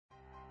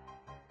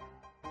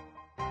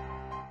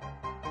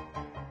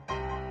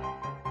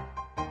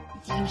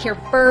can hear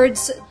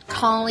birds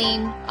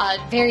calling,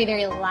 very,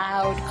 very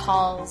loud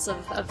calls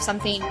of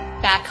something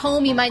back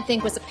home you might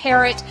think was a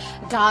parrot.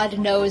 God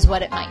knows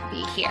what it might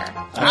be here.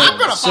 I'm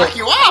gonna fuck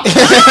you up!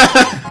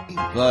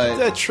 But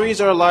The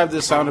trees are alive to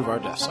the sound of our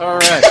deaths. All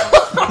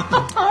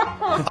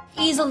right.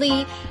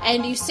 Easily,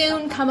 and you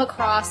soon come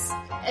across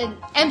an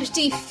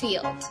empty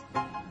field.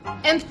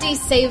 Empty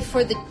save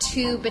for the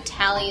 2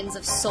 battalions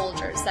of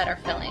soldiers that are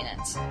filling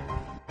it.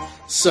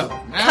 So,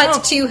 now...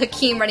 Cut to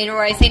Hakeem running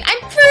around saying,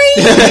 I'm free!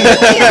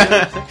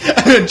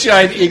 a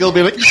giant eagle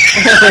be like,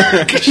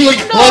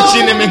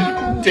 clutching him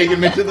and taking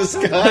him into the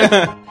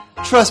sky.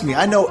 Trust me,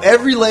 I know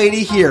every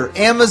lady here.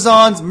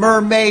 Amazons,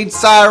 mermaids,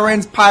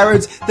 sirens,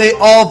 pirates, they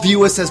all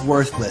view us as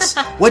worthless.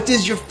 What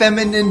does your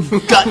feminine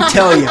gut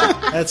tell you?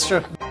 That's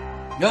true.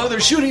 No, they're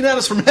shooting at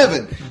us from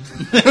heaven.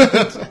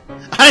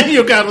 I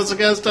knew God was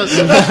against us.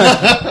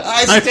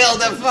 I still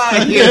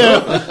defy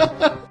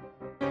you.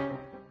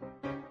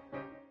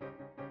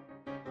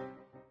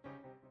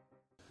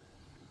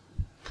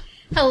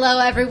 Hello,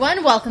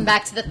 everyone. Welcome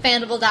back to the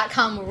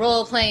Fandible.com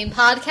role-playing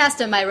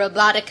podcast of my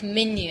robotic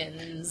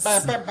minions.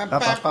 Why am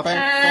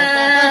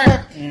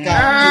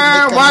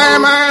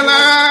I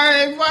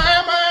alive? Why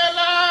am I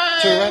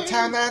alive? To a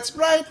town that's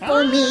right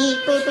for me.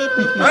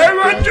 I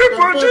want to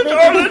put it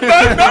all in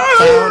my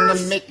mouth.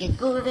 To make it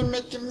good and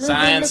make it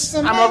Science.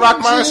 I'm a rock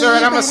monster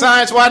and I'm a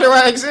science. Why do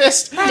I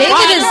exist?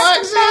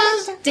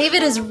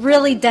 David is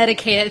really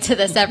dedicated to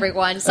this,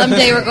 everyone.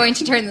 Someday we're going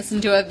to turn this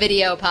into a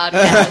video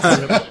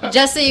podcast,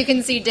 just so you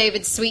can see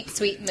David's sweet,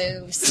 sweet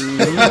moves.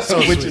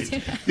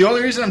 The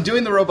only reason I'm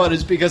doing the robot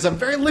is because I'm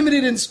very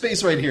limited in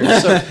space right here.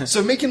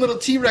 So making little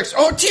T-Rex.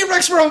 Oh,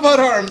 T-Rex robot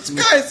arms,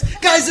 guys,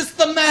 it's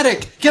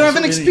thematic. Can I have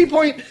an XP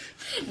point?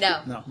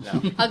 No.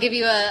 I'll give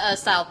you a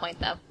style point,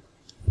 though.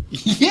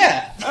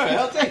 Yeah. All right,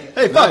 I'll take it.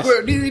 Hey, fuck,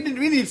 we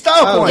need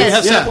style points.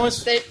 Yes. We have style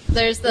points?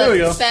 There's There we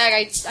the go.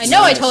 bag. I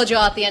know I told you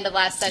all at the end of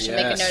last session.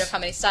 Make a Yes. note of how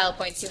many style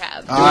points you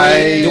have.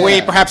 Do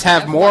we perhaps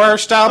have more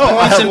style I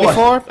points have than one.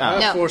 before? I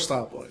have No. 4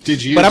 style points.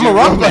 Did you? But I'm do a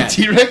rock robot man.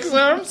 T-Rex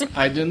arms?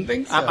 I didn't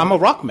think so. I'm a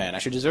rock man. I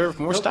should deserve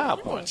more style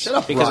points. Shut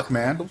up, rock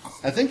man.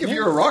 I think if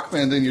you're a rock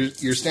man, then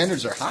your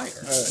standards are higher.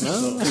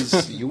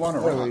 Because you want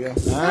to There we rock.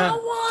 go. I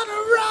want to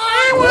rock.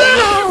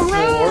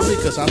 4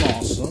 because I'm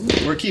awesome.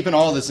 We're keeping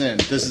all this in.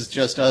 This is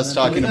just us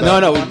talking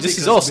about. No, this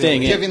is all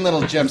staying in. Giving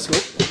little gems.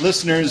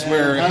 Listeners,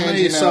 we're how many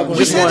handing out subways-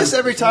 We Just say one. this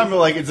every time, but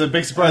like it's a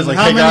big surprise. Like,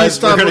 How hey many guys,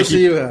 style we're gonna points do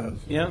keep. you have?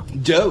 Yeah.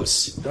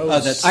 dose.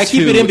 That's I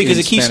keep it 2 in because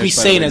it keeps me Spanish,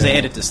 by the sane way, as I now.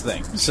 edit this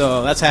thing.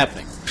 So that's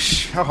happening.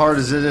 How hard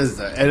is it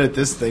to edit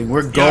this thing?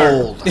 We're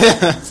gold. Pretty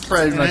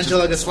And much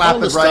Angela just gets slap all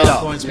the it right style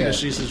up. points because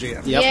she's the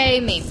GM. Yep. Yay,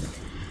 me.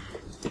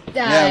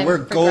 Yeah, we're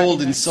For gold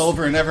grabbing and this.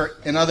 silver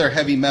and other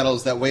heavy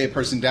metals that weigh a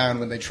person down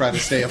when they try to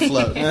stay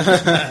afloat.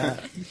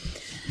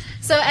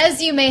 So,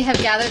 as you may have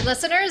gathered,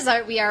 listeners,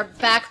 we are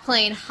back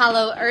playing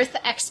Hollow Earth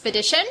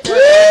Expedition.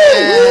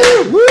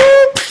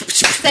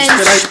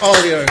 Expedite all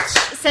the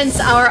Earths. Since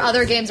our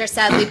other games are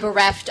sadly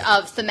bereft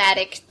of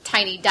thematic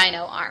tiny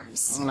dino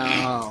arms.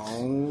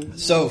 No.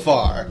 So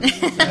far.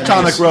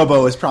 Atomic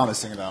Robo is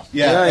promising though.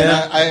 Yeah,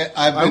 Yeah, and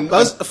I've I been...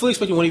 was fully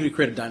expecting one of you to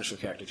create a dinosaur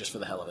character just for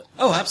the hell of it.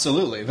 Oh,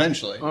 absolutely,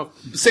 eventually. Oh.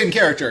 Same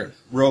character,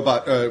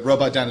 robot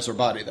dinosaur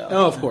body, though.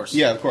 Oh, of course.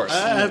 Yeah, of course.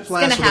 I have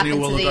plans gonna for the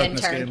new happen World to of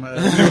the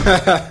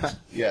Darkness game.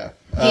 Yeah.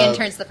 The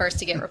intern's the first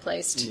to get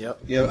replaced. Yep.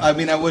 Yeah, I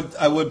mean, I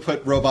would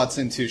put robots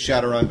into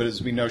Shadowrun, but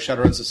as we know,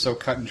 Shadowrun's is so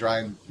cut and dry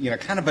and,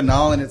 kind of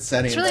banal in its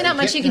setting. There's really not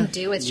much you can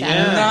do with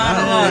Shadow.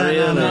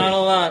 Not a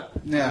lot.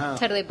 Yeah.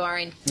 Totally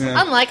boring.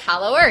 Yeah. Unlike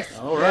Hollow Earth.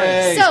 All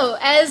right. So,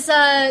 as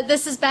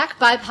this is back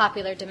by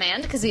popular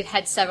demand, because we've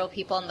had several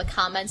people in the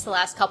comments the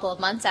last couple of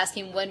months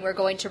asking when we're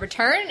going to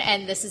return,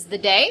 and this is the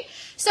day.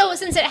 So,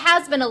 since it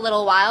has been a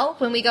little while,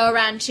 when we go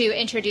around to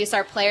introduce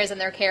our players and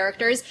their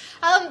characters,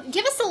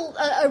 give us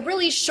a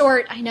really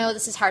short, I know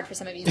this is hard for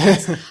some of you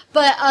guys,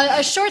 but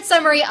a short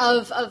summary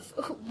of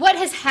what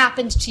has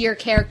happened to your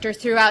character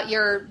throughout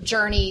your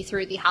journey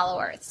through the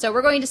Hollow Earth. So,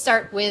 we're going to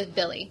start with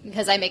Billy,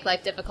 because I make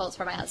life difficult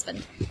for my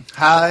husband.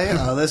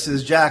 Hi, this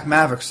is Jack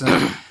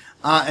Maverickson.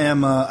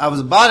 I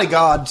was a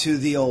bodyguard to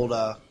the old,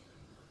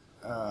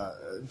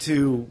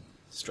 to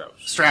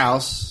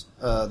Strauss,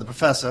 the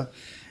professor,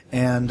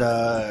 and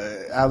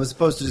I was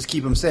supposed to just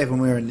keep him safe when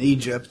we were in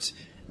Egypt,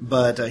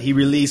 but he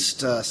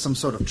released some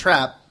sort of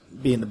trap,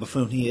 being the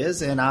buffoon he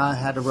is, and I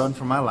had to run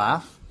for my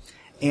life.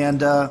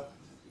 And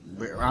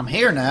I'm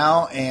here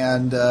now,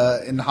 and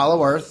in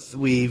Hollow Earth,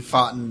 we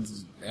fought in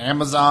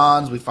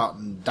Amazons, we fought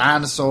in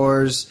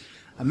dinosaurs.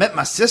 I met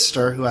my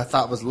sister, who I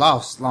thought was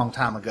lost a long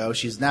time ago.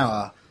 She's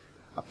now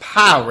a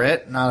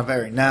pirate, not a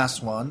very nice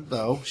one,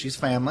 though. She's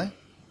family.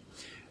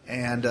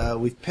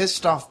 And we've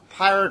pissed off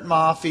pirate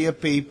mafia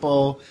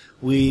people.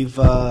 We've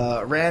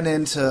ran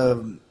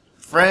into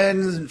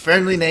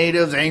friendly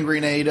natives,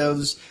 angry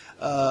natives.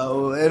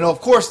 And,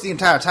 of course, the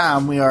entire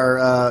time we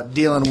are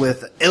dealing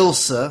with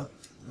Ilsa,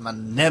 my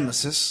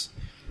nemesis,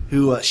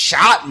 who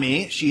shot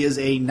me. She is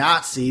a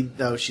Nazi,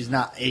 though she's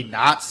not a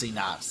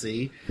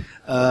Nazi.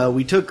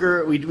 We took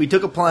her. We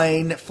took a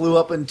plane, flew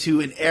up into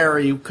an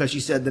area because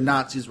she said the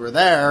Nazis were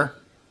there,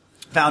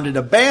 found it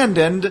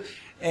abandoned,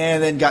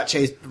 and then got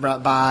chased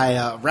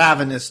by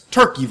ravenous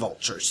turkey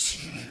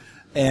vultures.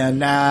 And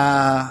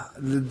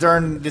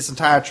during this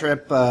entire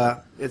trip,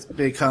 it's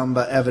become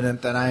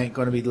evident that I ain't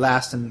going to be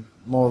lasting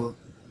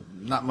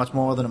not much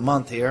more than a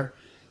month here.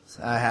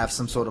 I have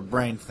some sort of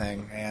brain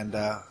thing, and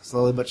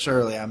slowly but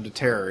surely I'm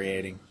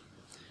deteriorating.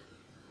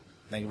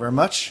 Thank you very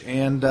much.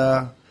 And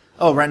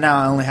right now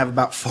I only have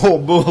about 4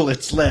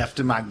 bullets left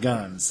in my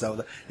gun, so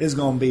this is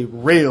going to be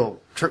real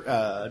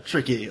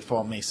tricky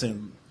for me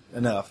soon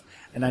enough.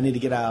 And I need to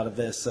get out of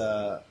this.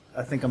 I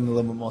think I'm a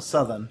little bit more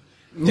southern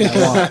than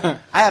I want.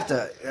 I have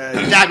to.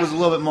 Jack was a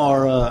little bit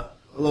more.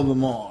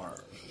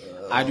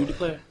 I do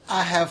declare.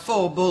 I have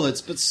 4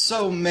 bullets, but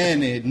so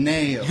many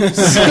nails.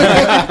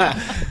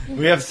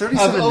 We have 37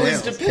 I've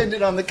always nails.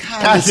 depended on the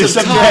kindness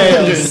of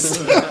nails.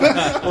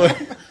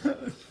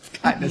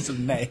 Kindness of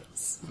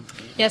nails.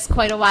 Yes,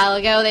 quite a while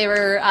ago,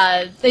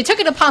 they took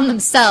it upon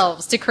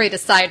themselves to create a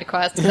side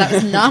quest. That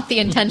was not the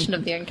intention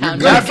of the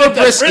encounter. Not for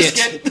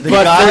brisket, but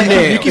guy- for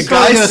nails. You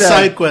call it a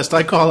side quest.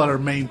 I call it our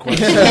main quest.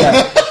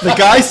 The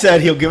guy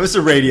said he'll give us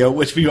a radio,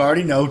 which we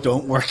already know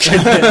don't work.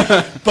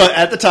 But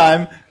at the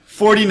time,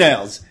 40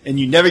 nails. And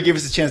you never give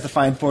us a chance to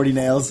find 40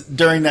 nails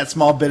during that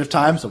small bit of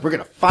time. So we're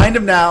going to find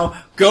them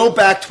now, go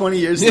back 20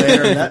 years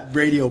later, and that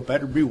radio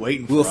better be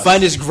waiting for We'll us.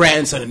 find his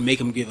grandson and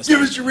make him give us. Give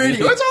us your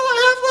radio. That's all I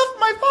have left of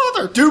my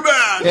father. Too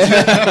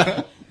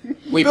bad.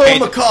 We Bill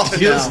paid. McCoffin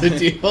Here's now. the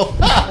deal.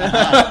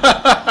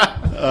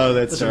 Oh,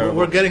 that's terrible.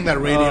 We're getting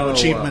that radio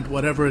achievement,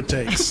 whatever it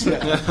takes.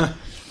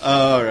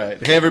 All right.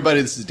 Hey,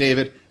 everybody, this is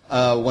David.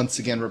 Once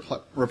again,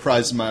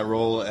 reprising my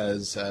role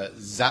as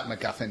Zap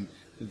MacGuffin,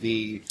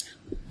 the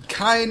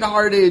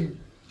kind-hearted,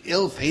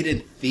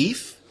 ill-fated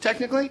thief,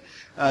 technically.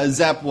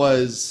 Zap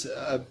was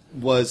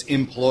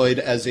employed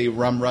as a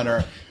rum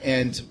runner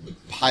and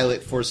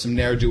pilot for some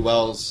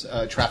ne'er-do-wells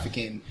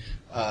trafficking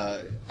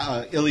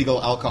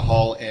illegal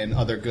alcohol and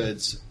other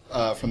goods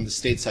from the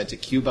stateside to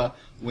Cuba.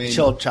 When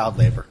Child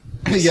labor.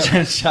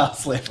 Yep. Child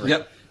slavery.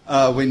 Yep.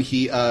 When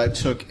he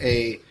took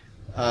a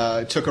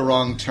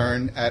wrong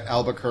turn at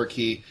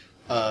Albuquerque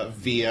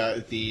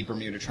via the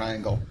Bermuda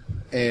Triangle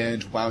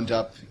and wound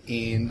up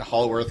in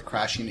Hollow Earth,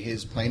 crashing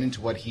his plane into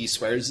what he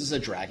swears is a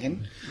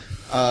dragon,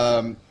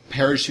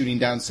 parachuting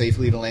down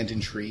safely to land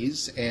in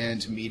trees,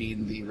 and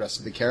meeting the rest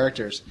of the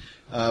characters,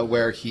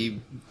 where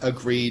he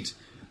agreed,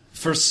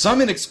 for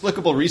some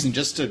inexplicable reason,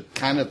 just to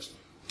kind of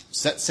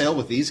set sail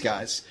with these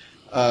guys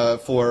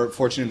for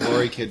Fortune and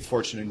Glory Kid,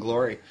 Fortune and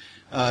Glory.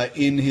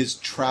 In his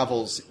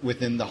travels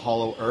within the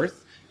Hollow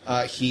Earth,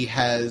 he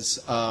has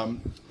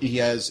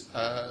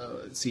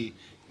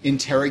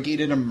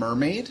interrogated a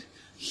mermaid.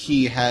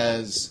 He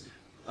has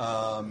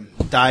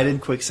Died in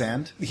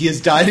quicksand. He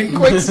has died in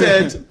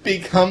quicksand,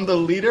 become the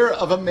leader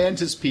of a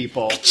mantis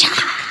people.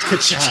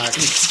 Ka-chak.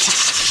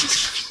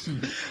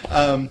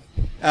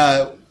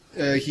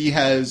 He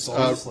has Sold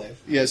as a slave.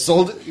 Yeah,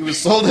 he was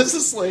sold as a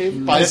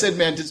slave by said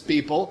mantis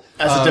people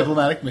As a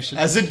diplomatic mission.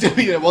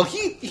 Well,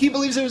 he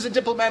believes it was a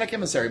diplomatic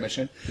emissary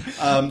mission,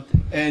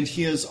 and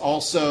he has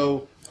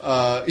also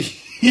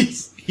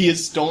he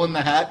has stolen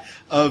the hat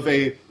of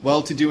a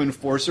well-to-do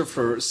enforcer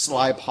for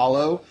Sly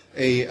Paulo,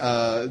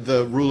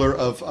 the ruler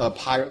of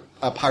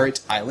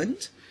Pirate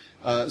Island.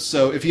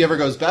 So if he ever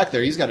goes back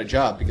there, he's got a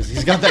job because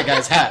he's got that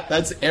guy's hat.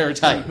 That's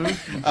airtight.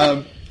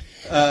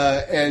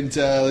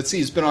 Let's see,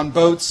 he's been on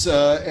boats,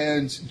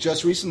 and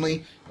just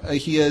recently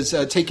he has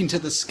taken to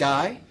the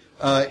sky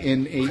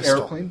in a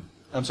airplane.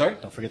 I'm sorry?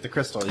 Don't forget the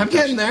crystal. I'm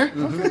getting there.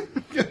 Okay.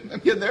 I'm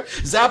getting there.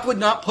 Zap would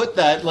not put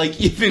that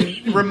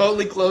even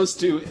remotely close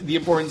to the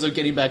importance of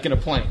getting back in a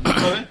plane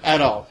at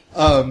all.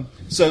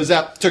 So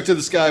Zap took to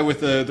the sky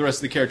with the rest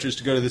of the characters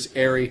to go to this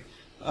airy,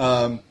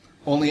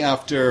 only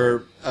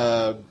after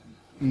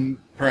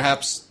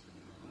perhaps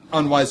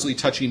unwisely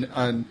touching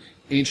an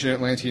ancient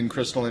Atlantean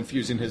crystal and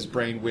fusing his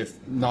brain with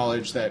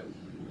knowledge that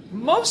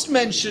most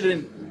men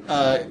shouldn't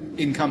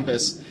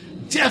encompass.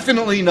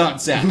 Definitely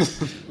not Zap.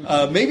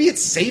 Maybe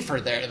it's safer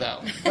there,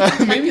 though.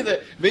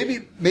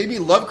 Maybe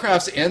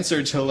Lovecraft's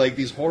answer to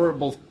these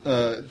horrible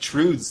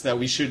truths that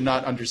we should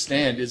not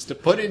understand is to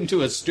put it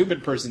into a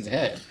stupid person's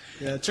head.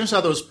 Yeah, it turns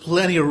out there was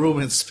plenty of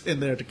room in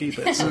there to keep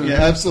it. So.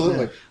 Yeah,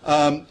 absolutely.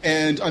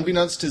 And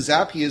unbeknownst to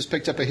Zap, he has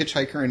picked up a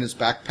hitchhiker in his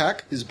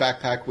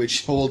backpack,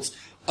 which holds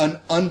an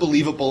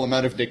unbelievable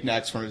amount of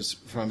knickknacks from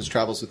his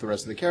travels with the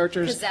rest of the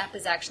characters. Because Zap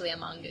is actually a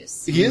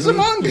mongoose. He is a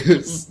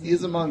mongoose. He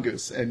is a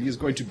mongoose, and he's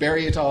going to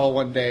bury it all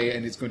one day,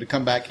 and he's going to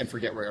come back and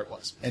forget where it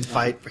was. And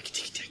fight.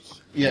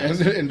 Yeah,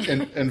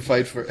 and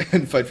fight for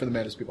the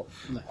Mantis people.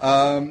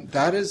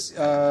 That is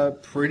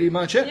pretty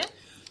much it. Yeah.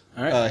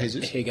 All right.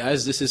 Jesus. Hey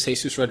guys, this is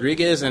Jesus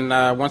Rodriguez, and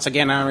once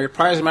again I'm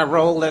reprising my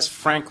role as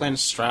Franklin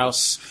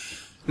Strauss.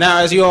 Now,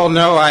 as you all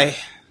know, I,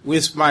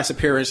 with my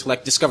superior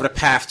intellect, discovered a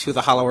path to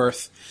the Hollow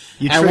Earth.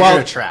 You And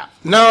triggered a trap.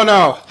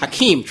 No.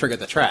 Hakeem triggered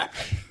the trap.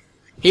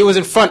 He was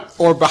in front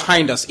or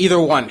behind us, either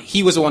one.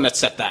 He was the one that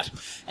set that.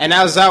 And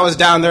as I was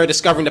down there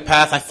discovering the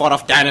path, I fought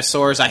off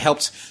dinosaurs. I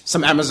helped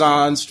some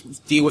Amazons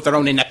deal with their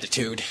own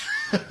ineptitude.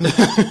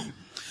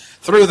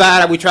 through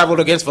that, we traveled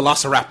against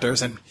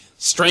velociraptors and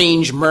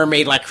strange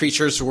mermaid-like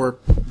creatures who were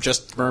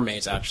just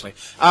mermaids, actually.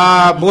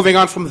 Moving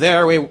on from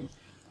there,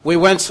 we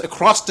went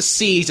across the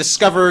seas,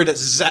 discovered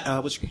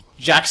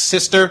Jack's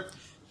sister.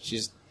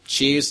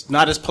 She's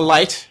not as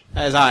polite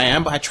as I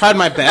am, but I tried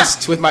my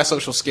best with my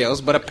social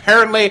skills, but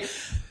apparently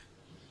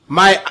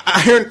my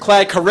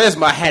ironclad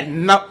charisma had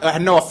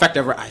no effect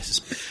over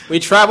ISIS. We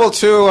traveled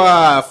to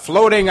a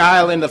floating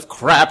island of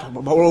crap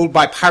ruled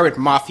by pirate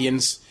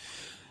mafians,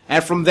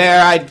 and from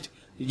there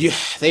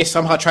they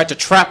somehow tried to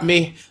trap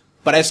me,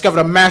 but I discovered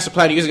a master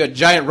plan using a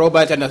giant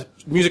robot and a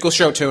musical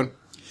show tune.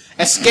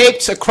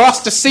 Escaped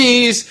across the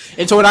seas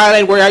into an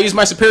island where I used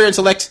my superior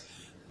intellect.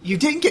 You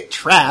didn't get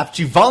trapped.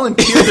 You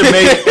volunteered to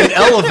make an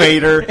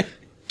elevator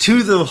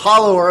to the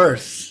Hollow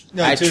Earth.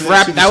 No, I to the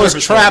was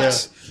surface trapped.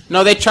 world,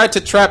 No, they tried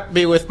to trap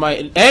me with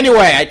my...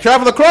 Anyway, I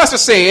traveled across the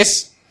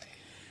seas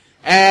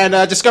and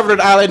discovered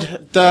an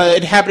island. The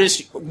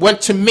inhabitants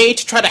went to me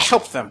to try to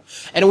help them.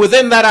 And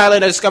within that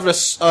island, I discovered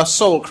a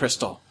soul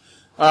crystal.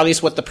 Or at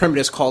least what the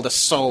primitives called a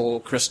soul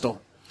crystal.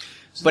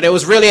 But it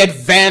was really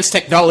advanced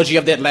technology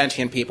of the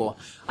Atlantean people.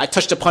 I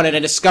touched upon it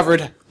and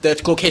discovered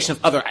the location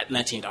of other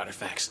Atlantean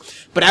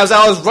artifacts. But as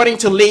I was running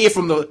to leave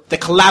from the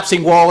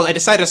collapsing wall, I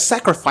decided to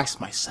sacrifice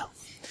myself.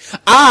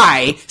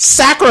 I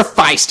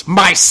sacrificed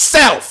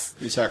myself!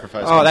 You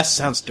sacrificed Oh, me. that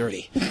sounds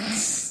dirty.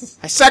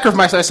 I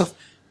sacrificed myself,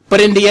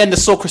 but in the end, the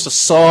soul crystal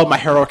saw my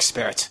heroic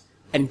spirit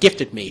and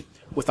gifted me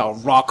with a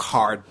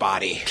rock-hard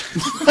body.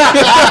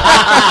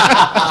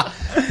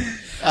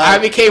 I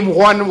became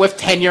one with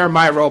Tenure,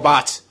 my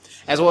robot,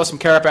 as well as some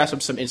carapace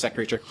from some insect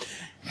creature,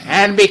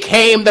 and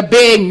became the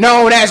being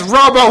known as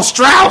Robo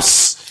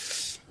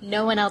Strauss!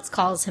 No one else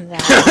calls him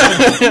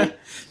that.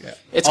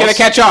 It's gonna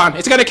catch on.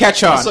 It's gonna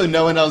catch on. Also,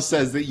 no one else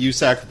says that you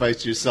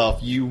sacrificed yourself.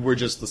 You were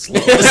just the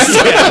slowest.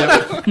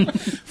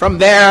 From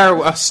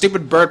there, a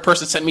stupid bird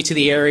person sent me to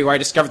the area where I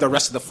discovered the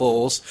rest of the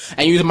fools,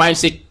 and using my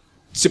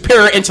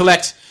superior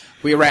intellect,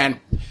 we ran.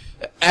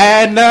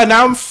 And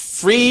now I'm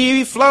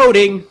free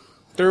floating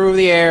through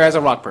the air as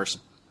a rock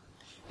person.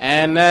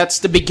 And that's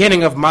the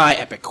beginning of my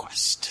epic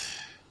quest.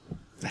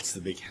 That's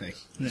the beginning.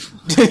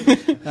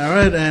 All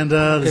right, and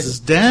this is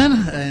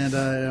Dan, and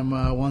I am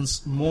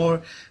once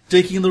more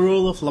taking the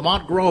role of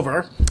Lamont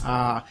Grover,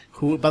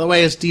 who, by the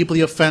way, is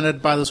deeply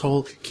offended by this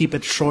whole keep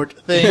it short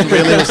thing.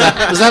 Really, was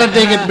that a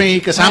dig at me?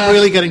 Because I'm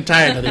really getting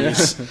tired of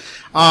these.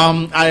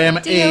 I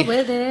am Deal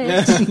with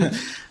it.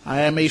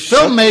 I am a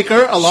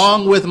filmmaker,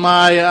 along with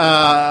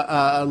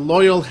my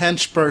loyal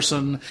hench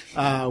person,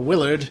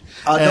 Willard.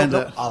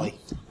 No, Ollie.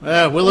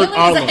 Willard Willard is a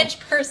Arlo. hench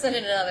person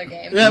in another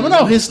game. Yeah, well,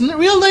 no, his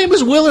real name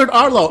is Willard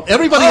Arlo.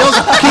 Everybody else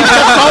keeps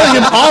calling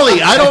him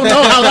Ollie. I don't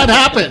know how that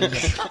happened.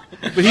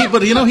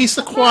 But he's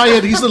the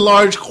quiet, he's the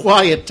large,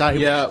 quiet type.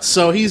 Yeah.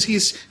 So he's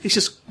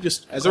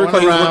just As I going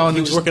recall, around.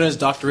 he was working on his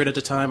doctorate at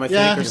the time, I think.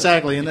 Yeah, or-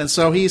 exactly. And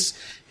so he's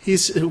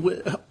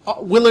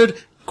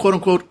Willard, quote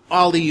unquote,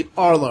 Ollie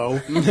Arlo,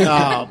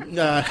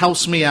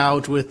 helps me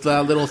out with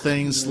little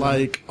things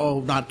like,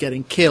 not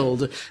getting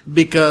killed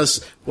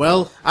because,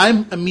 well,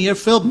 I'm a mere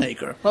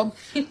filmmaker. Well,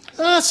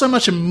 not so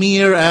much a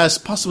mere as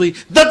possibly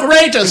the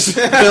greatest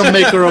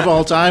filmmaker of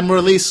all time, or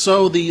at least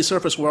so the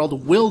surface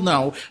world will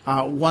know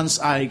once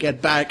I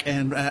get back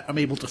and I'm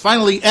able to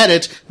finally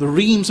edit the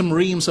reams and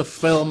reams of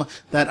film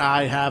that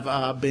I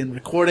have been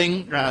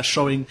recording,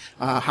 showing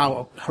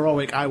how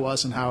heroic I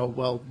was and how,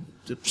 well,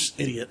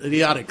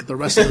 idiotic the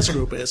rest of this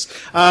group is.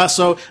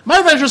 So my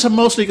adventures have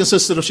mostly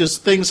consisted of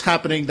just things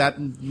happening that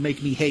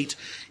make me hate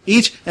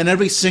each and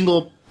every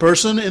single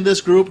person in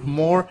this group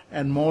more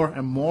and more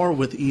and more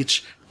with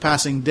each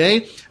passing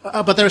day.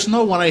 But there's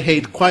no one I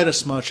hate quite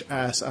as much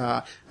as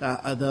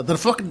the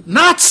fucking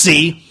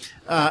Nazi,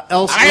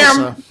 Elsa. I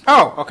am...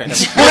 Oh, okay.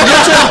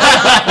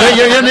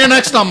 never mind. You're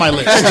next on my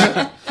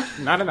list.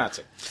 Not a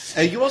Nazi.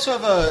 You also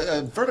have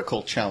a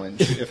vertical challenge,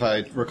 if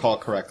I recall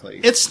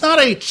correctly. It's not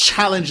a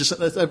challenge. It's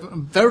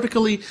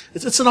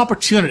an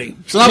opportunity.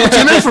 It's an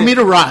opportunity for me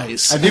to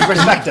rise. A new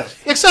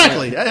perspective.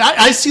 Exactly.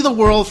 I see the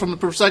world from the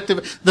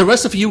perspective the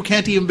rest of you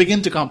can't even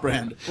begin to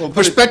comprehend.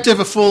 Perspective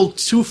a full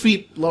 2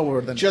 feet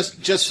lower than...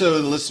 Just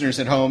so the listeners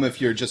at home,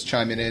 if you're just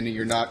chiming in and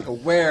you're not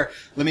aware,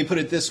 let me put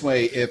it this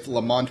way. If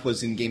Lamont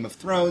was in Game of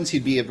Thrones,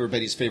 he'd be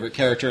everybody's favorite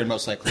character and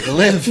most likely to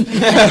live.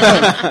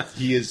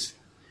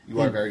 You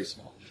are very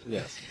small.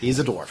 Yes. He's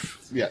a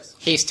dwarf. Yes.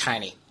 He's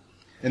tiny.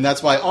 And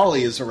that's why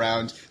Ollie is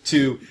around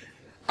to...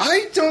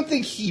 I don't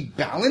think he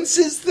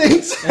balances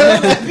things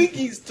out. I think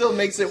he still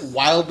makes it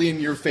wildly in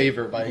your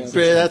favor by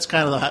existing. That's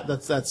kind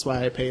of that's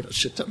why I paid a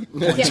shit ton of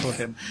points for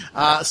him.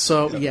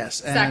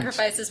 Yes, and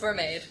Sacrifices were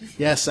made.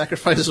 yes,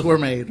 sacrifices were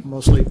made,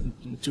 mostly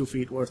 2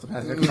 feet worth of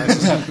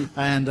sacrifices.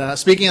 And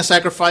speaking of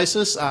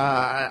sacrifices,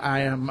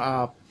 I am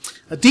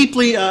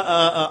deeply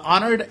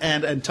honored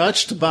and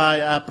touched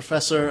by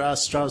Professor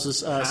Strauss's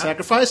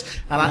sacrifice,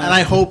 and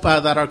I hope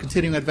that our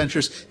continuing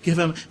adventures give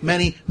him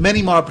many,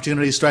 many more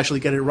opportunities to actually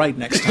get it right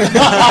next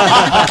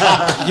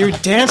time. You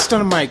danced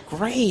on my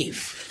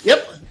grave.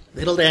 Yep.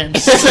 Little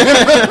dance.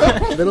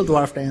 Little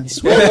dwarf dance.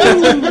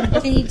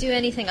 Can you do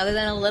anything other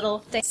than a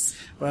little dance?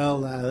 Well,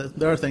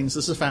 there are things.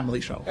 This is a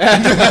family show.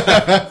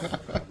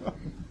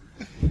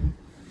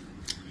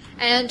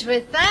 And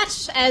with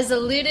that, as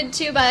alluded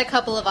to by a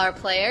couple of our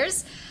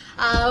players,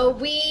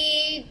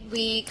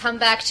 we come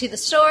back to the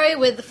story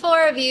with the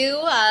four of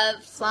you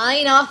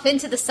flying off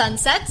into the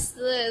sunset,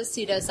 the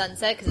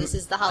pseudo-sunset, because this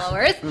is the Hollow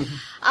Earth,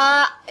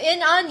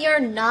 in on your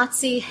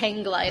Nazi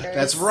hang gliders.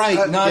 That's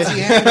right, Nazi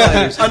hand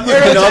gliders. I'm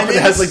looking up and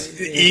it has like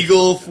the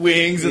eagle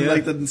wings and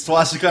like the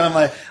swastika. And I'm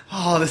like,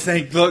 oh, this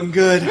ain't looking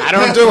good. I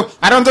don't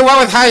do well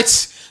with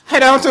heights. I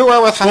don't do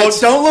well with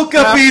heights. Well, don't look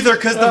up either,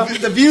 because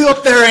the view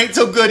up there ain't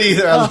so good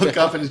either. I look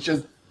up and it's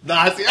just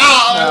Nazi. Oh,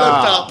 I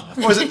looked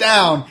up. Or is it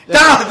down?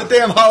 Down at the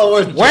damn Hollow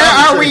Earth. Where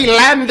are we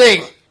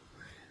landing?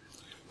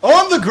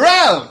 On the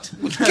ground!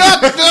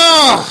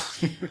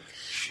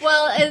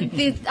 Well,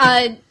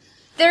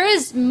 there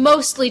is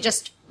mostly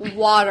just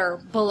water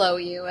below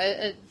you.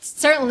 It's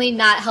certainly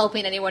not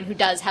helping anyone who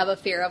does have a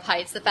fear of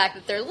heights, the fact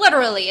that there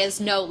literally is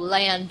no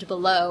land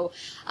below.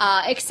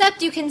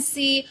 Except you can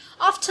see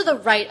off to the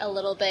right a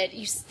little bit,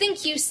 you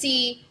think you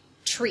see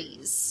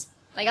trees.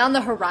 Like on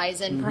the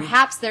horizon,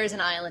 perhaps there's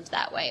an island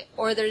that way.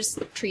 Or there's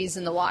trees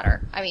in the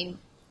water. I mean,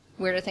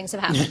 weirder things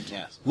have happened.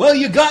 Yes. Well,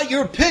 you got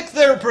your pick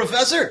there,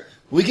 Professor.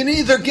 We can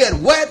either get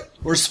wet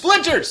or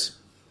splinters.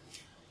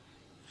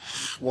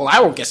 Well, I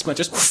won't get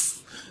splinters.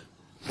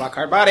 Rock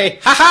hard body.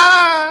 Ha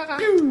ha!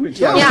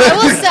 Yeah,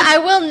 I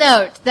will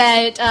note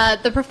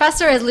that the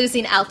professor is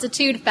losing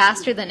altitude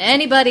faster than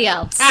anybody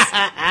else.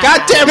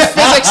 Goddamn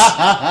physics!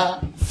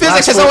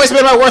 Physics has always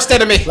been my worst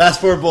enemy.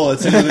 Last 4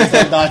 bullets into this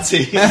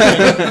Nazi.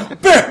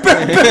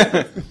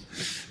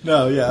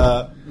 No,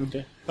 yeah.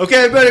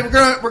 Okay, everybody,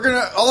 we're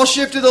gonna all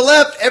shift to the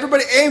left.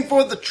 Everybody aim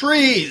for the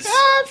trees.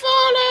 I'm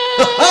falling!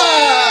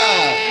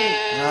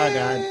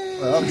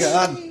 Oh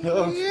God.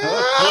 Oh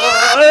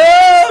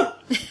God.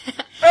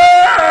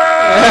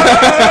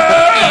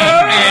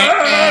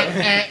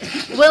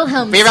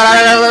 Wilhelm Viva la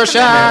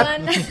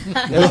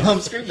revolution! Wilhelm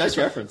scream, nice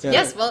reference.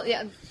 Yes, well,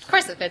 yeah, of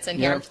course it fits in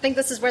here. I think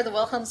this is where the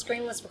Wilhelm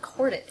scream was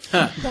recorded.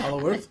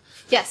 Hollow Earth.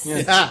 Yes.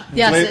 Yeah.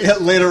 Yes.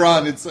 Later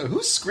on, it's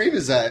whose scream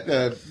is that?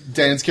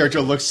 Dan's character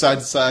looks side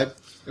to side.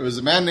 It was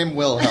a man named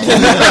Wilhelm.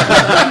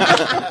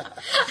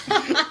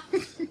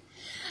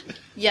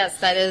 Yes,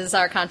 that is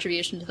our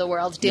contribution to the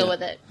world. Deal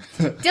with it.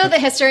 Deal with the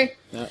history.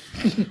 And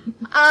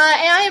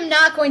I am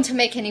not going to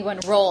make anyone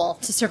roll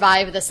to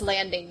survive this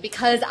landing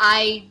because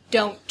I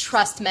don't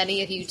trust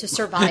many of you to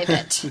survive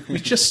it. We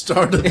just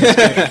started.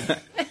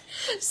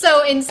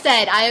 So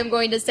instead, I am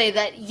going to say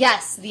that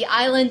yes, the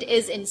island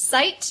is in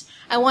sight.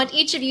 I want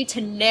each of you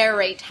to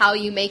narrate how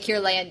you make your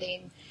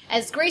landing,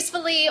 as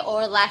gracefully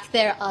or lack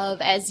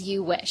thereof as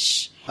you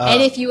wish.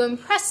 And if you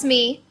impress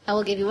me, I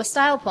will give you a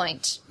style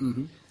point.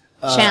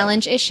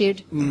 Challenge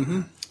issued.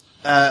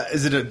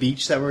 Is it a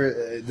beach that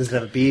does it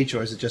have a beach,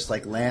 or is it just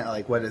like land?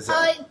 Like, what is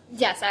it?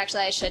 Yes,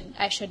 actually,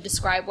 I should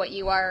describe what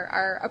you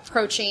are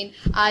approaching.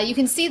 You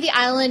can see the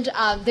island.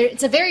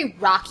 It's a very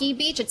rocky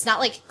beach. It's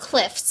not like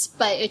cliffs,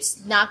 but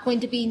it's not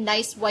going to be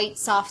nice, white,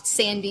 soft,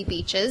 sandy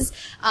beaches.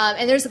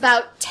 And there's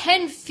about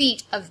 10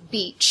 feet of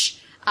beach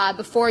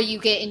before you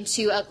get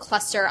into a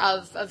cluster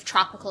of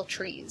tropical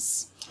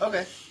trees.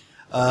 Okay.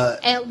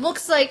 And it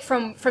looks like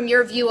from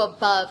your view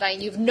above, I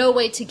mean, you have no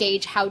way to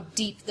gauge how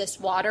deep this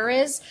water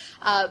is,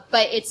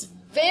 but it's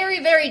very,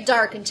 very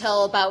dark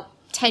until about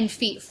 10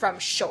 feet from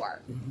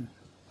shore.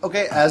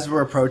 Okay, as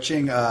we're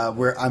approaching,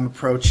 I'm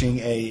approaching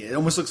it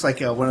almost looks like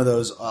one of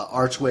those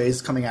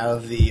archways coming out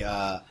of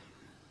the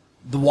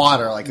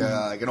water, like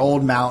an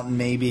old mountain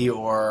maybe,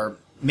 or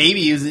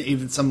maybe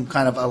even some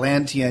kind of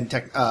Atlantean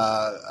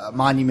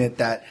monument,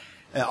 that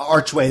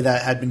archway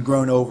that had been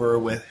grown over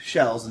with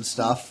shells and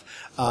stuff.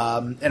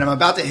 And I'm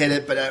about to hit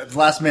it, but at the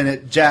last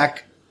minute,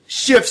 Jack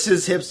shifts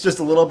his hips just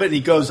a little bit, and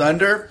he goes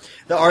under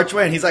the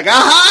archway, and he's like,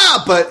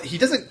 aha! But he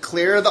doesn't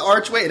clear the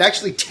archway. It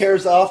actually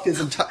tears off his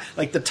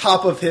the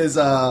top of his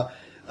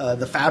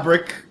the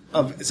fabric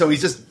of. So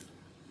there's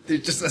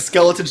just a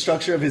skeleton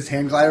structure of his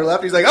hand glider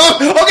left. He's like, oh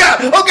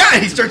god!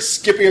 And he starts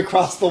skipping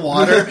across the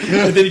water,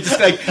 and then he just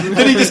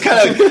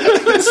kind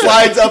of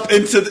slides up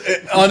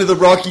onto the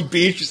rocky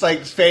beach, just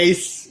like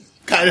face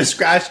kind of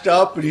scratched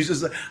up, and he's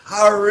just like,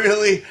 I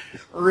really,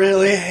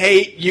 really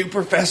hate you,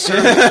 Professor.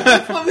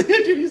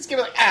 He's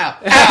gonna be like, ow.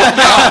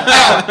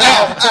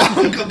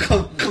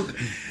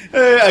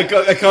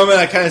 I come and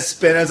I kind of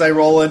spin as I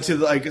roll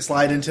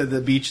slide into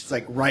the beach. It's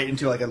like right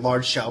into like a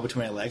large shell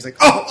between my legs. Like,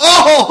 my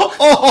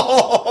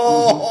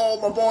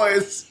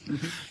boys.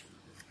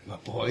 My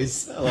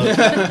boys. I love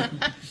it.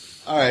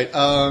 All right.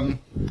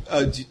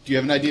 Do you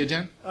have an idea,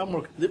 Dan?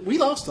 We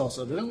lost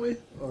also, didn't we?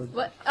 Or...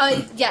 What?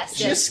 Yes.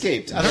 She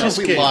escaped. I don't know if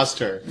we lost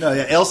her. No,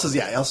 yeah, Elsa's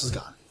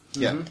gone.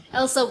 Yeah.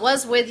 Elsa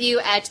was with you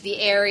at the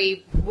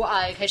Airy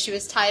because she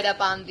was tied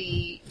up on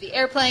the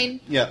airplane.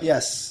 Yeah.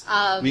 Yes.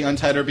 We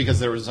untied her because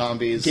there were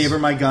zombies. Gave her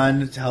my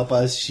gun to help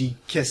us. She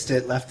kissed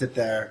it, left it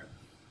there.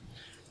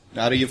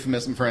 Not a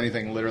euphemism for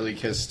anything. Literally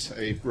kissed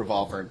a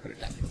revolver and put it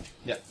down.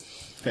 Yeah.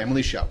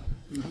 Family show.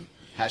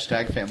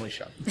 Hashtag family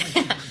shop.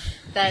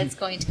 That is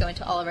going to go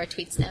into all of our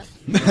tweets now.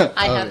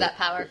 I have that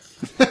power.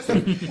 I'm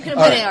going to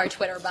put it in our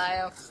Twitter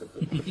bio.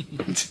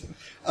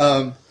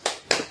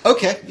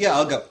 Okay, yeah,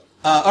 I'll go.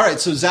 All right,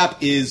 so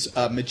Zap is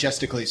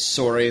majestically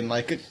soaring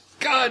like a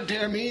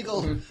goddamn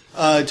eagle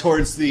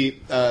towards the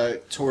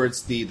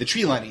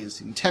tree line. He's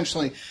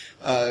intentionally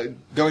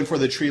going for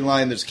the tree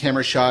line. There's a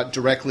camera shot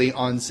directly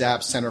on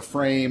Zap's center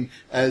frame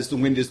as the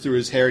wind is through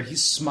his hair. And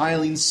he's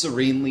smiling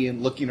serenely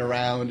and looking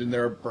around, and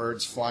there are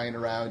birds flying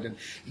around. And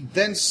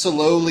then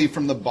slowly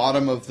from the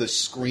bottom of the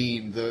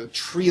screen, the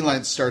tree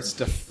line starts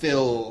to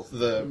fill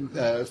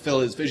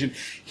his vision.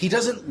 He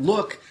doesn't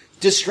look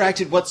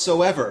distracted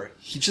whatsoever.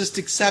 He just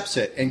accepts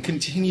it and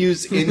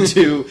continues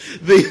into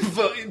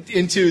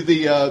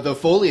the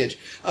foliage.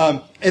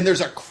 And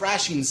there's a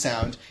crashing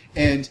sound,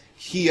 and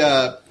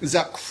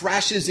Zap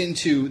crashes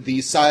into the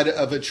side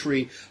of a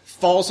tree,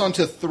 falls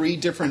onto 3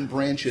 different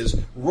branches,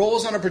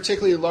 rolls on a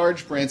particularly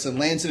large branch, and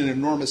lands in an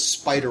enormous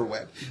spider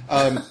web.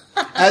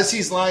 As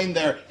he's lying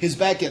there, his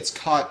back gets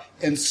caught,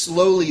 and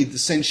slowly the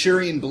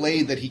Centurion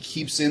blade that he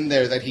keeps in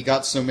there, that he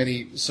got so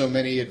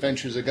many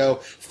adventures ago,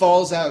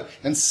 falls out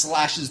and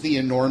slashes the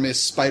enormous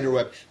spider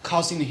web,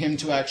 causing the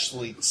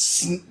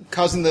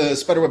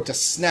spider web to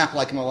snap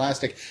like an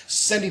elastic,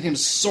 sending him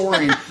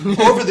soaring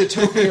over the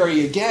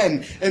topiary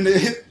again. And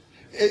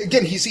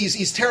again,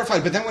 he's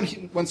terrified, but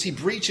then once he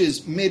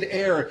breaches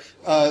mid-air,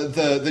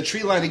 the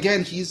tree line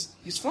again, he's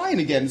flying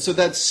again. So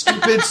that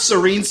stupid,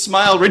 serene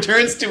smile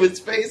returns to his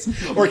face.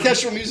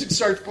 Orchestral music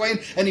starts playing,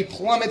 and he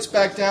plummets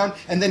back down,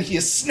 and then he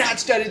is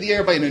snatched out of the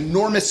air by an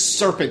enormous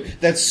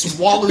serpent that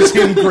swallows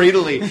him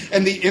greedily.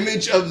 And the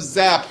image of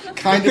Zap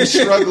kind of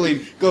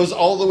struggling goes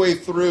all the way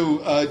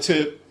through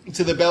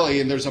to the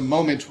belly, and there's a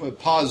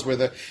pause where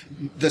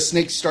the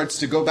snake starts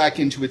to go back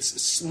into its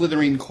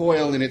slithering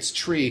coil in its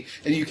tree,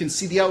 and you can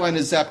see the outline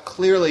of Zap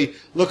clearly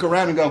look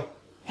around and go,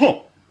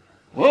 huh,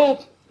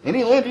 well,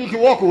 any land you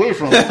can walk away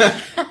from.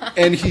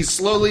 And he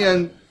slowly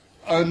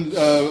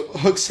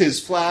hooks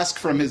his flask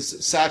from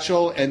his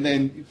satchel, and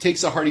then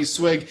takes a hearty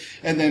swig,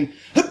 and then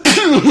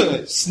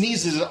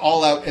sneezes it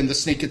all out, and the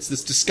snake gets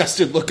this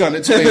disgusted look on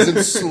its face and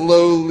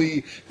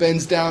slowly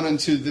bends down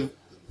onto the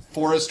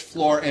forest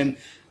floor and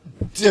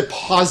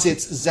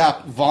deposits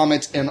Zap,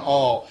 vomit and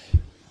all,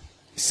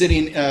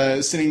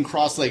 sitting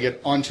cross-legged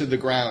onto the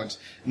ground.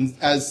 And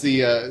as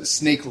the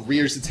snake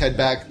rears its head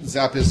back,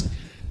 Zap is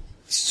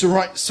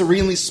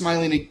serenely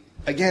smiling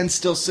again,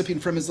 still sipping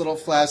from his little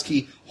flask.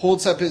 He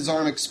holds up his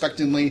arm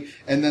expectantly,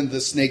 and then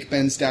the snake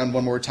bends down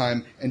one more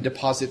time and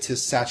deposits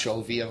his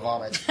satchel via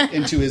vomit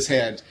into his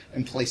hand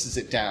and places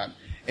it down.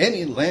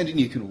 Any landing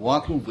you can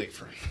walk away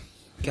from.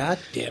 God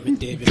damn it,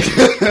 David.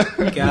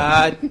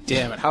 God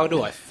damn it. How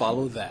do I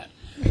follow that?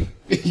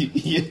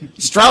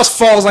 Strauss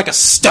falls like a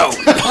stone.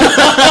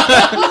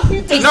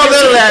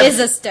 Literally is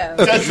a stone.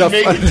 Doesn't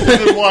make it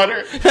to the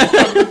water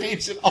on the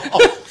beach at all.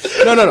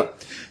 No.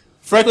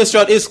 Franklin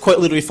Stroud is quite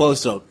literally falling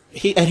stone.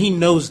 He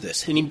knows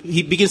this, and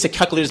he begins to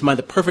calculate in his mind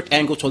the perfect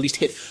angle to at least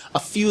hit a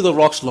few of the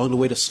rocks along the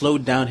way to slow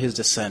down his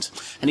descent.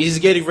 And he's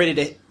getting ready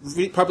to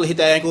properly hit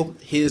that angle.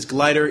 His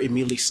glider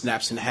immediately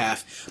snaps in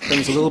half.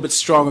 Things a little bit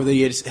stronger than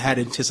he had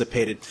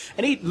anticipated.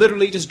 And he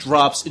literally just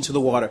drops into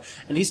the water.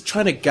 And he's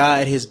trying to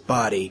guide his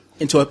body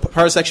into a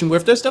part section where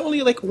if there's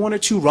only like 1 or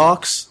 2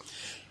 rocks,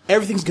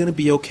 everything's going to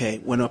be okay,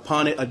 when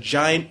upon it, a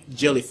giant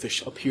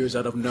jellyfish appears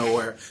out of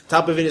nowhere.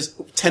 Top of it is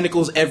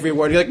tentacles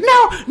everywhere. And you're like,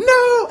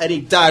 no! And he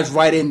dives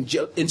right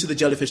into the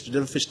jellyfish. The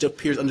jellyfish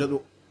appears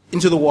into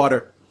the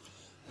water.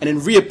 And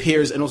then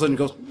reappears and all of a sudden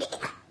goes...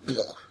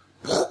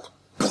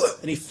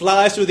 And he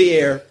flies through the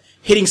air,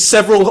 hitting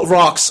several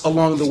rocks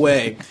along the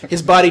way.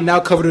 His body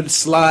now covered with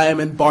slime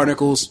and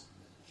barnacles.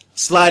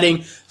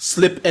 Sliding,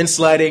 slip and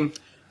sliding.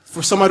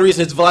 For some odd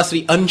reason, its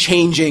velocity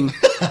unchanging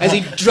as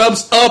he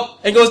jumps up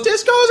and goes,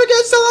 "This goes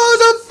against the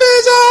laws of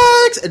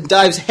physics!" and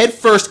dives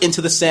headfirst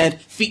into the sand,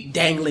 feet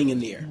dangling in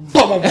the air.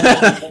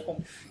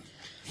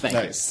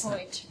 Nice.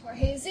 Point for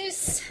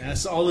Jesus.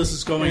 As all this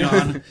is going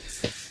on,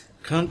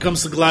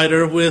 comes the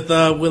glider with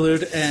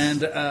Willard and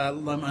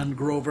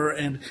Grover,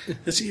 and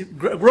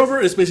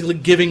Grover is basically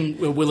giving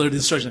Willard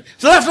instructions.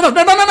 To the left, no,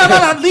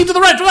 lean to the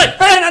right,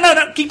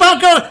 no, keep on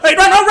going, right in,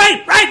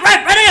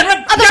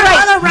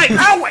 other right,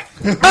 oh wait,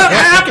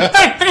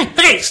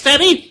 okay,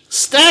 steady,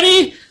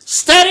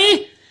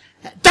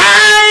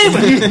 dive!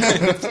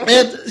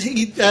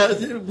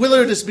 And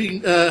Willard is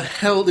being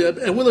held,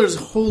 and Willard is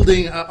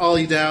holding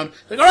Ollie down,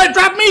 like, all right,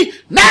 drop me,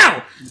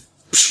 now!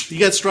 He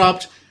gets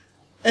dropped.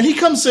 And he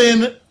comes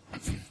in,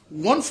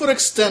 1 foot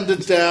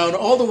extended down,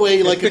 all the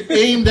way like an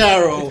aimed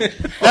arrow.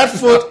 That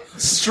foot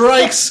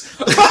strikes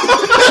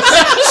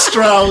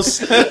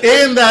Strauss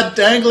in that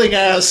dangling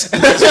ass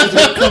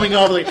coming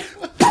off like,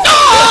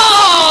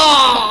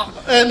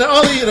 and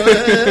Ollie,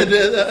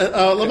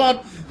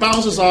 Lamont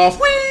bounces off,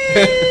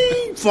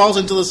 falls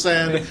into the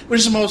sand, which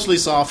is mostly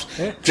soft.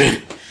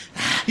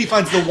 He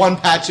finds the one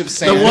patch of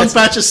sand. The one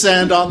patch of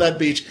sand on that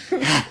beach.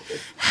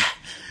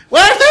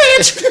 Worth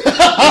it!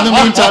 In the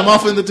meantime,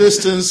 off in the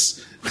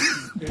distance,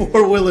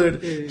 Poor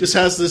Willard just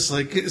has this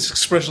like his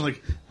expression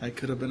like I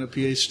could have been a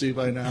PhD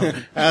by now.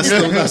 As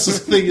the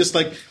thing just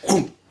like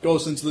whoom,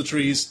 goes into the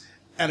trees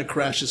and it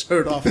crashes,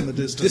 heard off in the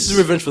distance. This is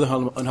revenge for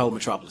the Unhulled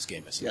Metropolis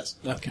game, I see. Yes.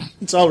 Okay.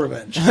 It's all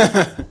revenge.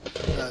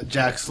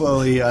 Jack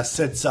slowly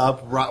sits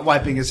up,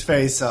 wiping his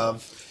face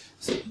of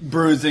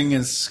bruising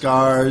and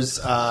scars.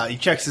 He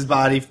checks his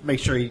body,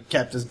 makes sure he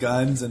kept his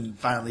guns, and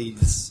finally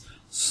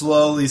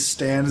slowly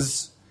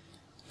stands,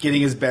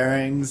 getting his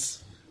bearings.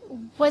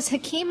 Was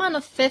Hakeem on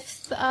a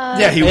fifth?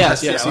 Yeah, he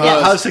was. yes, Yeah. he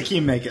was. How does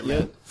Hakeem make it?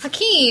 Yeah.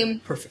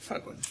 Hakeem, Perfect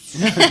 5 points.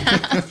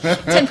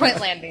 10-point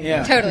landing.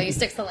 Yeah. Totally, he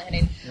sticks the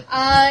landing.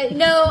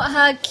 No,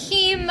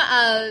 Hakeem,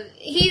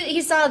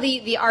 he saw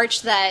the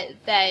arch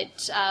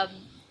that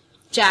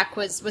Jack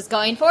was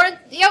going for.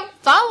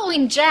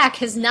 Following Jack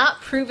has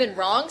not proven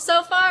wrong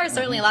so far.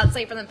 Certainly a lot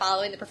safer than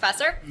following the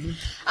professor.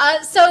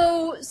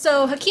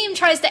 So Hakeem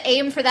tries to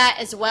aim for that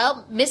as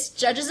well,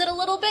 misjudges it a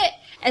little bit,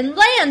 and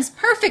lands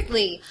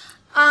perfectly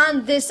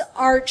on this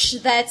arch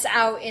that's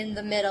out in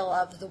the middle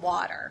of the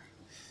water.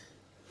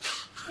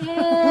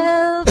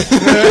 Help.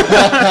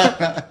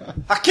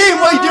 Hakeem,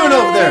 what are you doing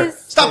over there?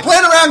 Stop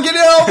playing around, get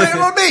it over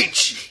here on the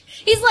beach.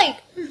 He's like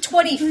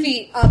 20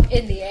 feet up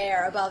in the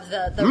air above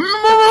the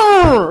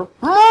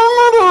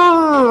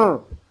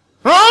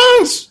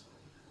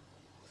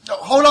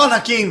Hold on,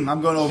 Hakeem.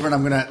 I'm going over and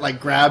I'm going to like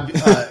grab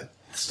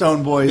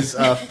Stone Boy's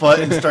foot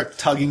and start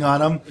tugging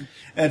on him.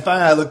 And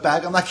finally I look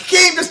back, I'm like,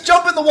 Hakeem, just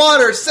jump in the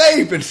water, it's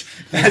safe. And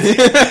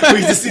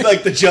we just see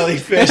like the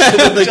jellyfish.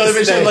 And the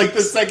jellyfish, and like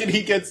the second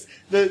he gets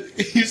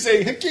you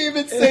say, Hakeem,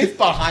 it's safe.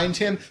 Behind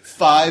him,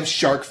 5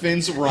 shark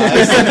fins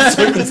rise in the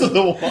surface of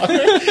the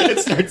water and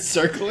start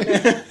circling.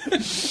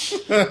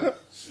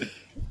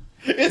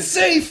 It's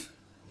safe!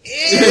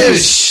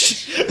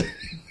 Ish!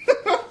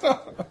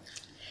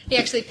 He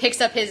actually picks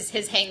up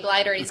his hang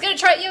glider and he's gonna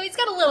try. He's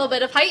got a little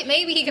bit of height.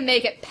 Maybe he can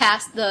make it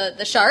past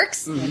the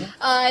sharks. And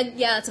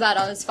that's about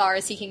as far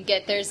as he can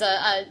get. There's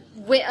a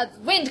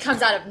wind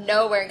comes out of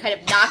nowhere and kind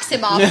of knocks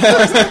him off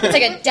course. It's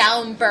like a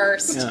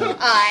downburst,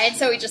 and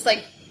so he just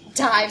like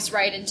dives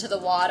right into the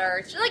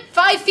water, like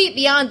 5 feet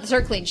beyond the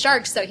circling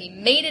sharks. So he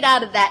made it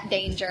out of that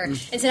danger, and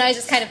so now he's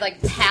just kind of like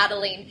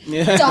paddling,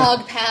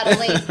 dog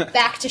paddling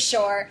back to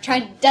shore,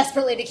 trying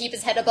desperately to keep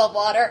his head above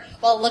water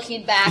while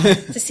looking back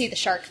to see the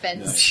shark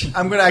fins.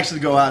 I'm going to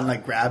actually go out and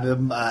like grab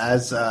him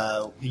as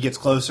he gets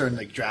closer and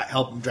like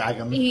help him drag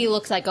him. He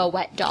looks like a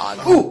wet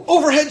dog. Ooh,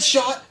 overhead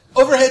shot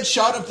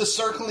of the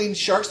circling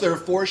sharks. There are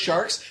 4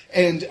 sharks,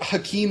 and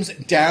Hakeem's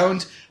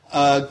downed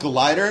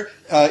glider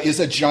is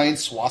a giant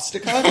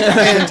swastika,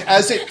 and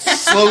as it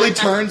slowly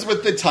turns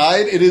with the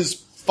tide, it is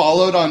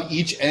followed on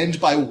each end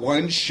by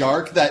 1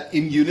 shark that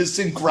in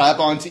unison grab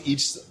onto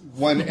each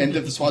one end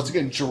of the swastika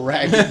and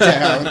drag it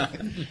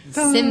down.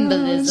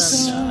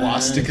 Symbolism.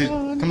 Swastika.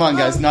 Come on,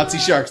 guys, Nazi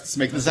sharks, let's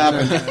make this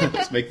happen.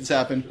 Let's make this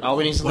happen. All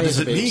we need is What does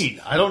it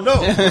mean? I don't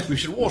know. We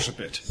should worship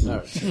it.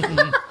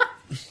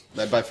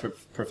 Led by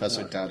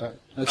Professor Dada.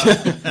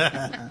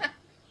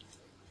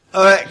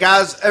 All right,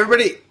 guys,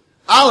 everybody.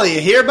 Ollie,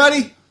 you here,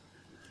 buddy?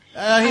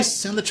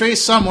 He's in the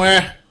trees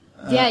somewhere.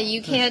 Yeah,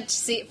 you can't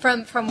see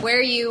from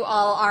where you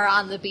all are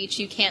on the beach.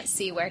 You can't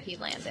see where he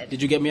landed.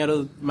 Did you get me out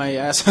of my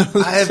ass?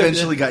 I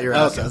eventually got your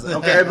ass. Okay.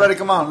 Okay, everybody,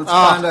 come on. Let's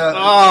find a...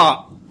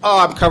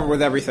 I'm covered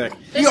with everything.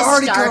 There's You a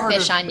already covered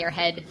starfish it. on your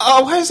head.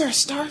 Oh, why is there a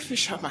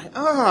starfish on my...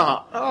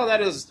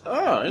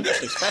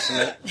 interesting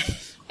specimen.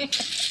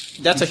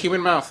 That's a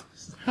human mouth.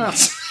 Huh.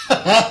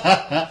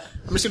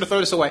 I'm just going to throw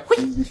this away.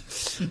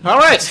 All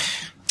right.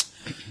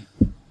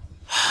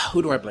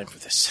 Who do I blame for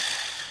this?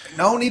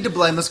 No need to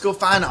blame. Let's go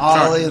find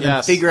Ollie and then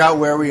Yes. figure out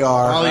where we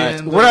are. Ollie Right.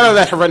 and, We're not on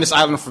that horrendous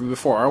island from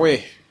before, are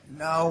we?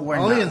 No, we're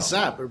Ollie not. and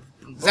Zap are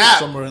both Zap.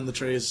 somewhere in the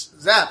trees.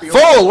 Zap, you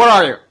Fool, where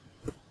are you?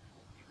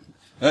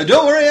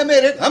 Don't worry, I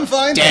made it. I'm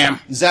fine. Damn.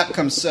 Zap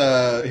comes.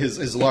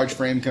 His large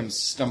frame comes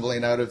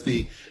stumbling out of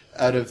the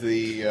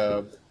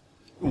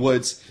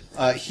woods.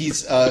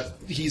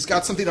 He's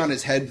got something on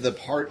his head. The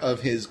part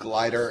of his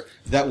glider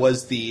that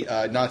was the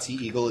Nazi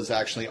eagle is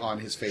actually on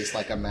his face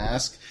like a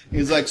mask.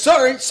 He's like,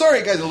 sorry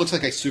guys. It looks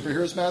like a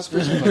superhero's mask.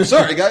 Or something. Like,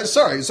 sorry guys,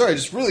 sorry. I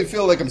just really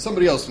feel like I'm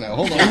somebody else now.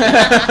 Hold on.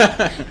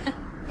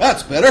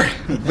 That's better.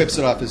 He whips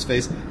it off his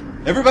face.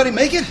 Everybody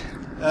make it?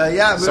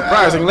 Yeah.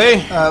 Surprisingly.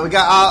 We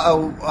got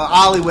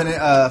Ollie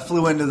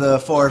flew into the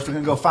forest. We're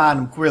going to go find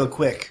him real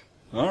quick.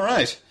 All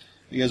right.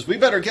 Because we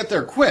better get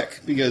there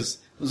quick, because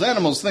those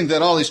animals think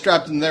that Ollie's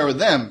trapped in there with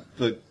them.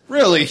 But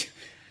really...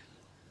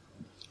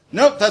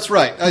 Nope, that's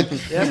right.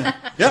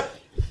 Yep.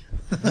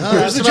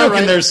 There's a joke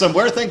in there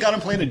somewhere. Thank God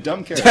I'm playing a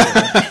dumb character.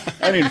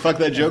 I need to fuck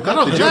that joke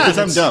up. The joke is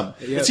I'm dumb.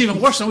 It's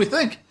even worse than we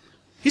think.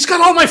 He's got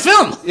all my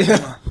film!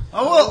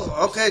 Oh,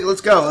 well, okay,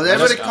 let's go.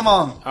 Everybody go. come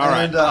on. All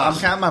right. And I'm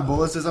counting my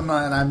bullets and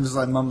I'm just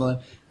like mumbling.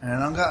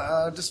 And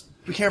I'm just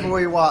be careful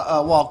where you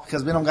walk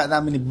because we don't got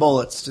that many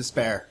bullets to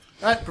spare.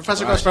 All right,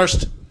 Professor goes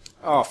first.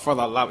 Oh, for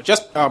the love...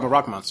 I'm a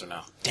rock monster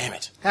now. Damn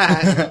it.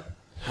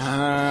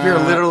 You're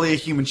literally a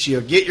human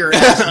shield. Get your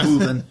ass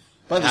moving.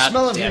 By the God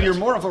smell of you, damn it. you're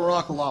more of a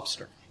rock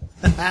lobster.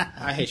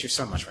 I hate you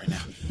so much right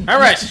now. All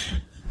right.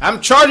 I'm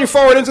charging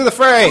forward into the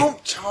fray.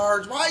 Don't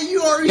charge. Why are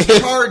you already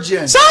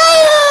charging?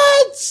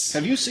 Science!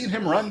 Have you seen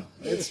him run?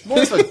 It's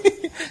more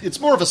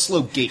of a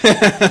slow gait.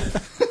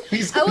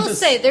 I will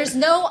say, there's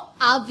no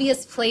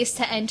obvious place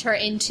to enter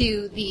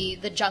into the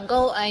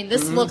jungle. I mean,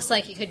 this looks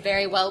like it could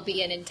very well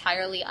be an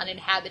entirely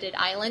uninhabited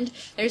island.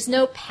 There's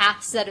no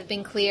paths that have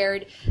been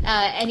cleared.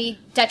 Any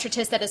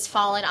detritus that has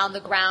fallen on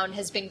the ground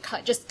has been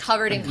just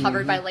covered and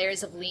covered by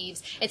layers of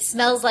leaves. It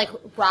smells like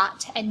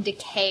rot and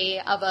decay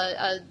of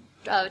a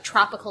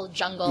tropical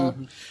jungle.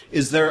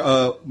 Is there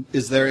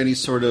any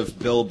sort of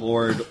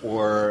billboard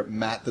or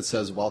mat that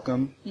says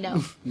 "Welcome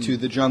No. to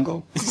the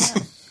jungle"?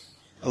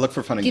 I look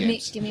for fun and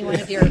games. Give me one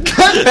of your.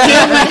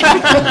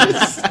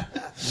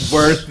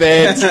 Worth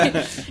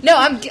it.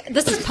 No,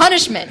 this is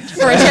punishment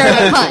for a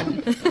terrible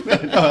pun.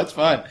 No, that's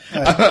fine.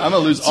 I'm gonna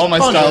lose all my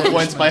style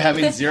points by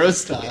having 0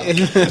 style.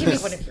 Give me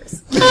one of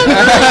yours.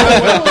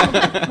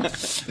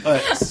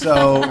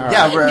 So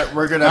yeah,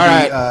 we're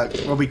gonna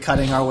be we'll be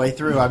cutting our way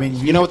through. I mean,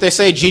 You know what they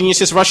say,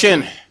 geniuses rush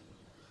in.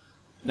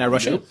 Not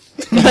rush in.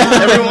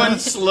 Everyone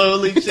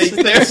slowly shakes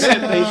their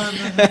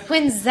head.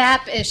 When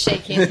Zap is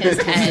shaking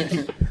his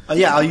head.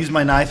 yeah, I'll use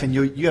my knife, and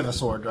you have a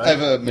sword, right? I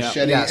have a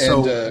machete Yeah,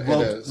 so and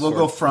a we'll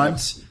go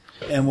front,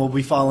 and we'll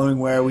be following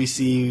where we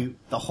see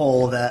the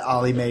hole that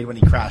Ollie made when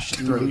he crashed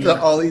through.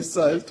 the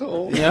Ollie-sized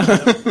hole.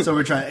 So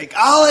we're trying.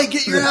 Ollie,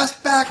 get your ass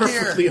back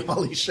Perfectly here!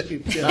 Ollie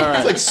shaped. Yeah.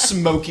 It's like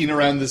smoking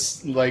around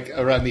this,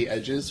 around the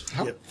edges.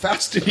 How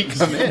fast did he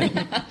come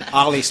in?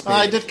 Ollie speed.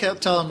 I did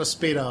tell him to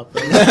speed up.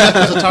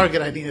 There's a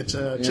target I needed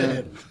to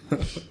hit.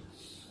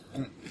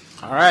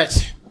 All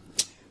right.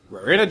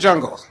 We're in a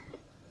jungle.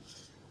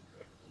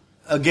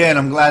 Again,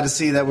 I'm glad to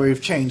see that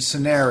we've changed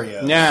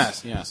scenario.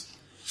 Yes, yes.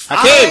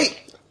 Ollie,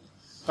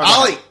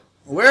 Ollie,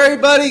 where are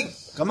you, buddy?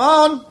 Come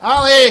on!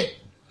 Ollie!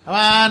 Come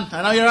on,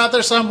 I know you're out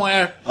there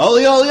somewhere.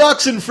 Ollie,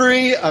 oxen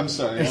free. I'm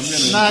sorry.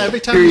 Nah,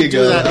 every time Here you you do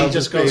go. that, I'll he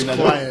just just goes pay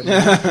quiet.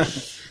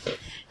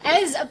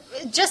 As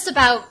just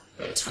about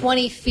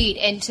 20 feet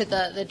into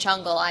the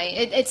jungle,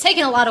 it's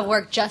taken a lot of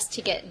work just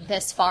to get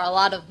this far. A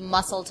lot of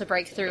muscle to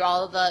break through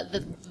all of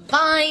the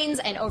vines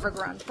and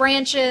overgrown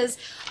branches.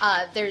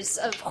 There's,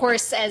 of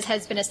course, as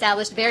has been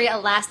established, very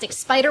elastic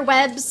spider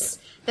webs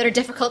that are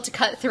difficult to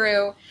cut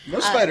through. No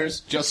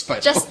spiders, just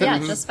spiders. Just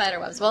spider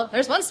webs. Well,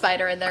 there's one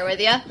spider in there with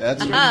you.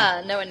 That's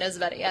Aha, no one knows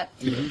about it yet.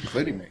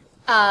 including me.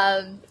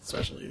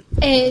 Especially you.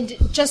 And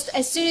just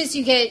as soon as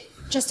you get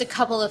just a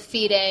couple of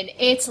feet in,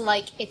 it's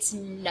like it's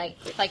night.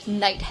 Like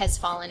night has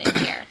fallen in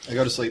here. I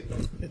go to sleep.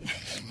 The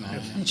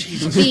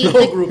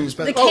whole group is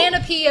The better.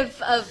 canopy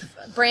of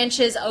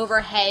branches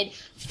overhead,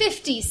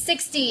 50,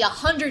 60,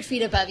 100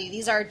 feet above you.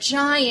 These are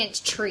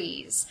giant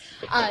trees.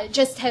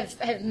 Just have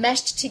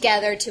meshed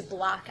together to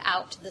block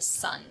out the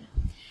sun.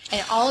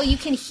 And all you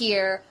can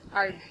hear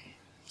are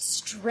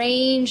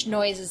strange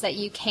noises that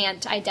you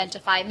can't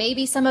identify.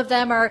 Maybe some of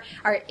them are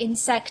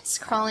insects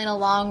crawling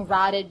along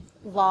rotted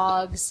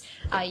logs.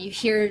 You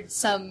hear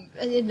some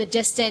in the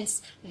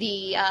distance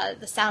the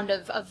sound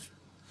of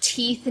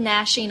teeth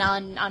gnashing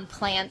on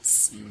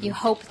plants. You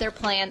hope they're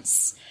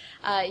plants.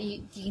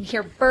 You can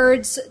hear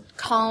birds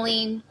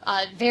calling,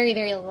 very,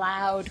 very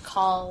loud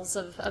calls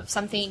of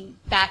something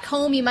back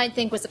home you might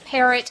think was a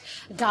parrot.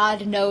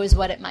 God knows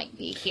what it might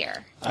be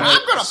here.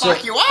 I'm gonna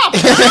fuck you up!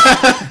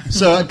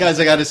 So, guys,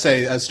 I got to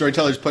say,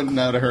 Storyteller's putting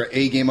out her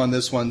A game on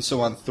this one.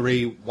 So on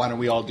 3, why don't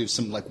we all do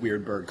some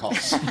weird bird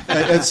calls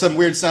and some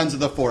weird sounds of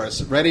the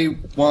forest? Ready?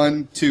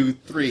 1, 2,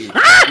 3. If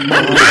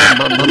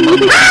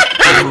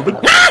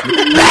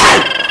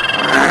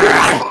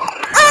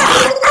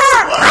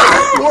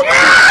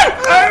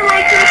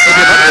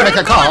you'd like to make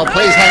a call,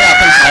 please hang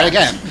up and try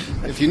again.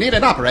 If you need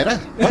an operator.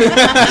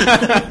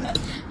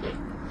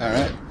 All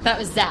right. That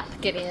was Zap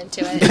getting into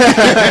it. He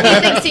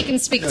thinks he can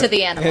speak to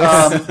the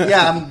animals.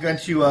 Yeah, I'm going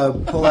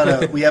to pull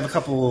out we have a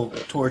couple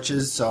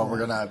torches, so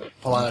we're going to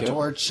pull out a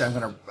torch. I'm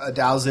going to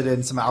douse it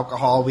in some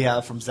alcohol we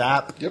have from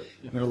Zap. Yep.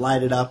 I'm going to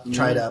light it up,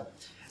 try to...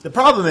 The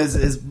problem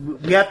is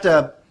we have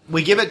to...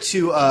 We give it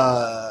to...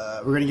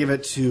 we're going to give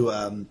it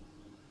to...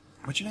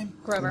 what's your name?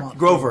 Grover.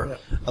 Grover.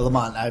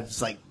 Lamont. I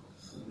was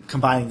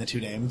combining the two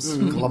names.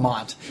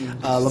 Lamont.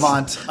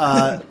 Lamont.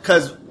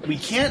 Because we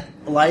can't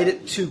light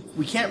it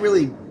we can't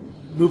really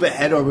move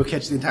ahead or we'll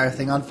catch the entire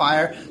thing on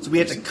fire. So we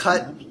have to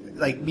cut,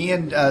 me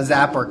and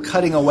Zap are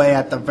cutting away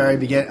at the very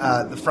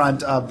the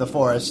front of the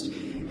forest.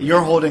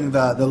 You're holding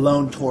the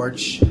lone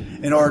torch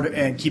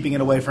and keeping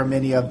it away from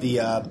any of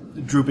the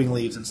drooping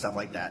leaves and stuff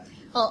like that.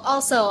 Well,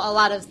 also, a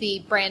lot of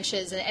the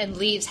branches and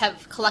leaves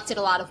have collected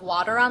a lot of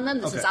water on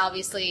them. This is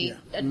obviously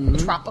a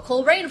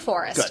tropical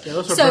rainforest. Yeah,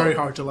 those are very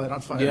hard to light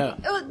on fire. Yeah.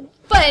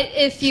 But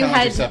if you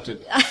Challenge had...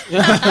 accepted.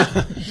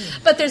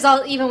 But there's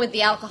even with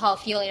the alcohol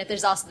fueling it,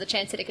 there's also the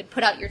chance that it could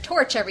put out your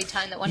torch every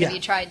time that one of you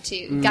tried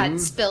to got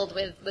spilled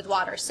with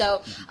water.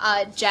 So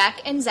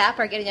Jack and Zap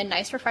are getting a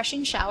nice,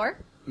 refreshing shower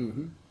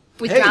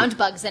with drowned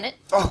bugs in it.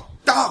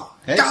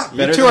 Hey,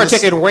 You two are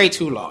taking way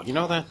too long. You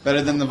know that?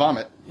 better than the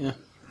vomit. Yeah.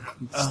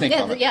 Stink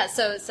vomit. Yeah.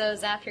 So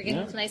Zap, you're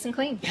getting nice and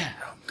clean.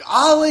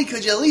 Ollie,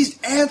 could you at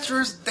least answer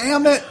us?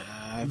 Damn it!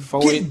 I've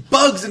always, Getting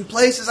bugs in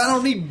places. I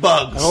don't need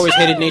bugs. I've always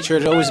hated nature.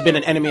 It's always been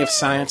an enemy of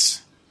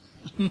science.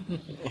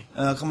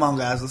 Come on,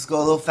 guys. Let's go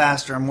a little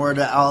faster. I'm worried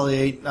that Ollie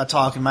ain't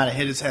talking. Might have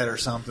hit his head or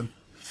something.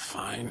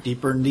 Fine.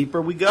 Deeper and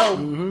deeper we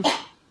go.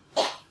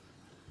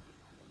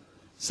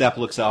 Zap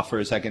looks off for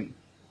a second.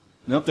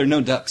 Nope, there are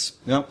no ducks.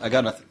 Nope, I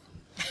got nothing.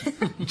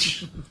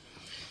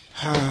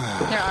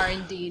 There are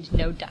indeed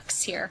no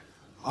ducks here.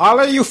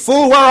 Ollie, you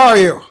fool, where are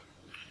you?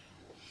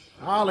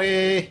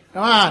 Ollie,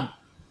 come on.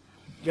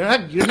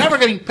 You're never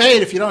getting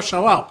paid if you don't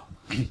show up.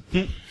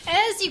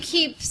 As you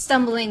keep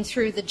stumbling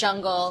through the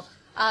jungle,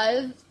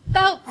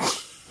 about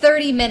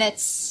 30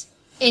 minutes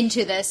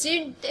into this,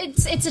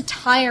 it's a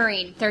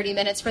tiring 30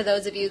 minutes for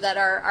those of you that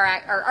are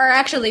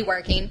actually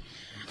working.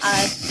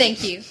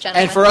 Thank you,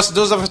 gentlemen. And for us,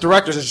 those of us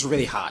directors, it's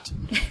really hot.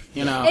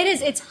 You know. It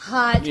is. It's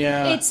hot.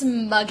 Yeah. It's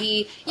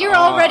muggy. You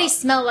already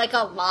smell like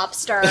a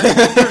lobster.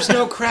 There's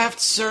no craft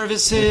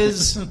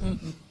services.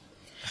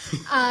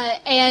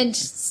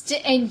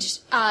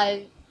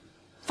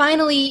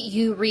 Finally,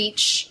 you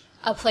reach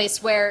a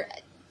place where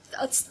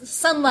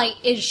sunlight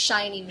is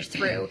shining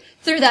through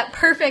that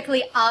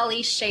perfectly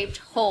Ollie-shaped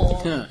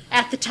hole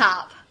at the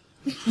top.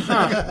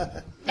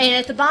 And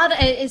at the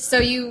bottom, so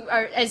you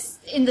are as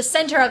in the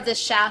center of this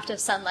shaft of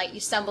sunlight,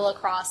 you stumble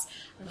across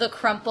the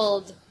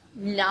crumpled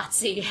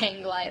Nazi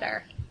hang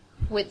glider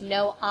with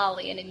no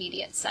Ollie in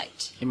immediate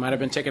sight. He might have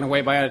been taken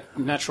away by a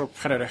natural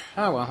predator.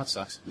 Oh, well, that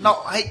sucks. No,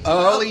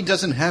 Ollie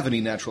doesn't have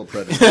any natural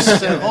predators.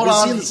 hold We've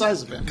on. seen the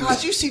size of it.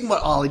 God, you've seen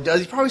what Ollie does.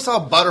 He probably saw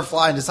a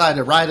butterfly and decided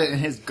to ride it in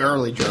his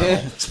girly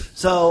journal.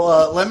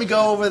 So let me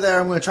go over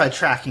there. I'm going to try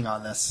tracking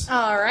on this.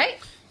 All right.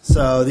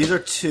 So these are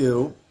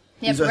 2.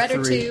 Yep, These are red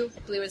are 3. 2,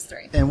 blue is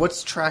 3. And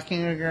what's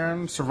tracking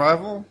again?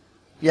 Survival?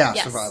 Yeah,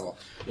 Yes. survival.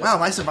 Wow,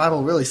 my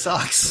survival really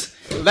sucks.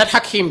 Let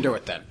Hakim do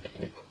it then.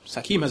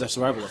 Hakim has a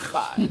survival of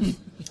 5.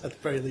 At the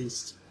very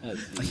least. I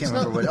can't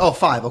remember what. Oh,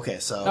 5. Okay,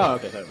 so. Oh,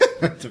 okay. Sorry.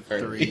 At the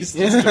very least.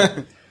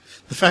 The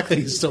fact that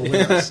he's still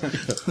with us.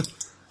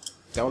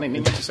 The only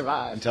means to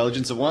survive.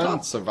 Intelligence of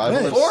 1,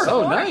 survival of 4.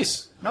 Oh,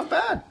 nice. Not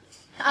bad.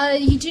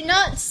 You do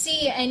not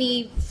see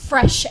any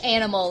fresh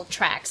animal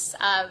tracks,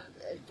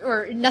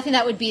 or nothing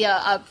that would be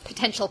a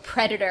potential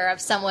predator of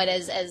someone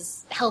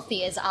as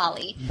healthy as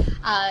Ollie.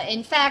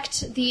 In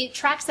fact, the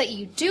tracks that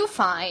you do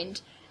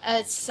find,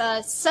 it's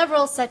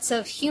several sets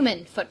of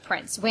human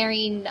footprints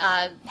wearing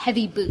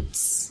heavy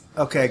boots.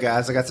 Okay,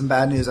 guys, I got some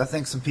bad news. I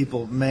think some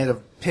people may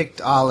have picked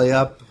Ollie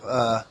up.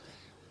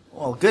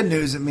 Well, good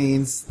news, it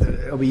means that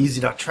it'll be easy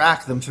to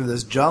track them through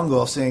this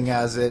jungle, seeing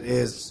as it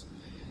is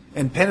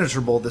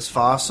impenetrable this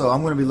far. So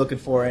I'm going to be looking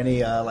for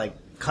any,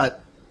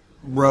 cut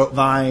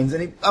vines.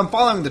 I'm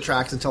following the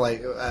tracks until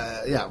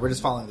we're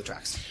just following the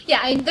tracks. Yeah,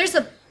 I mean, there's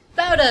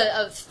about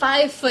a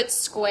 5-foot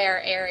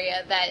square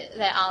area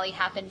that Ollie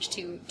happened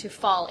to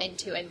fall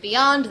into, and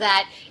beyond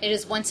that, it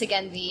is once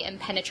again the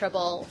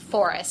impenetrable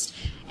forest.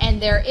 And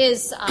there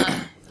is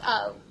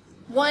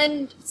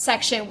one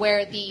section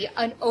where the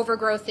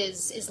overgrowth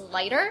is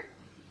lighter,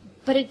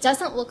 but it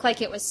doesn't look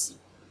like it was.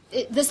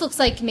 This looks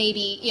like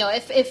maybe,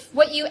 if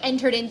what you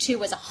entered into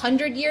was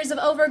 100 years of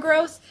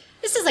overgrowth,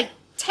 this is like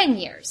 10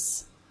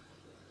 years.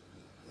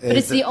 But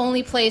it's the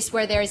only place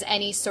where there's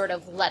any sort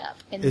of let-up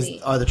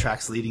Are the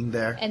tracks leading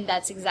there? and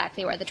that's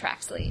exactly where the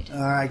tracks lead.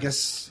 I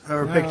guess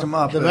whoever picked him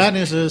up. The bad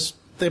news is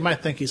they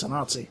might think he's a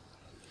Nazi.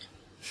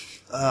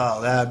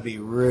 Oh, that'd be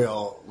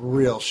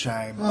real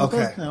shame.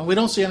 Okay. But, we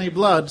don't see any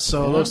blood,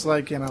 so it looks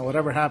like,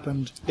 whatever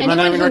happened.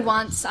 Anyone who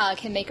wants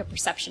can make a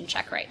perception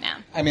check right now.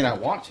 I mean, I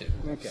want to.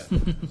 Okay.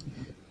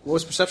 What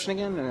was perception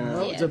again?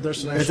 Yeah.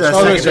 There's an It's extra-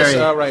 a there's secondary.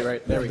 this.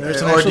 Right. There we go.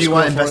 There's an Or extra do you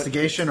want score for it.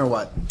 investigation or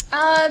what?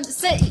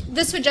 So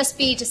this would just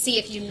be to see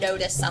if you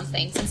notice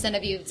something, since none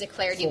of you have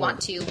declared you want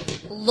to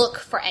look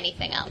for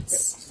anything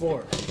else.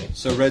 4.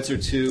 So reds are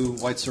 2,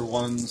 whites are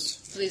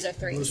 1s. Blues are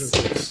 3s. Those are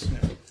 6.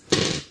 Yeah.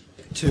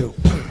 2.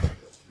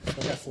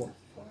 I got 4.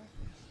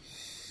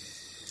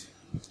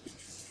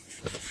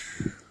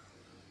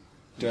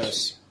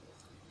 Dos.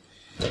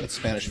 That's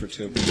Spanish for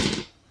 2.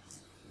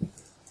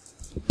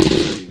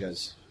 You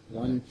guys.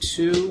 1,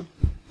 2.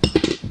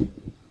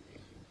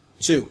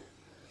 2.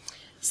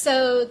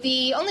 So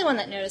the only one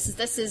that notices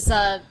this is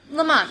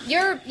Lamont.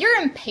 You're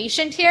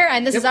impatient here,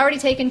 and this has already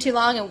taken too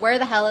long. And where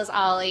the hell is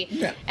Ollie?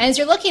 Yeah. And as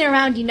you're looking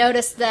around, you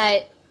notice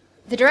that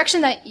the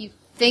direction that you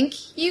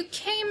think you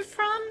came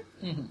from,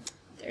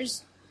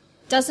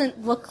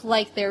 doesn't look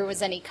like there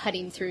was any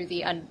cutting through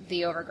the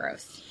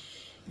overgrowth.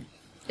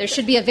 There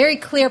should be a very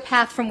clear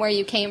path from where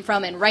you came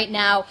from, and right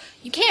now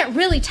you can't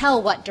really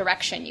tell what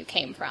direction you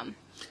came from.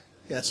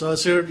 Yeah, so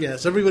it's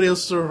everybody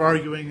else sort of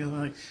arguing,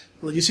 and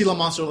you see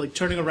Lamont sort of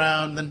turning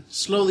around, then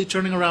slowly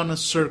turning around in a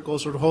circle,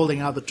 sort of holding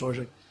out the torch.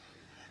 Like,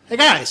 hey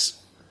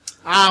guys,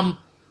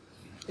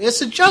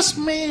 is it just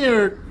me,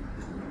 or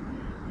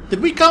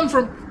did we come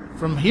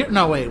from here?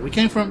 No, wait, we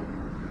came from.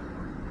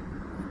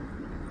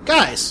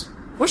 Guys,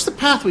 where's the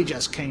path we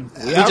just came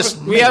from?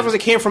 We obviously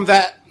came from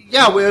that.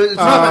 Yeah, it's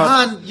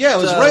right behind. Yeah,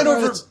 it was right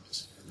over.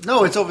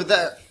 No, it's over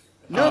there.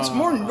 No, it's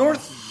more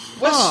north.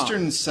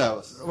 western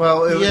south.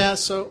 Well, Yeah,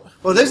 so...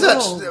 well, there's that.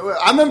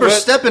 I remember But-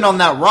 stepping on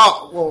that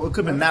rock. Well, it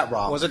could have been that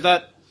rock. Was it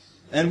that?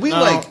 And we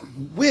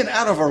went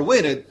out of our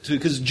way to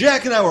because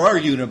Jack and I were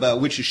arguing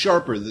about which is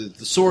sharper, the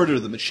sword or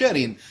the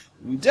machete, and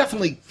we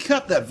definitely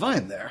cut that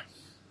vine there.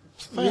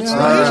 It's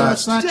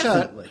not cut.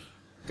 Definitely.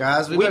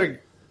 Guys, we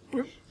better.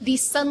 The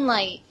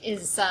sunlight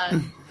is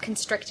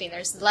constricting.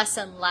 There's less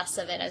and less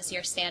of it as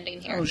you're standing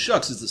here. Oh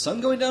shucks, is the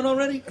sun going down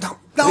already? No,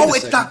 Wait a it's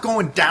second. not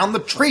going down. The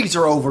trees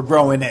are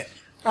overgrowing it.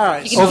 All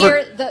right, You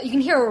so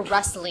can hear a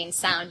rustling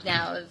sound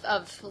now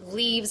of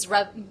leaves,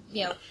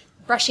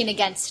 brushing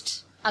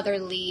against other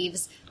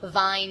leaves,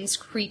 vines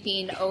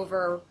creeping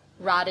over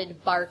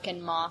rotted bark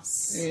and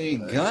moss. Hey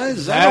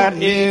guys, I That don't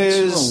mean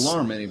is- to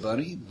alarm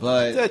anybody,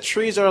 but The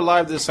trees are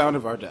alive to the sound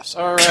of our deaths.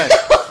 All right.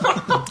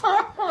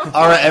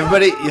 All right,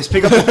 everybody, just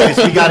pick up the pace.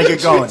 We got to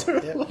get going.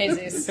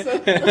 Jesus.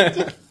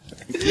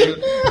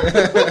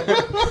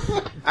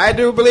 I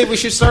do believe we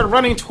should start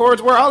running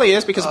towards where Ollie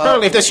is, because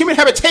apparently if there's human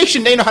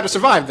habitation, they know how to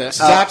survive this.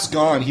 Zap's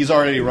gone. He's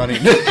already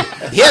running. he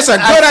has a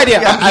good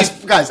idea. Yeah,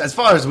 guys, as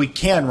far as we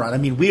can run, I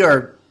mean, we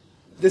are.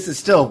 This is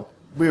still.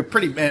 We're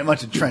pretty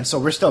much entrenched, so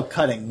we're still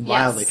cutting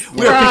wildly.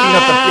 We are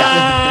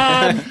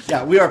picking up the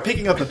yeah, we are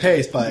picking up the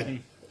pace, but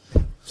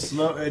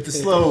slow. It's a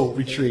slow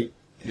retreat.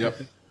 Yep.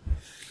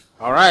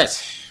 All right.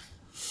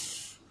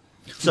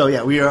 So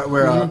yeah,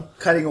 we're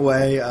cutting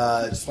away,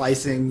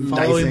 slicing,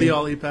 following dicing. the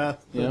Ollie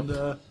path. Yep.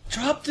 And,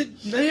 drop the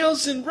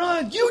nails and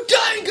run. You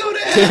die and go to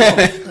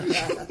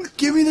hell.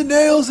 Give me the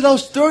nails, and I'll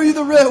throw you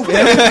the red.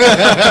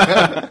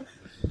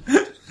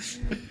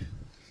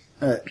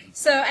 All right.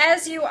 So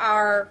as you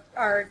are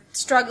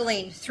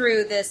struggling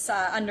through this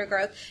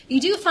undergrowth, you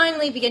do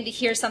finally begin to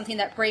hear something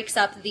that breaks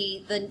up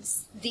the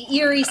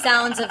eerie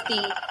sounds of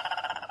the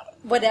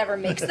whatever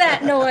makes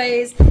that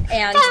noise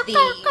and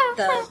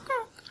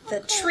the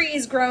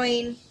trees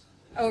growing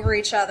over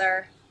each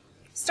other.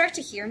 Start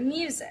to hear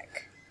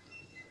music.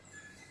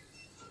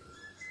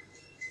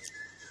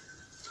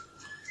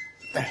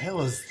 The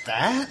hell is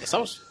that? Is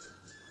those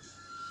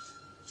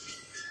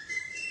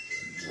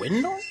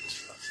wind noise?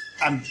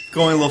 I'm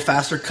going a little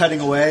faster,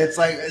 cutting away. It's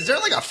like, is there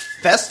like a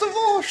festival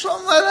or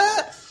something like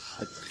that?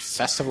 A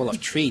festival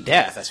of tree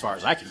death, as far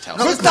as I can tell.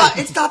 No, it's not.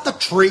 It's not the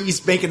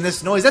trees making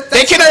this noise.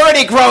 They can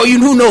already grow.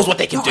 Who knows what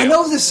they can do? I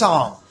know this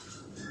song.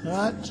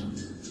 what?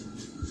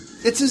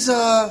 It's his.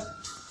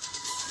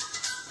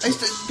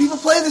 People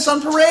play this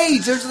on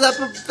parades. There's like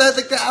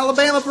the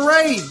Alabama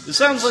parade. It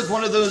sounds like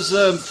one of those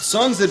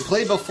songs that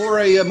play before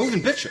a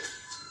moving picture.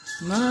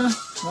 Nah,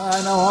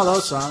 I know all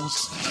those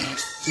songs.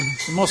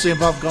 They mostly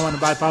involve going to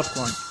buy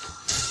popcorn.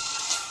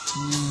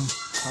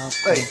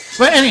 Wait,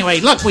 But anyway,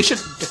 look, we should...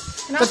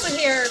 And also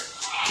hear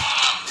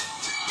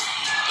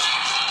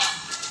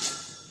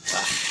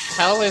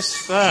Hell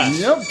is that?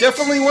 Nope,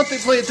 definitely what they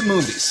play at the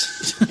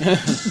movies.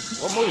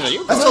 What movies are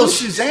you? that's old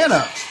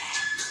Susanna.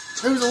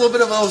 There was a little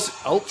bit of those.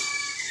 Oh,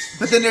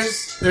 but then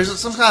there's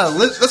some kind of.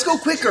 Let's go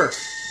quicker.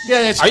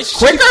 Yeah, it's Are you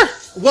quicker?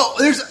 Well,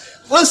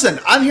 listen,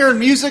 I'm hearing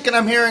music and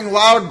I'm hearing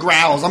loud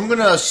growls. I'm going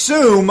to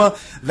assume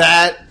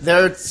that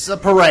there's a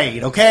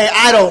parade, okay?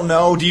 I don't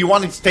know. Do you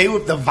want to stay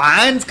with the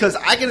vines? Because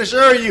I can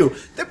assure you,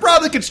 they're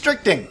probably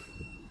constricting.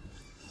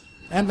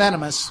 and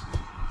venomous.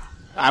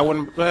 I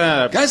wouldn't.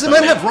 Guys, they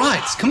might have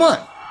rides. Come on.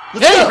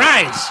 Hey,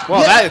 rides!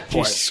 Well, Yeah. that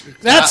boy.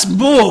 That's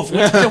move,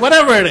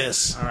 whatever it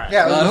is. All right.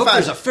 Yeah, I hope fine.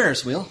 there's a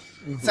Ferris wheel.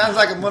 Sounds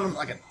like an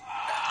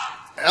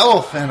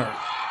elephant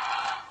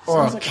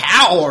or a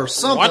cow or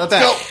something. What Let's the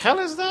go. hell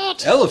is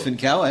that? Elephant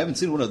cow. I haven't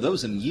seen one of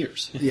those in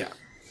years. Yeah.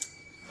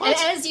 And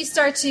as you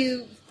start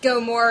to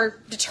go more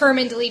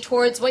determinedly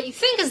towards what you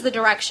think is the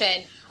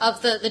direction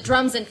of the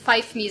drums and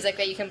fife music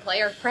that you can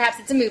play, or perhaps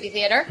it's a movie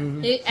theater,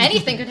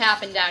 anything could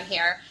happen down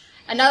here,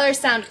 another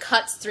sound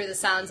cuts through the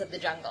sounds of the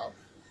jungle.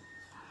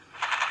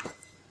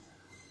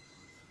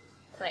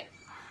 Play.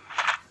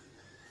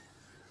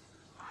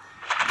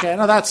 Okay, I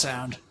know that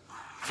sound.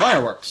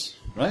 Fireworks,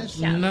 right?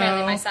 Yeah, No.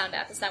 apparently my sound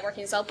app is not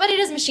working as well, but it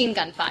is machine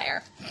gun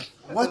fire.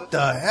 What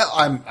the hell?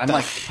 I'm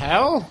like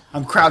Hell?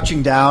 I'm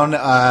crouching down.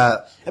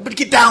 But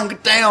get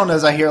down!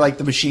 As I hear like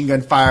the machine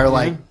gun fire,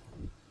 like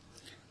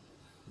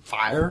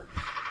fire.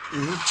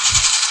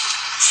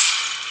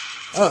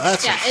 Oh,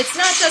 that's Yeah, it's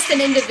not just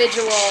an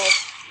individual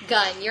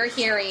gun. You're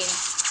hearing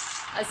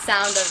a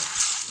sound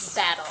of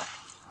battle.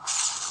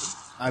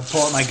 I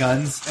pull out my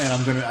guns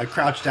and I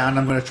crouch down. And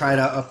I'm gonna try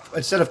to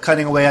instead of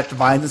cutting away at the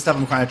vines and stuff,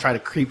 I'm going to try to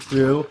creep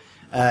through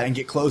and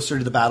get closer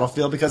to the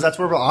battlefield because that's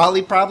where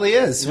Ollie probably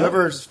is.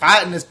 Whoever's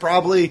fighting is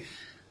probably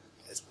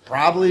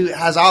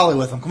has Ollie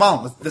with him. Come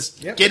on, let's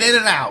get in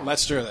and out.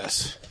 Let's do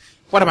this.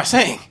 What am I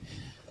saying?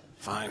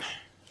 Fine.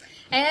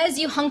 And as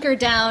you hunker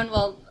down,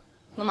 well,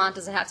 Lamont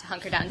doesn't have to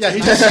hunker down. Yeah, too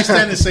he's much. just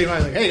standing the same way,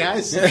 like, hey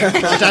guys,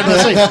 time to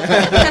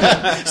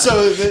sleep.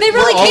 So They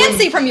really can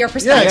see from your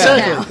perspective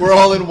exactly. now. We're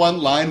all in one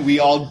line. We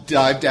all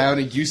dive down,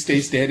 and you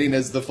stay standing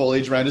as the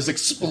foliage around us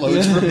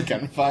explodes from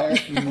gunfire.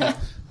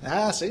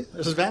 Ah, see,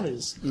 there's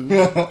advantages.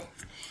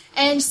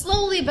 And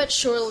slowly but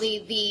surely,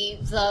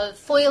 the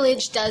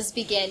foliage does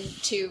begin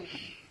to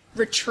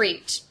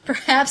retreat,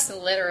 perhaps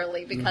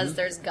literally because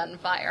there's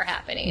gunfire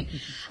happening.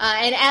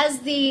 And as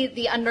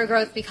the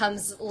undergrowth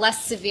becomes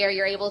less severe,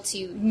 you're able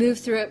to move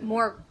through it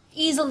more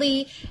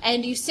easily,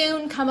 and you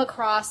soon come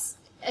across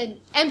an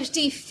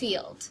empty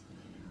field.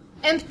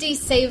 Empty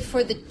save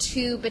for the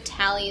 2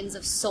 battalions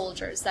of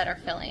soldiers that are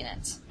filling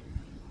it.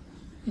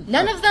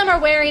 None of them are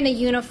wearing a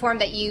uniform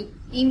that you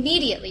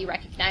immediately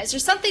recognize.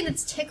 There's something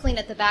that's tickling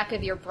at the back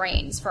of your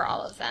brains for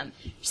all of them.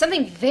 There's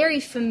something very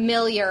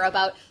familiar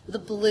about the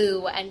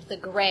blue and the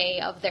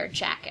gray of their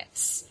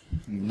jackets.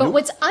 But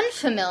what's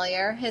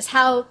unfamiliar is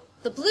how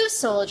the blue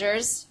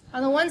soldiers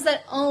are the ones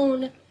that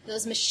own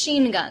those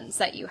machine guns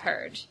that you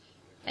heard.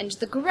 And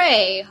the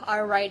gray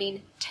are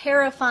riding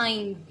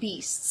terrifying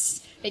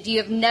beasts that you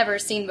have never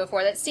seen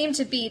before, that seem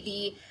to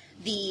be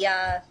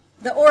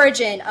the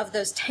origin of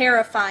those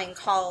terrifying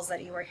calls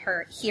that you were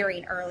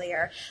hearing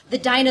earlier. The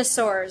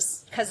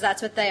dinosaurs, because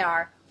that's what they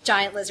are.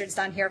 Giant lizards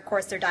down here, of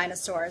course, they're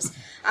dinosaurs.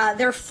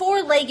 They're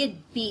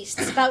 4-legged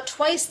beasts, about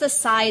twice the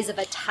size of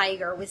a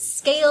tiger, with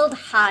scaled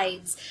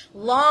hides,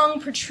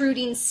 long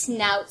protruding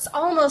snouts,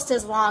 almost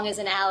as long as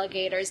an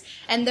alligator's,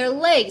 and their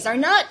legs are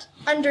not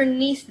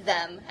underneath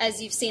them,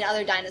 as you've seen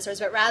other dinosaurs,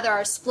 but rather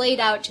are splayed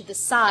out to the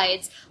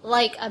sides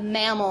like a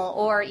mammal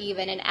or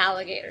even an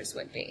alligator's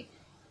would be.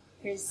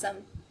 Here's some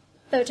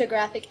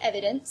photographic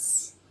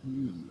evidence.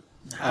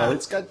 Oh,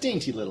 it's got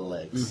dainty little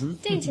legs.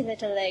 Dainty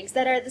little legs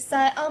that are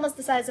almost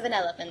the size of an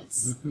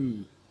elephant's.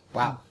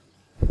 Wow.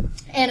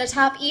 And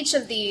atop each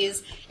of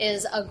these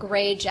is a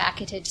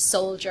gray-jacketed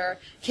soldier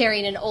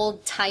carrying an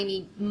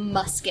old-timey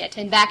musket.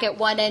 And back at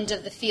one end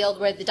of the field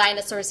where the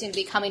dinosaurs seem to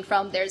be coming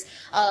from, there's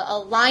a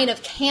line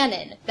of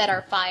cannon that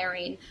are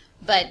firing.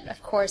 But,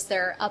 of course,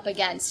 they're up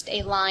against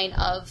a line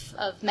of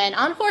men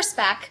on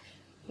horseback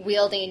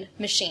wielding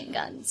machine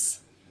guns.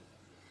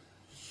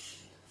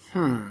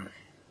 There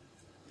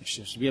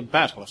seems to be a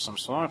battle of some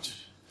sort.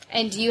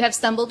 And you have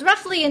stumbled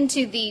roughly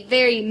into the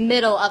very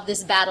middle of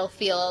this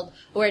battlefield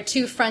where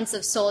 2 fronts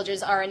of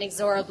soldiers are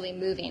inexorably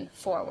moving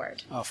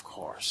forward. Of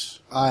course.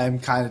 I'm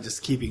kind of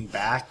just keeping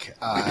back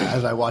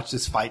as I watch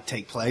this fight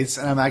take place,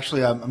 and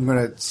I'm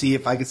going to see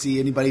if I can see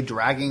anybody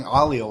dragging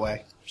Ollie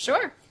away.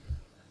 Sure.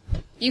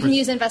 You can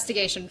use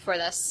investigation for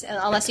this,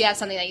 unless you have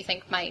something that you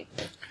think might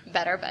be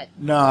better, but...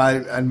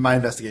 No, my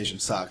investigation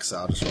sucks, so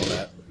I'll just roll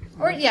that.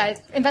 Or, yeah,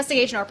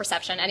 investigation or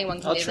perception. Anyone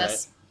can I'll do try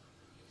this.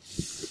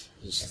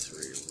 There's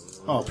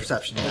 3. Oh,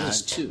 perception. Yeah.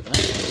 There's 2.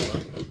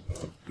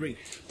 3.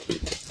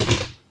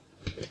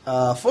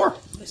 4.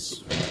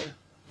 Nice.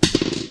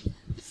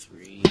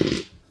 3,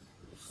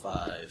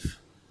 5.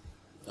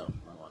 No,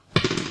 wrong one.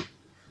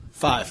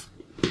 5.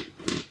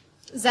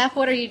 Zap,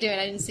 what are you doing?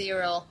 I didn't see you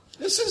roll.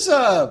 This is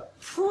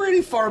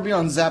pretty far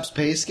beyond Zap's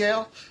pay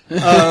scale.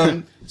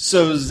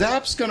 So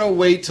Zap's going to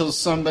wait till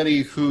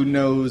somebody who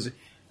knows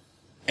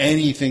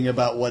anything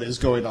about what is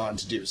going on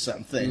to do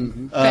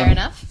something. Fair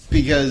enough.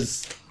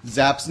 Because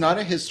Zap's not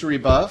a history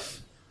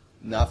buff,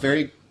 not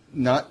very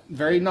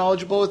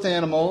knowledgeable with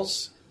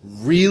animals,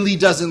 really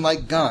doesn't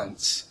like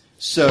guns.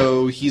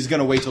 So he's going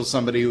to wait till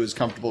somebody who is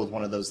comfortable with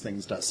one of those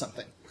things does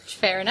something.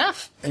 Fair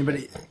enough.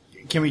 Anybody?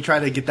 Can we try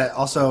to get that?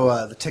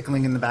 Also, the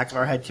tickling in the back of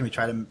our head. Can we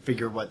try to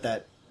figure what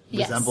that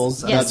Yes.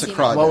 resembles? Yes, That's a you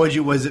crowd. What would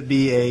you? Was it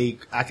be a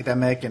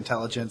academic,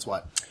 intelligence?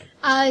 What?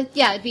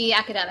 Yeah, it'd be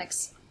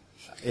academics.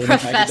 And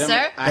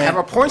Professor. I have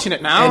a point in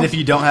it now. And if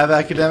you don't have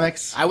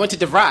academics, I went to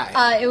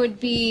DeVry. It would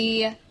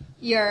be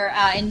your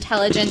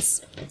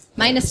intelligence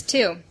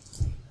 -2.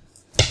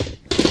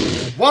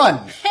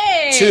 1.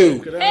 Hey!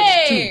 2.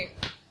 Hey!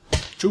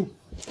 2.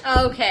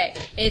 Okay,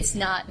 it's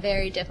not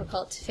very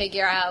difficult to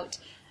figure out.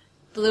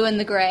 Blue and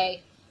the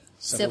gray.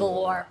 Civil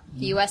War.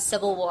 U.S.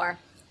 Civil War.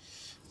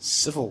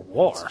 Civil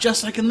War.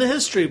 Just like in the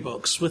history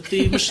books with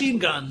the machine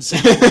guns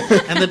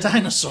and the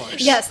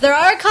dinosaurs. Yes, there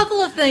are a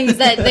couple of things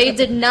that they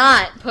did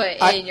not put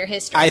in your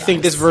history. I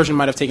think this books. version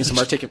might have taken some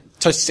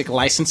artistic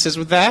licenses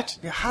with that.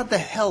 Yeah, how the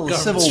hell is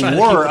Government's Civil trying to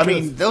War? keep I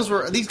the mean,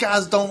 truth. these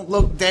guys don't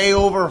look day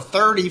over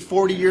 30,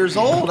 40 years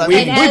old. I And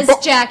mean, as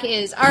Jack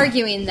is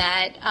arguing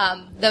that,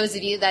 those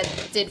of you that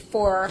did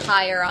 4 or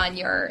higher on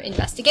your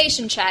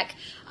investigation check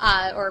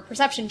or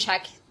perception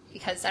check,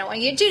 because I don't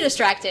want you to get too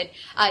distracted,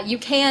 you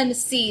can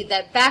see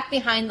that back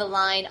behind the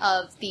line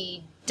of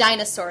the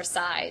dinosaur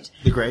side,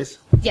 the Greys.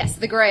 yes,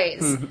 the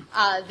Greys,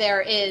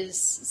 there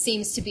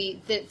seems to be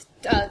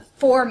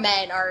 4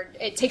 men,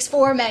 it takes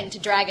 4 men to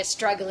drag a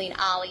struggling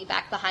Ollie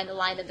back behind the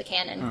line of the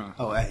cannon.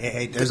 Oh,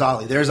 hey, there's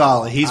Ollie. There's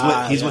Ollie. He's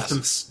Yes. with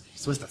them.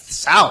 He's with the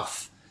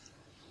South.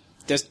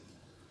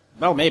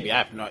 Well, maybe. I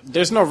have no...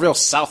 There's no real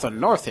south or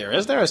north here,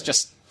 is there? It's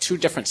just 2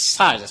 different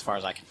sides as far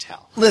as I can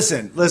tell.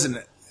 Listen.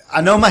 I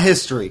know my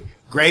history.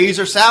 Greys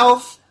are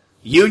South.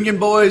 Union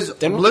boys,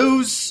 Then-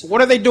 Blues.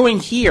 What are they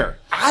doing here?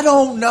 I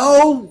don't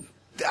know.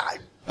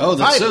 Oh,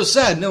 that's Right. so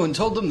sad. No one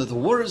told them that the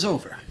war is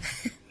over.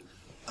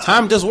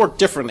 Time does work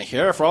differently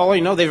here. For all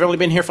you know, they've only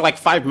been here for like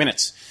 5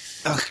 minutes.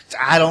 Ugh,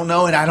 I don't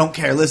know, and I don't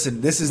care.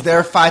 Listen, this is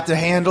their fight to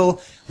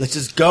handle. Let's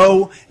just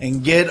go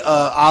and get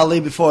Ollie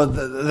before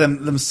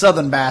them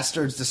Southern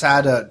bastards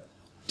decide to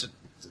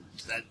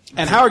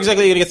And how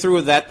exactly are you going to get through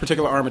with that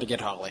particular armor to get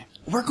Holly?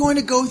 We're going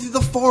to go through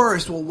the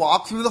forest. We'll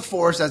walk through the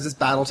forest as this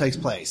battle takes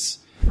place.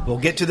 We'll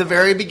get to the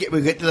very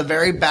we'll get to the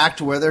very back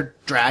to where they're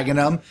dragging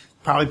them.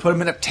 Probably put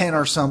them in a tent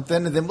or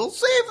something, and then we'll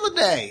save the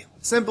day.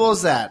 Simple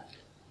as that.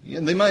 Yeah,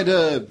 and they might,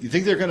 you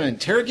think they're going to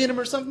interrogate him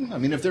or something? I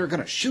mean, if they were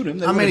going to shoot him,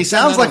 they I mean, he would've done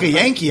sounds that like on a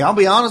purpose. Yankee. I'll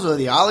be honest with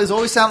you. Ollie's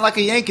always sounded like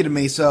a Yankee to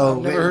me, so...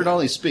 I've never heard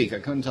Ollie speak. I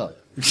couldn't tell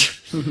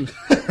you.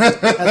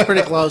 That's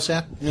pretty close,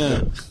 yeah.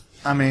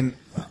 I mean,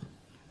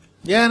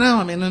 Yeah, no,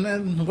 I mean,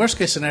 in worst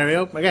case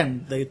scenario,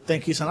 again, they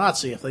think he's a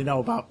Nazi if they know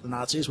about the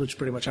Nazis, which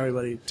pretty much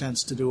everybody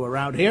tends to do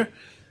around here.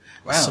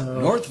 Wow. So-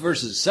 North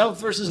versus South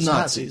versus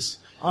Nazis.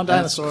 On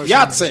dinosaurs.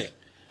 Yahtzee!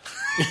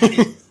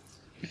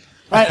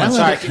 Right, I'm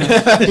Sorry.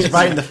 he's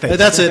right in the face.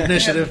 That's it,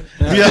 initiative.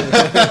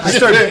 I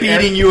start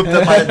beating you with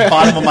the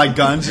bottom of my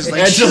guns. Just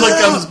like, Angela "Shut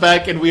up!" comes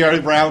back, and we are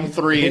round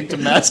 3 into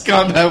mass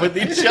combat with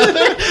each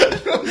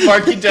other,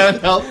 marking down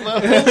health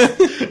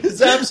levels.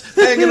 Zap's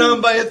hanging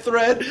on by a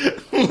thread.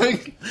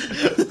 Like,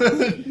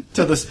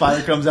 Till the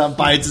spider comes out and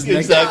bites his neck.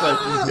 exactly.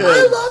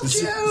 I loved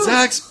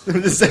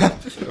you!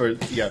 Zach, or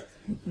yeah,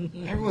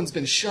 everyone's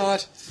been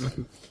shot.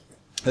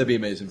 That'd be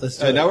amazing. Let's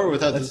do it. Now we're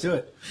without Let's this. do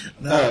it.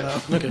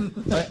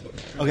 Okay.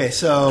 Okay,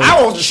 so...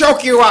 I will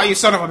choke you out, you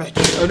son of a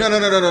bitch! Oh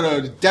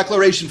no!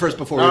 Declaration first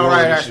before we Oh, roll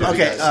right, initiative, right.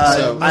 you Okay, guys.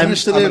 So, I'm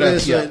Initiative gonna-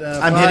 is... yeah.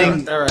 I'm fire.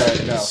 hitting... All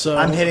right. no. So,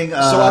 I'm hitting... So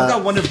I've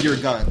got one of your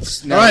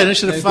guns. Now, All right,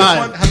 initiative which 5.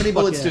 one- how many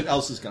bullets Fuck yeah. did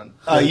Elsa's gun?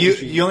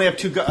 you only have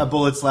 2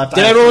 bullets left.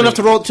 Did I I have roll 3. enough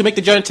to roll to make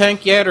the giant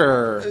tank yet,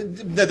 or...?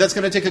 That's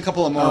going to take a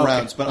couple of more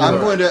rounds, but I'm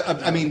going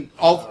to. I mean,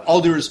 all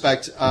due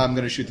respect, I'm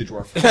going to shoot the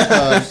dwarf.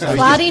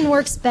 Plotting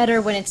works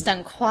better when it's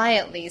done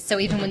quietly, so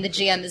even when the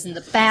GM is in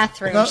the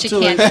bathroom, Not she too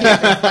can't late. hear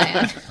the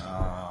plan.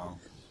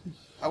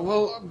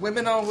 Well,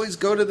 women always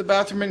go to the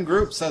bathroom in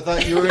groups. I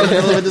thought you were in the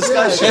middle of a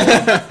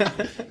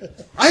discussion.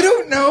 I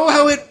don't know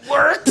how it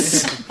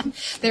works.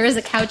 There is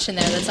a couch in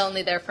there that's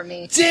only there for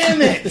me.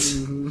 Damn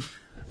it!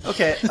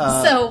 Okay,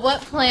 So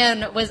what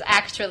plan was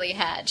actually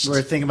hatched?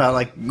 we're thinking about,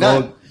 like,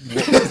 None.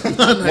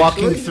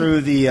 walking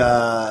through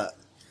the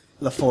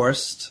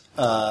forest.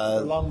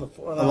 Along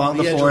the Along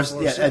the edge of forest,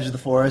 forest, edge of the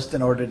forest,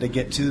 in order to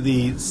get to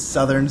the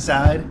southern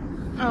side.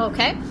 Oh,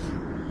 okay.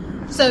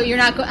 So you're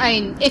not going... I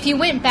mean, if you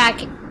went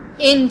back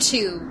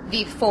into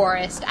the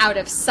forest out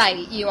of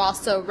sight, you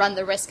also run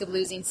the risk of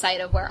losing sight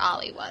of where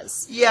Ollie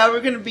was. Yeah,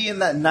 we're going to be in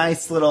that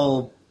nice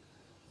little,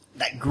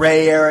 that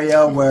gray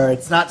area where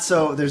it's not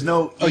so, there's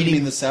no Oh, you eating.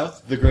 mean the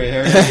south, the gray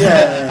area?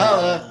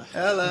 Yeah.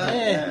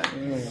 Hello.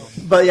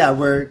 But yeah,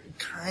 we're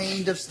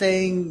kind of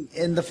staying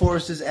in the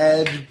forest's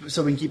edge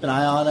so we can keep an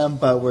eye on them,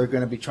 but we're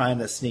going to be trying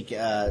to sneak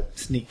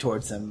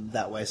towards them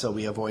that way so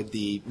we avoid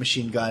the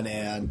machine gun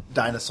and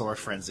dinosaur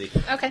frenzy.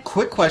 Okay.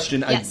 Quick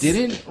question. Yes. I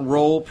didn't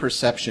roll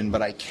perception,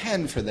 but I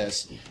can for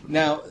this.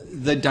 Now,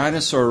 the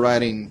dinosaur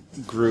riding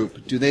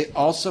group, do they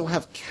also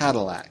have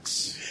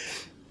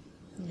Cadillacs?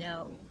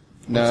 No.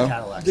 No?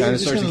 Cadillacs?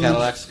 Dinosaurs and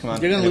Cadillacs? Come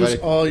on. You're going to anybody?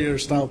 lose all your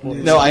style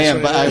points. No, I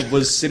am, but I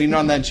was sitting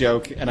on that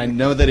joke, and I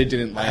know that it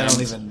didn't land.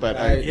 don't even- But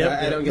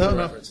Yep. I don't get No, the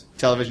no. reference.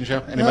 television show?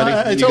 No, Anybody?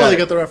 I You totally it?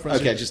 get the reference.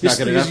 Okay, just You not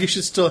good st- enough? You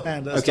should still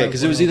hand us. Okay,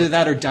 because it was either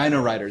that or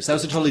Dino Riders. That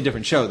was a totally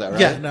different show, though, right?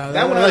 Yeah, no,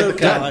 That one I I like the don't-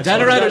 Cadillacs. Dino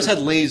one. Riders had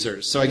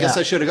lasers, so I guess Yeah.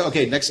 I should have.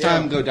 Okay, next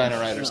time go Dino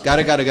Riders. Got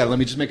it. Let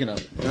me just make a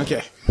note.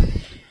 Okay.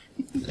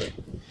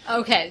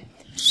 Okay.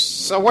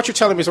 So what you're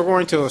telling me is we're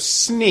going to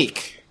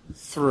sneak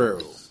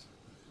through.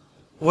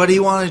 What do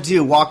you want to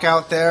do? Walk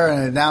out there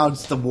and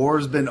announce the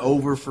war's been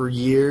over for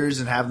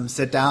years and have them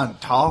sit down and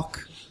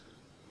talk?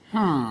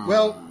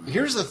 Well,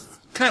 here's the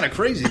kind of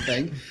crazy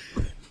thing.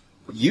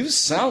 You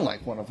sound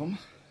like one of them.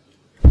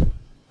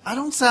 I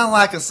don't sound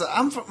like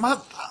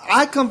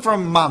I come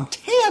from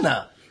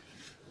Montana.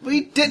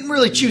 We didn't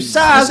really choose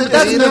sides, but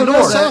that's in the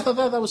north. South. I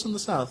thought that was in the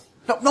south.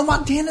 No,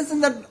 Montana's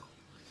in the...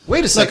 Wait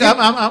a Look, second.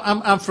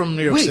 I'm from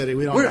New York Wait, City.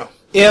 We don't we're, know.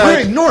 Yeah. we're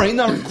ignoring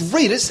our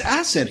greatest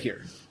asset here.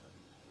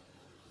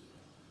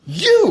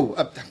 You,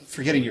 I'm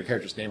forgetting your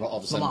character's name all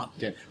of a sudden. Lamont.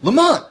 Dan.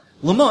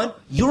 Lamont,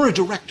 you're a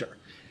director.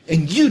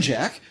 And you,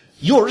 Jack,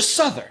 you're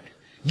Southern.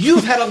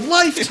 You've had a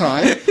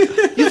lifetime,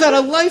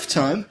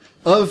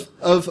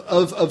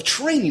 of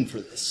training for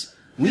this.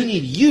 We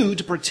need you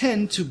to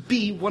pretend to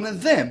be one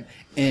of them.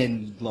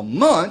 And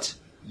Lamont,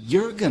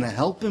 you're gonna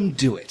help him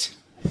do it.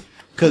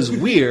 'Cause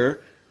we're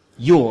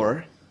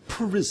your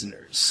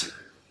prisoners.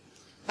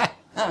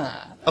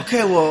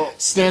 Okay, well,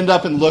 Stand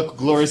up and look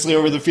gloriously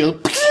over the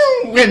field,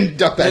 and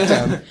duck back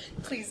down.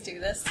 Please do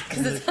this,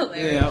 because it's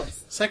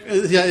hilarious.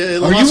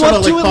 Lamont sort up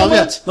of to like it, Paul,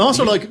 Lamont? Lamont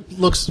sort of like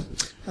looks.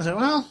 I said,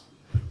 well,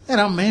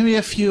 maybe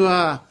if you.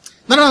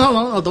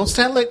 No, don't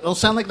stand like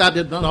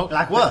that. No.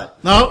 like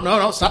what?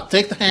 No, stop.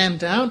 Take the hand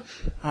down.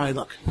 All right,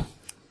 look.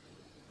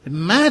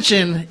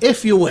 Imagine,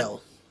 if you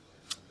will,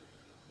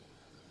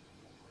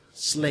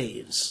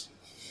 slaves.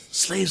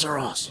 Slaves are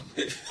awesome.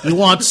 You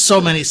want so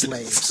many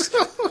slaves.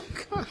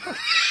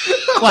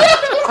 What?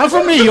 I'm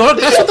from New York.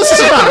 That's what this is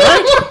about,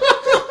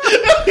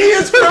 right? He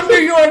is from New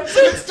York, so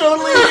it's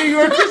totally a New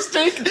Yorker's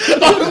take.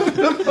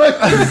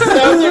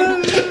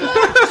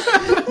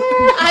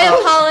 I I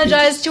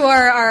apologize to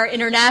our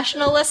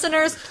international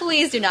listeners.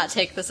 Please do not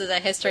take this as a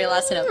history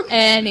lesson of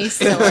any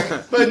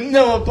sort. But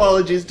no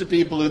apologies to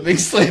people who think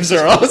slaves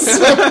are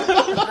awesome.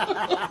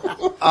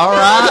 All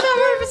right.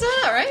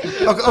 100%,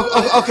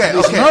 right? Okay.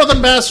 These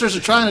northern bastards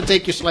are trying to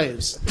take your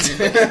slaves.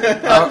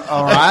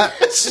 All right.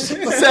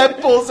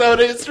 Seth pulls out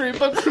a history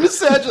book from his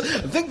satchel.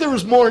 I think there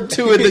was more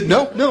to it.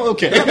 No,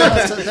 okay.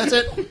 That's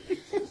it.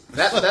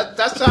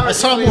 That's how I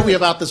saw a movie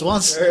about this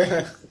once.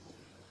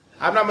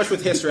 I'm not much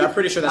with history. I'm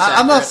pretty sure that's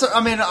I'm not. accurate.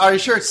 I mean, are you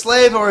sure it's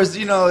slave or is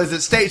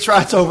it states'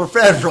 rights over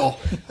federal?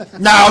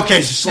 No, okay,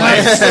 it's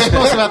slaves. It's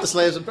most about the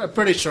slaves. I'm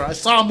pretty sure. I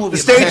saw a movie.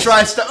 The about states' it.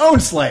 rights to own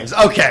slaves.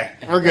 Okay,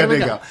 we're good we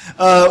to go.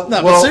 go.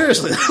 No, but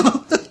seriously,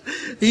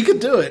 he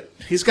could do it.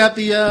 He's got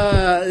the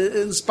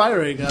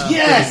inspiring.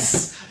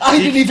 Yes! I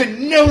didn't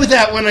even know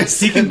that when I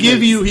said He can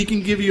give you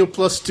a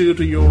 +2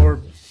 to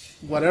your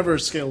whatever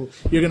skill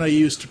you're going to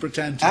use to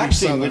pretend to be acting,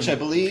 Southern. which I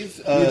believe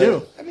You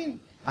do. I mean,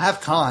 I have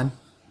con.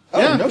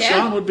 Yeah, no shit.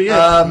 Sean would be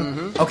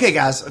it. Okay,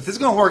 guys, if this is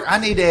gonna work, I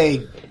need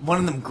one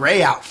of them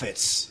gray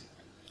outfits.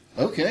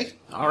 okay.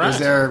 All right. Is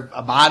there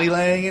a body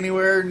laying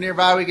anywhere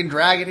nearby we can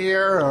drag it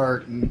here,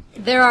 or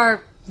There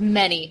are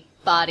many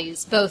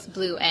bodies, both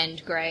blue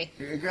and gray.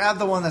 grab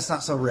the one that's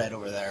not so red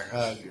over there?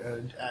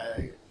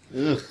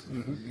 Ugh.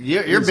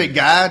 You're a big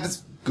guy.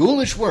 Just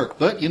Ghoulish work,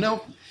 but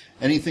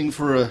anything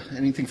for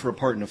a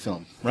part in a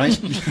film, right?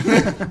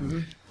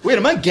 Wait,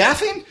 am I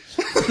gaffing?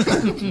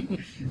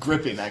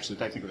 Gripping, actually,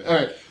 technically. All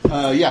right.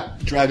 Yeah,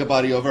 drag a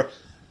body over.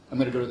 I'm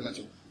going to go to the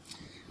mental.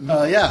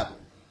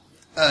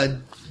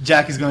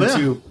 Jack is going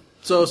to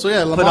So yeah,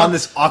 Lamont, put on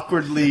this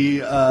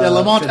awkwardly.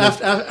 Lamont,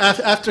 fitted-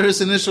 after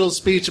his initial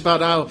speech about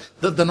how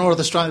the North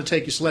is trying to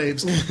take your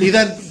slaves, he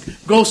then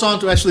goes on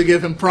to actually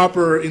give him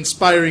proper,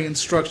 inspiring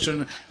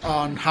instruction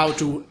on how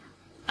to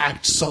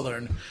act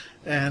Southern.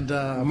 And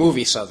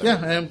Movie Southern.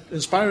 yeah, and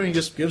inspiring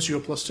just gives you a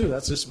 +2.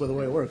 That's just the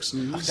way it works.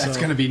 That's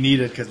going to be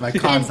needed because my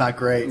con's not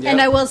great. And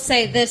I will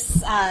say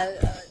this: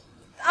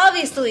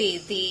 obviously,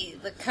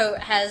 the coat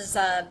has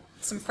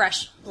some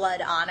fresh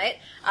blood on it.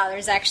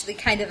 There's actually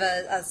kind of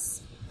a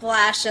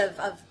splash of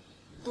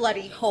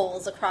bloody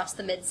holes across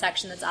the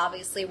midsection. That's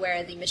obviously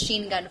where the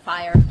machine gun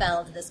fire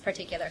fell to this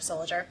particular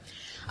soldier.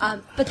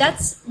 But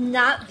that's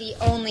not the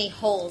only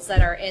holes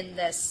that are in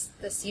this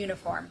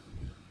uniform.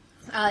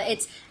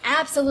 It's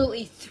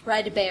absolutely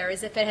threadbare,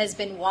 as if it has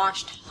been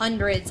washed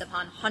hundreds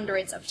upon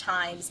hundreds of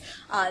times.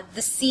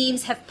 The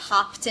seams have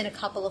popped in a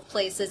couple of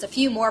places. A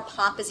few more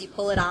pop as you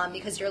pull it on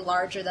because you're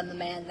larger than the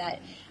man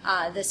that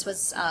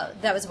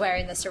was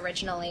wearing this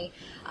originally.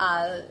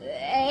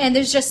 And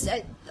there's just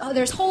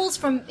there's holes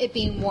from it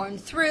being worn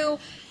through.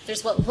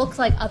 There's what look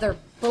like other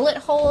bullet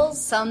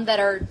holes, some that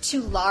are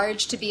too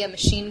large to be a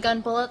machine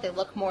gun bullet. They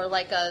look more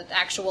like an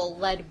actual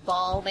lead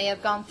ball may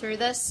have gone through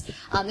this.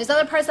 There's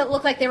other parts that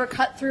look like they were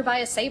cut through by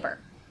a saber,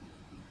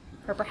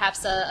 or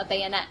perhaps a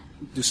bayonet.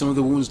 Do some of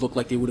the wounds look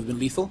like they would have been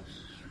lethal?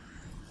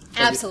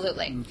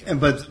 Absolutely.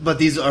 But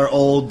these are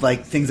old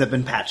things that have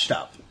been patched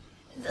up.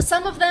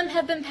 Some of them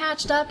have been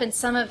patched up, and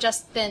some have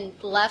just been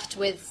left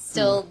with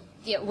still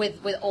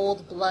with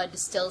old blood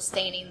still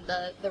staining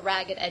the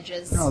ragged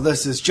edges. Oh,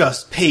 this is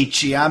just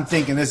peachy. I'm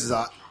thinking this is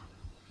a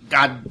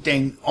god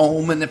dang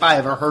omen if I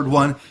ever heard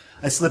one.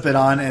 I slip it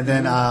on, and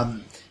then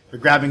we're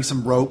grabbing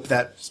some rope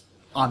that's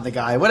on the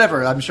guy.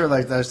 Whatever. I'm sure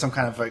there's some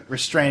kind of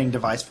restraining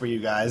device for you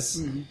guys.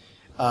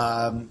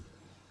 And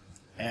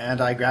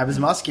I grab his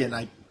musket and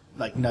I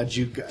nudge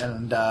you,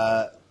 and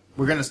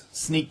we're gonna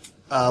sneak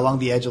along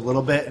the edge a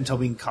little bit until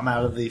we can come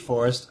out of the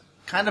forest,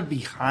 kind of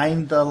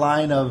behind the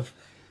line of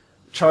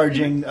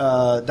charging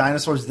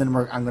dinosaurs. Then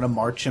I'm going to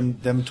march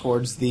them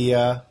towards the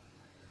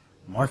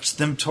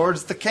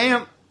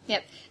camp.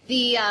 Yep.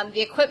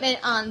 The equipment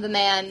on the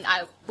man,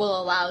 I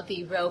will allow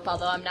the rope,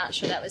 although I'm not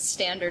sure that was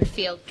standard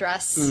field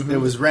dress. It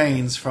was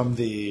reins from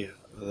the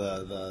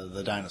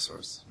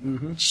dinosaurs.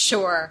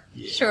 Sure,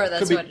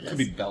 that's what it is. Could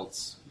be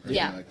belts. Or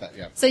Yeah. something like that,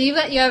 yeah. So you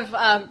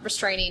have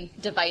restraining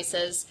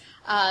devices.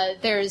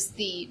 There's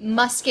the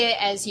musket,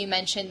 as you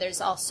mentioned.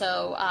 There's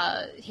also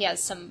he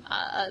has some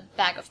a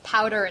bag of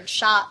powder and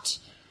shot,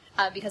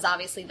 because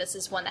obviously this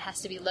is one that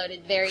has to be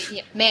loaded very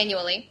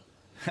manually.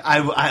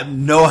 I have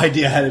no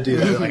idea how to do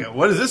that.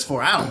 What is this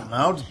for? I don't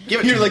know. Just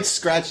give it You're to me.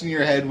 scratching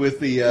your head with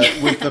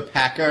the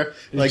packer,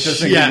 the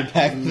thing Yeah. that you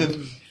pack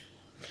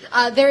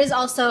the. There is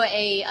also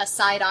a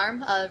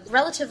sidearm, a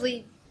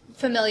relatively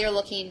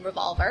familiar-looking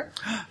revolver.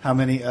 How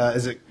many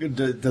is it?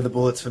 Do the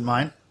bullets fit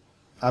mine?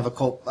 I have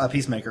a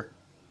peacemaker.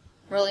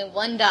 Rolling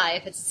one die.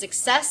 If it's a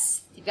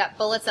success, you've got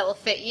bullets that will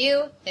fit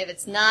you. If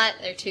it's not,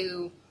 it's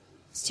too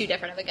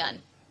different of a gun.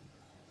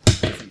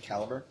 Different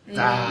caliber.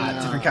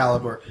 Different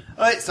caliber.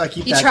 All right, so I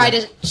keep. You that try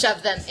going. to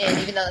shove them in,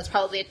 even though that's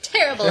probably a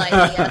terrible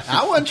idea.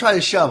 I wouldn't try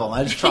to shove them.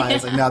 I just try.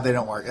 It's no, they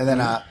don't work. And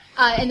then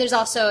And there's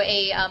also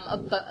a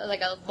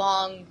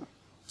long,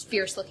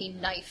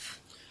 fierce-looking knife.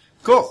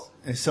 cool.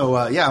 And so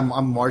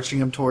I'm marching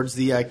him towards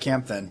the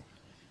camp. Then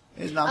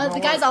it's not The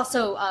gonna guy's work.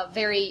 also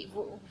very.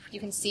 You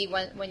can see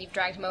when you've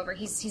dragged him over.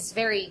 He's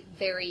very,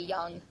 very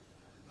young.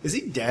 Is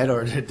he dead,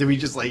 or did we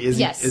just like?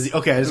 Yes. Is he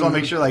okay? I just want to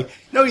make sure. Like,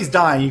 no, he's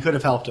dying. You could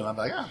have helped him. I'm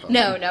like, oh.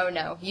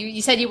 No.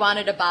 You said you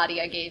wanted a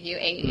body. I gave you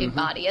a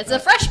body. It's a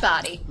fresh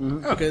body.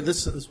 Okay,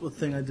 this is one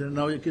thing I didn't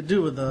know you could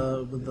do with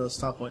the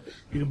stop point.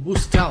 You can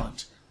boost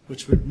talent,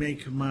 which would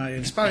make my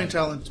inspiring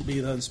talent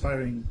be the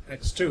inspiring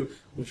X2,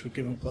 which would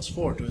give him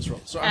 +4 to his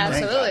roll. So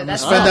Absolutely,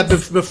 that's spend that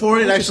nice. before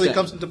it actually Interesting.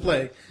 comes into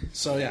play.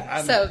 So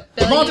yeah, So,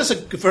 Billy- Lamont is a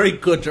very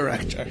good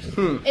director.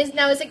 Is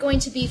it going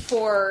to be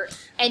for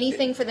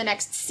anything for the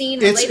next scene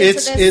related to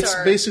this? It's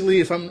or?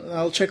 basically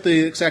I'll check the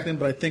exact name,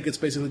 but I think it's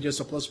basically just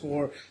a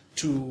 +4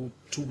 to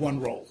one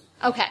roll.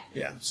 Okay.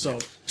 Yeah, so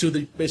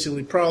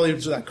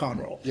probably to that con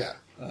roll. Yeah.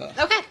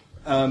 Okay.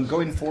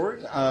 Going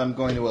forward, I'm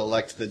going to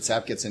elect that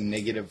Zap gets a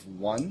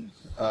 -1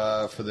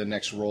 for the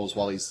next rolls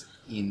while he's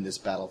in this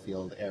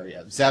battlefield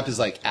area. Zap is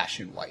like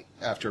ashen white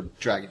after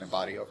dragging a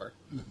body over.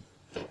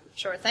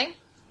 Sure thing.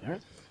 All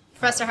right.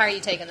 Professor, how are you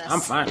taking this?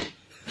 I'm fine.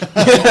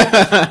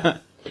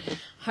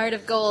 Heart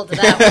of gold,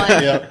 that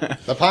one.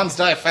 Yep. The pawns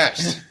die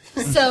first.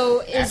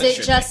 So, is That it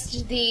should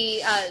just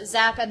the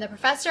Zap and the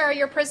Professor are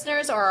your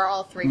prisoners, or are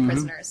all 3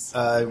 prisoners?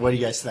 What do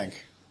you guys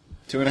think?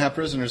 2.5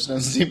 prisoners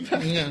doesn't seem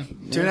bad. Yeah.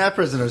 2.5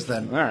 prisoners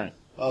then. All right.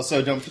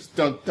 Also, don't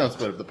split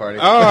up the party.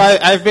 Oh,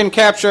 I've been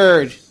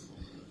captured.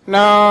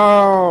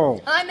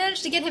 No. I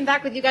managed to get him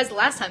back with you guys the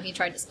last time he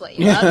tried to split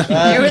you up.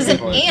 There was an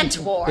ant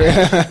war.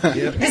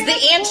 It was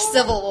the ant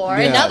civil war,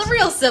 and now the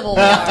real civil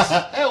war.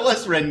 It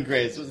was red and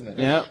grays, wasn't it?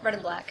 Yeah. Red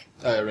and black.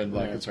 Red and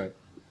black. That's right.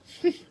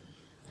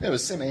 It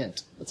was Sim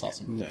Ant. That's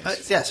awesome.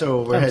 Yeah,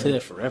 so we're I'm heading.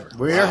 there forever.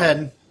 We're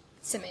heading.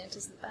 Cement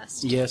is the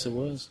best. Yes, it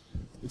was.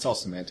 It's all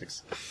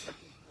semantics.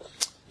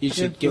 You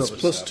should give It's up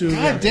 +2.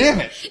 God damn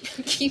it!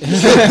 Keep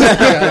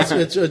Yeah,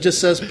 it just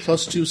says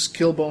 +2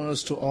 skill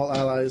bonus to all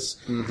allies.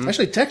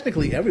 Actually,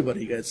 technically,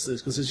 everybody gets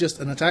this because it's just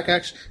an attack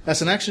action.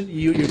 As an action,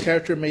 your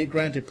character may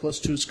grant a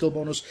 +2 skill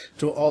bonus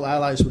to all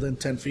allies within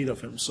 10 feet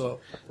of him. So,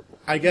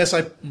 I guess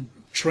I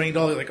trained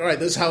all like, all right,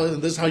 this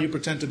is how you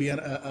pretend to be a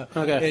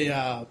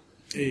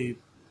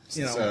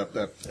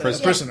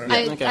prisoner.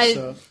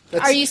 So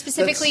Are you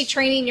specifically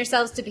training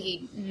yourselves to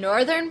be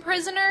northern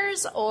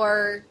prisoners,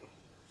 or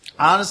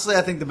Honestly,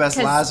 I think the best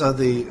 'Cause- lies are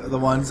the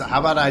ones. How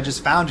about I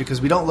just found you because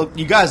we don't look.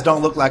 You guys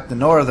don't look like the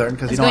northern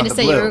because I you was don't going have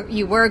to the say blue.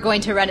 you were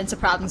going to run into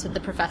problems with the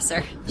professor.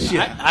 I have The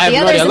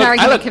no others, idea. an I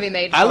argument look, can be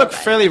made I for, look but-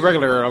 fairly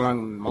regular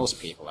among most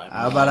people.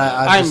 How about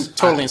I'm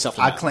totally in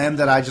self-denial. I claim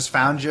that I just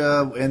found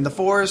you in the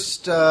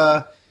forest.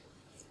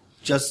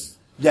 Just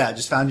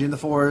found you in the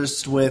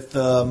forest with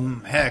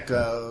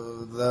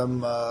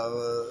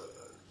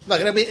Look,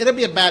 it'd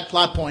be a bad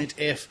plot point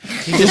if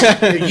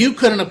you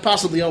couldn't have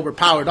possibly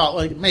overpowered all.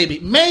 Like maybe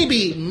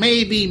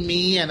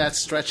me, and that's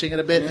stretching it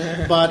a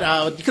bit. But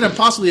you couldn't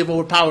possibly have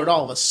overpowered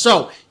all of us.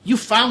 So you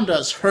found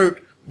us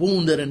hurt,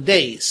 wounded, and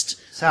dazed,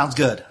 Sounds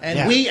good. and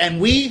Yeah.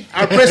 we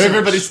are prisoners.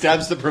 Everybody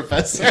stabs the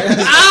professor.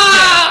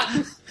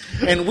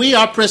 And we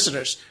are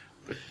prisoners.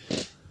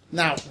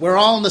 Now we're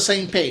all on the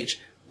same page.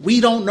 We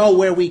don't know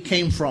where we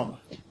came from.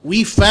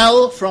 We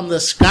fell from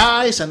the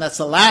skies, and that's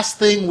the last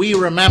thing we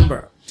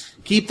remember.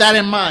 Keep that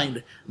in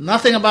mind.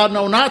 Nothing about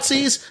no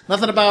Nazis.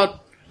 Nothing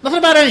about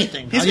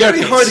anything. He's on your gonna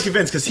be case. hard to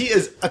convince because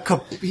he's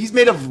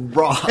made of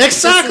rock.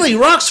 Exactly.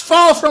 Rocks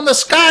fall from the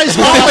skies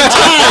all the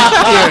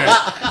time here.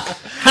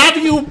 Have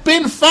you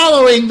been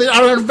following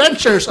our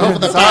adventures over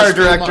the Sorry, past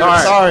few director.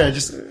 months? Sorry,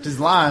 his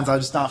lines. I'm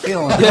just not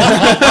feeling them.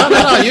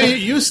 No.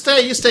 You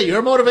stay.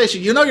 Your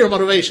motivation. You know your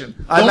motivation.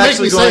 I'm Don't make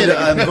actually me going say to. it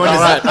I'm again. going to.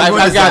 All right, I'm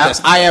going I've to got zap.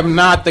 this. I am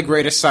not the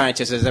greatest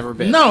scientist there's ever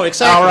been. No,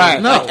 exactly. All right,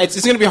 No.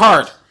 it's going to be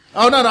hard.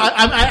 Oh no.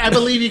 I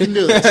believe you can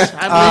do this.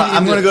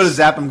 I'm going to go to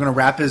Zap. I'm going to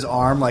wrap his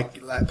arm, like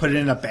put it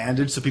in a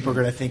bandage, so people are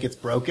going to think it's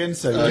broken.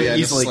 So Oh, you yeah, in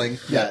a easily, sling.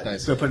 yeah, Yeah,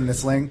 nice. So put it in a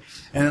sling,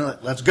 and then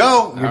let's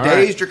go. You're All right.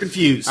 dazed. You're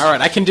confused. All right,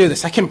 I can do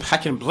this. I can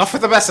bluff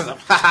with the best of them.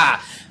 Ha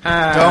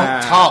ha.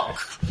 Don't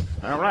talk.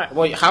 All right.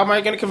 Well, how am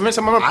I going to convince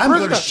them I'm a I'm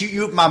prisoner? going to shoot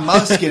you with my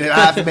musket, and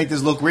I have to make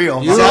this look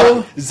real.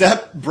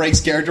 Zap breaks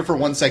character for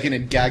 1 second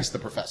and gags the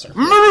professor.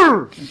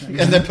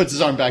 And then puts his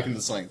arm back in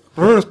the sling.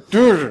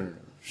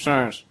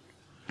 Science.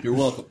 You're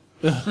welcome.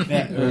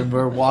 Yeah,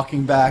 we're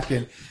walking back,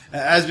 and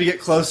as we get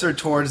closer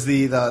towards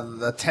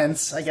the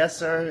tents, I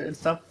guess, and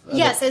stuff.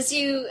 Yes, as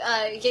you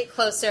get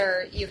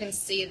closer, you can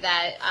see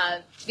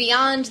that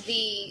beyond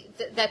the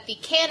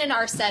cannon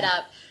are set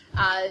up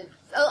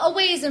a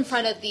ways in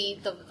front of the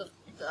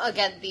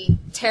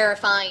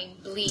terrifying,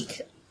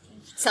 bleak,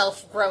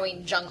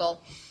 self-growing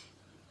jungle,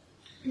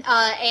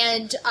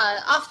 and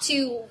off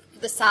to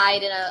the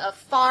side in a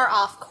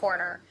far-off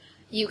corner,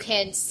 you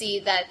can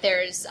see that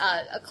there's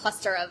a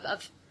cluster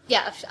of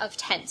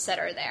tents that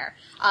are there.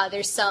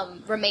 There's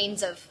some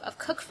remains of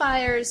cook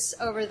fires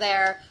over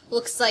there.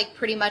 Looks like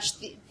pretty much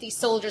the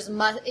soldiers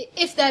must,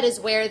 if that is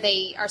where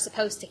they are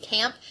supposed to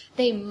camp,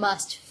 they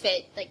must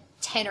fit like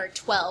 10 or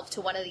 12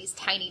 to one of these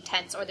tiny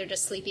tents, or they're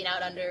just sleeping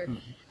out under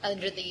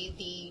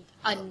the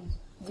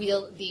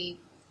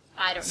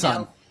I don't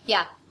Sun. know.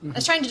 Yeah. I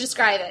was trying to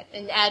describe it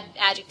and add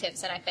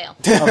adjectives, and I failed.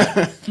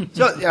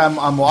 So yeah,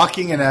 I'm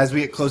walking, and as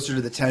we get closer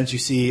to the tents, you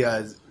see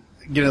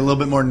getting a little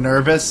bit more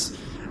nervous.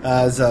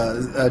 As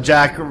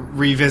Jack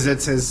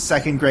revisits his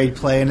second grade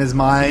play in his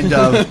mind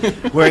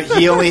of where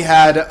he only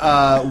had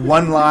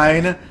one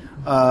line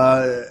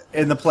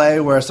in the play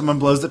where someone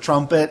blows the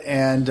trumpet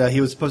and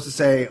he was supposed to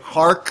say,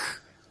 "Hark,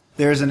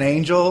 there's an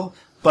angel,"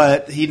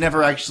 but he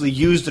never actually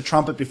used the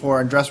trumpet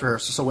before in dress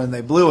rehearsal, so when they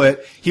blew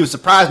it, he was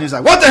surprised and he was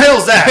like, "What the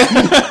hell's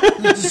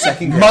that?"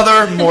 Second grade.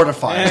 Mother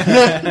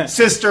mortified.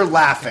 Sister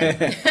laughing.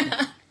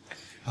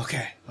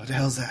 Okay, what the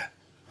hell's that?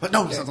 But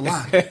no, it's not the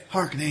line.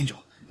 Hark, an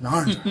angel. An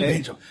orange, an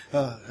angel.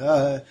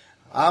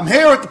 I'm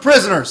here with the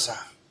prisoners.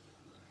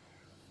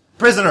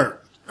 Prisoners,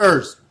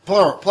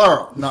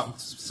 plural. No,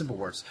 simple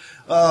words.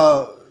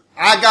 I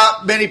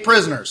got many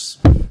prisoners.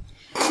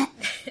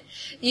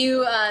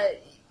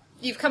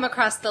 You've come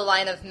across the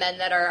line of men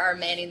that are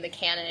manning the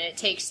cannon, and it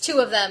takes two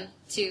of them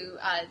to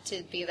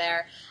be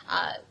there.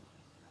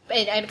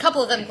 And a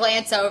couple of them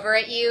glance over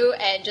at you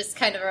and just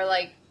kind of are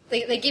like,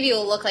 they give you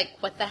a look like,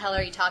 what the hell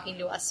are you talking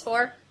to us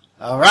for?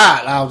 All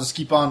right, I'll just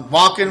keep on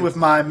walking with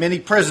my many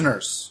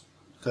prisoners.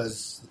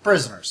 Because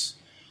prisoners.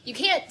 You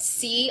can't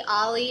see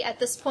Ollie at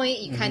this point.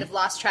 You kind of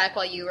lost track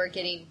while you were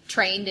getting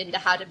trained into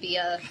how to be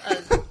a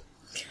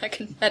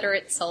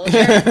Confederate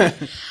soldier.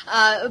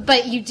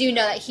 But you do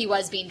know that he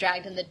was being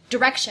dragged in the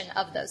direction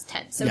of those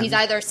tents. So he's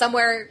either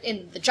somewhere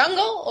in the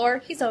jungle or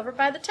he's over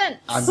by the tents.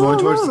 I'm going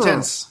towards the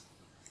tents.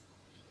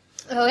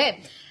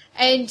 Okay.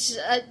 And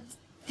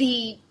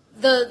the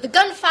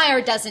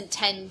gunfire doesn't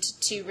tend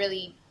to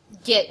really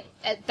get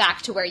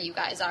back to where you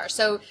guys are.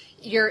 So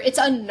it's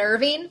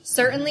unnerving,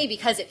 certainly,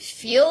 because it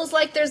feels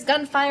like there's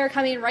gunfire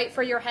coming right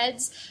for your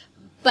heads,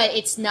 but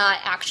it's not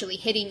actually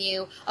hitting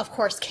you. Of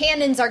course,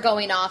 cannons are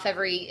going off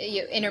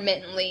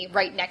intermittently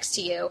right next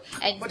to you.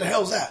 And What the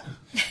hell's that?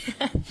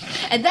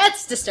 and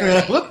that's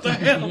disturbing. What the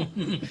hell?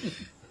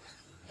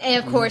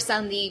 And of course,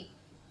 on the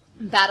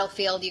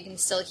battlefield, you can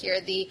still hear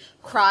the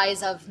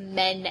cries of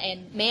man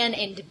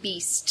and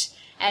beast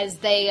as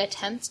they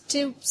attempt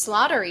to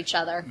slaughter each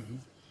other.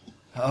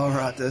 All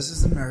right, this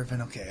is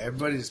unnerving. Okay,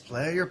 everybody just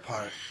play your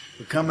part.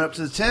 We're coming up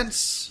to the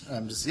tents.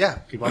 I'm just,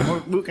 keep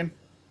on moving.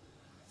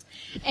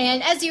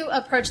 And as you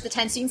approach the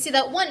tents, you can see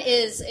that one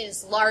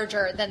is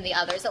larger than the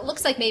others. It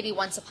looks like maybe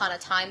once upon a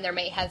time there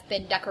may have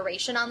been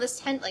decoration on this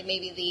tent, like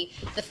maybe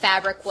the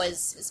fabric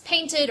was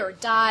painted or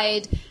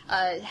dyed,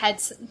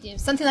 had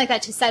something like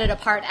that to set it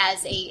apart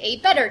as a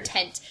better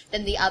tent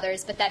than the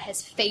others, but that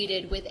has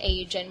faded with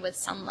age and with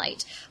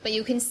sunlight. But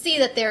you can see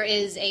that there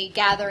is a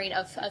gathering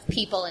of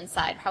people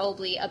inside,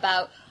 probably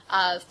about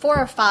 4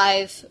 or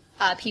 5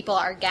 people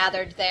are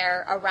gathered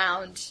there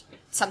around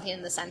something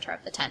in the center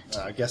of the tent.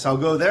 I guess I'll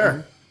go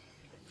there.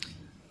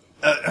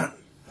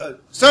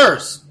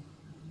 Sirs,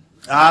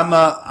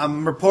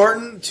 I'm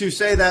reporting to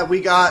say that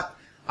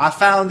I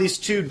found these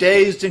 2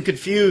 dazed and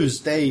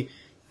confused. They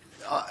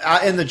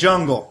in the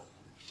jungle.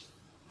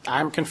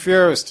 I'm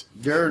confused.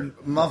 They're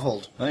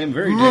muffled. I am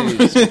very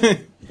dazed.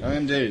 I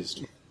am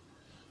dazed.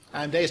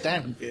 I'm dazed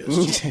and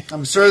confused.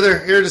 I'm sure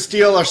they're here to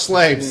steal our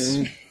slaves.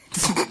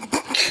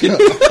 You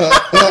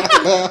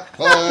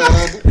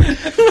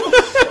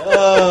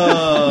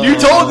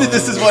told me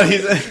this is what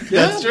he's.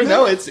 That's true.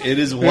 No, it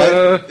is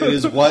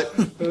what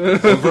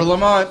over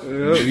Lamont,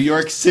 New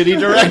York City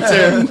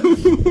director.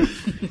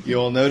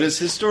 You'll notice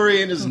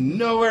historian is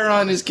nowhere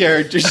on his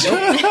character sheet.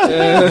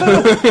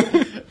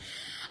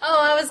 Oh,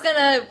 I was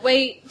gonna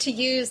wait to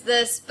use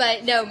this,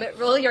 but no,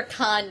 roll your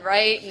con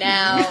right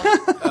now.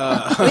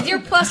 With your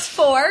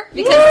 +4,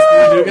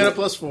 because... You do get a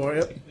 +4,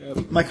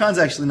 yep. My con's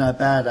actually not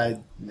bad.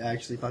 I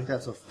actually fucked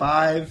that. So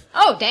 5.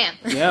 Oh, damn.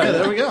 Yeah,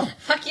 there we go.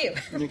 Fuck you.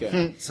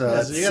 Okay. So Yeah,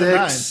 that's so you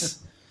got a 6,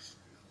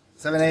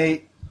 7,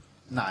 8,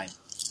 9.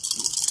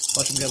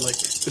 Watch him get like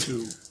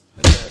 2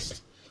 at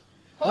best.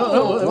 Oh,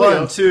 there we go.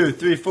 1, 2,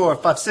 3, 4,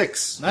 5,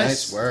 6.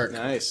 Nice work.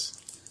 Nice.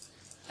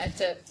 I have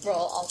to roll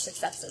all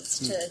successes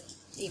to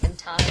even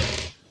tie.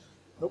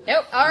 Nope.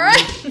 All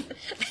right.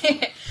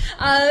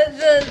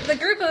 The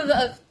group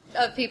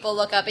of people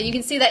look up, and you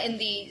can see that in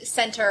the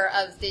center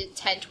of the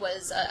tent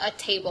was a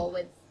table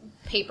with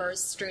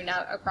papers strewn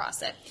out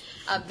across it.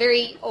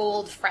 Very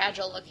old,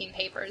 fragile-looking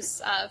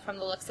papers from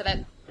the looks of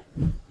it.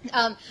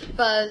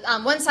 But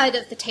on one side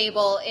of the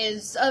table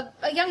is a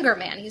younger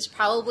man. He's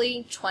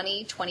probably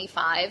 20,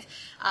 25,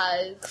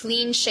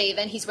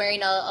 clean-shaven. He's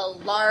wearing a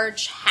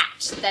large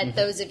hat that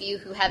those of you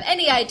who have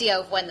any idea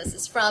of when this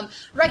is from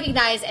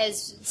recognize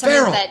as something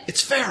Farrell. that...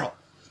 It's Farrell.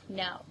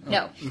 No.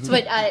 It's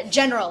what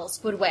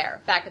generals would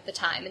wear back at the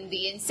time, and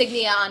the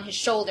insignia on his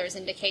shoulders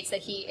indicates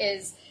that he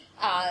is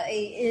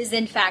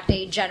in fact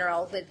a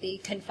general with the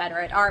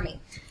Confederate Army.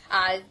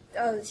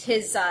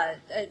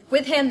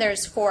 With him,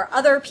 there's 4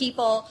 other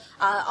people,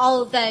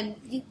 all of them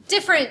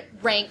different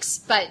ranks,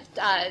 but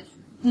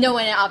no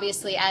one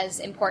obviously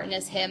as important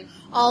as him.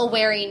 All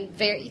wearing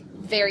very,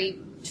 very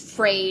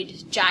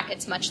frayed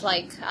jackets, much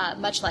like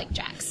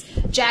Jax.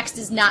 Jax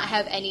does not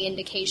have any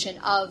indication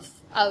of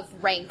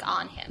rank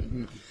on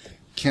him.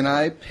 Can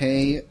I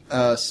pay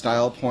a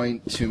style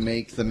point to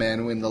make the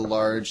man in the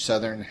large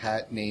southern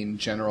hat named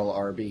General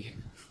Arby?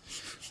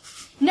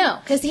 No,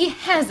 because he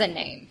has a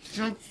name.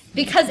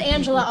 Because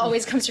Angela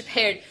always comes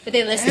prepared with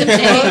a list of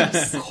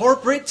names.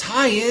 Corporate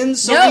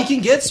tie-ins so No. we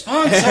can get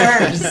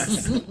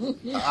sponsors.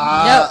 No.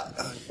 I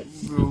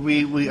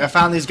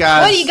found these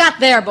guys. What do you got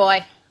there,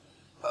 boy?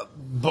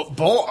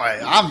 Boy,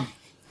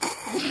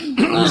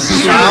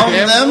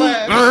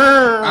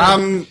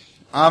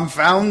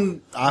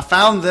 I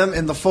found them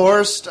in the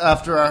forest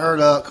after I heard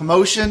a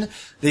commotion.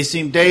 They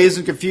seemed dazed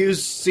and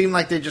confused. Seemed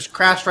like they just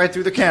crashed right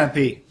through the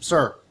canopy,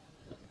 sir.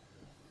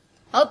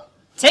 Well,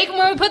 take them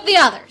where we put the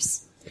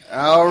others.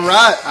 All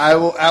right, I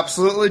will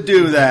absolutely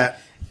do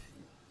that.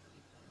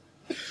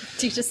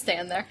 Do you just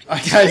stand there? I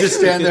just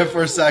stand there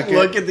for a second.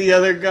 Look at the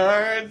other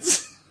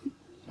guards.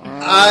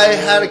 I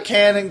had a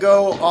cannon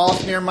go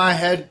off near my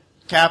head,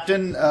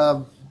 Captain.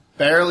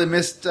 Barely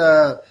missed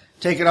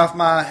taking off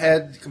my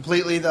head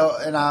completely, though,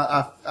 and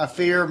I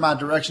fear my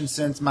direction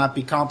sense might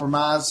be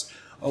compromised.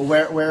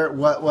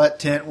 What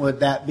tent would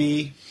that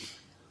be?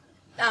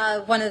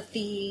 One of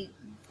the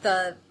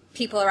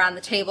people around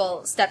the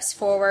table steps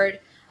forward,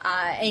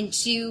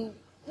 and you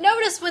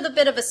notice with a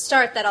bit of a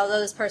start that although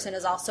this person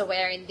is also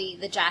wearing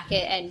the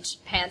jacket and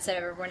pants of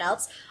everyone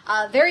else,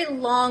 very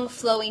long,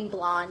 flowing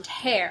blonde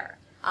hair.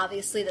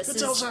 Obviously, this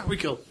is... Elsa. We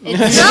killed.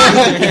 It's not.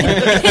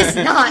 It's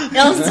not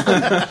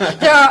Elsa.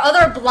 There are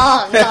other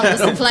blondes on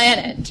this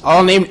planet.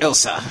 All named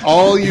Ilsa.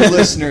 All you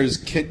listeners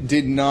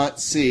did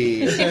not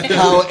see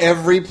how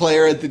every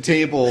player at the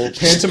table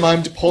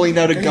pantomimed pulling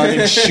out a gun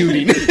and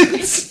shooting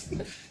it.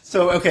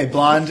 So, okay,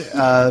 blonde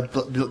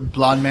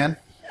man.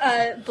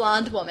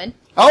 Blonde woman.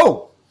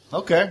 Oh,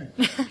 okay.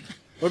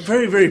 We're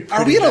very, very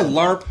Are pretty we at a men.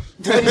 LARP?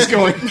 What is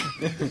going?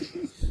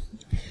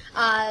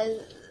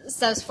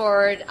 Steps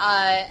forward,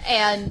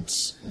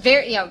 and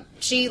very,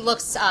 she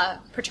looks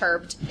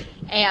perturbed,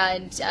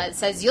 and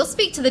says, "You'll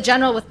speak to the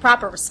general with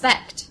proper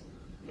respect."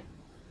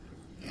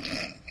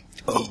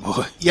 Oh,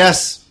 boy.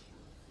 Yes,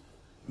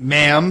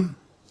 ma'am.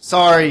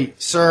 Sorry,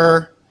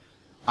 sir.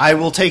 I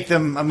will take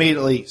them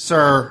immediately,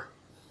 sir.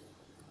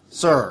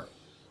 Sir.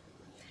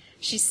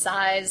 She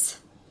sighs.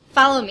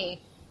 "Follow me."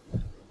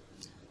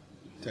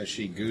 Does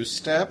she goose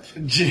step?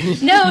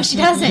 No, she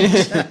doesn't.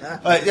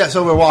 Yeah,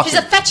 so we're walking. She's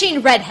a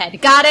fetching redhead.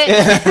 Got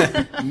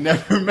it?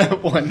 Never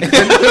met one. Both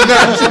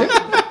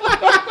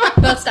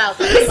style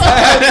points.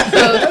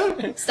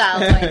 Both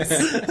style points.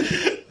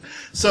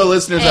 So,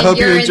 listeners, I And hope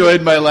you you're in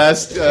enjoyed my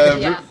last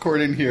Yeah.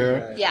 recording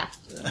here. Yeah.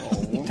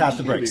 Tap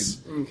the brakes.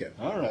 Okay.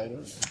 All right.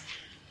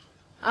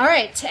 All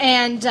right,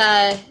 and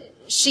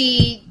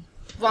she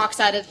walks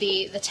out of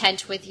the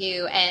tent with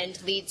you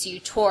and leads you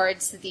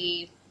towards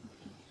the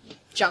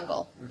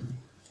jungle,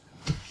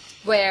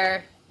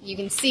 where you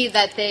can see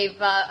that they've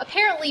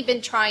apparently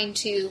been trying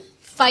to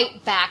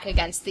fight back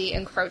against the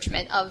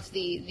encroachment of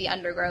the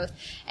undergrowth.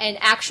 And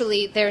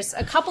actually, there's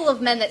a couple of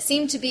men that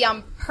seem to be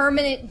on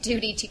permanent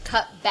duty to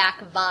cut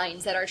back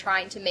vines that are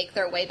trying to make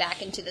their way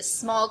back into this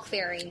small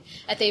clearing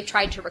that they've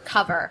tried to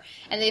recover.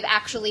 And they've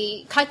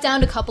actually cut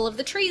down a couple of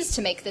the trees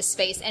to make this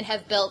space and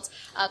have built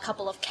a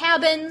couple of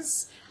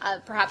cabins,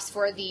 perhaps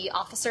for the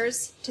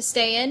officers to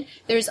stay in.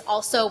 There's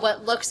also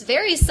what looks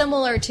very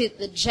similar to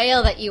the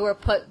jail that you were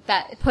put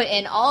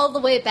in all the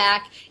way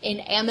back in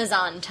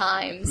Amazon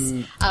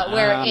times,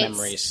 where it's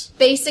memories.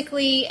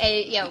 basically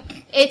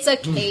it's a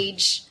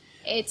cage.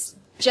 It's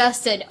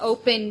just an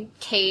open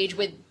cage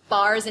with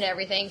bars and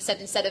everything,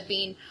 except instead of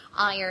being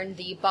iron,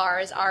 the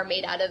bars are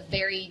made out of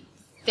very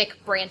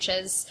thick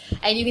branches.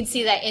 And you can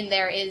see that in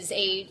there is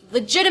a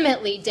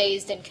legitimately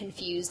dazed and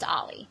confused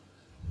Ollie.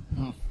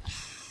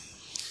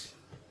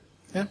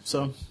 Yeah,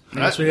 so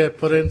next we get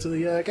put into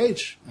the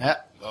cage. Yeah,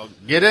 well,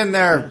 get in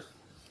there,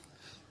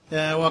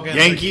 Yeah, walk in.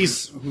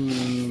 Yankees.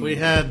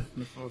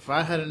 If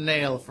I had a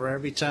nail for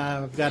every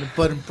time I've got to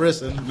put in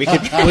prison, We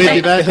could- we'd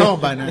be back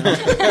home by now.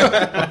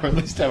 Or at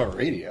least have a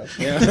radio.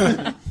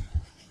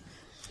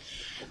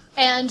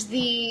 And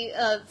the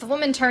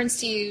woman turns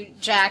to you,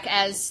 Jack,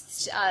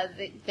 as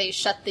they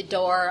shut the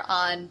door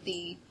on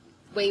the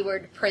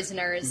wayward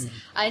prisoners,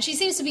 and she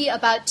seems to be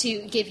about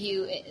to give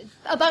you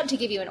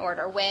an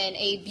order when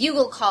a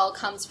bugle call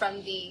comes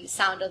from the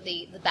sound of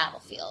the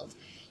battlefield.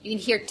 You can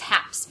hear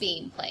taps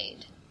being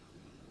played.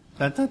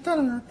 Dun, dun,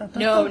 dun, dun, dun, dun.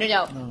 No.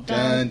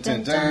 Dun,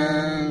 dun,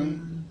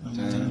 dun.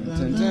 Dun,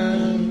 dun,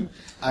 dun.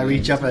 I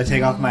reach up and I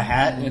take off my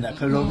hat and I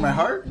put it over my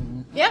heart.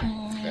 Yeah.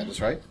 That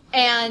is right.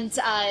 And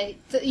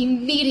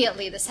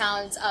immediately the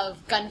sounds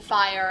of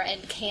gunfire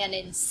and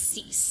cannon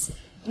cease.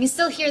 You can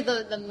still hear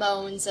the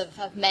moans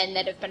of men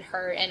that have been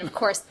hurt, and of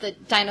course the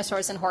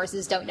dinosaurs and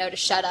horses don't know to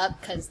shut up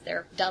because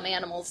they're dumb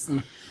animals.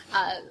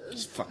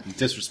 Just fucking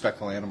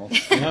disrespectful animal.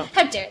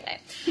 How dare they?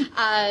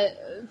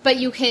 But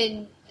you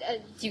can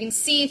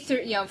see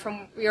through,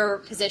 from your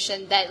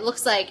position that it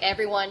looks like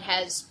everyone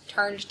has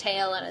turned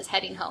tail and is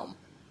heading home.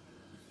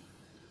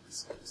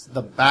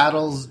 The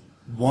battle's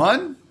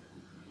won?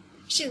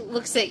 She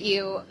looks at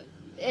you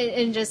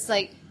and just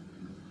like,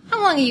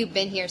 how long have you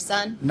been here,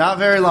 son? Not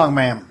very long,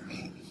 ma'am.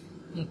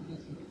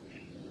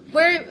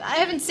 I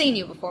haven't seen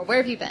you before. Where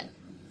have you been?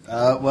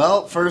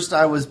 Well, first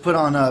I was put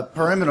on a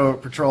perimeter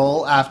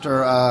patrol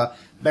after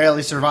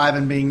barely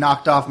surviving being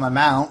knocked off my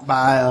mount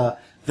by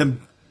the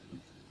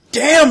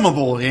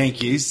damnable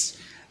Yankees.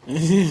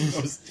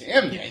 Those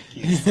damn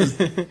Yankees.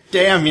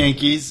 Damn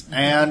Yankees.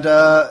 And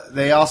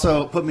they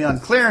also put me on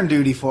clearing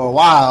duty for a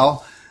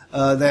while.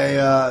 They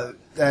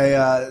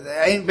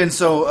ain't been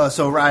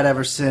so right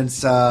ever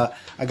since I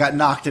got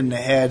knocked in the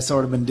head,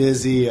 sort of been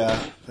dizzy.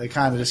 They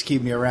kind of just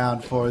keep me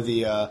around for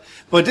the...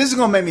 but this is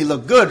going to make me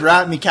look good,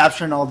 right? Me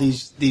capturing all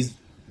these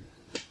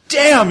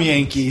damn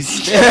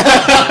Yankees.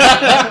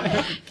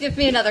 Give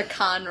me another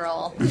con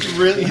roll.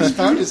 Really, he's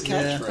found his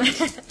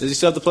catchphrase. Does he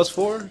still have the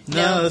 +4?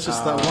 No, that's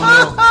just that one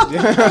roll.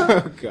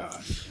 Oh,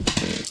 God.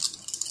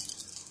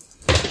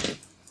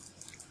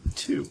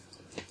 2.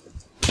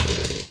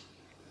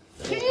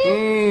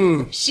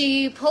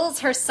 She pulls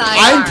her side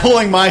I'm arm.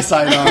 pulling my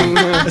side arm.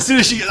 As soon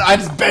as I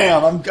just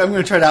bam, I'm going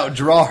to try to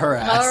outdraw her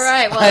ass. All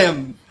right,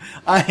 well-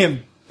 I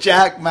am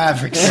Jack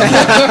Maverick. Do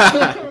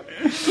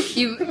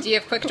you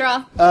have quick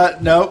draw?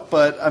 No,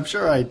 but I'm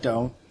sure I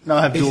don't. No,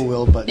 I have dual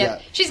wield, but yeah.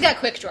 She's got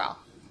quick draw.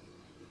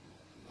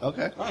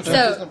 Okay.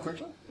 So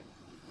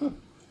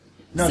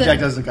No, So- Jack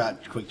doesn't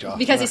got quick draw.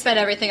 because he spent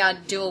everything on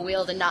dual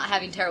wield and not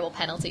having terrible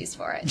penalties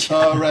for it.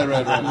 Oh, right.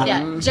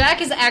 Yeah,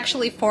 Jack is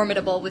actually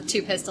formidable with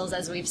 2 pistols,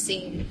 as we've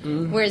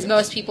seen, whereas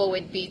most people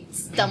would be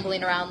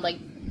stumbling around like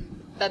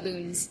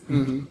baboons.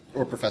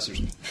 Or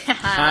professors.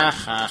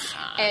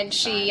 And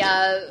she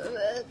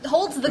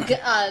holds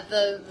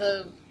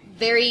the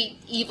very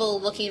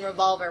evil-looking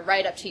revolver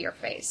right up to your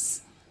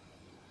face.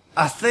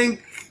 I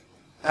think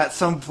at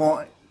some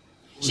point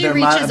She there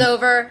reaches might-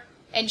 over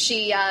and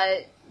she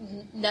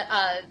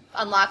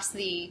unlocks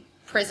the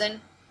prison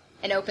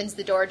and opens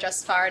the door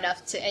just far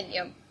enough to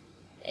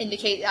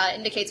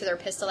indicates with her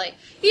pistol, like,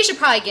 you should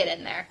probably get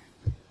in there.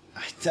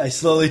 I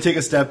slowly take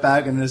a step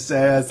back and just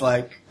say, "It's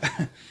like."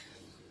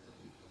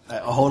 I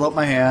hold up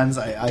my hands.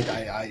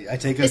 I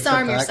take a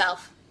Disarm step back.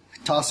 yourself.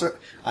 Toss her.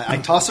 I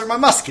toss her my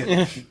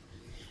musket.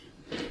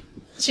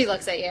 She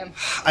looks at you.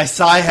 I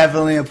sigh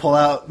heavily and pull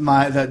out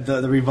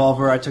the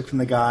revolver I took from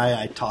the guy.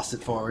 I toss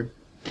it forward.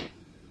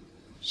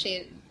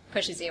 She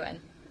pushes you in.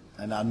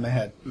 I nod my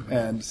head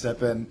and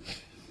step in.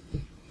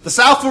 The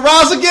South will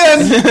rise again!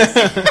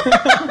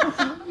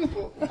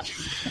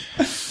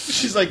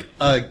 She's like,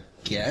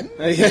 again?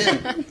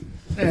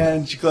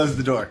 And she closed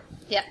the door.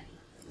 Yep.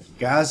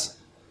 Guys,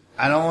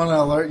 I don't want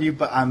to alert you,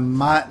 but I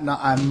might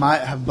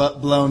have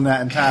blown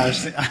that entire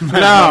thing.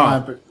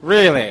 No,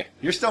 really.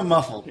 You're still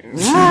muffled.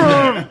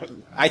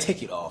 I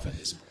take it off at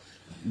this point.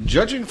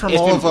 Judging from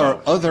It's all been of our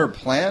fun. other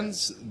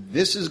plans,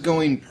 this is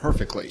going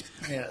perfectly.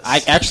 Yes.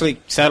 I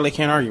actually, sadly,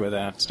 can't argue with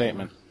that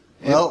statement.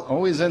 Well, It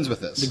always ends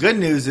with this. the good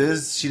news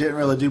is she didn't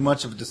really do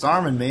much of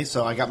disarming me,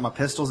 so I got my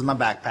pistols in my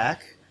backpack.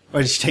 Or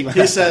did she take my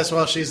He backpack? says,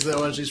 well, she's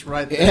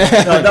right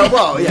there. No,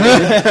 well,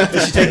 yeah.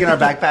 Is she taking our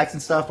backpacks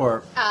and stuff,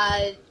 or...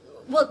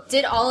 Well,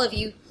 did all of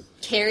you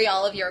carry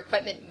all of your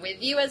equipment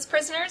with you as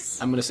prisoners?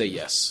 I'm going to say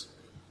yes.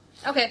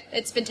 Okay,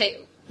 it's been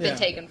Yeah.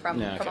 taken from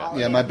Yeah, okay. all of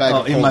Yeah, you. my bag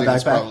of in my holding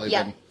has backpack? probably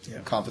Yeah.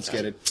 been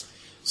confiscated.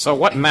 So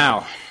what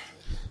now?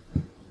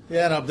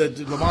 Yeah, no,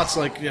 Lamont's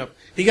like,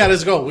 he got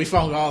his goal. We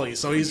found Ollie.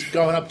 So he's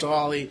going up to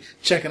Ollie,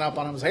 checking up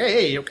on him. He's like,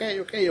 hey, you okay,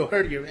 you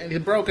hurt you. And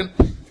he's broken.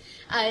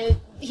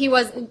 He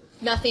was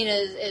nothing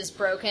is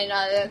broken.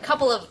 A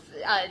couple of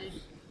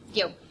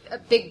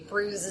big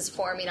bruises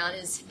forming on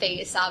his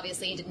face.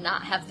 Obviously, he did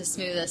not have the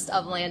smoothest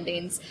of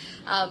landings.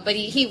 But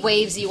he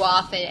waves you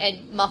off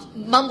and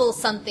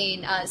mumbles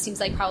something. Seems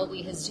like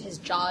probably his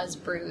jaw is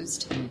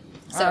bruised.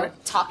 So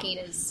talking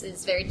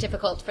is very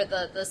difficult for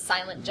the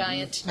silent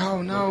giant.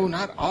 No,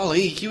 not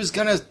Ollie. He was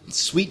gonna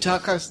sweet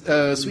talk us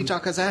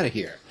out of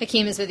here.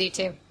 Hakeem is with you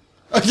too.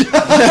 I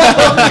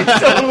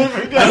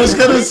was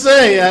going to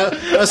say,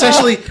 I was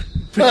actually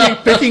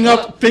picking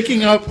up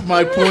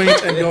my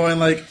point and going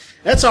like,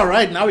 that's all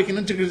right. Now we can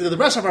integrate the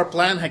rest of our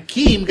plan.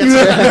 Hakeem gets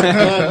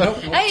nope,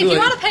 Hey, if you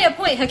want to pay a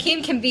point,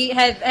 Hakeem can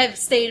have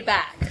stayed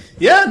back.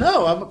 Yeah,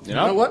 no, you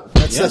know what?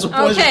 That's what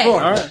points are Okay, for.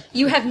 right.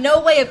 you have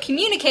no way of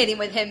communicating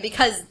with him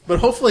because But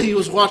hopefully he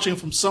was watching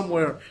from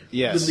somewhere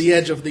Yes. in the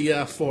edge of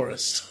the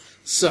forest.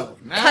 So,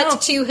 now... cut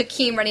to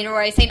Hakeem running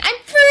away saying, "I'm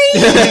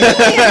free!"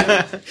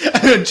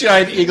 A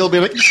giant eagle be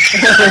like,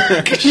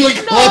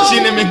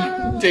 launching him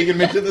and taking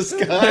him into the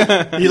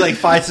sky. He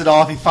fights it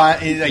off. He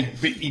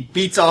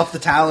beats off the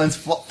talons,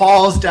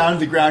 falls down to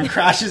the ground,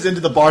 crashes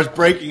into the bars,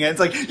 breaking it. It's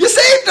like, you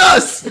saved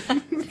us!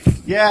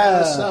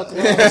 Yeah. So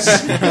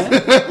close.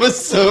 It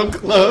was so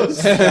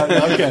close.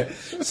 Okay.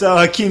 So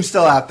Hakeem's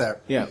still out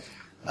there. Yeah.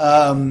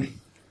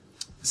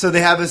 So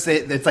they have this.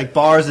 It's like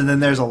bars, and then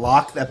there's a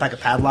lock, that's like a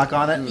padlock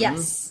on it.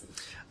 Yes.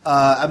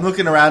 I'm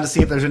looking around to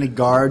see if there's any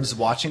guards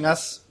watching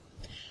us.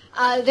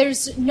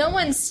 There's no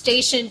one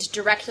stationed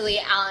directly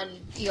on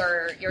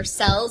your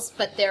cells,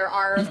 but there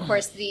are, of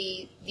course,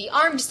 the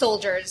armed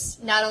soldiers,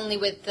 not only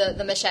with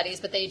the machetes,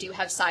 but they do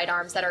have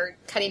sidearms that are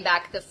cutting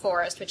back the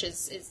forest, which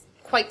is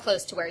quite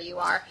close to where you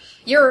are.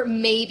 You're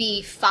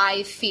maybe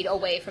 5 feet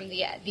away from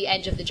the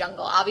edge of the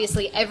jungle.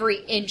 Obviously, every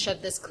inch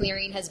of this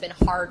clearing has been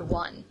hard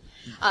won.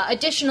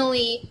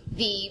 Additionally,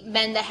 the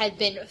men that had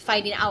been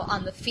fighting out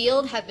on the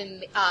field have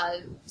been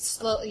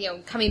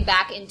coming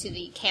back into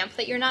the camp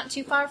that you're not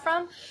too far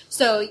from.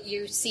 So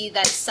you see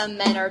that some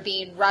men are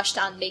being rushed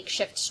on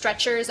makeshift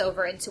stretchers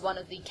over into one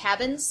of the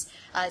cabins.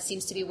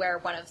 Seems to be where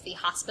one of the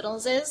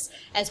hospitals is,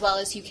 as well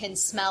as you can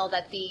smell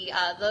that the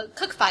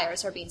cook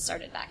fires are being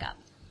started back up.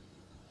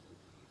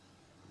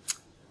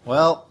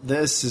 Well,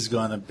 this is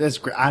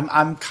great.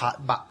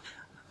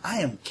 I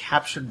am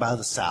captured by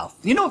the South.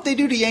 You know what they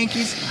do to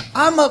Yankees?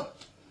 I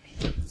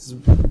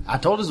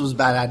told us it was a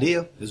bad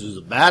idea. This was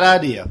a bad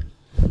idea.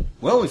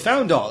 Well, we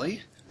found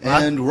Ollie,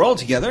 and we're all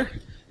together,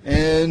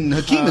 and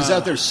Hakeem is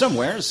out there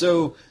somewhere,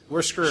 so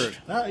We're screwed.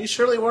 Well, he's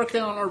surely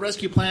working on our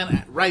rescue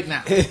plan right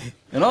now.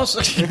 and also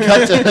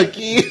cut to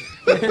Hakeem.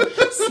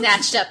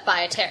 Snatched up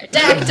by a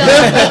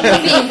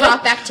pterodactyl, being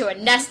brought back to a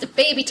nest of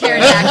baby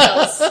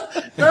pterodactyls.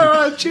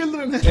 Oh,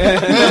 children.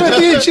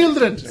 Dear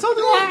children. So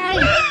do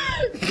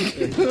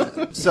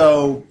I.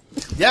 So,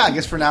 yeah, I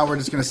guess for now we're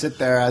just going to sit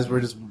there as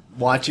we're just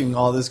watching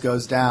all this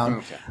goes down.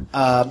 Okay.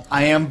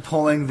 I am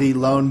pulling the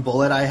lone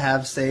bullet I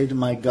have saved in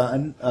my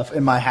gun,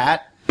 in my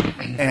hat,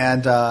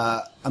 and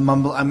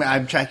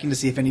I'm checking to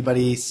see if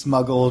anybody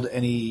smuggled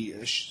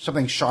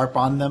something sharp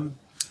on them.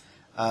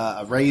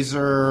 A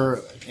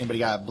razor, anybody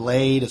got a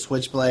blade, a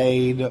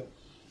switchblade?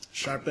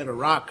 Sharp bit of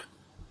rock,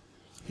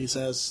 he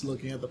says,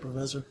 looking at the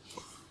professor.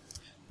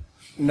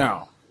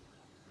 No.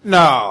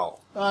 No.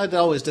 I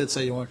always did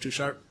say you weren't too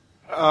sharp.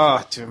 Oh,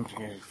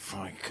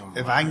 fine, come on.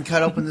 If I can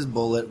cut open this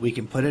bullet, we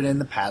can put it in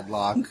the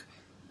padlock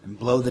and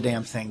blow the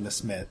damn thing to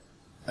smith.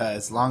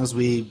 As long as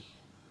we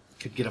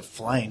could get a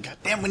flame. God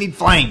damn, we need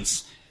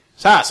flames.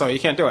 So you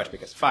can't do it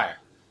because of fire.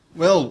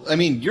 Well, I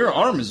mean, your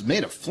arm is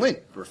made of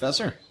flint,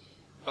 Professor.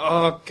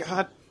 Oh,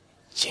 God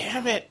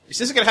damn it. Is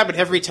this going to happen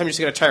every time you're just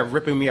going to try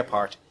ripping me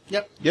apart?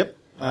 Yep.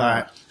 All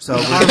right. So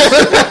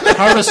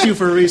Harvest you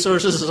for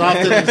resources as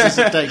often as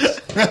it takes.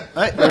 All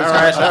right.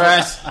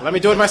 Let me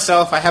do it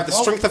myself. I have the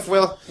strength of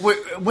will.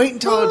 Wait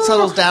until it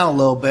settles down a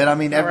little bit. I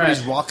mean, everybody's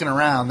right. walking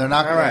around. They're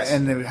not, right.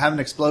 and they have an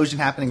explosion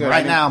happening Good,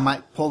 right now.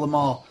 Might pull them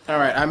all. All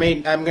right. I'm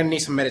going to need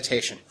some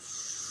meditation.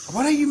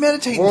 What are you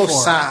meditating for?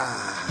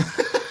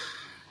 Wosa.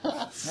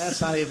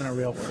 That's not even a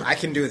real word. I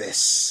can do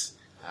this.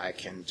 I'm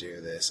going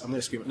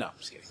to scream it. No, I'm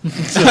just kidding.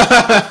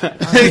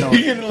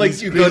 You're gonna,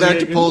 you go down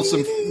to pull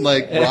some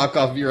rock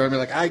off your arm. You're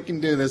like, I can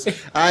do this.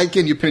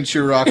 You pinch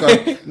your rock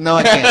off. No,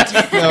 I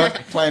can't. No,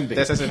 plan B.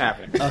 This isn't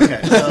happening. Okay,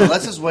 so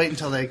let's just wait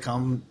until they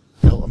come.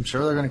 I'm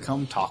sure they're going to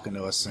come talking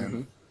to us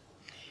soon.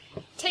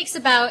 Takes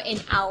about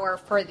an hour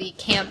for the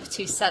camp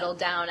to settle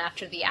down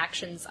after the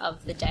actions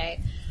of the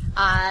day.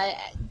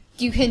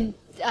 You can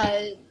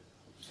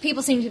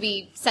people seem to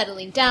be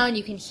settling down.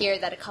 You can hear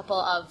that a couple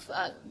of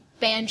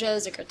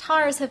banjos or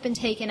guitars have been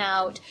taken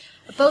out,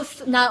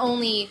 both not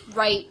only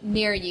right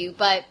near you,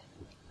 but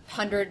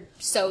 100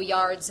 so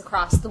yards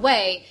across the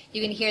way.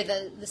 You can hear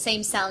the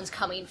same sounds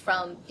coming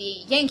from the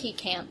Yankee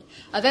camp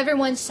of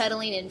everyone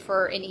settling in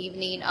for an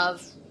evening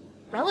of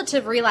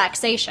relative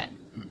relaxation.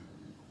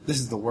 This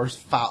is the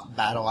worst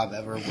battle I've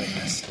ever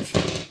witnessed.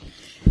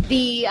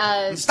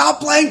 Stop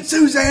playing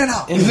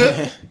Susanna!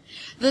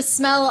 The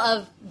smell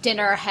of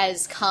dinner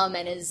has come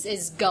and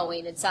is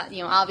going. It's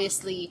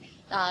obviously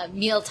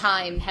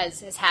mealtime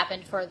has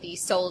happened for the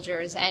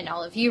soldiers, and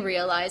all of you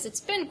realize it's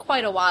been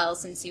quite a while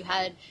since you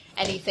had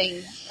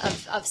anything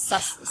of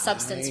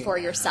substance for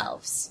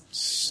yourselves.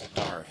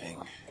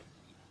 Starving.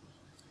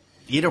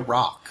 Eat a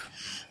rock.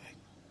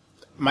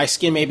 My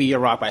skin may be a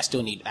rock, but I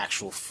still need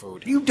actual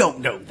food. You don't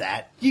know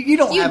that. You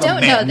don't You have don't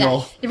a know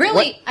manual. that.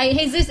 Really,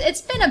 Jesus,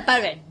 it's been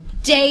about a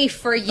day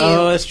for you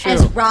that's true.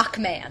 as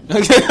Rockman.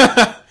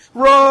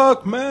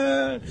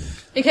 Rockman!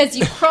 Because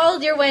you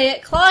clawed your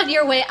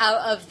way out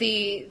of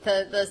the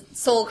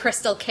Soul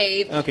Crystal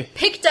Cave, Okay.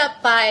 picked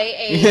up by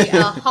a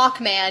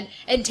Hawkman,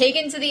 and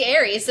taken to the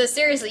Ares. So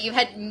seriously, you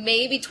had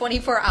maybe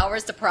 24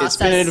 hours to process. It's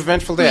been an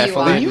eventful day, who I you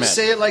fully are. When you admit.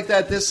 say it like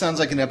that, this sounds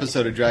like an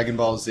episode of Dragon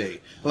Ball Z. You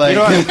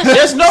know what?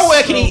 There's no way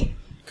I can eat.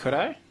 Could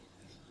I?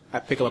 I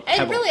pick up a And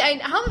pebble. really,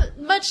 how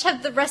much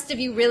have the rest of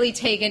you really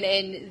taken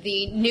in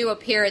the new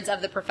appearance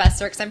of the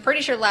Professor? Because I'm pretty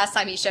sure last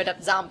time he showed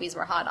up, zombies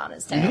were hot on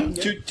his tail.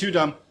 Too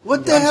dumb.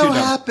 What the I'm too hell dumb.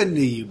 happened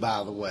to you,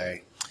 by the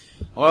way?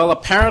 Well,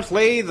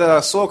 apparently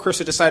the Soul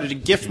Crystal decided to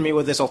gift me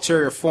with this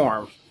ulterior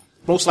form.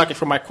 Most likely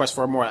for my quest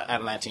for more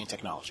Atlantean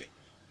technology.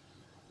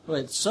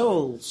 Wait,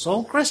 Soul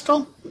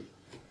Crystal?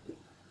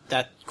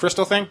 That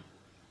crystal thing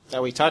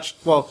that we touched?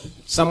 Well,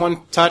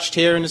 someone touched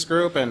here in this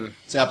group, and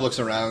Zap looks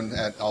around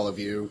at all of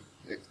you,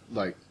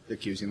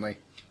 accusingly.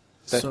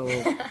 So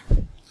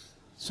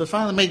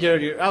finally made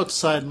your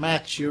outside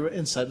match your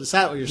inside. Is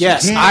that what you're saying?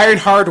 yes,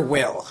 Ironheart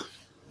will.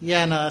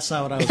 Yeah, no, that's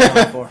not what I was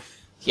going for.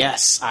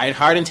 Yes,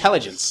 Ironheart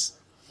intelligence.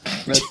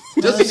 That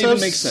doesn't even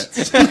make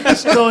sense.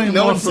 It's going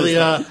No more one for says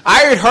the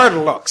Ironheart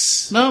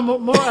looks. no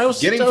more. I was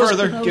Getting I was-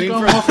 further, I was getting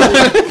going further.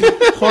 more for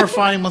the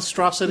horrifying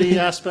monstrosity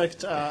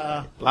aspect.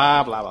 Blah,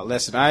 blah, blah.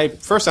 Listen,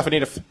 first off, I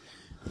need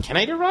can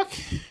I eat a rock?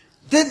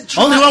 Then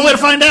try Only one way to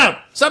find out.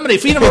 Somebody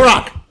feed him a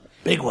rock.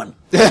 Big one.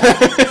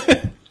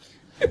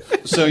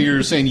 So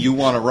you're saying you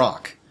want a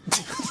rock?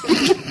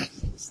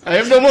 I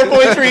have no more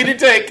points for you to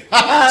take. Take mine.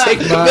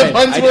 The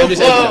puns I will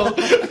understand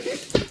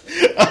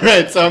flow. All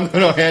right, so I'm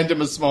going to hand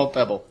him a small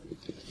pebble.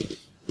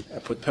 I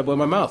put the pebble in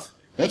my mouth.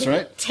 That's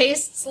right.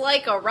 Tastes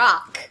like a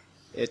rock.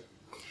 It.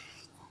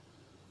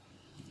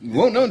 You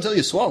won't know until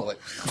you swallow it.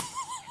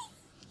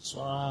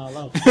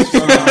 Swallow.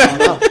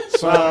 Swallow.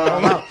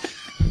 Swallow.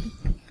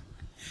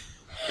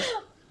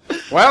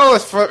 Well,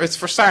 it's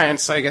for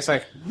science. I guess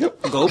I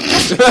go.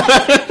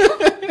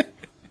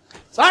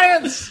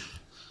 Science.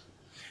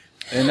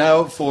 And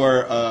now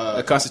for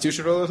A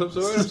constitution roll of some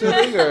sort, or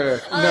something,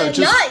 or no, just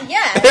Not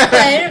yet,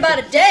 but in about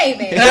a day,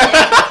 maybe.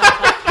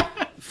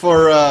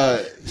 for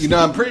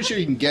I'm pretty sure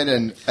you can get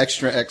an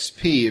extra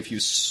XP if you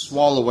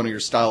swallow one of your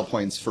style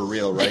points for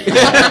real, right?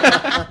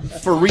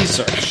 For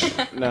research,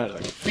 no.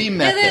 fee I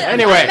method.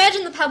 Anyway.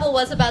 imagine the pebble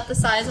was about the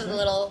size of the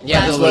little Yeah,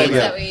 glass that's what I cubes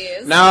got. that we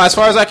use. Now, as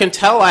far as I can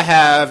tell, I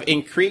have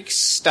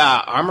increased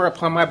armor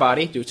upon my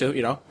body due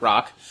to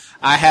rock.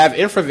 I have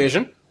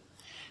infravision,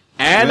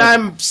 and Yeah.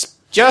 I'm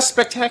just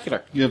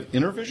spectacular. You have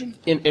inner vision.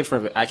 In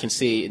infravision, I can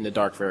see in the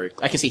dark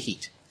I can see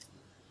heat.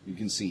 You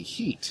can see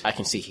heat. I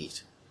can see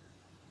heat.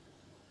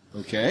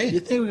 Okay. You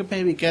think we could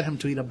maybe get him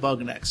to eat a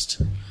bug next?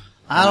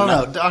 I don't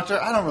know,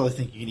 Doctor. I don't really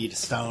think you need a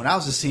stone. I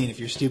was just seeing if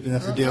you're stupid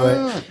enough to do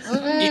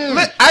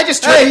it. I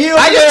just turned. Hey, you over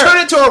I just there.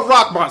 turned into a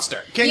rock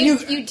monster. Can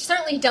You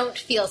certainly don't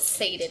feel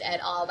sated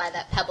at all by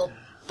that pebble,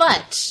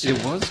 but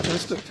It was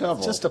just a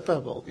pebble. Just a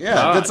pebble.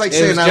 yeah, that's like it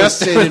saying was I was just-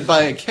 sated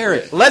by a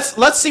carrot.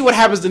 Let's see what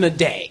happens in a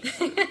day.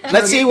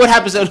 Let's see what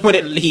happens when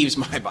it leaves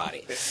my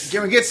body.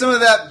 Can we get some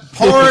of that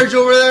porridge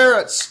over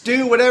there,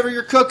 stew, whatever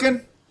you're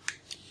cooking?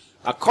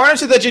 According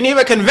to the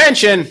Geneva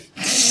Convention,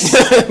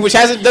 which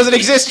doesn't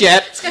exist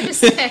yet. I was going to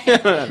say,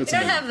 we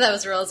don't have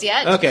those rules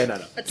yet. Okay, no.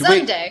 But Do we-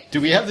 someday.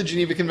 Do we have the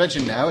Geneva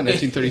Convention now in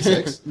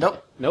 1936?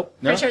 Nope. Nope.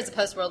 No? Pretty sure it's a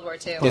post-World War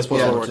II. Yes, Yeah.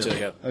 World War II,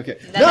 yeah. Okay.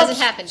 That hasn't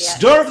happened yet.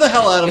 Starve the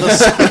hell out of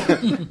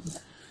us.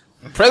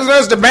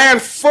 Prisoners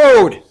demand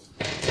food.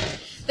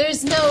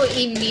 There's no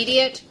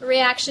immediate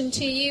reaction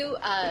to you,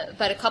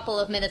 but a couple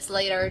of minutes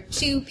later,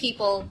 two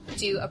people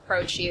do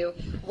approach you.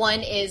 One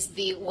is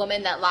the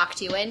woman that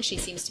locked you in. She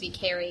seems to be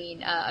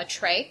carrying a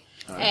tray.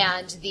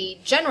 And the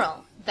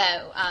general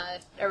that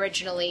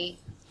originally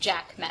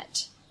Jack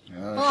met.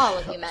 Well, all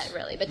of you met,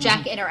 really, but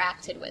Jack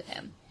interacted with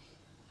him.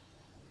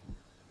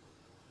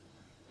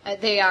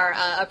 They are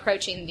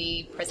approaching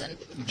the prison.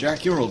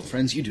 Jack, your old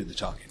friends, you do the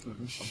talking.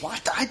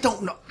 What? I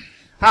don't know.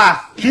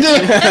 Ha!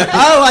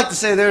 I would like to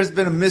say there's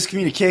been a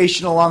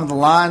miscommunication along the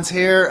lines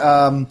here.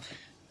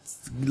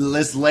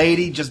 This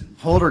lady just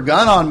pulled her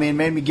gun on me and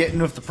made me get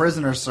in with the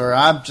prisoner, sir.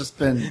 I've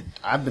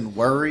been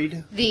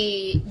worried.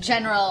 The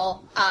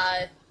general,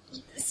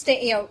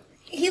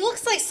 he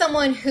looks like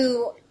someone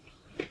who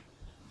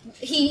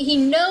he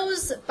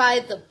knows by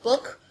the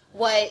book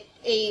what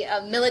a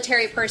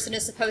military person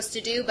is supposed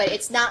to do, but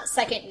it's not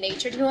second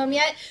nature to him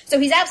yet. So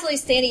he's absolutely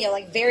standing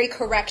in very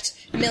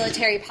correct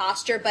military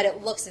posture, but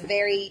it looks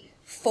very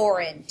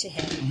foreign to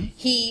him. Mm-hmm.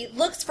 He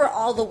looks for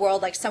all the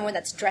world like someone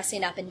that's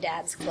dressing up in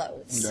dad's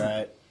clothes.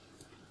 Right.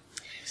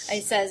 And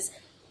he says,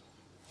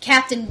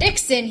 Captain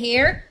Dixon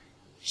here,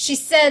 she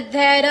said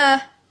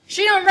that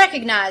she don't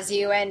recognize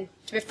you, and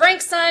to be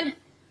frank, son,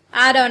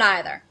 I don't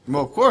either.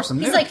 Well, of course, I'm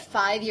new. He's like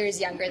 5 years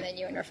younger than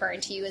you and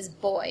referring to you as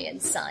boy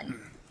and son.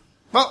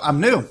 Well, I'm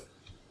new.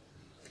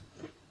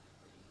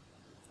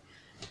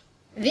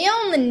 The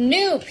only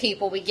new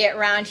people we get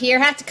around here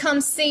have to come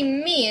see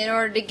me in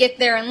order to get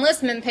their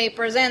enlistment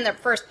papers and their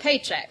first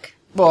paycheck.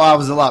 Well, I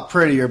was a lot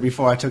prettier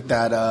before I took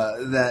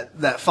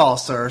that fall,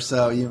 sir.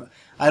 So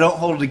I don't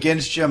hold it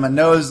against you. My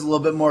nose is a little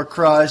bit more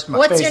crushed. My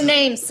What's face your is-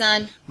 name,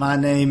 son? My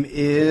name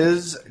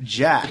is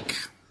Jack.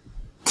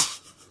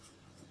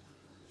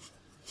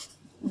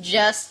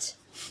 Just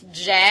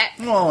Jack.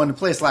 Oh, in a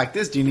place like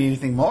this, do you need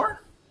anything more?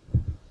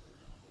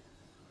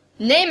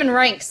 Name and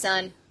rank,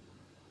 son.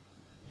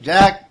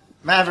 Jack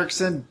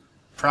Maverickson,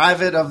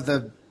 private of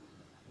the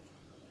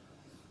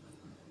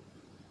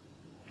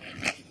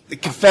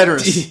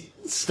Confederate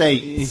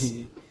States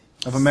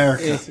of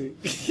America.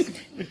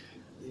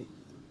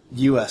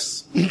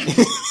 U.S.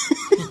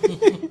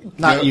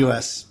 Not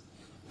U.S.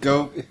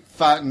 Go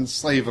fighting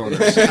slave owners.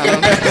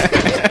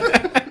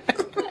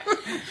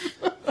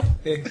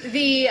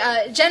 The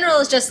general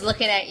is just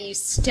looking at you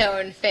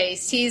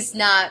stone-faced. He's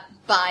not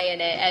buying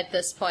it at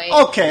this point.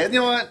 Okay, you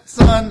know what,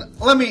 son?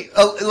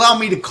 Allow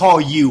me to call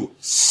you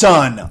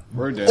son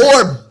We're dead.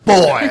 or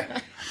boy.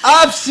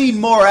 I've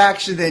seen more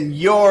action than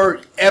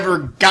you're ever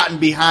gotten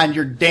behind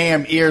your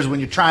damn ears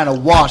when you're trying to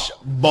wash,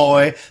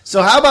 boy.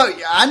 So how about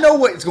I know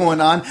what's going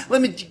on.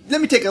 Let me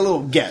take a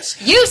little guess.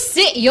 You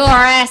sit your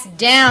ass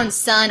down,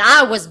 son.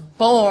 I was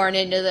born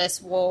into this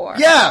war.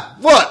 Yeah,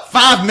 what?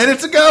 5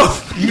 minutes ago?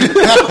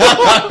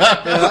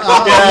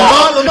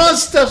 Lamont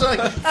steps like,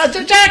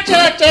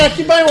 Jack,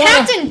 you might want to...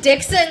 Captain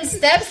Dixon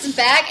steps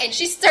back and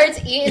she starts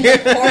eating the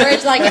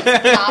porridge like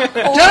it's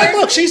popcorn. Jack,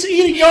 look, she's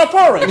eating your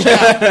porridge.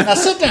 Now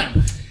sit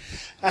down.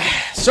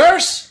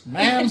 Sirs,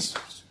 ma'ams,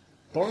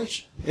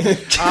 porridge.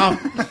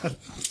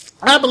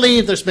 I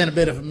believe there's been a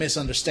bit of a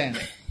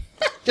misunderstanding.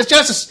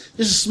 just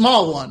a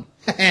small one,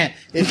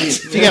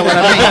 if you get what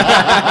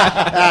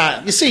I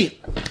mean. You see,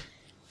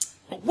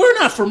 we're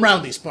not from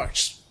around these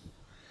parts.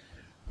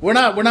 We're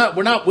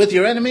not with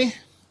your enemy.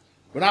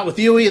 We're not with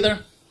you either.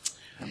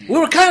 We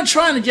were kind of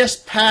trying to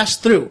just pass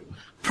through.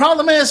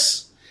 Problem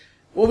is,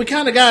 well, we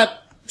kind of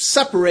got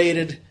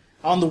separated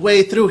on the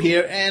way through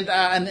here,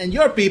 and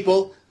your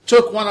people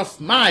took one of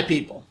my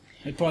people.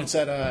 He points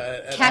at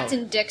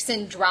Captain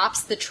Dixon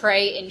drops the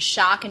tray in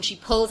shock, and she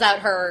pulls out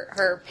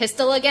her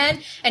pistol again,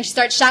 and she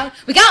starts shouting,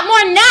 "We got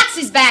more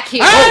Nazis back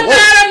here!" I'm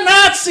not a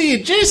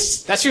Nazi!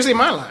 Just That's usually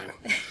my line.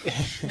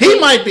 he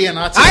might be a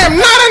Nazi. I am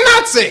not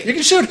a Nazi! You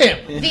can shoot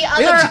him. The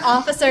other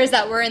officers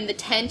that were in the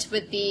tent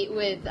with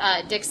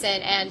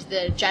Dixon and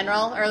the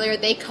general earlier,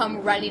 they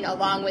come running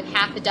along with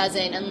half a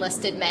dozen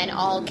enlisted men,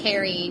 all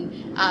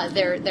carrying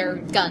their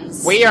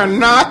guns. We are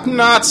not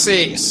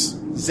Nazis.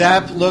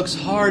 Zap looks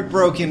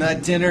heartbroken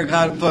that dinner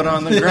got put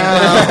on the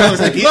ground.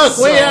 He's Look,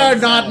 we so are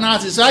not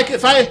Nazis.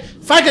 If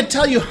I could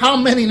tell you how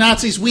many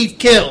Nazis we've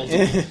killed,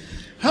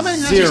 how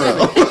many Nazis Zero.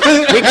 have we?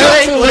 We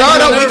killed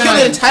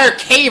an entire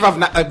cave of We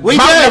mountain did.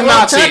 of Well,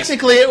 Nazis.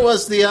 technically, it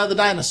was the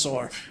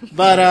dinosaur,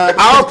 but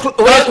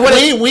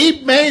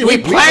We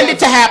planned it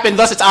to happen.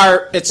 Thus, it's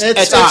us.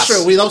 It's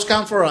true. Those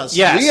count for us.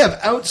 Yes. We have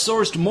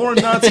outsourced more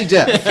Nazi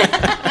death.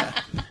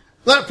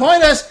 The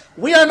point is,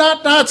 we are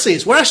not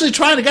Nazis. We're actually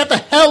trying to get the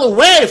hell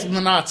away from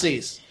the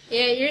Nazis.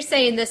 Yeah, you're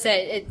saying this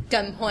at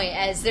gunpoint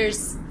as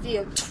there's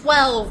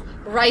 12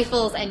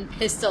 rifles and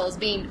pistols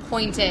being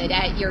pointed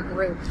at your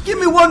group. Give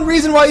me one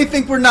reason why you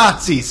think we're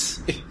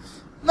Nazis.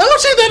 No,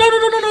 don't say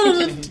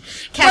that. No.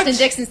 Captain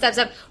Dixon steps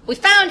up. We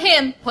found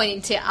him,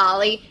 pointing to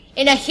Ollie,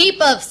 in a heap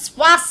of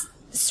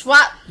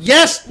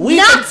Yes,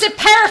 Nazi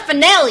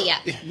paraphernalia.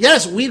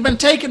 Yes, we'd been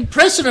taken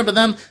prisoner by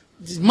them,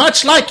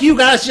 much like you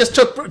guys just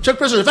took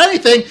prisoner. If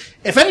anything,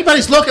 if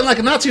anybody's looking like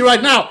a Nazi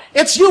right now,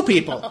 it's you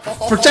people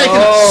for taking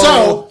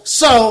it.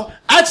 So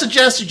I'd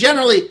suggest you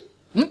generally.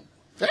 All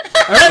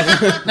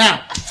right,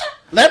 now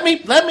let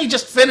me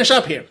just finish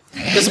up here.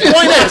 Because the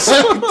point is,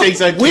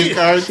 Takes out cue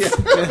cards.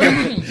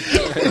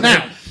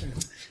 now,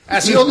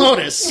 as you'll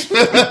notice,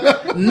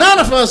 none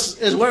of us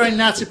is wearing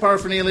Nazi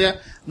paraphernalia.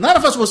 None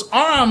of us was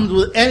armed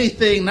with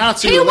anything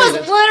Nazi He was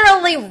related.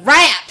 literally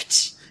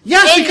wrapped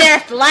Yes, in because their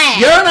flag.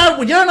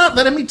 You're not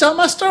letting me tell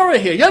my story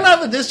here. You're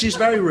not. This is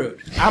very rude.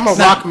 I'm a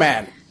rock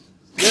man.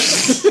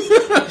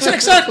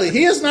 Exactly.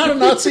 He is not a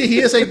Nazi. He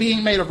is a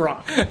being made of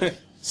rock.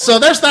 So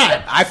there's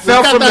that. I fell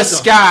We've got from the that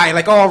going. sky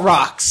like all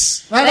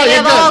rocks. No, They you're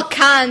have good. all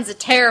kinds of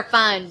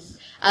terrifying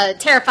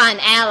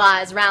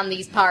allies around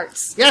these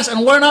parts. Yes,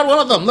 and we're not one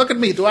of them. Look at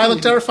me. Do I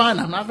look terrifying?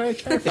 I'm not very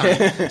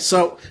terrifying.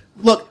 So,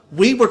 look,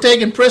 we were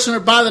taken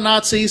prisoner by the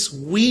Nazis.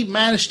 We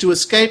managed to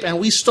escape, and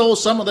we stole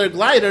some of their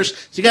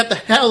gliders to get the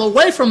hell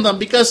away from them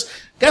because,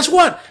 guess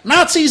what?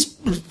 Nazis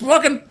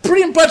fucking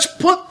pretty much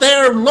put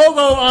their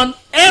logo on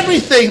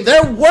everything.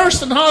 They're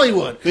worse than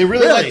Hollywood. They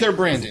really like their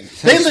branding.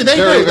 They It's do.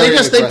 very, very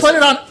They put aggressive.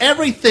 it on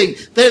everything.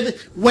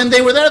 When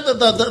they were there,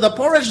 the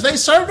porridge they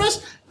served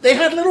us, they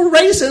had little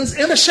raisins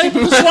in the shape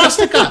of a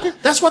swastika.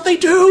 That's what they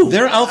do.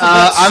 Their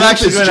alphabet I'm soup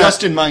actually is gonna-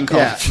 just in Mein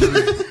Kampf.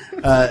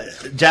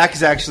 Jack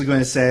is actually going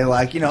to say,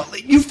 like,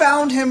 you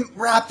found him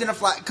wrapped in a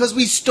flag because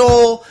we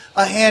stole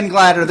a hand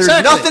glider. There's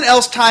Exactly. nothing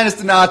else tying us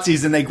to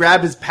Nazis. And they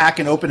grab his pack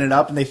and open it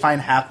up, and they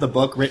find half the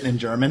book written in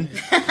German,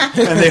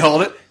 and they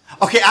hold it.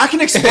 Okay, I can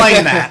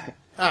explain that.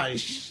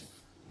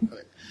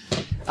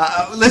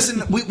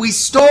 Listen, we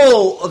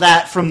stole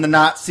that from the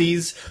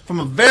Nazis, from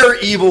a very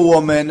evil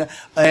woman,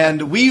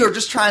 and we are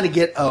just trying to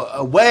get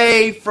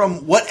away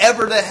from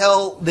whatever the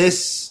hell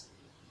this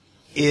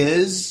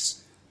is.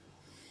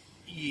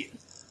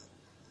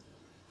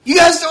 You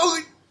guys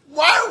don't.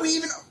 Why are they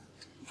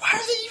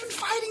even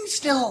fighting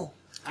still?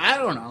 I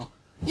don't know.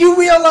 You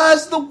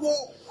realize the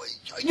war.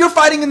 You're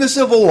fighting in the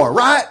Civil War,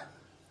 right?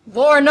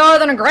 War of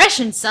Northern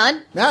Aggression,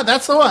 son. Yeah,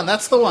 that's the one.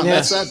 That's the one.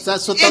 Yes.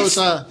 That's what those.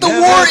 The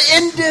war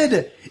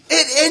ended.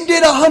 It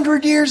ended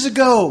 100 years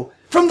ago.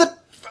 From the.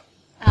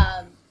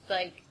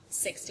 Like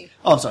 60.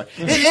 Oh, I'm sorry.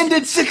 It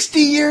ended 60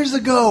 years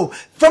ago.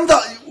 From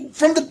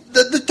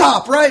the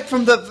top, right?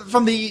 From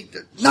the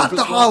not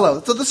the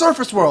hollow. So the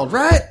surface world,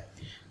 right?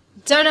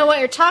 Don't know what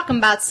you're talking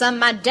about, son.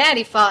 My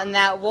daddy fought in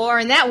that war,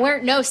 and that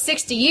weren't no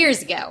 60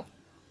 years ago.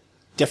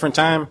 Different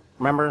time.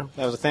 Remember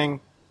that was a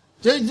thing.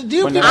 Do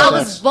you When give they I Oh,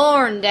 us- was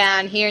born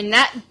down here, and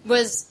that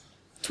was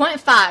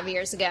 25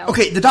 years ago.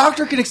 Okay, the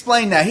doctor can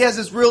explain that. He has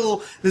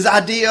this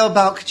idea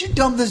about, could you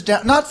dumb this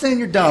down? Not saying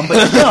you're dumb,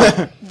 but you're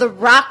dumb. The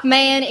Rock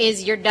Man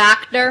is your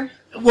doctor.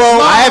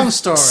 Well, I Long have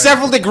story.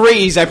 several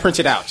degrees I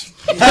printed out.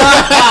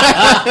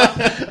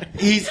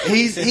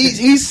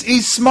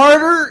 he's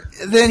smarter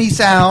than he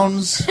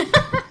sounds.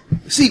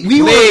 See,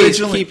 we were Please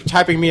originally. keep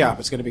typing me up.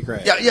 It's going to be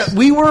great. Yeah,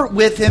 we were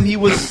with him. He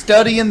was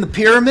studying the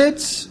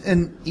pyramids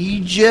in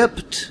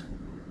Egypt.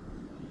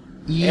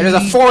 It is a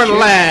foreign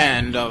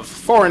land of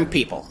foreign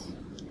people.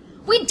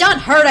 We done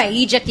heard of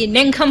Egypt, you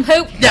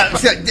nincompoop. Yeah.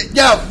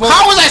 Well,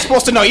 How was I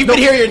supposed to know? You've been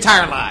here your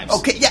entire lives.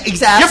 okay. Yeah.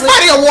 Exactly. You're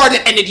fighting a war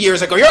that ended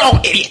years ago. You're all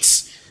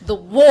idiots. The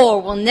war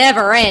will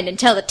never end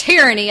until the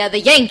tyranny of the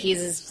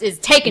Yankees is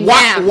taken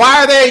down.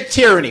 Why are they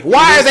tyranny?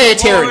 Why are they a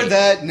tyranny? War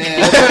that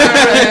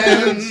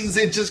never ends.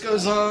 It just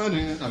goes on.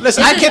 And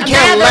Listen, I This could is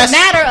care a less.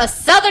 matter of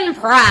Southern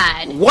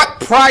pride.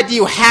 What pride do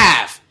you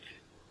have?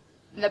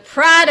 The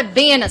pride of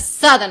being a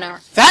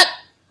Southerner. That?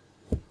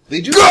 They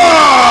do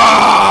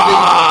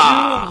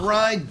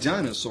ride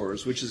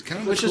dinosaurs, which is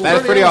kind of cool.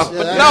 That's pretty awesome.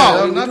 But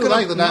no, I'm not do gonna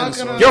like the I'm not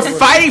dinosaurs. gonna- you're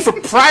fighting for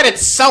pride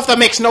itself that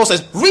makes no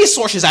sense.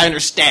 Resources, I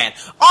understand.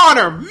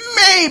 Honor,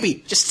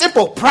 maybe. Just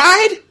simple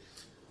pride?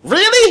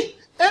 Really?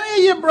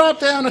 Any of you brought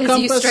down a Because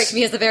you compass? strike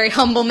me as a very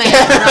humble man,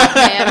 rough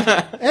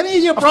man. Any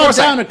of you brought course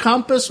I- down a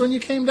compass when you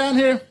came down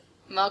here?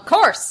 Well, of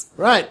course.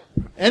 Right.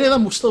 Any of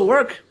them will still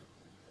work?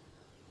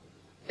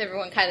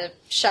 Everyone kind of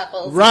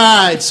shuffles.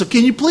 Right. So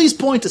can you please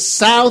point to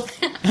south?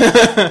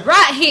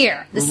 Right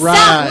here. The Right.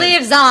 South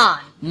lives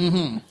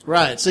on.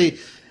 Right. See,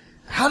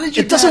 How did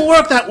you? it doesn't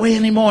work that way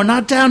anymore.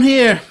 Not down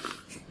here.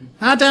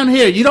 Not down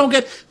here. You don't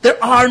get.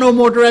 There are no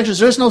more directions.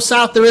 There is no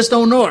south. There is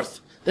no north.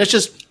 There's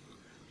just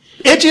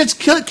inches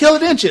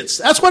killing inches.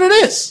 That's what it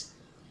is.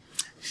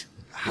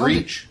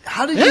 Reach.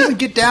 How did Yeah. you even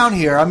get down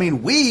here? I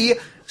mean, we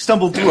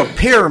stumbled through a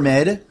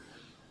pyramid.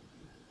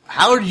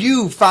 How did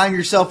you find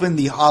yourself in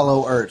the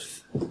hollow earth?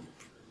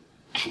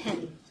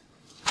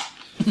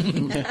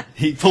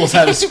 He pulls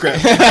out a script.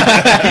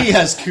 He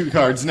has cue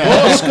cards now.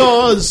 Four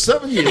scores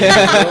 7 years.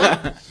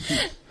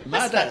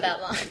 Not that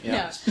long.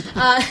 No.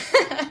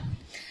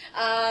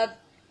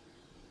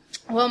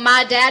 Well,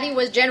 my daddy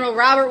was General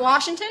Robert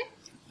Washington.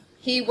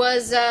 He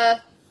was,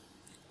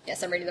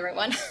 yes, I'm reading the right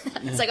one.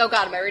 It's like, oh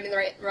God, am I reading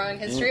the wrong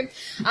history?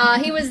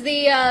 He was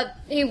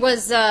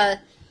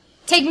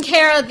taking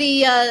care of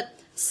the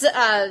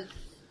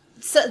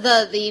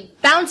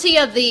bounty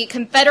of the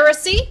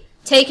Confederacy,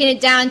 taking it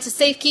down to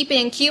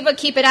safekeeping in Cuba,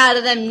 keep it out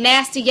of them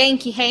nasty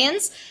Yankee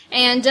hands,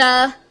 and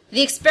the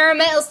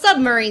experimental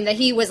submarine that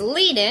he was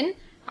leading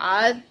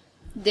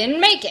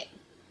didn't make it.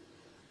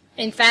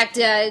 In fact,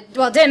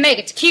 didn't make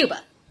it to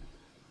Cuba.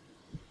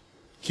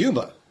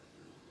 Cuba.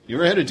 You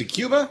were headed to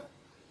Cuba?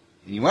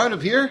 And you wound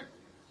up here?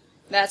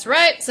 That's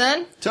right,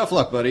 son. Tough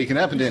luck, buddy. It can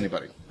happen to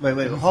anybody.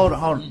 Wait, hold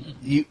on.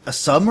 You a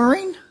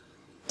submarine?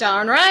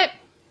 Darn right.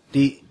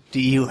 Do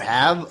you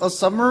have a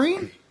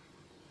submarine?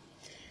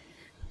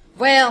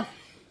 Well,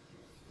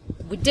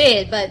 we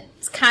did, but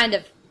it's kind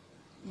of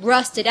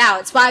rusted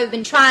out. It's why we've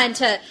been trying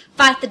to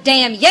fight the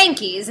damn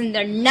Yankees and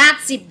their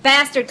Nazi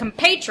bastard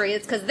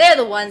compatriots, because they're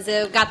the ones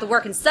that got the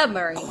working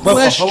submarine.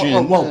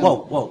 Question.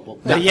 Whoa.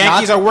 The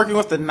Yankees are working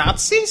with the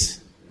Nazis?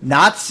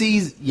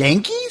 Nazis,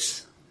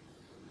 Yankees?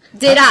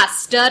 Did I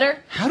stutter?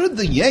 How did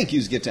the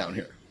Yankees get down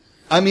here?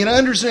 I mean, I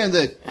understand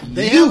that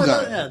They you have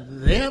got.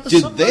 they have a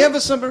Did submarine? they have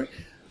a submarine?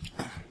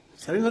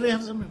 Does everybody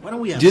have a submarine? Why don't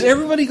we have Did some?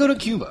 everybody go to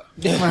Cuba?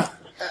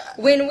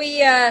 When we,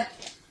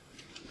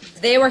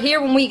 they were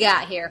here when we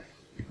got here.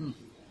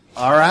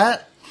 All right.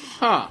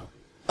 Huh.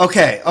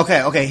 Okay.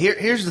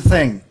 Here's the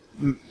thing.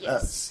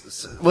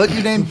 Yes. What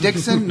your name?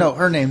 Dixon? No,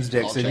 her name's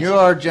Dixon. Jackson. You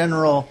are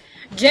General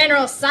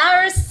General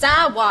Cyrus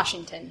Cy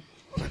Washington.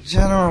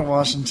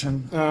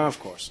 Washington. Of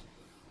course.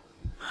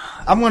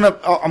 I'm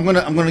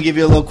gonna give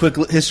you a little quick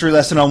history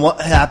lesson on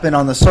what happened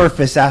on the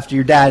surface after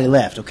your daddy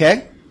left.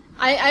 Okay.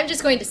 I'm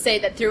just going to say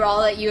that through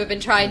all that you have been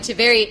trying to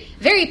very,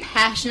 very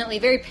passionately,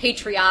 very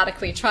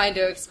patriotically trying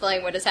to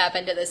explain what has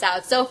happened to the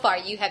South, so far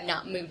you have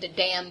not moved a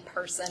damn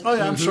person. Oh,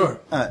 yeah, I'm sure.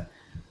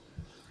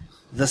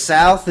 The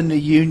South and the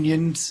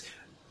Union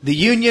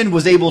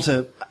was able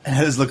to.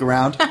 Let's look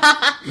around.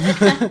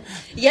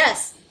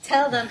 Yes,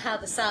 tell them how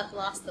the South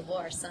lost the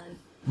war, son.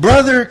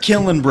 Brother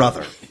killing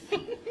brother.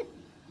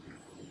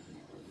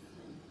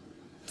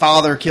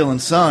 Father killing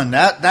son.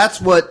 That's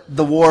what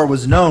the war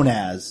was known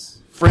as.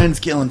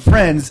 Friends killing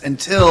friends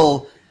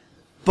until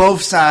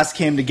both sides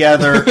came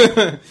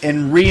together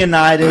and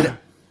reunited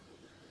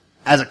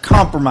as a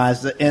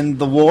compromise to end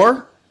the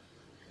war.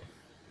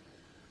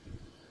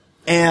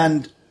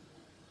 And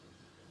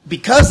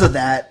because of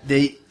that,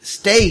 the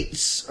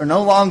states are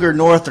no longer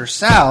North or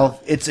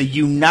South. It's a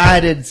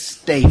United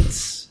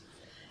States,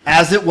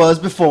 as it was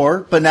before,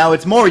 but now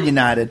it's more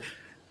united.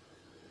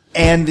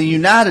 And the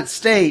United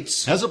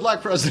States Has a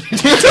black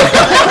president.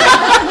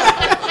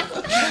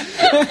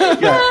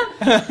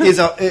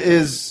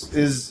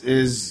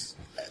 is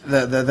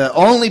the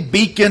only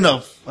beacon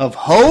of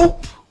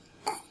hope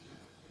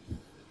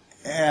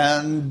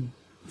and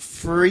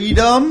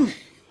freedom.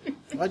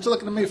 What you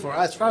looking at me for?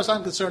 As far as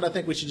I'm concerned, I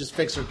think we should just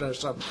fix our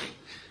submarine.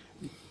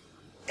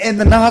 And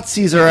the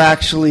Nazis are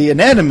actually an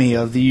enemy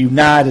of the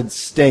United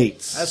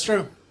States. That's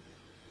true.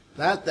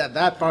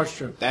 That part's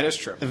true. That is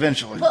true.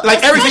 Eventually.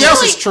 Like everything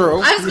else is Especially-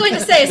 true. I was going to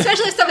say,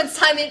 especially if someone's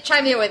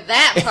chiming in with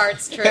that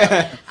part's true,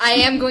 I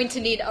am going to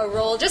need a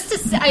roll just to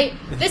say,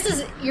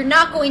 you're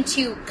not going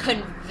to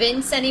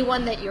convince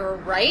anyone that you're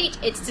right.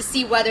 It's to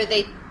see whether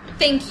they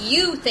think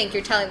you're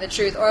telling the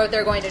truth, or if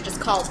they're going to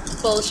just call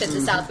bullshit the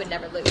South would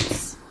never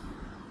lose.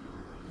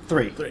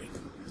 3. 3.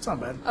 It's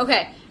not bad.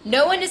 Okay,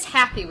 no one is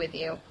happy with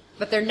you,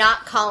 but they're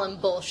not calling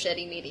bullshit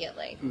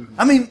immediately.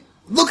 I mean,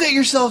 look at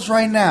yourselves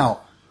right now.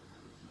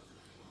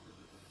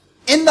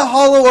 In the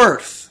Hollow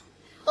Earth.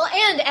 Well,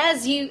 and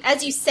as you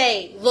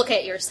say, look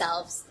at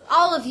yourselves.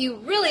 All of you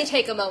really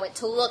take a moment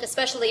to look,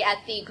 especially at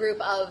the group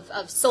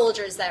of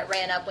soldiers that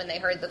ran up when they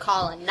heard the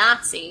call in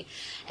Nazi.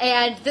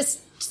 And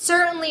this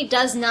certainly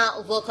does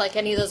not look like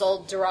any of those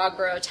old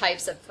Duragro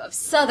types of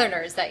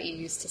Southerners that you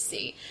used to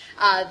see.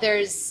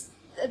 There's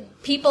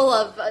people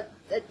of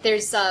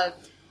there's a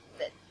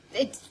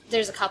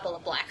couple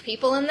of black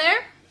people in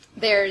there.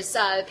 There's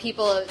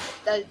people of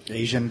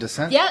Asian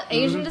descent? yeah,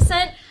 Asian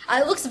descent.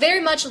 It looks very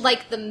much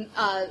like the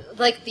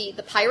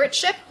pirate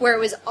ship, where it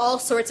was all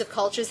sorts of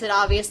cultures that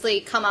obviously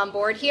come on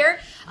board here.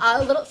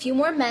 A few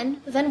more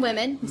men than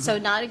women, so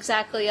not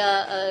exactly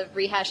a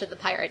rehash of the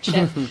pirate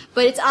ship.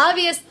 But it's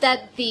obvious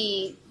that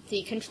the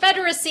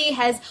Confederacy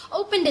has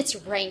opened its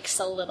ranks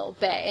a little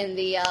bit in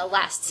the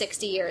last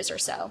 60 years or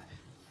so.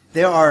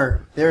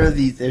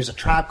 There's a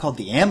tribe called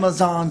the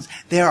Amazons.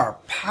 There are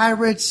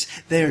pirates.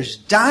 There's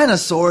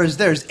dinosaurs.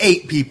 There's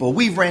ape people.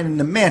 We've ran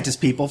into mantis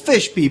people,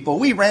 fish people.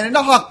 We ran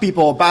into hawk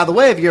people. By the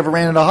way, if you ever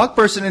ran into a hawk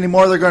person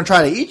anymore, they're going to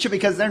try to eat you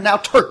because they're now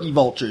turkey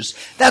vultures.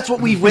 That's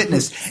what we've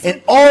witnessed.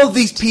 And all of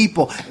these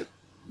people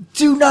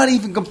do not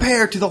even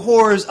compare to the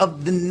horrors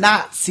of the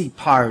Nazi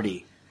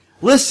Party.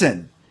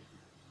 Listen,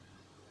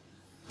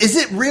 is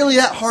it really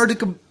that hard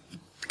to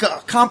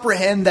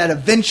comprehend that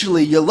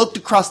eventually you looked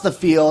across the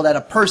field at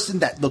a person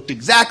that looked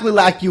exactly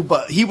like you,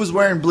 but he was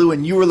wearing blue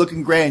and you were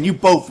looking gray, and you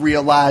both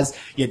realized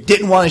you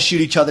didn't want to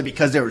shoot each other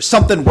because there was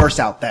something worse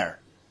out there?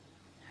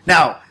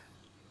 Now,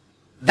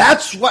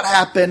 that's what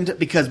happened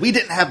because we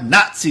didn't have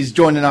Nazis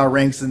joining our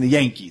ranks in the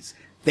Yankees.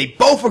 They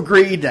both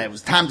agreed that it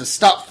was time to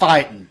stop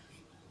fighting.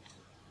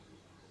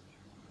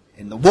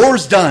 And the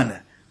war's done.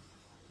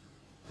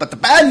 But the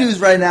bad news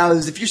right now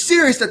is if you're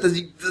serious that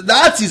the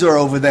Nazis are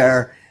over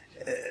there,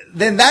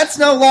 then that's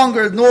no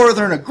longer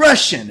northern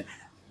aggression.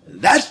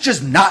 That's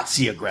just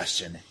Nazi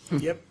aggression.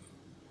 Yep.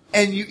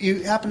 And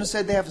you happen to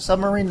say they have a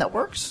submarine that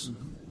works?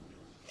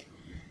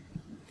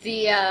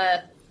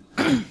 The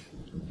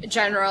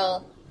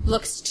general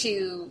looks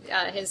to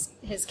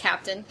his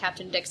captain,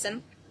 Captain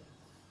Dixon,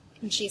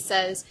 and she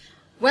says,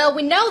 "Well,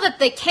 we know that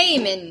they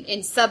came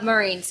in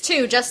submarines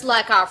too, just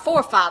like our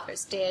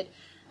forefathers did.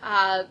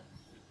 But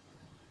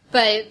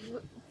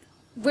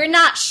we're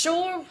not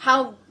sure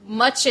how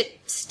much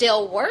it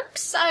still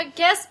works, I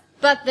guess,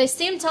 but they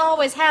seem to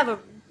always have a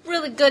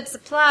really good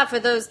supply for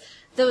those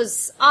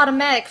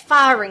automatic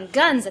firing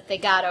guns that they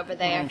got over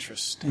there.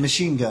 Interesting.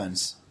 Machine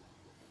guns.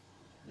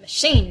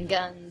 Machine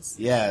guns.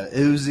 Yeah,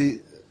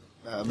 Uzi.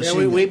 Yeah,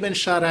 we've been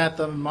shot at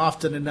them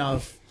often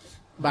enough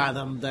by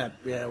them that,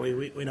 yeah,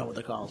 we know what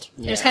they're called.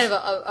 There's kind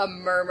of a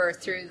murmur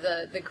through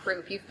the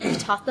group. You've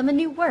taught them a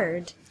new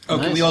word. Oh,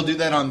 can we all do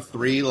that on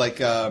 3, like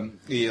the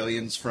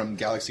aliens from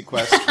Galaxy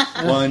Quest?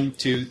 1,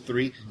 2,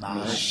 3.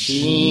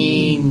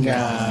 Machine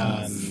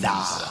guns.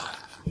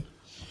 The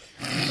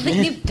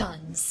new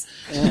guns.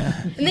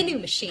 And the new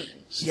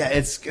machines. Yeah,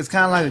 it's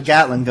kind of like a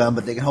Gatling gun,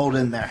 but they can hold it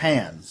in their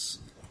hands.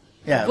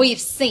 Yeah. We've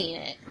seen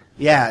it.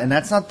 Yeah, and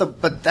that's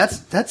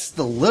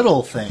the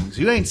little things.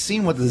 You ain't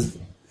seen what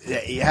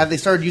have they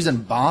started using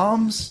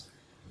bombs?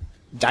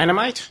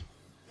 Dynamite?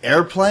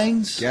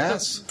 Airplanes?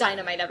 Yes.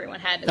 Dynamite everyone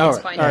had at All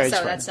this right, point, all right, so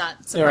fine. that's not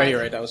You're surprising. right, you're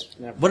right. That was...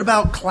 Yeah. What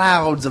about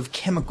clouds of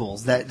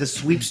chemicals that just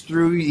sweeps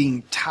through the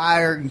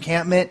entire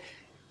encampment,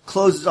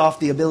 closes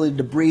off the ability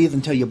to breathe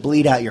until you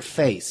bleed out your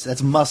face?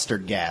 That's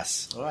mustard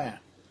gas. Oh, yeah.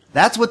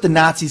 That's what the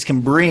Nazis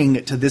can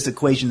bring to this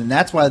equation, and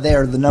that's why they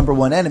are the number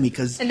one enemy,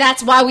 because... And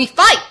that's why we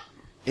fight!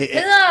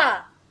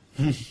 Ah!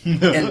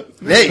 Hey,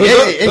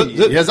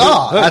 yes,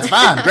 that's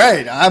fine,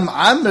 great.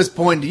 I'm just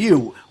pointing to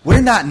you.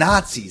 We're not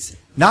Nazis.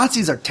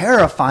 Nazis are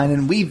terrifying,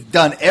 and we've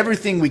done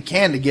everything we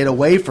can to get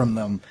away from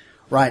them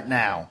right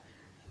now.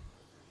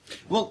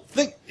 Well,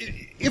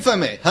 if I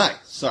may. Hi,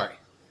 sorry.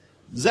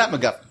 Zap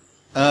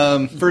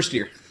MacGuffin. First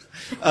year.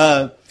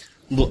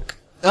 Look,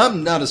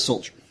 I'm not a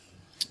soldier.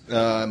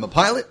 I'm a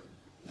pilot.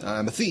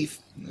 I'm a thief.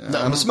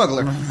 I'm a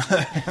smuggler.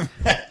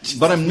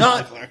 But I'm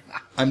not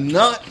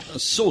a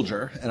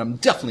soldier, and I'm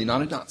definitely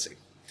not a Nazi.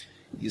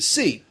 You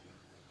see,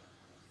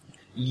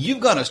 you've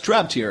got us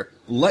trapped here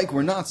like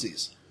we're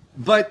Nazis.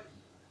 But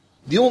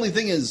the only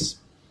thing is,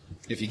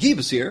 if you keep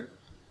us here,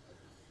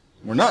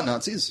 we're not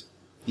Nazis.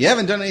 You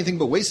haven't done anything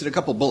but wasted a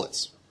couple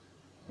bullets.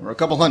 Or a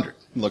couple hundred.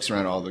 He looks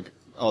around all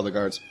the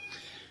guards.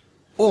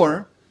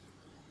 Or,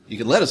 you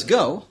could let us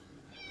go,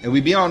 and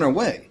we'd be on our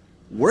way.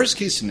 Worst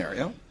case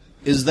scenario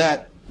is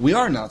that we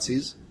are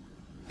Nazis,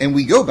 and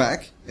we go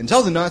back and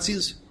tell the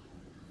Nazis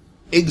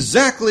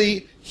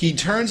exactly, he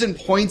turns and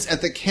points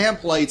at the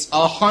camp lights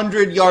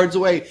 100 yards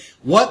away,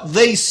 what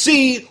they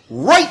see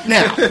right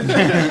now.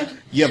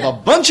 You have a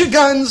bunch of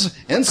guns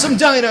and some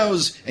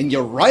dinos, and you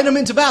ride them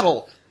into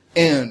battle,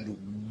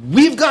 and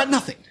we've got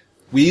nothing.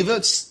 We've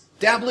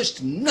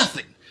established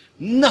nothing.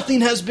 Nothing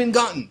has been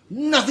gotten.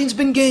 Nothing's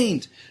been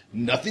gained.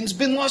 Nothing's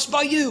been lost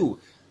by you.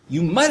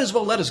 you might as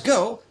well let us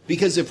go,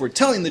 because if we're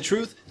telling the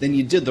truth, then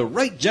you did the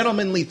right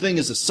gentlemanly thing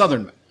as a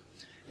Southernman.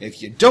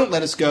 If you don't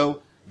let us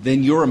go,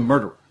 then you're a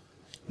murderer,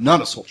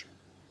 not a soldier.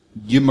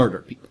 You murder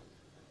people.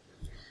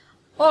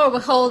 Or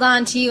we'll hold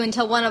on to you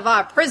until one of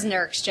our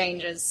prisoner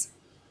exchanges.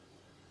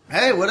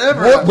 Hey,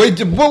 whatever. Whoa, wait,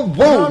 whoa,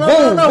 whoa,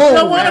 No,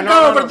 don't want to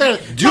go over there.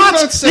 Do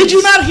not say Did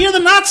you not hear the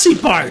Nazi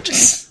part?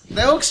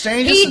 They'll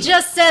exchange He us.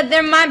 just said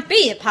there might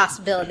be a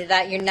possibility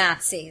that you're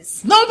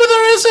Nazis. No, but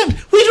there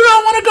isn't. We do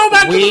not want to go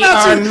back to the We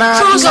Nazis. are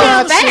not Trust Go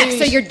us. back,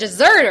 so your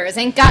deserters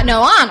ain't got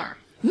no honor.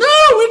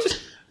 No,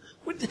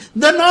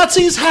 the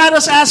Nazis had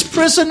us as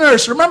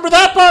prisoners. Remember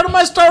that part of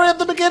my story at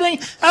the beginning?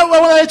 When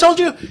I told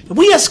you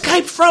we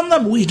escaped from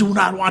them. We do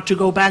not want to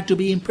go back to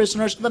being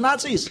prisoners of the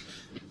Nazis.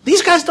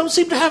 These guys don't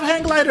seem to have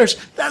hang gliders.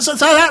 That's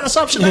that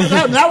assumption.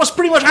 That was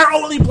pretty much our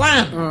only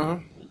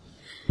plan.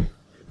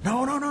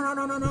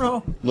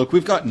 No. Look,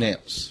 we've got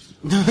nails.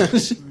 No,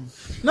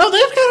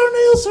 they've got our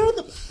nails through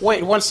them.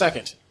 Wait 1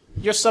 second.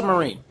 Your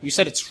submarine, you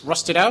said it's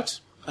rusted out?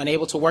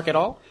 Unable to work at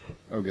all?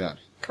 Oh, God.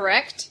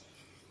 Correct?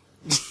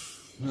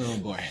 Oh,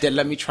 boy. Then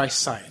let me try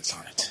science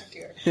on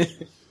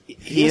it.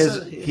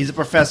 He's a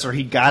professor.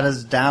 He got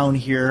us down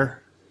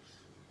here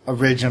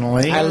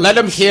originally. I led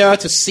him here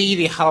to see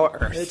the hollow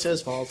earth. It's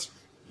his fault.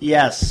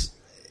 Yes.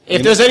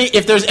 If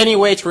there's any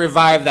way to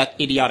revive that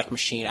idiotic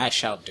machine, I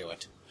shall do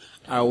it.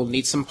 I will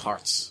need some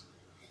parts.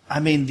 I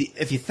mean,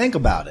 if you think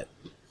about it.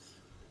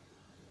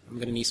 I'm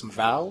gonna need some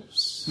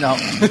valves, No,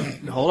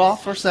 hold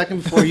off for a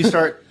second before you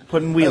start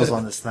putting wheels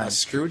on this thing. a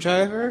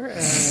screwdriver,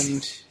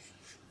 and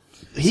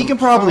He can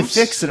probably pumps.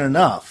 fix it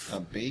enough. A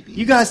baby.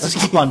 You guys just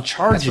keep on That's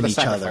charging for the each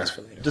other. sacrifice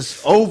for later.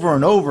 Just over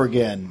and over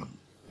again.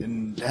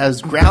 And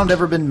has ground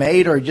ever been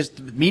made, or just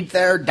meet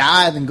there,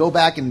 die, then go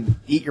back and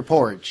eat your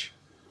porridge?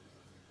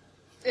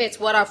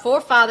 It's what our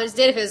forefathers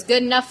did. If it was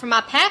good enough for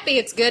my pappy,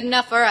 it's good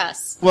enough for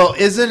us. Well,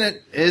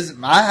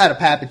 I had a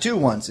pappy too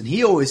once, and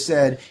he always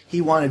said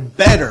he wanted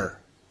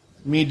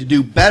me to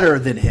do better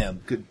than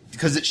him,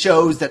 because it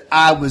shows that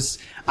I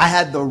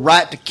had the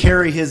right to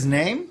carry his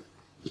name.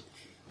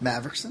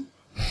 Maverickson?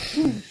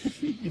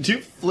 Did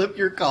you flip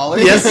your collar?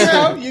 Yes.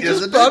 Yeah, you Yes,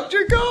 just I did. bumped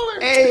your collar.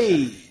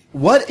 Hey!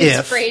 What His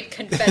if frayed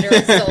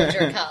Confederate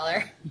soldier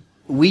collar.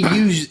 we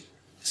use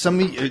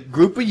a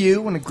group of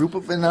you and a group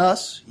of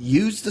us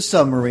use the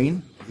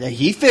submarine that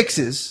he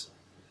fixes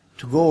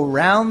to go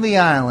around the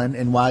island,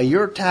 and while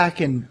you're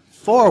attacking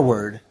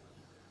forward,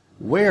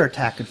 we're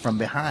attacking from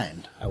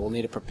behind. I will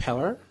need a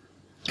propeller.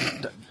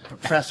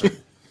 Professor,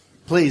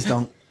 please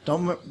don't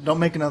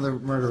make another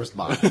murderous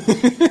bot.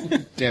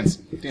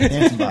 Dancing.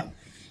 Dancing bot.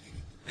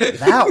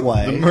 That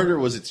way, The murder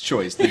was its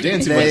choice. The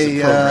dancing was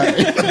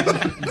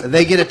the program.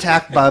 they get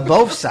attacked by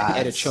both sides.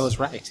 And it shows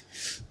right.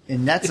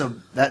 And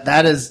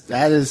that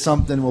is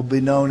something will be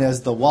known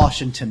as the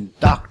Washington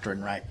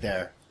Doctrine right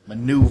there.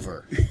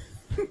 Maneuver.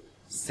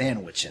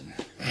 Sandwiching.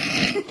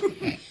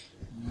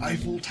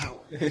 Eiffel Tower.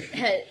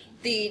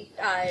 The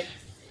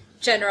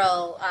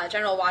General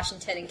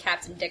Washington and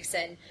Captain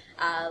Dixon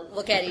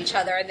look at each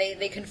other, and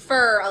they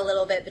confer a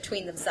little bit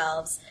between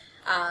themselves.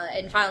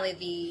 And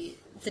finally,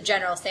 the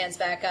general stands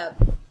back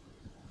up.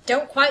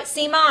 Don't quite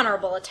seem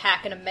honorable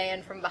attacking a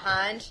man from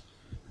behind.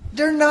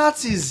 They're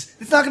Nazis.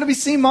 It's not going to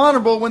seem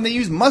honorable when they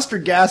use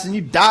mustard gas and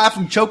you die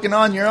from choking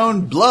on your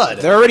own blood.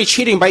 They're already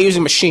cheating by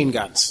using machine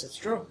guns. It's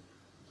true.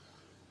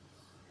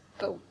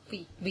 But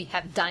we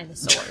have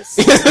dinosaurs.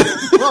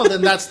 Well,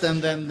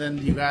 then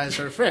you guys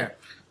are fair.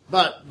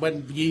 But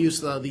when you use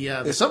the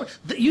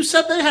you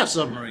said they have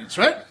submarines,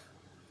 right?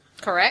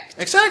 Correct?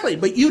 Exactly,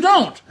 but you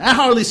don't. That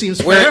hardly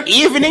seems We're fair.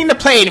 evening the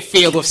playing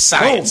field with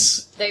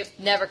science. They've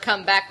never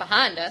come back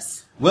behind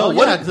us. Well, Oh,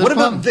 what, yeah, good what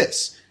about pun.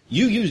 this?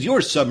 You use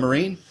your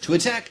submarine to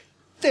attack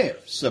their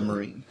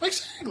submarine.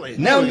 Exactly.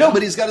 Now There we go.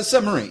 nobody's got a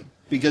submarine,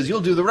 because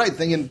you'll do the right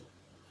thing and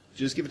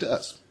just give it to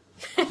us.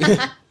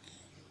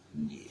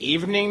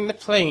 Evening the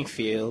playing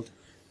field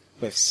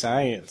with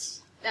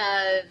science.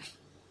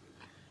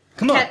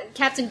 Come on.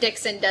 Captain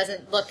Dixon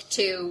doesn't look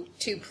too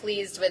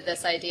pleased with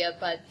this idea,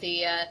 but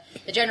the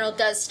general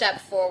does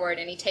step forward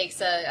and he takes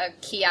a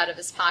key out of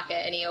his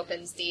pocket and he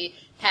opens the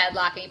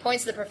padlock and he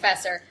points to the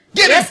professor.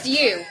 Just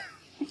you.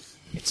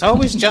 It's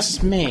always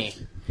just me.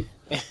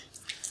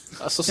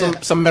 Also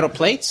some metal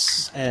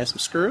plates and some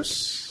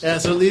screws. Yeah,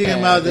 so leading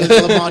him out,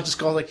 Lamont just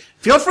calls like,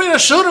 feel free to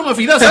shoot him if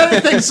he does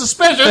anything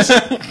suspicious.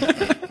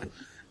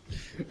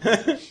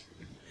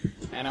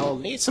 And I will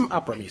need some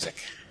opera music.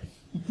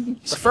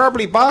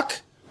 Preferably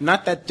Bach,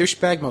 not that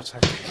douchebag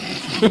Mozart.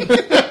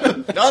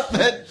 Not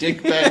that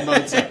dickbag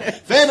Mozart.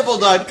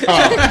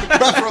 Fandible.com.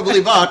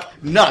 Preferably Bach,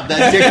 not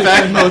that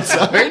dickbag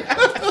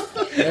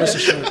Mozart. There's a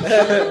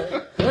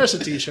shirt. There's a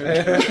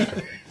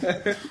t-shirt.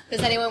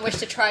 Does anyone wish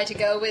to try to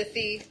go with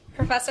the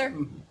professor?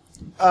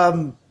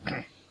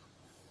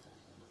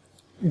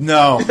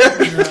 No.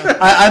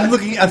 I'm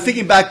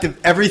thinking back to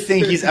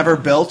everything he's ever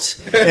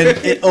built, and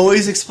it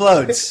always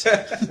explodes.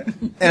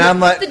 And I'm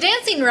like, The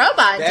dancing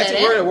robot That's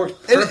did where it. it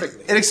worked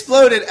perfectly. it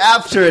exploded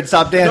after it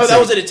stopped dancing. No, that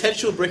was an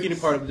intentional breaking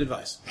apart of the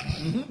device.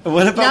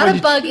 What about Not when a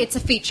you, bug, it's a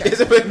feature.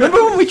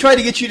 remember when we tried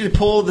to get you to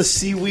pull the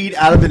seaweed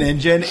out of an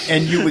engine,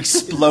 and you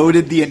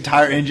exploded the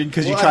entire engine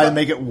because you Well, tried I to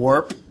make it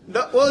warp?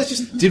 No, well, it's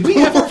just... Did we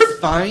ever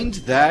find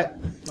that?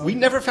 We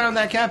never found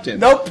that captain.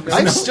 Nope.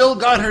 I've No. still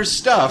got her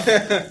stuff,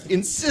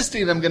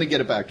 insisting I'm going to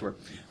get it back to her.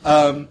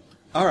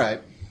 All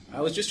right. I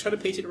was just trying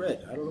to paint it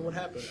red. I don't know what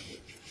happened.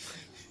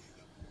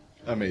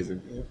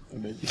 Amazing.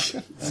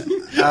 Amazing.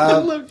 I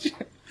love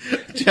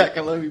Jack.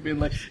 I love you being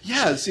like,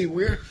 yeah, see,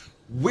 we're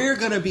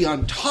going to be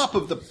on top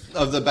of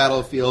the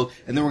battlefield,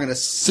 and then we're going to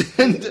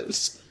send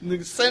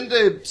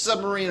a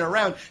submarine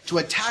around to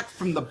attack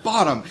from the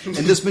bottom, and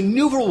this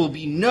maneuver will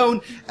be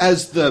known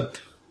as the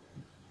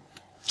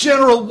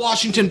General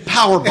Washington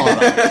Power Bottom.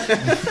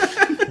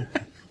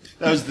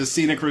 That was the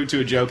scenic route to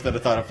a joke that I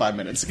thought of 5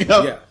 minutes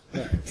ago. Yeah.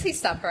 Please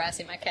stop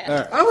harassing my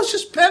cat. I was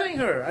just petting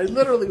her. I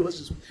literally was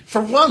just.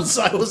 For once,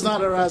 I was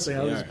not harassing.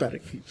 I was just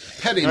petting.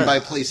 Petting by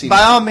placing.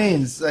 By all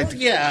means, like,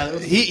 Yeah.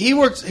 he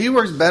works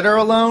better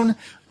alone.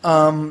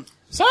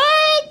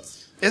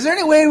 Science! Is there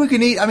any way we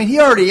can eat? I mean, he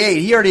already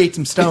ate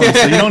some stones,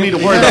 so you don't need to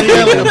worry about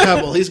Yeah, feeding like a him.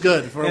 pebble. He's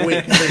good for a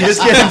week.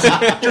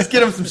 Just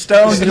get him some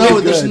stones. and he'll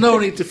be There's good. no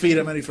need to feed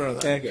him any further.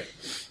 Okay.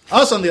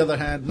 Us, on the other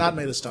hand, not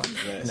made of stone.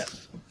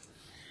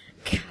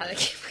 God, I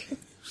can't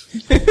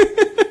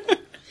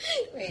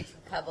wait for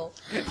Pebble.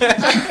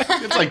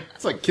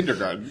 It's like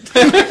kindergarten.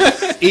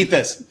 Eat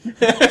this. Do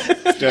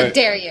it.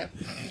 Dare you.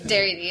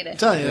 Dare you to eat it.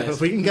 Tell you, if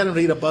we can get him to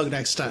eat a bug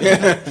next time.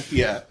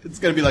 Yeah, it's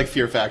gonna be like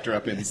Fear Factor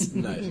up in. It's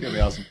gonna be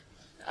awesome.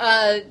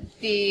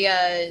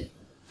 The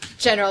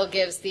general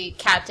gives the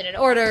captain an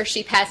order.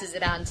 She passes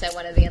it on to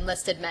one of the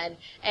enlisted men,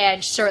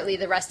 and shortly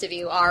the rest of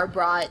you are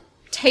brought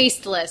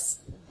tasteless,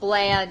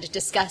 bland,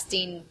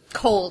 disgusting,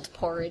 cold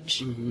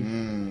porridge.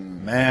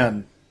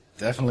 Man,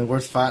 definitely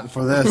worth fighting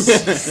for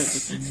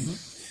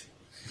this.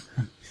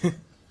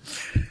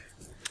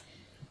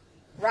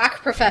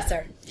 Rock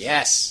Professor.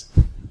 Yes.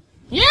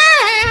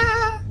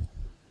 Yeah!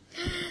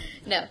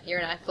 No,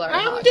 you're not Florida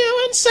I'm Hawk.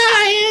 doing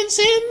science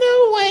in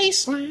the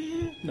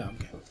wasteland. No, I'm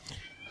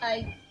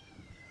kidding.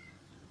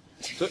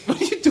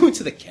 What are you doing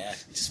to the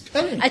cat? Just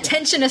petting.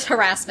 Attention is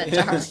harassment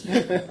to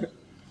her.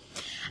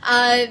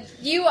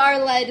 You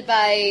are led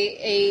by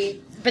a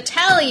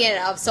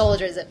battalion of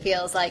soldiers, it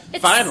feels like.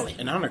 It's, Finally,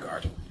 an honor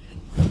guard.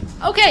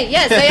 Okay,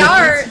 yes, they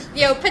are,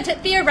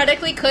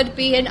 theoretically could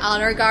be an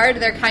honor guard.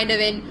 They're kind of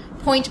in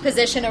point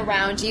position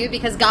around you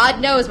because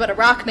God knows what a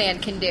rock man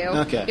can do.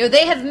 Okay.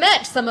 They have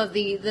met some of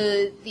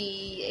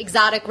the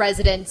exotic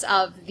residents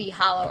of the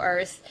Hollow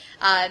Earth.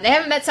 They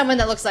haven't met someone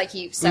that looks like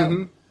you,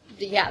 so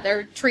yeah,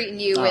 they're treating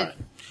you with. right.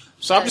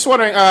 So I'm just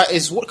wondering,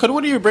 could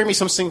one of you bring me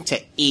something to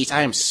eat?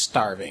 I am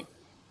starving.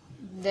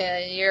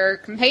 Your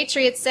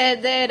compatriot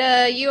said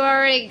that you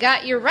already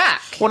got your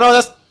rock. Well, no,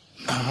 that's...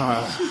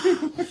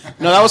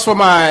 no, that was for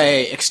my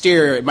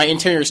exterior. My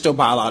interior is still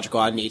biological.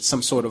 I need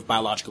some sort of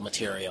biological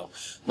material.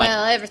 Like,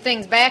 Well,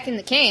 everything's back in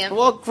the camp.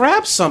 well,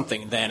 grab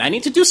something then. I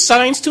need to do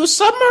science to a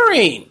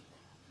submarine.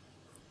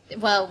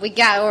 Well, we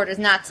got orders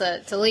not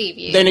to leave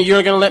you. Then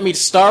you're going to let me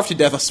starve to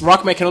death. A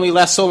rockman can only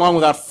last so long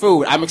without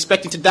food. I'm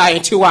expecting to die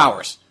in 2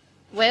 hours.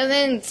 Well,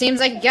 then, it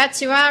seems like you got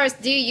 2 hours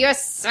to do your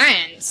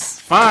science.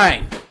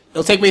 Fine.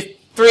 It'll take me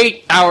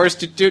 3 hours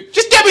to do...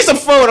 Just get me some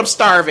food. I'm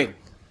starving.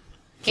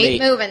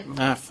 Keep Wait. moving.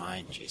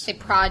 Fine, jeez. They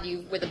prod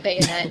you with a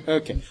bayonet.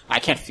 Okay. I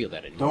can't feel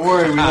that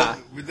anymore. Don't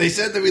worry, they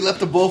said that we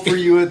left a bowl for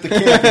you at the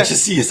camp. You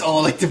just see us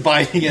all like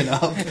dividing it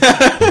up.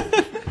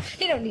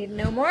 You don't need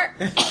no more.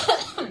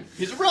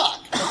 He's a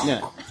rock.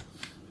 Yeah.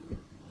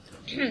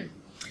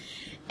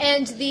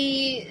 And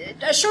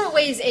a short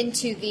ways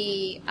into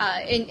the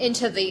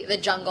the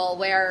jungle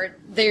where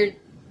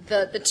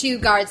the two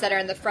guards that are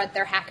in the front,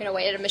 they're hacking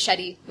away at a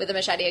machete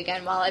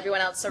again, while everyone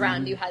else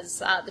around you has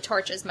the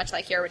torches, much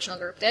like your original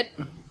group did.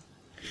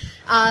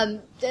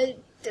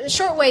 The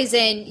short ways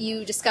in,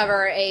 you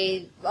discover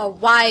a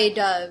wide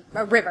a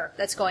river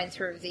that's going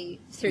through the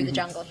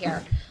jungle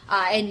here,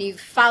 and you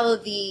follow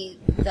the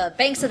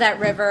banks of that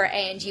river,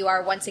 and you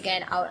are once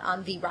again out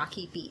on the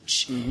rocky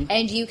beach,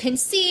 and you can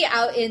see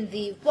out in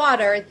the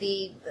water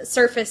the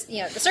surface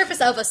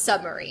of a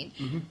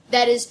submarine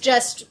that is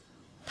just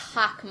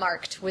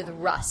pockmarked with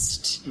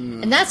rust,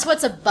 and that's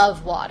what's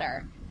above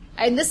water.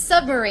 And this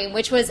submarine,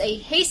 which was a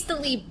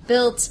hastily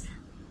built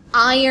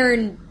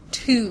iron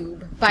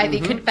tube by the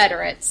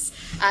Confederates,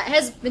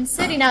 has been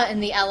sitting out in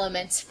the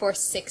elements for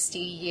 60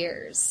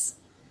 years.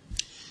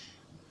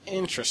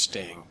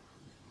 Interesting.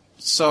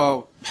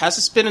 So, has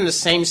this been in the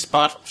same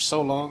spot for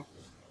so long?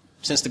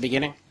 Since the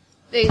beginning?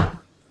 They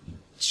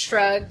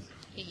shrug.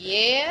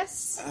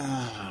 Yes.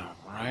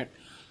 Alright.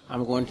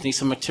 I'm going to need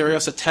some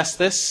materials to test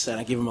this, and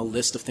I give them a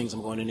list of things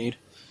I'm going to need.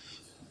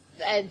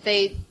 And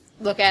they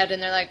look at it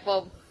and they're like,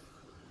 well,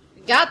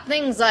 we got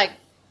things like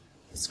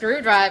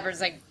screwdrivers,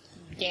 like,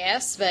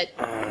 yes, but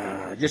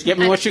Just get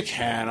me what you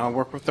can, I'll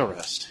work with the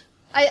rest.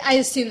 I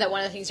assume that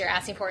one of the things you're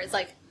asking for is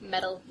like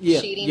metal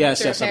sheeting yes,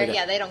 to yes, repair. something like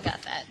Yeah, that. they don't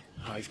got that.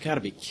 Oh, you've got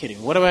to be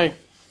kidding. What am I...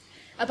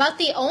 About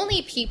the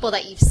only people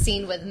that you've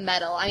seen with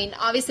metal, I mean,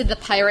 obviously the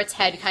pirates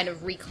had kind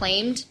of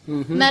reclaimed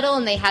metal,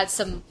 and they had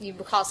some, you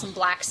recall some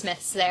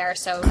blacksmiths there,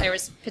 so there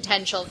was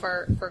potential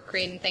for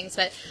creating things,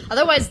 but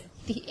otherwise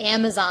the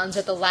Amazons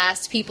are the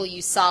last people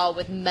you saw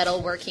with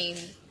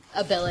metalworking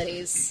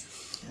abilities.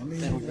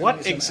 Then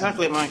what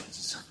exactly am I...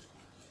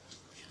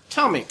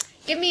 Tell me.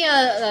 Give me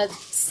a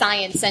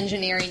science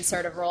engineering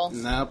sort of role.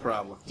 No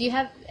problem. Do you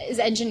have, is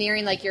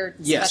engineering like your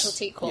Yes.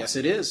 specialty? Cool. Yes,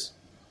 it is.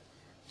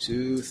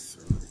 2,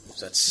 3,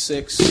 that's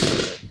 6.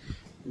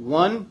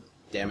 1,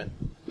 damn it.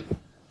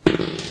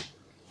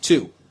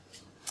 2.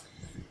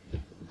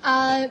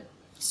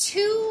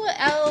 2,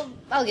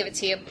 I'll give it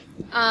to you.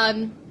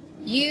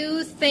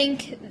 You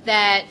think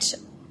that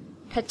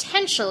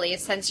potentially,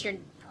 since you're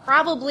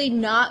probably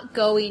not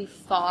going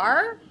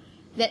far,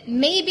 that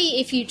maybe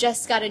if you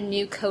just got a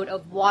new coat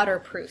of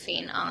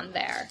waterproofing on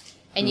there,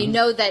 and you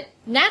know that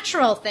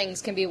natural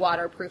things can be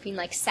waterproofing,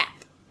 like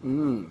sap.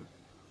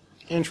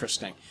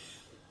 Interesting.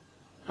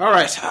 All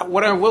right,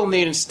 what I will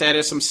need instead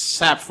is some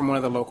sap from one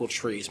of the local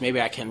trees. Maybe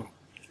I can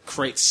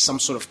create some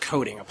sort of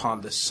coating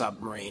upon this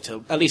submarine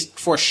to, at least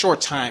for a short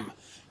time,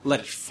 let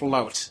it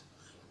float.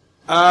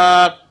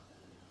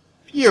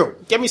 You,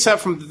 get me sap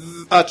from...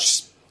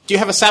 do you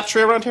have a sap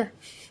tree around here?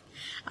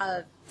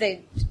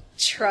 They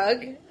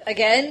shrug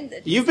again.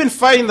 You've been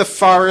fighting the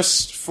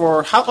forest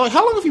for... How long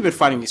have you been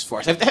fighting these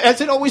forests? Has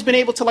it always been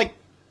able to, like,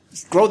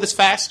 grow this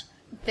fast?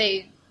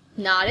 They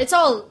nod. It's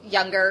all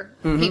younger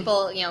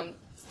people,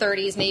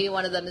 30s, maybe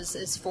one of them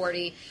is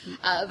 40.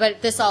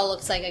 But this all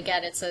looks like,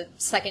 again, it's a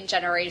second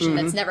generation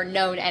that's never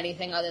known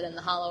anything other than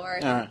the Hollow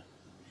Earth. All right.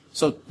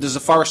 So does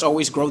the forest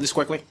always grow this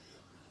quickly?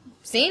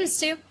 Seems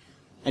to.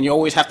 And you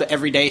always have to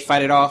every day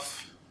fight it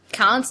off?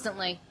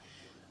 Constantly.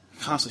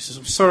 Constantly. So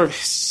some sort of...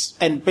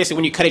 And basically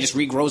when you cut it, it just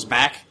regrows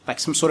back? Like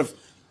some sort of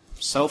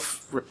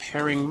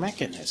self-repairing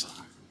mechanism?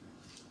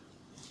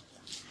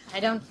 I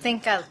don't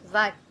think I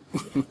like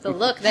the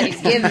look that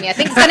he's giving me. I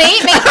think he's going to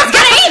eat me. He's going to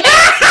eat me!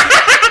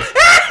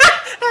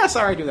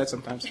 Sorry, I do that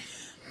sometimes.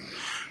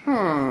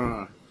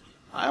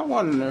 I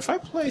wonder if I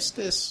place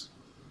this...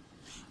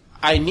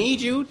 I need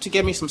you to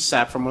get me some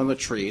sap from one of the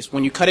trees.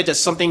 When you cut it, does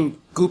something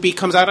goopy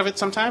comes out of it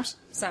sometimes?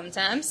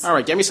 Sometimes. All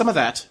right, get me some of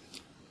that.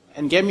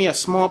 And get me a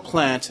small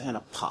plant and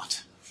a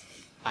pot.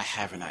 I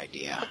have an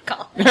idea.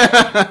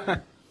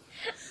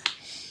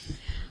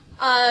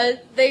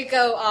 They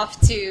go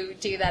off to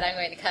do that. I'm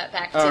going to cut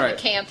back to All the right.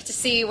 camp to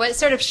see what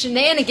sort of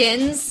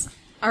shenanigans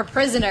our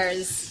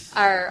prisoners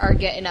are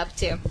getting up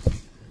to.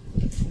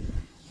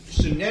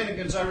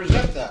 Shenanigans, I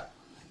resent that.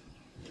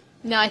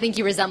 No, I think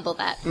you resemble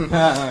that.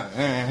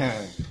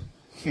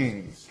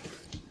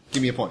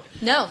 Give me a point.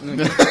 No.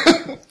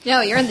 No,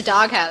 you're in the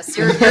doghouse.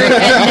 You're at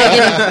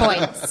negative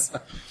points.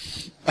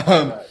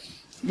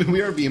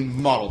 We are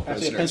being modeled Can I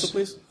see a prisoners. pencil,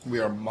 please? We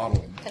are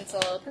modeling.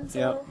 Pencil.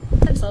 Yep.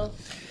 Pencil.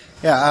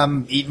 Yeah,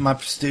 I'm eating my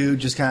stew,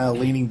 just kind of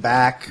leaning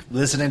back,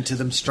 listening to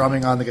them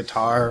strumming on the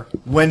guitar,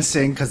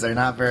 wincing because they're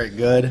not very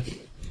good.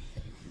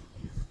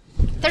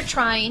 They're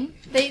trying.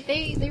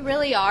 They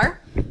really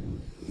are.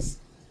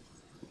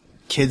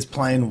 Kids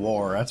playing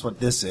war, that's what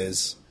this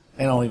is.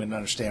 They don't even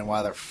understand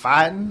why they're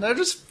fighting. They're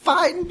just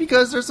fighting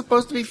because they're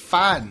supposed to be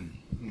fighting.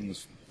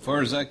 As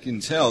far as I can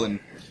tell, and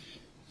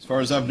as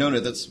far as I've known it,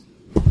 that's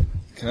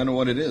kind of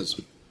what it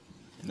is.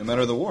 No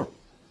matter the war.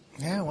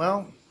 Yeah,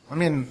 well, I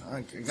mean,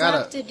 I Zap,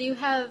 gotta... did you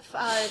have,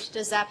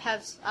 does Zap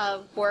have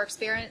war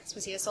experience?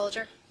 Was he a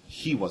soldier?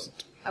 He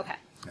wasn't. Okay.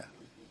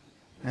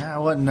 Yeah, I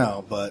wouldn't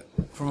know, but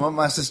from what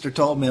my sister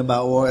told me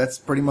about war, that's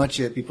pretty much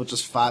it. People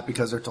just fight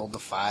because they're told to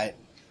fight.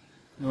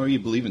 Or you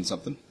believe in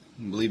something.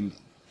 You believe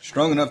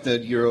strong enough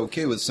that you're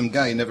okay with some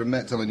guy you never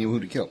met telling you who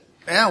to kill.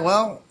 Yeah,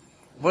 well,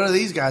 what do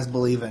these guys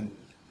believe in?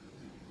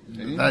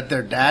 That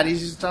their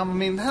daddies used to tell them? I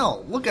mean,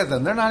 hell, look at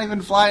them. They're not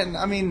even fighting.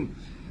 I mean,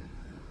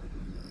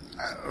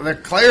 they're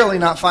clearly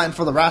not fighting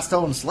for the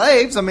Rastolan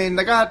slaves. I mean,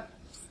 they got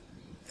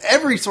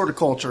every sort of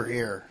culture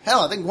here.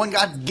 Hell, I think one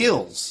got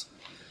gills.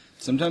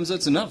 Sometimes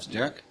that's enough,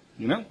 Jack.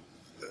 You know?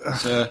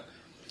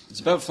 It's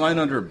about flying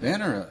under a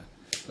banner,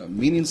 about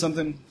meaning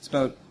something. It's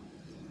about...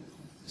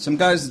 Some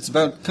guys, it's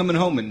about coming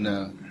home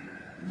and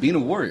being a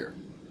warrior.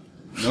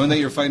 Knowing that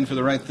you're fighting for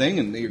the right thing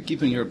and that you're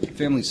keeping your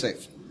family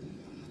safe.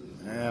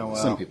 Yeah, well,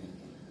 Some people.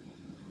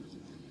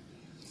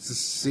 this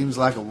seems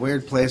like a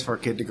weird place for a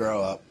kid to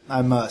grow up.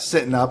 I'm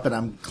sitting up and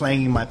I'm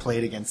clanging my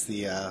plate against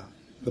the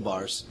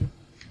bars.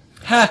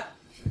 Ha!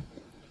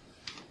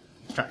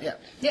 Yeah.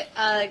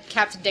 Yeah,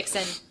 Captain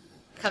Dixon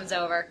comes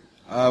over.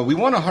 We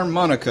want a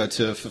harmonica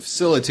to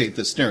facilitate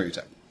the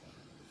stereotype.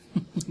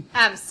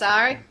 I'm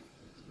sorry.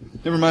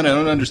 Never mind, I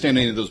don't understand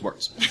any of those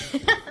words.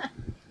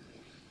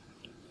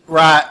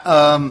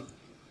 Right.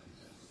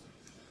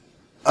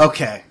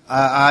 Okay.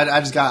 I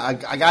just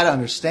got to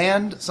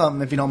understand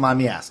something if you don't mind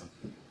me asking.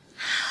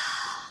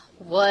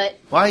 What?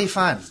 Why are you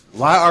fighting?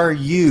 Why are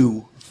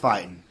you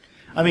fighting?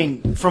 I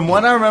mean, from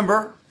what I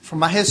remember from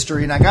my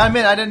history, and I gotta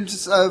admit, I didn't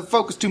just,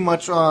 focus too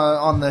much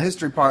on the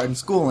history part in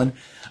schooling.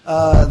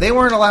 They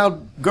weren't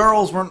allowed.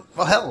 Girls aren't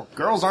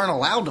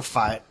allowed to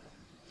fight.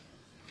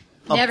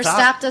 Up Never top.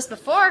 stopped us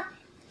before.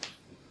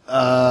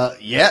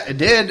 Yeah, it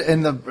did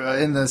in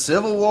the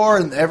Civil War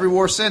and every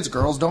war since.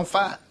 Girls don't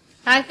fight.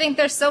 I think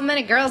there's so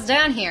many girls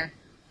down here.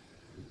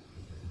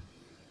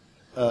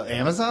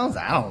 Amazons?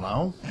 I don't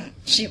know.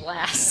 She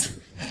laughs.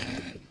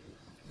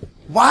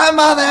 Why am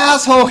I the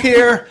asshole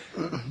here?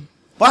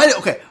 Why?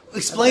 Okay,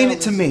 explain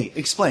it to me.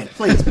 Explain,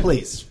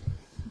 please.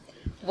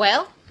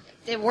 Well,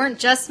 it weren't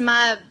just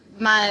my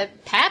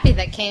pappy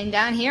that came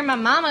down here. My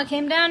mama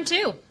came down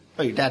too.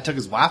 Oh, your dad took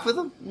his wife with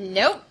him?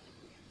 Nope.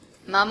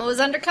 Mama was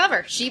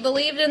undercover. She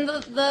believed in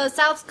the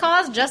South's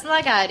cause just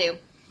like I do.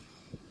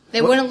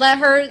 They wouldn't let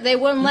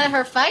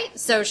her fight,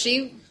 so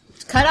she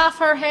cut off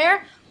her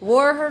hair,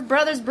 wore her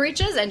brother's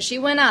breeches, and she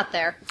went out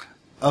there.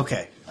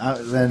 Okay,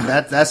 then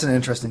that's an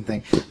interesting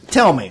thing.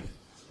 Tell me,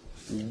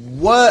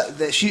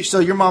 so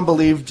your mom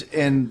believed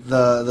in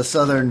the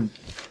Southern,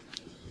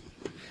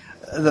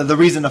 the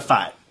reason to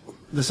fight,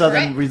 the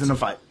Southern Correct. reason to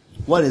fight.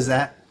 What is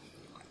that?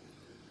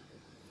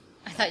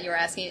 I thought you were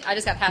asking. I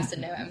just got past a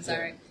note. I'm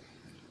sorry.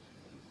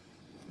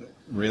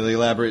 Really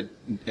elaborate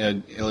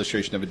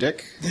illustration of a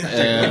dick,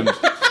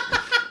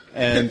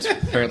 and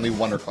apparently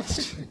one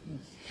request.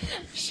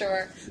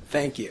 Sure.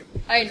 Thank you.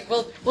 I mean,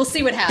 we'll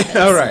see what happens.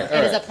 All right, It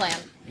all is right. a plan.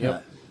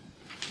 Yep.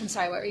 I'm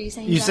sorry. What were you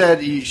saying? You John?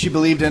 said she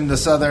believed in the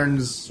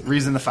Southern's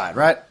reason to fight,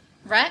 right?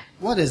 Right?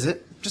 What is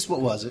it? Just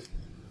what was it?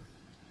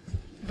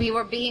 We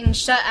were being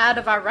shut out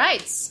of our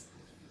rights.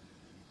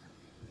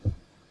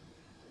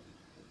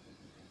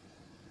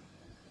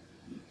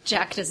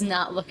 Jack does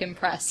not look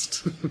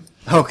impressed.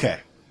 Okay.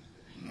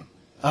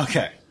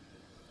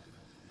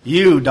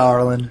 You,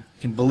 darling,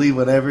 can believe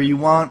whatever you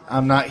want.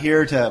 I'm not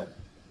here to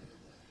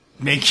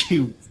make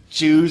you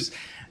choose,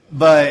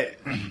 but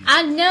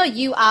I know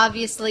you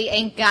obviously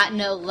ain't got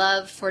no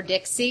love for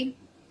Dixie.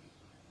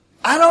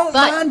 I don't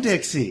But- mind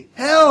Dixie.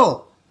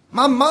 Hell,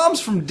 my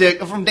mom's from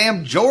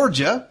damn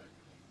Georgia.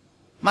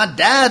 My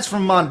dad's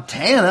from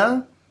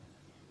Montana.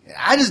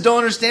 I just don't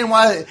understand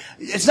why.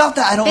 It's not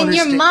that I don't Then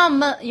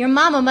understand. your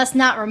mama must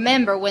not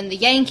remember when the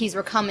Yankees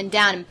were coming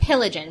down and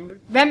pillaging.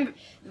 Remember,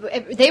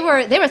 they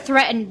were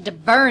threatened to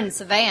burn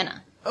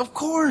Savannah. Of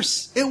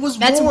course, it was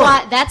That's war.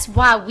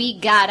 why we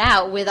got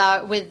out with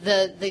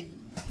the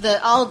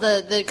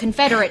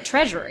Confederate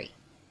treasury.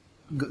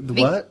 The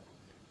what?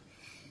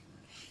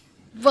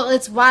 Well,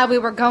 it's why we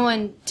were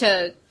going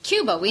to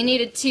Cuba. We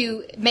needed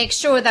to make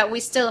sure that we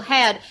still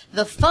had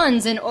the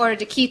funds in order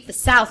to keep the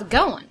South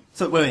going.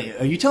 So wait,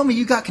 are you telling me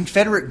you got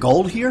Confederate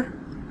gold here?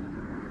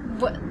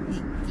 What?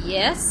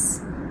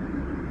 Yes.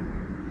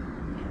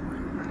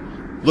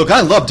 Look,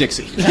 I love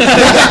Dixie.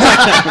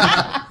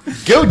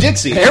 Go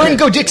Dixie, Aaron.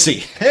 Go Dixie.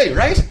 Hey,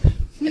 right?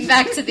 And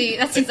back to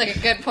that seems like a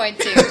good point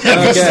too.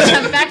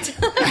 Back to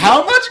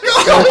How much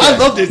gold? I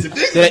love Dixie.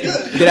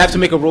 Did I have to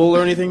make a roll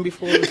or anything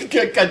before?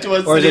 Cut to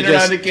us Or is sitting it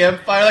around just- a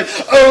campfire like,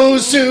 oh,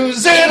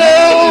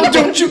 Susanna,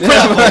 don't you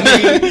cry for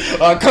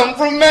me. I come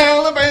from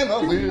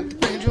Alabama with the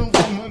banjo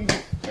woman.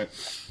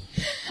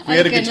 If we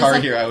had a goodness, guitar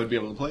like- here, I would be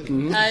able to play it.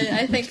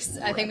 I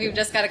think we've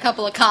just got a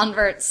couple of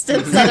converts to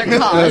the Southern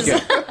cause.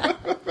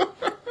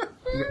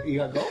 You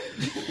got gold?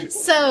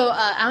 So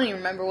I don't even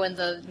remember when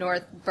the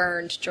North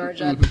burned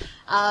Georgia.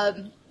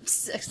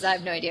 Because I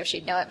have no idea if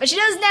she'd know it, but she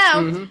does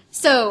now.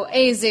 So,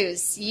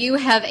 Azus, you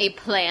have a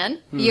plan.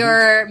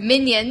 Your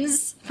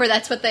minions, for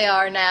that's what they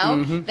are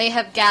now, they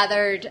have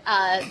gathered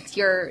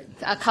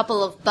a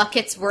couple of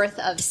buckets worth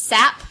of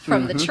sap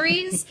from the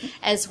trees,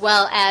 as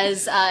well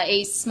as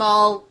a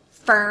small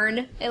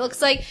fern. It looks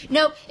like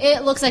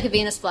it looks like a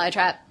Venus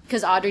flytrap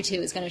because Audrey 2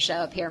 is going to show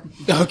up here.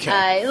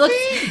 Okay. It looks.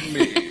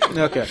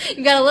 Okay.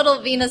 You've got a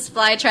little Venus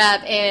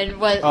flytrap, and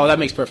what Oh, that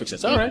makes perfect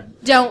sense. All right.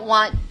 don't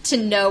want to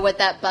know what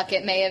that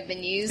bucket may have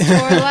been used for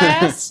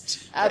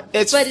last.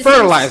 It's but it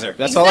fertilizer. seems-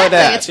 That's all I'd exactly.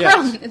 add. It's Yes.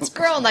 grown. It's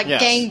grown like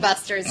Yes.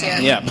 gangbusters here.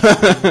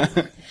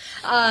 Yeah.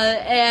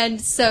 And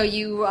so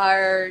you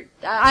are.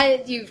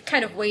 You've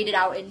kind of waded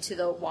out into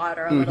the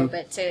water a little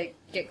bit to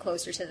get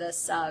closer to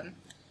this.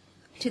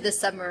 To the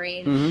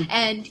submarine.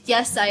 And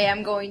yes, I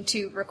am going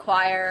to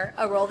require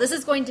a roll. This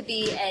is going to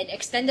be an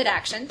extended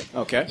action.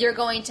 Okay. You're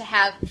going to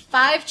have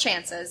 5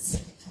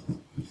 chances.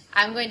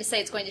 I'm going to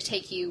say it's going to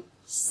take you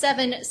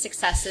 7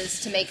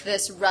 successes to make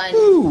this run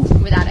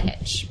without a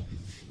hitch.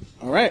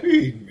 All right.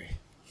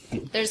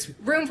 There's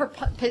room for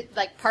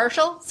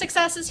partial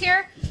successes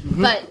here,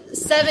 but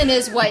 7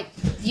 is what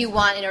you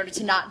want in order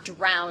to not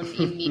drown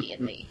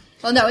immediately.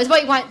 Well, no, it's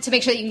what you want to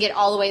make sure that you can get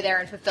all the way there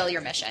and fulfill your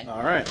mission.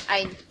 All right.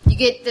 You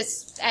get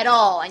this at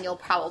all, and you'll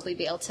probably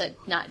be able to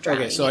not drown.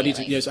 Okay, so I need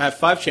to. immediately. Yes, I have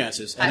 5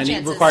 chances, and 5 I need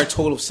chances. require a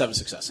total of 7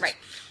 successes. Right.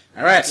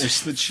 All right.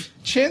 There's the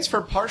chance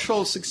for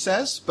partial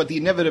success, but the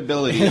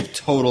inevitability of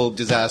total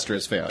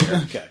disastrous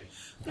failure. Okay.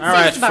 All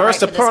right. about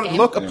First, right for this game.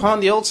 look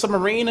upon the old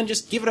submarine and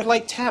just give it a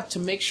light tap to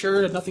make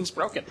sure that nothing's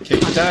broken. Kick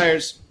the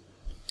tires.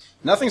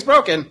 Nothing's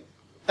broken,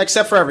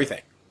 except for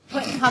everything.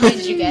 How many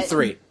did you get?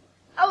 3.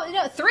 Oh no,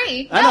 No,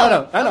 3. I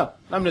know.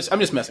 I'm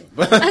just messing.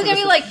 I was gonna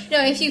be like,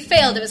 no, if you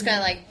failed, it was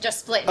gonna like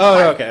just split. In Oh,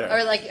 part, okay.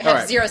 Or like have All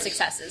right. 0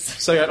 successes.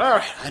 So you're like, all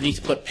right, I need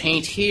to put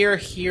paint here.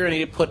 I need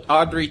to put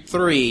Audrey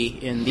 3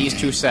 in these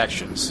 2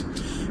 sections.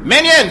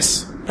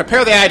 Minions,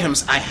 prepare the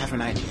items. I have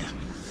an idea.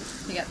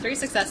 You got 3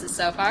 successes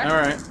so far. All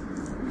right.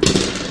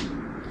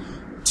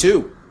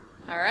 2.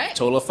 All right.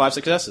 Total of 5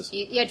 successes.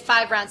 You had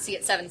 5 rounds to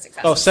get 7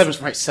 successes. Oh, 7.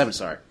 Right, 7.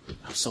 Sorry.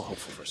 I was so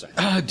hopeful for a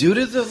second. Due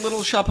to the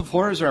Little Shop of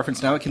Horrors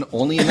reference, now I can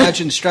only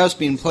imagine Strauss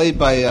being played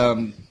by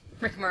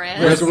Rick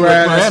Moranis. Rick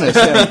Moranis.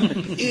 Yeah.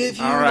 If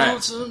you All right.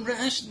 want some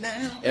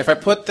rationale. If I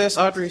put this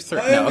Audrey 3.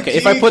 No, okay.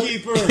 If I put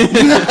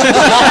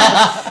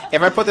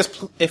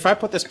if I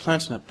put this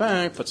plant in the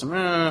bag, put some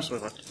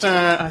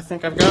I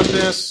think I've got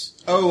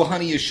this. Oh,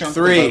 honey, you shrunk the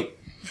 3.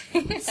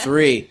 boat.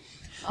 3.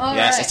 All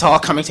Yes, right. it's all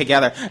coming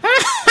together.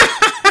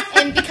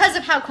 And because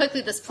of how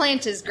quickly this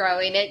plant is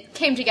growing, it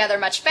came together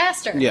much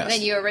faster Yes.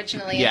 than you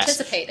originally Yes.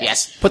 anticipated.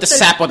 Yes. Put the So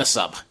sap on the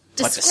sub.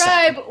 Put the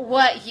sap. Describe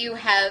what you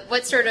have,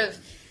 what sort of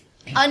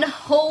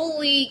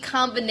unholy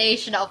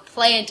combination of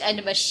plant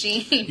and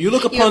machine You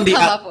look upon you've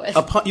come up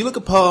with. you look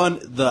upon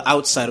the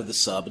outside of the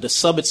sub. The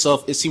sub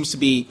itself, it seems to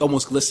be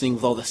almost glistening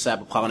with all the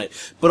sap upon it.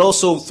 But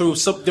also through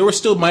some, there were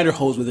still minor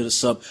holes within the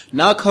sub,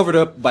 now covered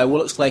up by what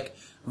looks like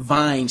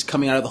vines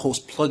coming out of the holes,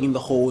 plugging the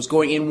holes,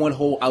 going in one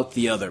hole, out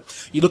the other.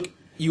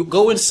 You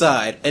go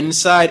inside, and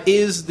inside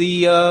is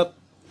the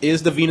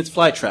Venus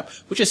flytrap,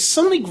 which has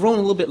suddenly grown a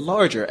little bit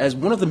larger as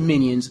one of the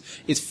minions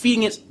is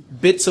feeding it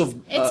bits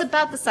of. It's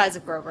about the size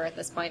of Grover at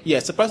this point. Yeah,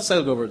 it's about the size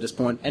of Grover at this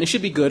point, and it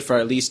should be good for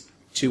at least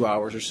 2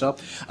 hours or so.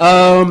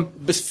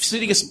 But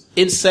feeding us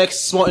insects,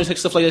 small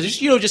insects, stuff like that,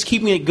 just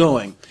keeping it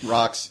going.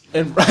 Rocks.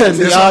 And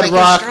the odd make you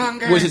rock,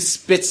 stronger. which it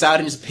spits out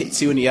and just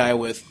hits you in the eye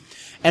with.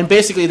 And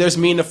basically, there's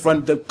me in the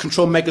front, the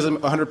control mechanism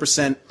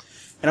 100%,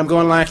 and I'm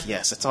going like,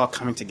 yes, it's all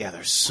coming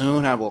together.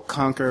 Soon I will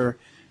conquer.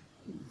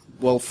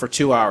 Well, for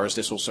 2 hours,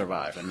 this will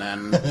survive, and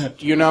then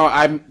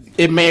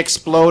it may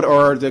explode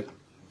or the.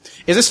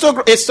 Is it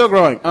still? It's still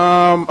growing.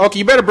 Okay,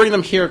 you better bring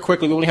them here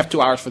quickly. We only have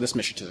 2 hours for this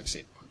mission to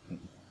succeed.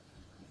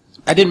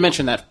 I didn't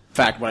mention that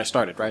fact when I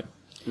started, right?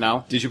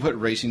 No. Did you put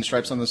racing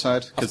stripes on the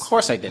side? Of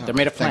course I did. They're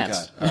made of thank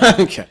plants.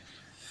 Okay.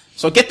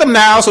 So get them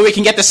now so we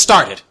can get this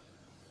started.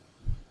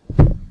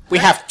 We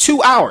have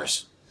 2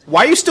 hours.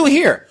 Why are you still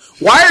here?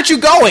 Why aren't you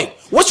going?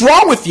 What's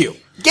wrong with you?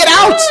 Get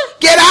out!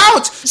 Get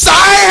out!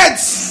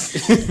 Science!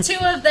 2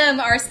 of them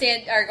are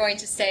going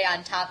to stay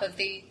on top of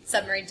the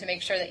submarine to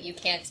make sure that you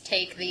can't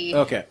take the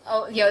Okay.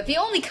 the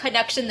only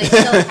connection they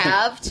still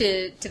have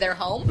to their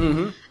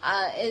home.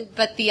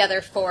 But the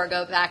other 4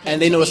 go back.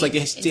 And they into notice the- like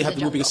they still into have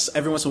the to move jungle. because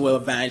every once in a while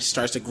Vanish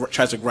tries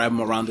to grab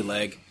them around the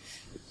leg,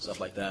 stuff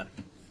like that.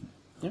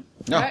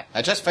 No, Alright.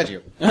 I just fed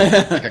you. Like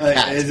a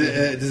cat.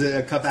 Does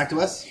it cut back to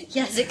us?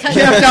 Yes, it cuts.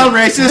 Camp down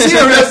racist,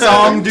 hear a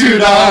song,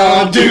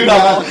 doo-dah,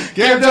 doo-dah.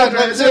 Camp down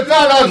racist,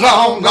 fella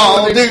song,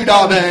 all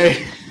doo-dah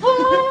day.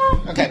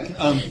 Okay.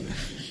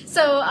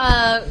 So,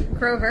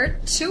 Grover,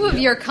 2 of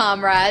your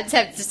comrades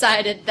have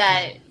decided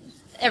that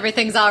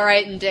everything's all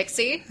right in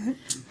Dixie.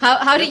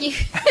 How do you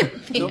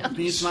feel? Nope,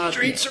 he's not.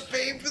 Streets are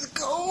paved with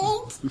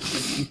gold.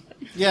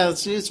 Yeah,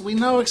 we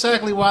know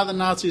exactly why the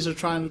Nazis are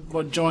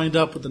joined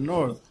up with the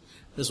North.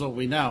 Is what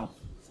we know.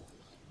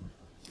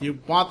 You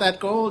want that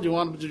gold?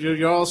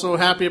 You're also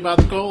happy about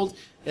the gold?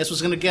 That's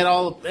what's going to get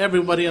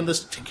everybody in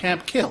this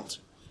camp killed.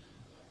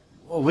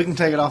 Well, we can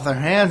take it off their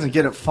hands and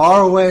get it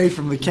far away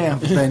from the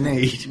camp if they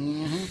need.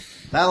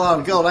 That lot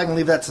of gold, I can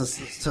leave that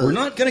to We're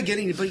not going to get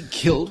anybody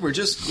killed. We're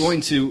just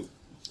going to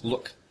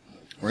look.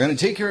 We're going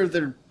to take care of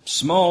their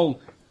small.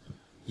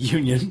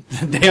 Union.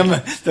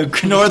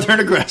 The northern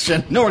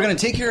aggression. No, we're going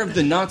to take care of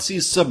the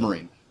Nazis'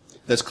 submarine.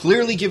 That's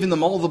clearly giving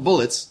them all the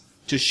bullets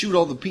to shoot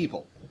all the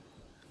people.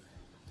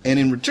 And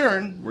in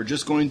return, we're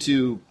just going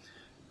to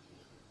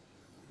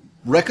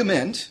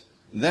recommend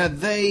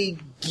that they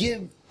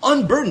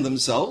unburden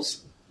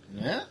themselves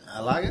Yeah,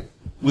 I like it.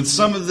 with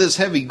some of this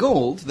heavy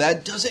gold.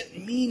 That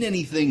doesn't mean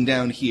anything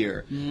down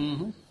here.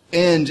 Mm-hmm.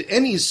 And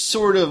any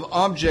sort of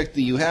object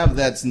that you have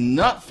that's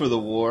not for the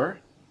war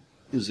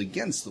is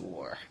against the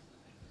war.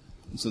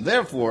 So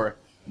therefore,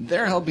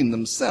 they're helping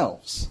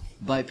themselves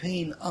by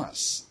paying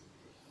us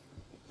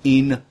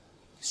in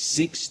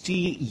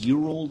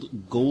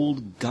 60-year-old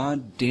gold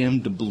goddamn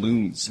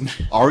doubloons.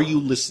 Are you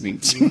listening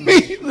to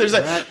me? There's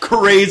a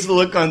crazed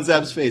look on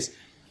Zap's face.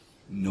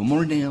 No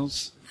more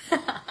nails.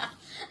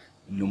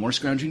 No more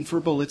scrounging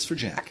for bullets for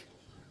Jack.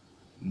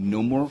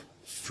 No more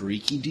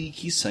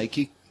freaky-deaky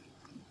psychic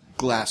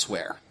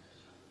glassware.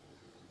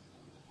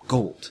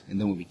 Gold.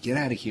 And then when we get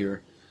out of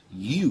here,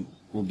 you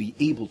will be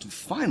able to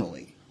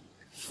finally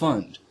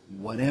fund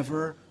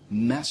whatever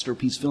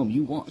masterpiece film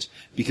you want.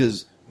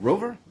 Because,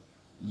 Rover,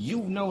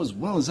 you know as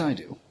well as I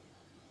do,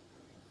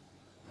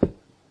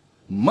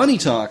 money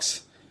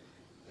talks,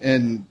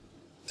 and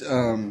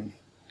all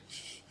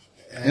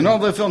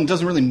the film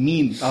doesn't really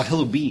mean a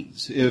hill of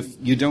beans if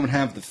you don't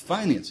have the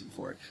financing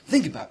for it.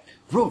 Think about it.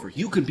 Rover,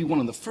 you could be one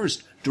of the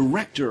first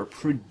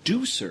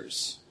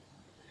producers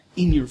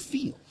in your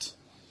field.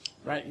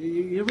 Right?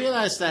 You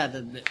realize that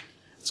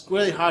it's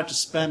really hard to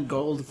spend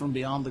gold from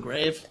beyond the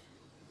grave.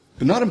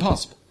 But not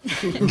impossible.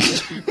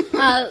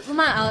 Lamont,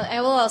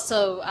 I will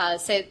also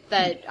say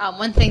that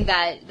one thing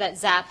that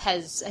Zap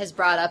has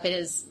brought up in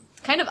his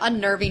kind of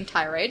unnerving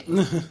tirade.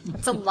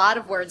 It's a lot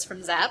of words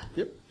from Zap.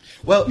 Yep.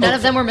 Well, None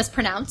of them were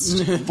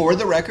mispronounced. for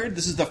the record,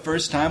 this is the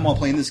first time while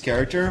playing this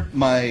character,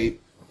 what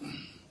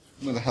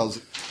the hell is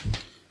it?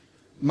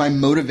 My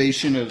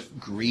motivation of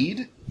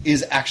greed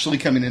is actually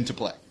coming into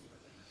play.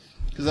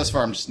 Because thus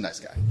far, I'm just a nice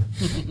guy.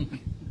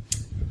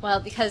 Well,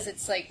 because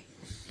it's like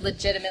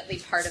legitimately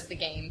part of the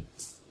game.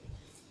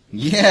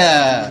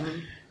 Yeah.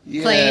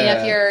 Yeah. Playing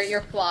up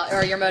your flaw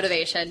or your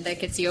motivation that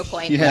gets you a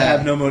point. I Yeah.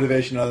 have no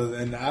motivation other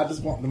than I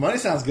just want the money.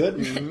 Sounds good.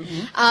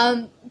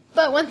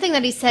 But one thing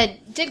that he said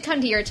did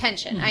come to your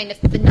attention. I mean, if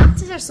the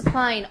Nazis are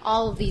supplying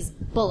all of these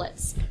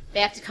bullets, they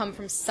have to come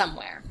from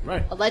somewhere.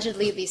 Right.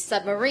 Allegedly, these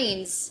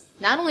submarines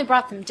not only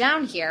brought them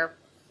down here,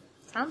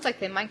 sounds like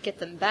they might get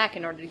them back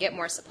in order to get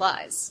more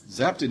supplies.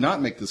 Zap did not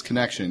make this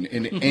connection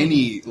in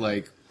any,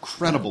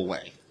 credible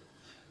way.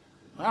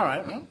 All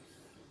right.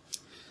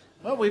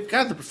 Well, we've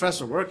got the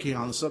professor working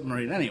on the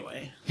submarine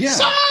anyway. Yeah.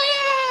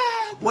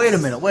 Wait a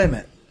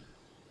minute.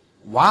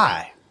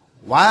 Why?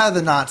 Why are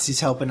the Nazis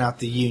helping out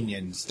the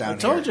Unions down I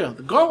told here? you,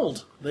 the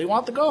gold. They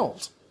want the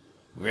gold.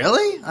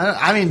 Really?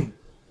 I mean,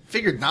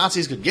 figured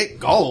Nazis could get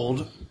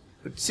gold.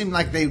 It seemed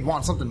like they'd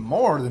want something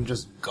more than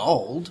just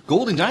gold.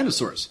 Gold and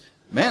dinosaurs.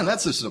 Man,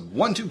 that's just a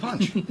 1-2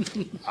 punch.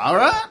 All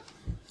right.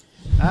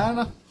 I don't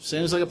know.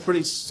 Seems like a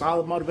pretty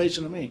solid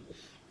motivation to me.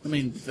 I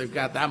mean, if they've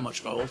got that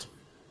much gold.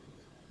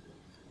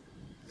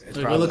 It's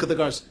Like, probably- we look at the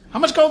guards. How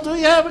much gold do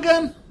you have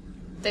again?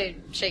 They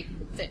shake.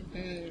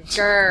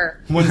 Grr.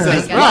 One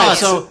says Right, lots,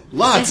 so-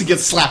 lots, and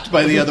gets slapped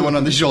by the other one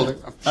on the shoulder.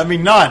 I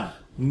mean, none.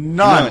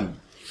 None.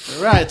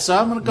 All right, so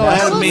I'm going to go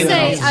That's ahead I and will meet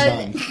say,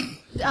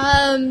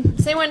 them.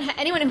 does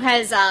anyone who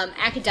has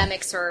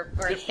academics or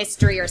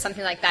history or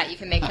something like that, you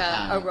can make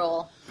a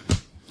roll.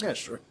 Yeah,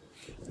 sure.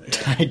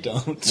 I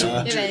don't. Do you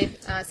have any, see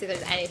if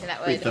there's anything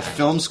that would. The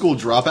film school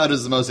dropout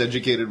is the most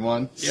educated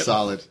one.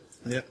 Solid.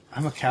 Yep.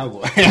 I'm a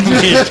cowboy.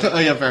 Oh,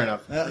 yeah, fair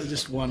enough.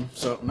 Just one,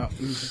 so no.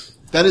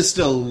 That is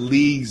still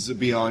leagues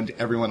beyond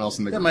everyone else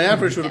in the Yeah, group. my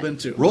average would have been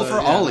 2. Roll but, for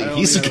yeah, Ollie. I only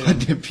He's a got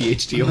goddamn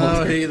PhD No,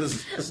 holder. he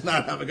does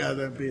not have a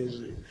goddamn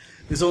PhD.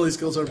 His only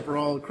skills are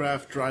brawl,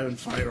 craft, drive, and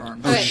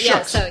firearms. Okay, yeah,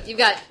 shucks. so you've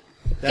got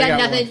got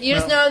nothing. one. You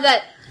just No. know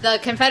that the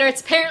Confederates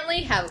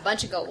apparently have a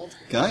bunch of gold.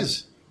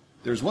 Guys,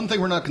 there's one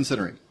thing we're not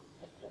considering.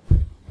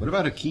 What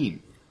about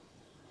Hakeem?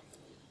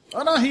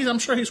 Oh no, I'm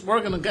sure he's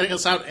working on getting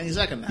us out any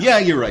second now. Yeah,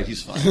 you're right.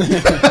 He's fine.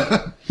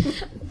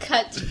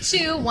 Cut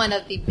to one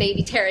of the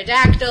baby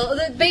pterodactyls.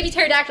 The baby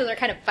pterodactyls are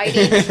kind of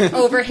fighting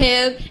over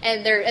him,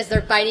 and as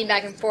they're biting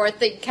back and forth,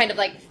 they kind of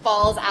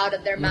falls out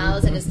of their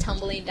mouths and is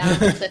tumbling down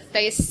the cliff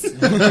face.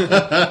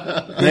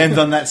 Lands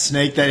on that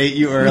snake that ate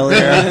you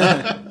earlier.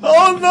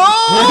 Oh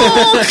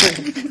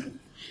no!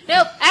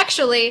 Nope,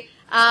 actually,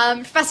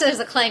 Professor is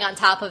a clang on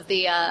top of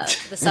the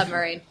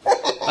submarine.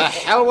 The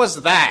hell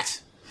was that?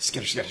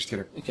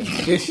 Skitter.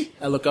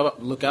 I look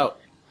out.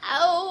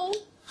 Oh,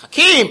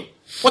 Hakeem!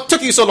 What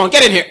took you so long?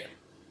 Get in here!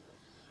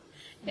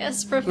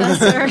 yes,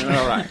 Professor.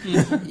 All right.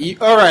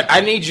 All right,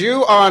 I need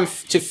you to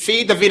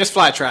feed the Venus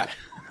flytrap.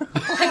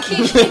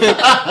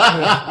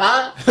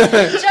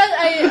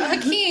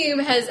 Hakeem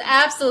has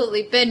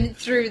absolutely been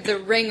through the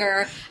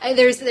ringer.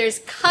 There's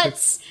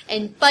cuts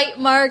and bite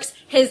marks.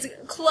 His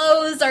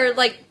clothes are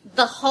like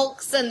the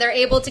Hulk's, and they're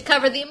able to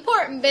cover the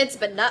important bits,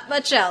 but not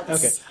much else.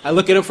 Okay. I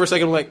look at him for a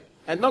second, I'm like,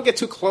 and don't get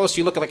too close,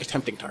 you look like a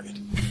tempting target.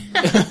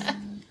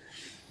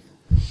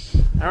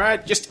 All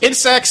right, just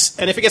insects,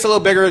 and if it gets a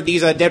little bigger,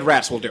 these dead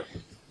rats will do.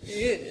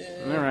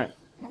 All right.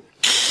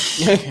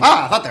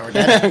 I thought they were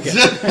dead.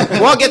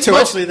 Well, I'll get to it.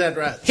 Mostly that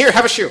rat. Here,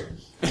 have a shoe.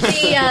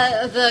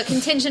 The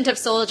contingent of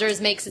soldiers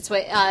makes its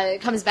way,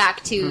 comes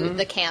back to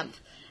the camp,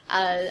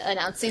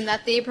 announcing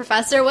that the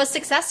professor was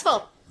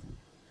successful.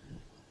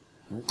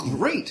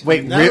 Great.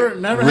 Wait, Never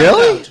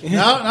really? had a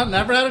doubt. No,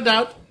 never had a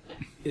doubt.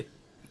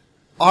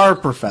 Our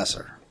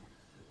professor?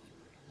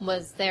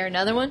 Was there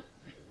another one?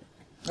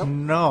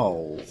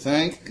 No.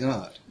 Thank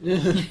God.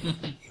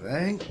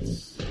 Thank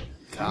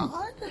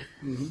God.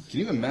 Can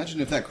you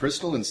imagine if that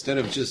crystal, instead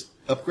of just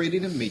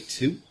upgrading him, made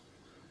 2?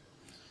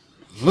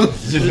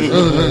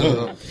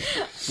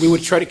 We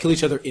would try to kill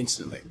each other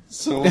instantly.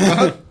 So,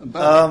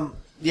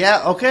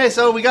 Yeah. Okay.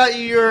 So we got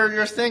you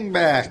your thing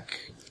back.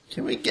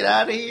 Can we get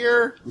out of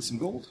here? with some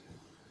gold.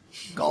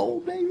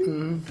 Gold,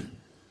 baby.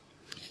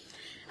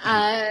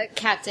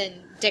 Captain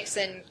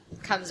Dixon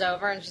comes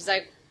over and she's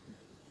like,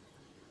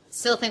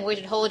 still think we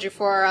should hold you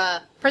for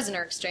a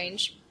prisoner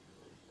exchange.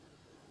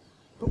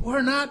 But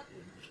we're not.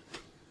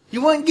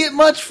 You wouldn't get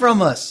much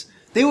from us.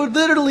 They would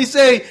literally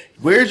say,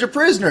 "Where's your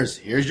prisoners?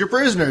 Here's your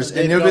prisoners,"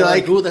 and they'll be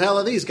like, "Who the hell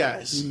are these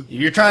guys?"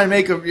 "You're trying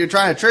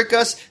to trick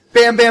us."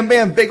 Bam, bam,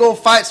 bam! Big old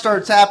fight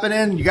starts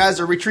happening. You guys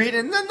are retreating.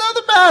 And then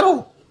another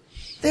battle.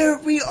 There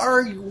we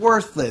are,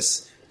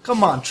 worthless.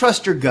 Come on,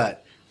 trust your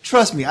gut.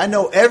 Trust me, I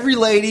know every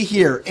lady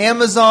here.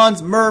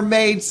 Amazons,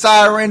 mermaids,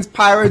 sirens,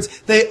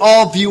 pirates, they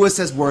all view us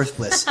as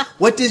worthless.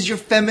 What does your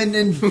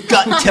feminine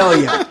gut tell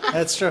you?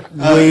 That's true.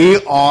 We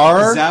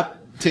are... Zap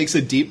takes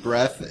a deep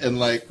breath and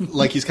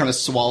like he's kind of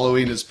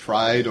swallowing his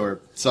pride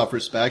or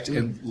self-respect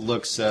and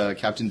looks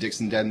Captain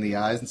Dixon dead in the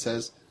eyes and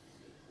says,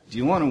 "Do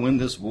you want to win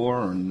this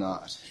war or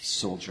not,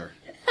 soldier?"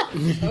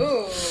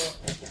 Ooh.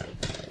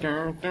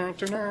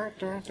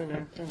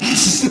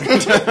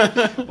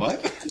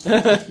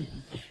 What?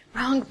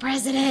 Wrong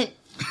president.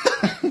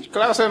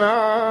 Close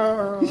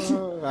enough. I have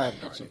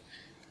no idea.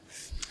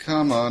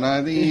 Come on,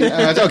 Eileen.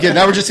 Okay,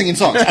 now we're just singing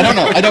songs.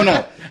 I don't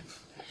know.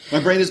 My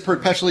brain is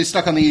perpetually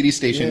stuck on the 80s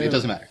station. It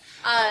doesn't matter.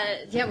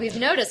 Yeah, we've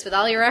noticed with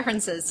all your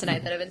references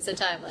tonight that have been so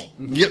timely.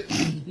 Yep.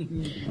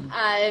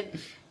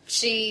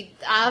 She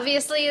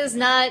obviously is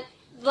not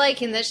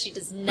liking this. She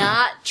does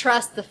not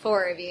trust the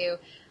four of you.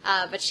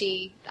 But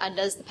she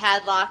undoes the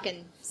padlock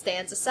and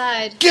stands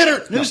aside. Get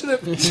her! No.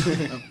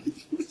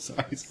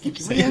 Sorry. Can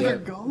we have our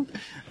gold?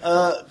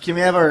 Can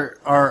we have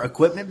our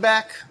equipment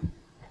back?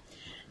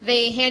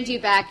 They hand you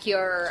back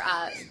your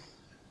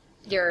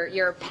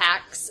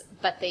packs,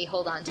 but they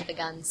hold on to the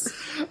guns.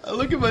 I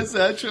look at my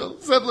satchel.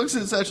 Zeb looks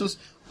at his satchels.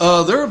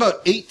 There are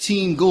about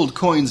 18 gold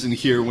coins in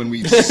here when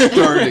we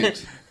started.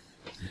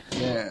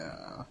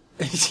 Yeah.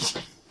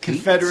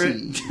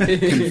 Confederate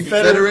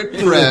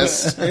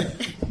pressed,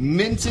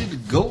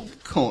 minted gold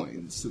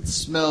coins that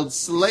smelled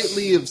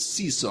slightly of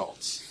sea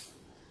salt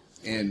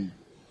and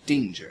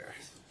danger.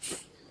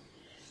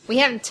 We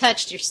haven't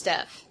touched your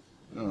stuff.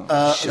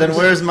 Then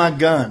where's my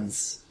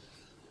guns?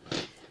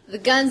 The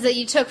guns that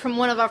you took from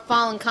one of our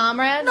fallen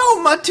comrades?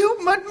 No, my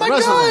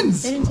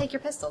guns! They didn't take your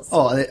pistols.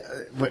 Oh,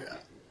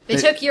 They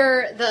took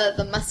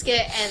the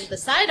musket and the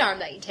sidearm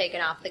that you'd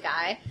taken off the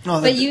guy. No,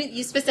 but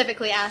you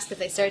specifically asked if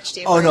they searched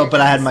you. Oh, for no, your but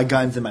I had guns. my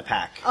guns in my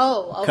pack.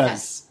 Oh, okay.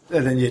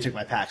 And then you took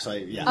my pack, so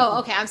yeah. Oh,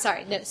 okay. I'm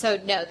sorry.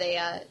 No, they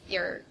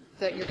your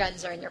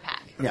guns are in your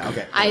pack. Yeah,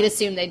 okay. I'd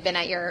assumed they'd been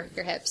at your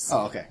hips.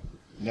 Oh, okay.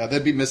 No,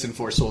 they'd be missing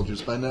 4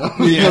 soldiers by now.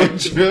 Yeah.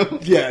 True.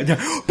 Yeah. No.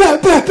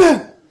 Bam, bam,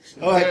 bam!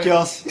 All right,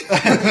 kills.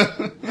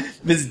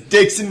 Miss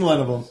Dixon, one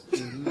of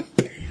them.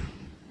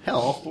 Hell,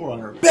 all 4 on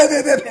her. Bam,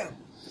 bam, bam, bam!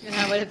 And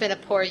that would have been a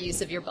poor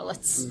use of your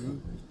bullets.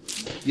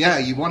 Yeah,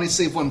 you want to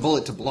save 1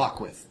 bullet to block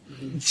with.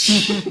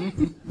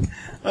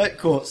 All right,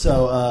 cool.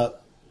 So,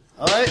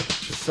 all right.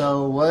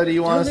 So, what do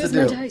you want us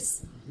to do?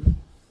 Dice.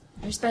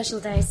 Your special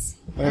dice.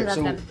 All I right, love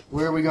so them.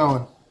 where are we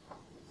going?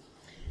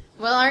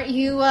 Well, aren't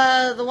you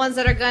the ones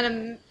that are going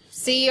to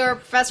see your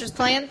professor's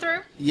plan through?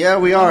 Yeah,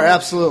 we are,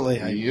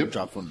 absolutely. I Yep.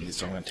 dropped one of these,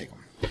 so I'm going to take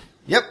them.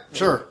 Yep,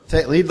 sure.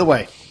 Lead the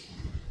way.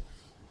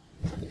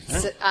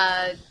 So,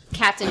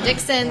 Captain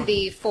Dixon,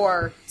 the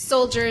 4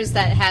 soldiers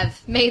that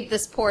have made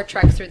this poor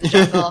trek through the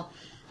jungle.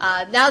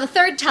 Now the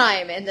 3rd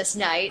time in this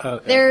night.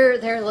 Okay.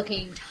 They're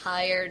looking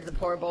tired, the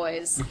poor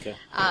boys. Okay.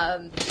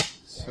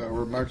 So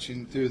we're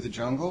marching through the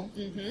jungle?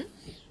 Mm-hmm.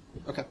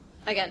 Okay.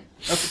 Again.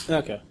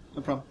 Okay.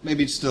 No problem.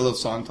 Maybe just a little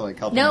song to like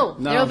help No,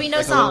 them. there will be no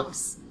Like a little-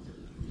 songs.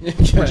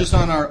 We're just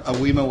on our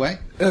Awima way.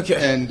 Okay.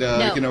 And,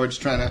 No. we're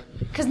just trying to...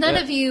 Because none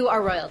of you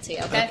are royalty,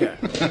 okay?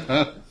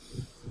 Okay.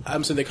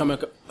 So they come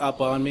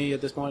up on me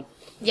at this point?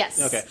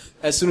 Yes. Okay.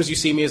 As soon as you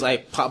see me, as I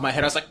pop my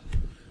head, I was like,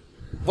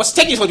 "What's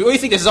taking you so long? What do you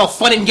think this is all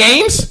fun and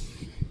games?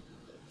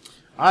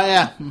 Oh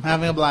yeah, I'm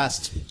having a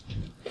blast.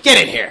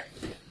 Get in here.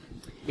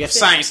 We have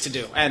science to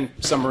do and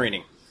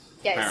submarining."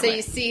 Yeah, so Apparently.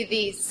 you see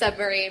the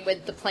submarine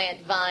with the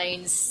plant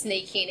vines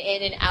snaking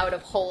in and out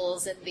of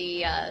holes in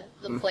the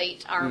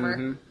plate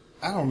armor.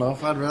 I don't know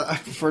if I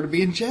prefer to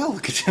be in jail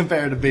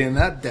compared to being in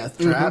that death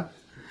trap.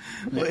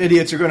 Well,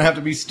 idiots are going to have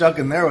to be stuck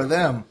in there with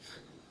them.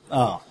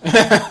 Oh.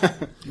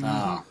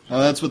 Oh,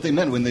 that's what they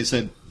meant when they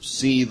said,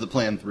 see the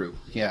plan through.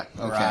 Yeah,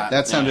 okay. Right.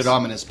 That sounded Yes.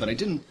 ominous, but I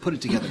didn't put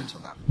it together until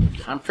now.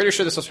 I'm pretty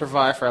sure this will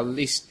survive for at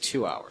least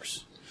 2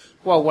 hours.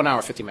 Well, 1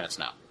 hour, 50 minutes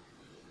now.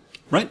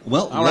 Right,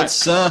 well, All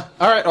let's, All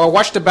right, or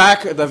watch the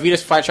back. The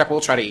Venus flytrap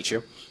will try to eat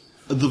you.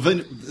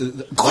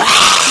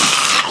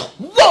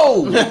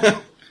 Whoa!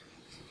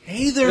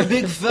 Hey there,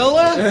 big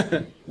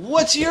fella.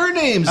 What's your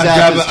name,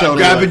 Zap? I'm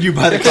grabbing you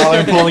by the collar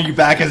and pulling you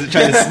back as it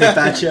tries to snip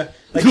at you.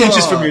 Like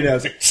inches from your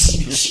nose.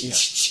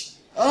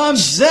 I'm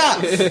Zap.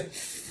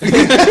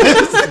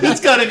 It's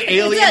got an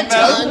alien There's a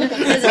tongue.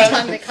 There's a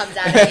tongue that comes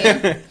out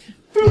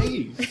of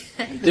you.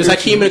 There's like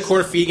him in a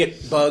corner feeding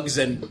it bugs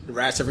and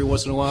rats every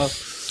once in a while.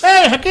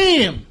 Hey,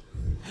 Hakeem!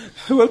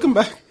 Welcome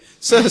back.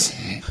 Says,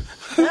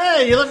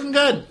 Hey, you're looking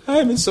good.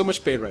 I'm in so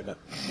much pain right now.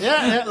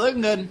 Yeah,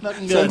 looking good,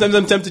 looking good. Sometimes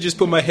I'm tempted to just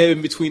put my head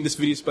in between this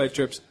Venus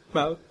flytrap's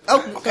mouth.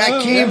 Oh,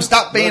 Hakeem,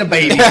 stop being a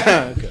baby.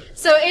 Okay.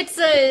 So it's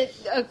a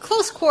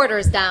close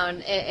quarters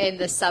down in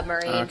the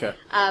submarine. Okay.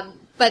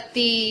 But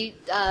the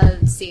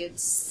let's see,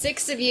 it's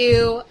 6 of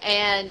you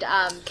and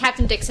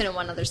Captain Dixon and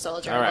 1 other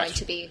soldier All are right. going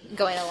to be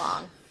going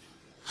along.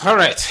 All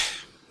right.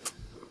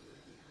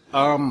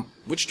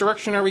 Which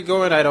direction are we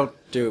going? I don't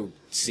do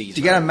seas.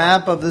 Do you got a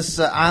map of this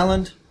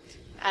island?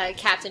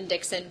 Captain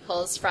Dixon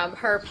pulls from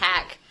her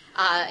pack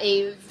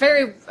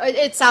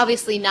it's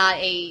obviously not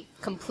a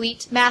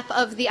complete map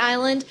of the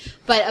island,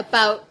 but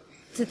about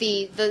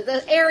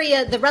the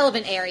area, the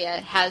relevant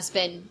area has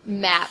been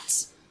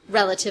mapped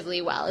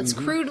relatively well. It's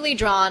crudely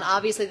drawn.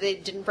 Obviously, they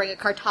didn't bring a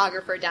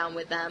cartographer down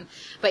with them,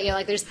 but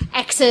like there's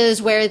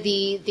X's where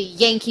the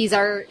Yankees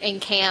are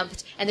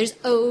encamped, and there's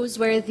O's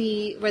where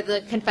the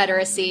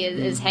Confederacy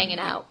is hanging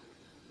out.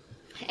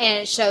 And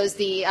it shows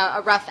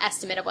a rough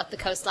estimate of what the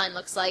coastline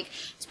looks like.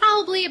 It's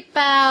probably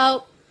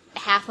about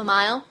half a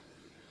mile.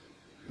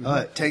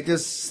 Take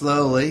this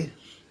slowly.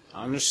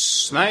 I'm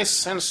just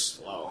nice and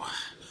slow.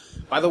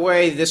 By the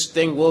way, this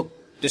thing will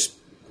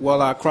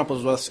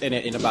crumple us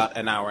in about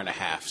an hour and a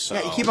half. So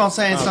Yeah, you keep on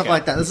saying stuff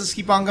like that. Let's just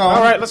keep on going.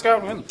 All right, let's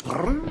go.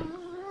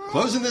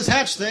 Closing this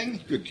hatch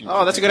thing.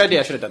 Oh, that's a good idea.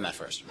 I should have done that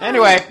first.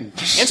 Anyway,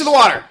 into the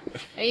water.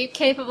 Are you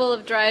capable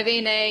of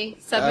driving a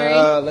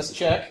submarine? Let's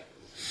check.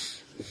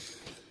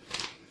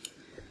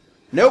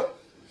 Nope.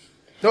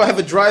 No, I have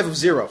a drive of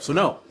 0, so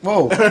no.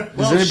 Whoa.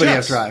 Does anybody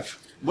have shucks. drive?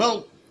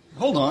 Well,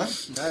 hold on.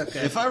 Okay.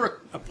 If I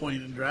A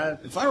point and drive.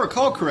 If I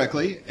recall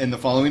correctly, and the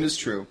following is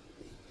true,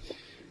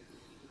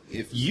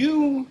 if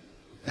you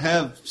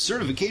have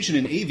certification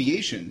in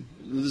aviation,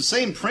 the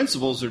same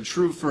principles are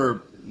true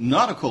for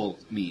nautical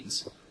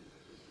means.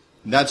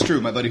 That's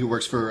true. My buddy who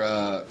works for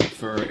air I think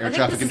traffic this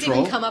has control.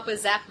 even come up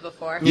with Zap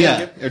before.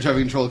 Yeah, air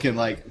traffic control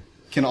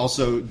can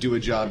also do a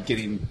job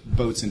getting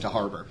boats into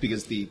harbor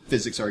because the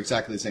physics are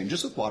exactly the same,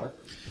 just with water.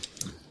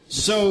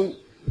 So,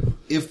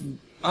 if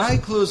I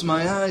close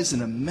my eyes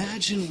and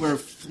imagine we're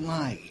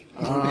flying,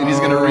 and he's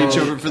going to reach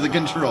over for the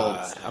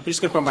controls. I'm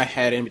just going to put my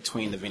head in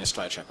between the Venus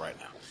flytrap right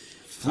now.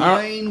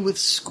 Flying with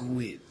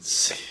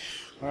squids.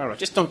 All right,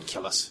 just don't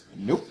kill us.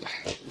 Nope.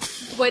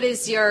 What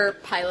is your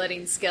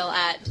piloting skill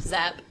at,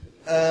 Zap?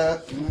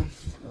 That's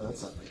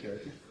not my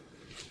character.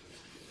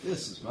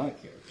 This is my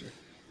character.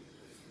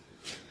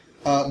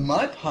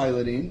 My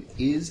piloting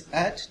is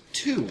at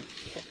 2.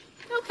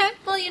 Okay,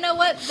 well, you know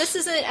what? This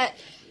isn't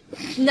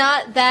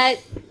not that.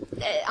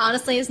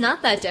 Honestly, is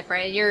not that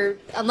different.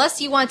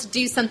 Unless you want to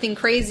do something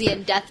crazy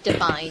and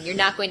death-defying, you're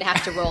not going to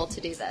have to roll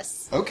to do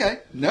this. Okay,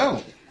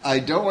 no. I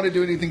don't want to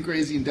do anything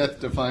crazy and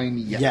death-defying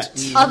yet.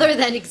 Other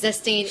than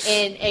existing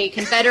in a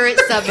Confederate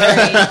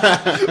submarine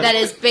that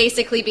is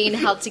basically being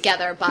held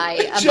together by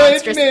a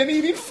Giant monstrous.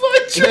 man-eating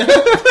flytrap!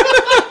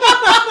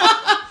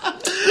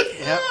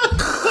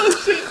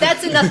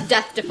 That's enough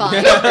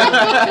death-defying.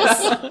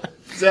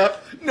 Zap,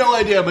 no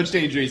idea how much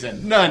danger he's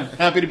in. None.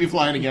 Happy to be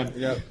flying again.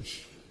 Yep.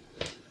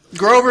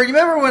 Grover, you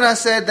remember when I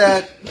said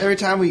that every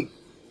time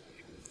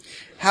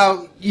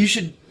how you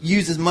should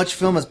use as much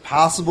film as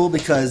possible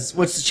because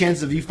what's the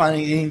chance of you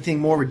finding anything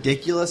more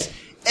ridiculous?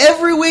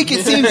 Every week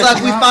it seems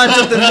like we find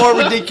something more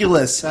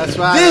ridiculous. That's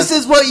right. This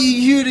is what you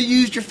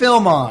used your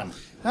film on.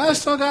 I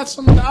still got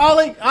some.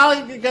 Ollie,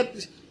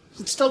 it's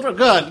still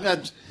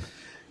good.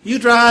 You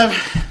drive.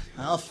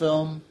 I'll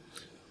film.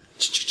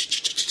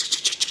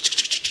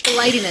 The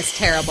lighting is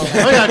terrible.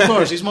 Oh yeah, of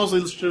course. He's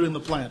mostly shooting the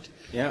plant.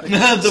 Yeah.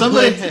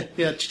 Somebody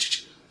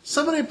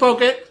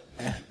poke it.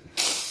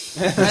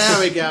 There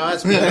we go.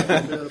 That's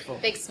beautiful. Beautiful.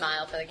 Big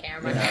smile for the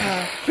camera.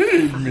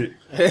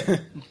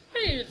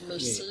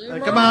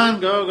 Come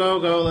on,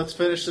 go. Let's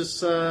finish this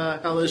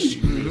hellish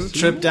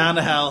trip down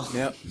to hell.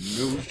 Yep.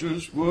 Knows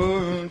just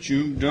what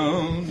you've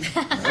done.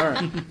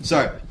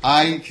 Sorry,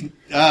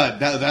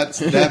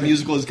 that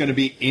musical is going to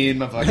be in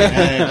my fucking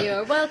head.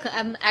 You're welcome.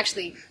 I'm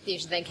actually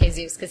usually thank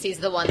Jesus because he's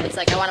the one that's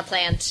like, I want to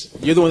plant.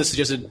 You're the one that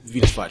suggested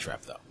Venus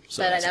flytrap, though.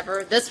 So But I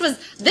never. This was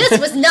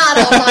not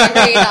on my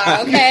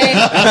radar. Okay,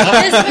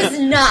 this was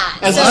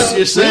not. So,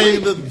 You're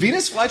saying that.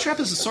 Venus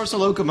flytrap as a source of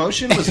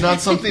locomotion was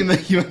not something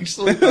that you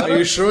actually thought Are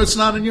you of? sure it's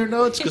not in your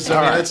notes? Because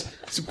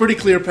it's a pretty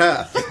clear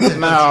path.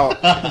 now,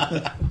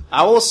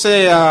 I will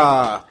say,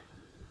 no,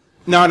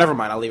 never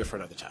mind. I'll leave it for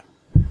another time.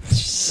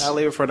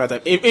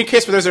 In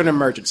case there's an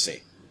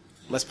emergency.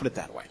 Let's put it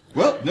that way.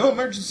 Well, no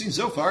emergency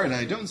so far, and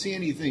I don't see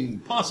anything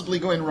possibly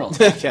going wrong.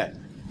 Okay.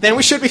 Then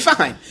we should be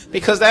fine,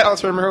 because that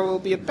ultimately will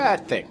be a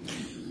bad thing.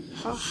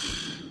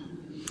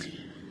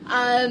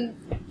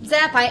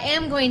 Zap, I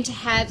am going to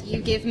have you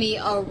give me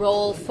a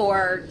roll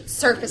for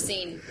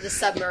surfacing the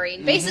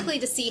submarine, basically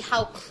to see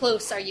how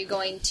close are you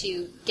going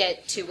to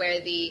get to where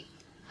the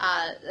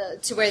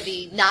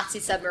Nazi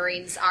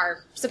submarines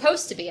are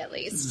supposed to be, at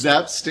least.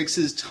 Zap sticks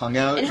his tongue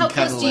out And how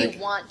kind close of do like...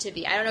 you want to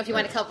be? I don't know if you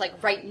want to come up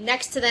like right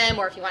next to them,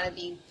 or if you want to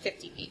be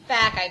 50 feet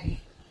back.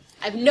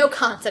 I have no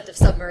concept of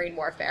submarine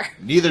warfare.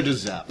 Neither does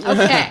Zap.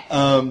 Okay.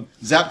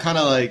 Zap kind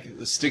of like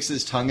sticks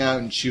his tongue out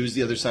and chews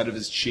the other side of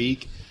his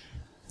cheek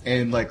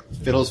and like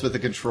fiddles with the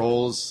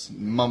controls,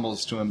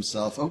 mumbles to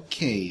himself,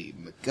 "Okay,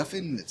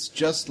 MacGuffin, it's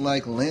just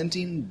like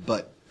landing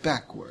but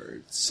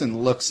backwards,"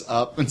 and looks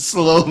up and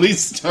slowly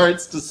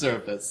starts to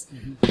surface.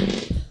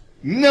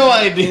 No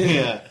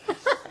idea.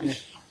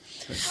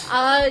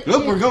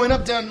 Look, we're going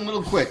up, down, a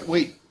little quick.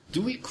 Wait,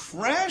 do we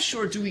crash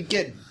or do we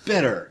get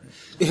better?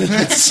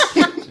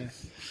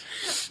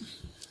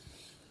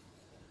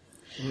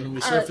 When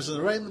we surfaced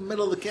right in the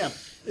middle of the camp.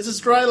 This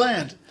is dry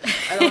land.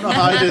 I don't know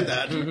how I did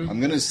that. I'm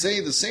going to say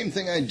the same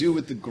thing I do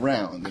with the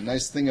ground. The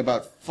nice thing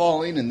about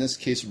falling, in this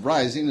case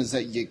rising, is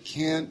that you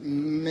can't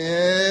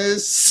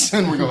miss.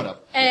 And we're going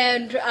up.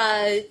 And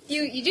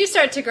you do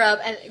start to go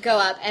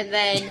up, and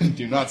then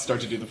Do not start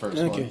to do the first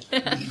one.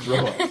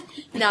 Grow up.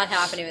 not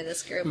happening with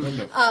this group.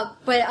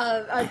 But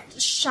a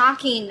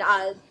shocking,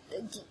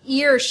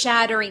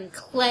 ear-shattering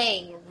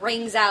clang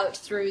rings out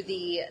through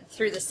the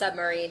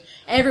submarine.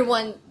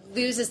 Everyone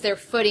loses their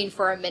footing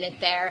for a minute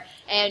there,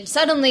 and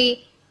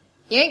suddenly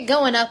you ain't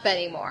going up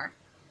anymore.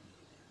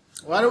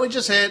 Why don't we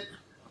just hit?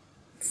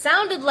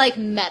 Sounded like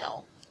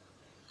metal.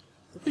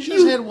 We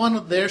just hit one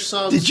of their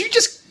subs. Did you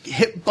just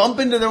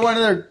bump into one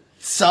of their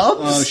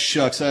subs? Oh,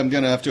 shucks. I'm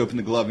going to have to open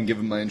the glove and give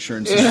him my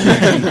insurance.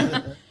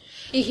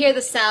 You hear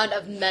the sound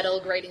of metal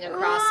grating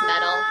across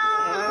metal.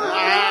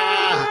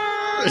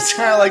 It's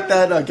kind of like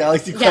that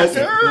Galaxy Quest.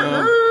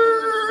 Yes.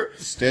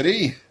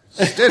 Steady.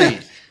 Steady.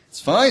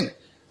 It's fine.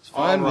 It's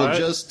fine. All We'll right.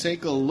 just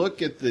take a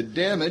look at the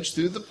damage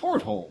through the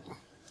porthole.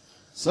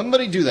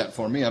 Somebody do that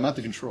for me. I'm at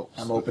the controls.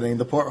 I'm opening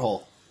the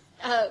porthole.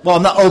 Well,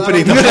 I'm not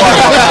opening the porthole.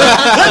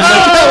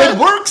 That's how it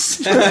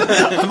works.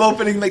 I'm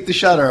opening like the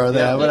shutter or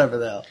whatever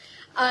the hell.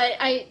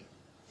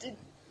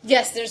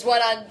 Yes, there's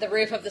one on the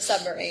roof of the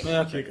submarine.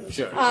 Okay, good.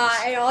 Sure.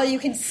 And all you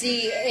can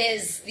see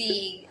is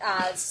the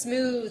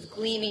smooth,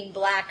 gleaming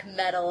black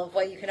metal of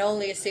what you can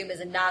only assume is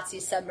a Nazi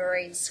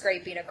submarine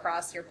scraping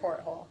across your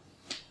porthole.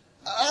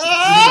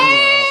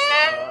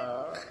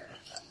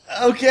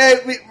 Okay,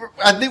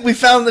 I think we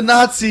found the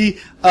Nazi.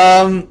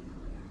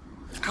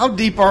 How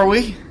deep are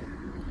we?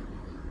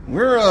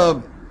 We're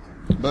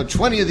about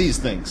 20 of these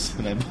things.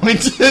 And I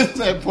point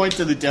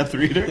to the Death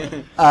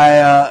Reader.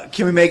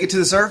 Can we make it to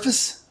the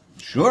surface?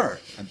 Sure.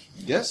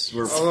 Yes,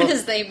 we're... As soon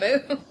as they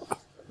move.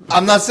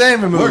 I'm not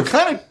saying we move. We're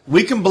kind of...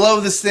 We can blow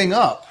this thing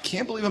up.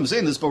 Can't believe I'm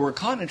saying this, but we're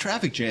caught in a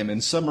traffic jam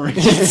in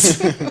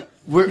submarines.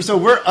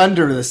 We're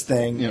under this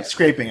thing, Yeah.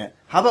 scraping it.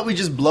 How about we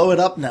just blow it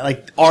up now,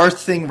 like our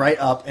thing right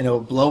up, and it'll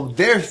blow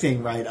their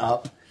thing right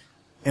up,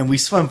 and we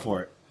swim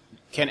for it.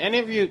 Can any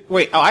of you...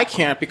 Wait, I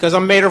can't because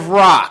I'm made of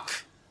rock.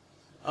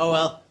 Oh,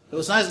 well. It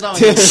was nice knowing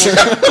you.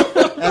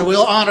 And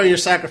we'll honor your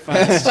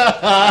sacrifice. Make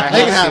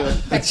it happen.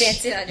 Like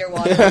dancing on your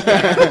water.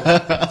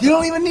 You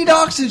don't even need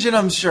oxygen,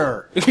 I'm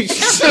sure.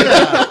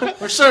 Yeah,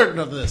 we're certain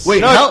of this.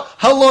 Wait, how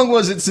long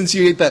was it since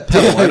you ate that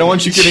pebble? I don't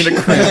want you getting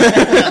a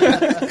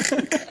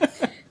cramp.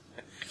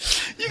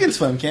 You can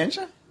swim, can't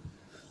you?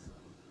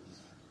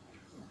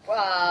 You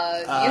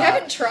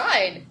haven't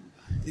tried.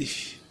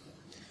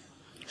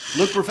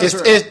 Look,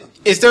 Professor...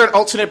 Is there an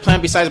alternate plan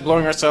besides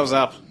blowing ourselves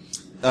up?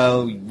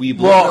 we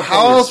blew Well, our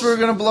how colors. else were we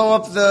going to blow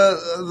up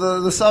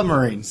the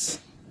submarines?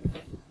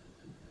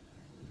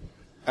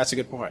 That's a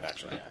good point,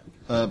 actually.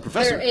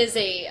 Professor... There is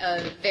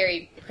a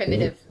very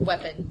primitive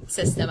weapon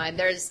system.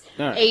 There's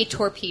Yeah. a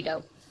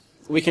torpedo.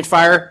 We can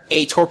fire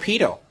a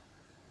torpedo.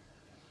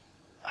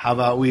 How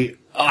about we...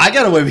 Oh, I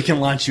got a way we can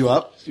launch you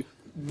up.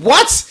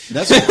 What?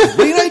 That's a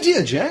great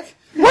idea, Jack.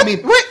 What? I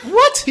mean, Wait,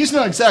 what? he's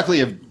not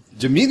exactly a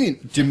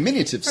diminutive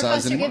size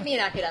Professor, anymore. give me an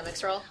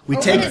academics roll. We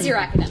What take- is your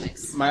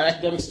academics? My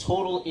academics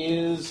total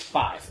is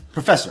 5.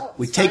 Professor,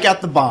 we sorry. take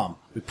out the bomb.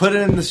 We put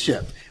it in the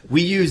ship.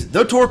 We use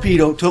the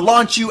torpedo to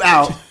launch you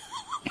out.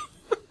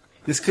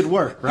 This could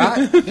work,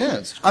 right? Yeah,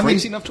 it's I mean-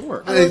 crazy enough to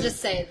work. I will just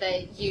say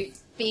that you,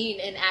 being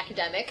an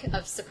academic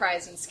of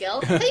surprising skill,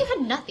 I thought you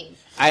had nothing.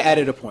 I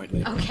added a point.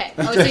 Later. Okay.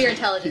 Oh, so your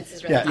intelligence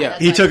is really high. Yeah,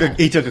 That's he why took I a thought.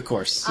 he took a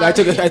course. I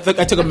took a mental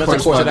course in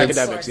Correspondence.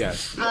 academics.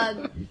 Yes.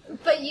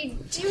 But you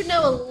do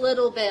know a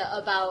little bit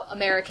about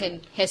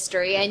American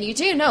history, and you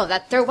do know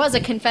that there was a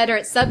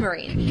Confederate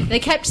submarine. They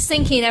kept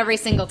sinking every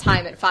single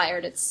time it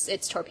fired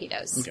its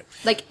torpedoes. Okay.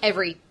 Like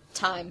every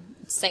time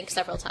it sank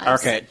several times.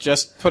 Okay,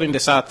 just putting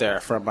this out there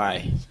from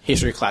my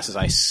history classes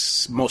I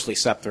mostly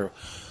slept through.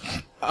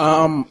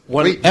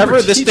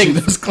 Whenever this thing,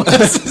 those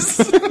classes.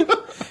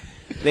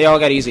 they all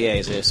got easy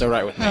A's. It's all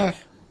right with me.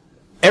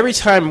 Every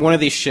time one of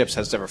these ships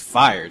has ever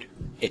fired,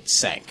 it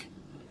sank.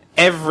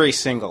 Every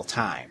single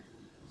time.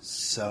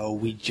 So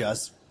we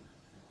just...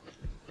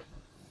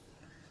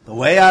 The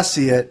way I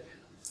see it,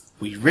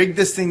 we rigged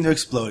this thing to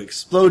explode. It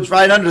explodes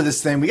right under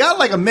this thing. We got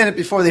like a minute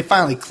before they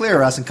finally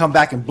clear us and come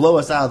back and blow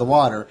us out of the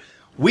water.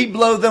 We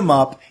blow them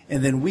up,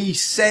 and then we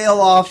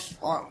sail off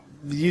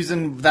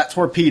using that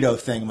torpedo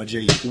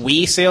thingamajig.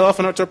 We sail off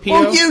on a torpedo.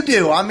 Well, you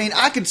do. I mean,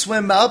 I could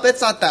swim up.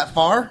 It's not that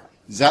far.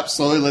 Zap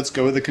slowly lets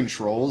go of the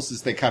controls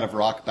as they kind of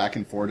rock back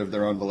and forth of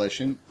their own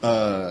volition.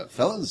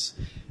 Fellas,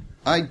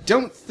 I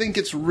don't think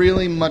it's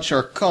really much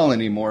our call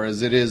anymore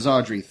as it is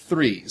Audrey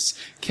 3's.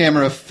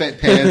 Camera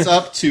pans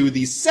up to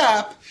the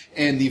sap,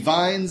 and the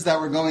vines that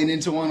were going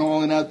into one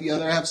hole and out the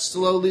other have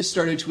slowly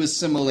started to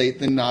assimilate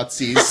the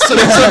Nazis to the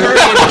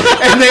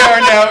submarine, and they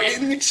are now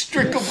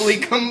inextricably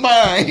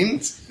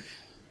combined.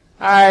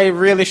 I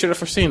really should have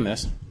foreseen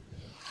this.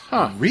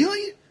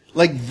 Really?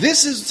 Like,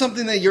 this is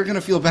something that you're going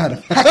to feel bad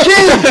about.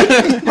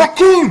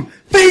 Hakeem,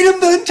 feed him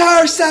the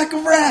entire sack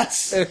of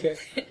rats. Okay.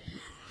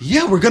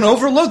 Yeah, we're going to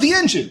overload the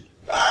engine.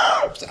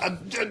 I'm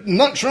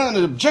not trying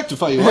to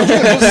objectify you. I'm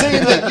just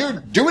saying that you're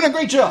doing a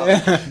great job.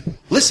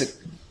 Listen,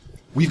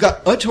 we've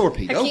got a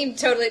torpedo. Hakeem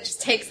totally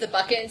just takes the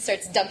bucket and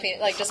starts dumping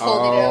it, like just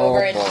holding it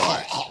over and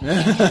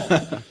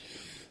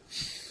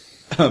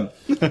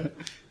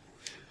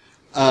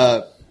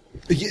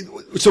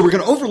So we're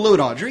going to overload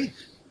Audrey.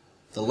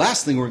 The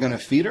last thing we're going to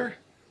feed her,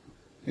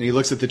 and he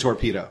looks at the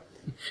torpedo.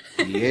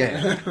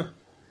 Yeah.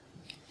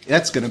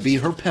 That's going to be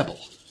her pebble.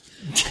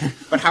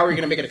 But how are we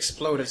going to make it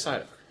explode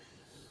inside of her?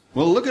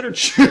 Well, look at her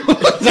chew.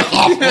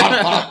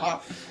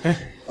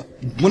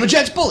 One of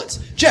Jack's bullets.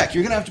 Jack,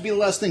 you're going to have to be the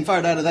last thing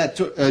fired out of that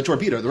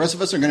torpedo. The rest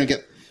of us are going to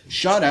get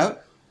shot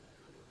out.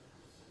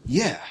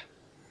 Yeah.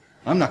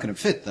 I'm not going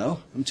to fit, though.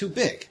 I'm too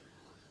big.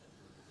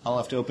 I'll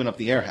have to open up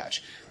the air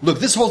hatch. Look,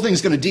 this whole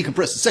thing's going to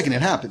decompress the second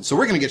it happens, so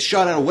we're going to get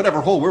shot out of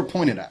whatever hole we're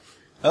pointed at.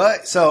 All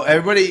right, so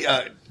everybody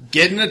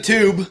get in a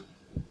tube.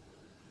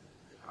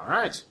 All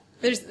right.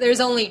 there's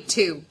only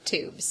 2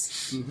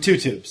 tubes. 2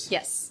 tubes.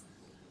 Yes.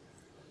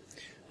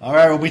 All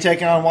right, we'll be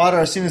taking on water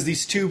as soon as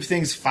these tube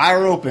things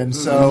fire open.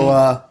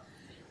 So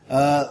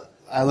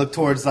I look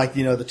towards, like,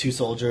 the 2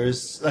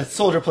 soldiers.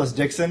 Soldier plus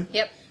Dixon.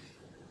 Yep.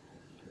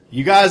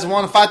 You guys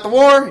want to fight the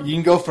war? You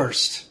can go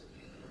first.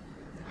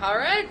 All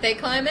right, they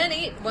climb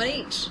in, one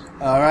each.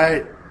 All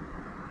right.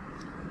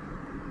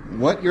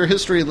 What your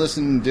history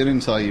lesson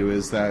didn't tell you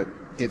is that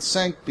it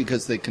sank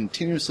because they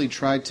continuously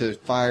tried to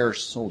fire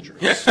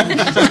soldiers.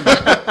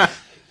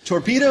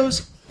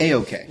 Torpedoes,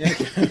 A-okay.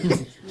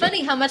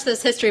 Funny how much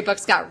those history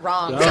books got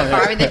wrong so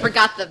far. I mean, they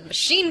forgot the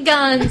machine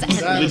guns and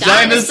the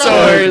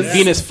dinosaurs.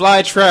 Venus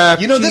flytrap.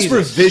 You know, this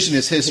Jesus.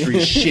 revisionist history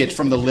shit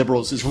from the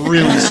liberals is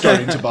really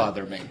starting to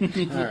bother me.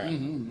 All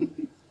right.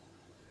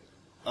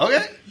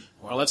 Okay.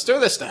 Well, let's do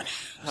this then.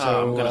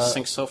 So, I'm going to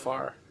sink so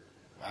far.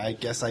 I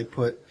guess I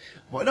put...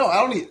 Well, no, I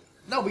don't need...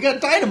 No, we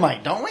got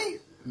dynamite, don't we?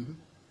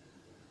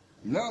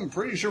 No, I'm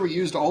pretty sure we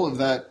used all of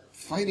that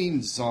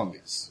fighting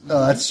zombies.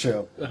 Oh, that's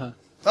true.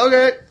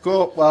 Okay,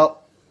 cool.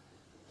 Well,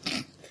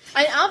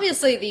 And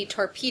obviously, the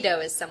torpedo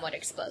is somewhat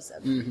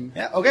explosive.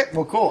 yeah, okay.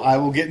 Well, cool. I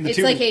will get in the It's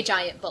tube. like a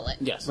giant bullet.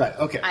 Yes. Right,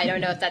 okay. I don't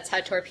know if that's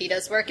how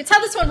torpedoes work. It's how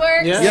this one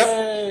works.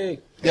 Yay.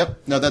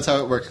 Yep. No, that's how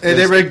it works.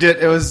 They rigged it.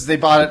 They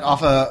bought it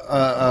off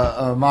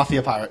a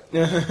mafia pirate.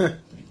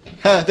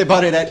 They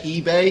bought it at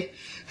eBay.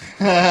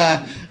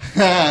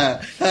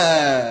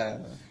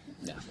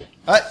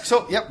 All right,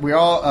 so yep, we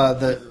all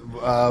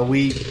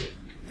we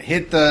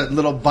hit the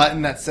little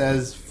button that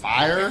says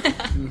fire,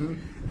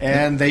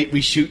 and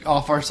we shoot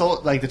off our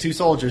the 2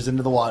 soldiers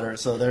into the water,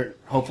 so they're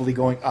hopefully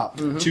going up.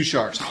 2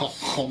 sharks.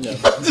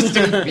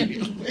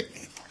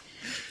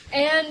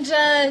 And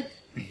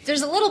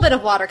there's a little bit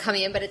of water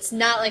coming in, but it's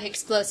not like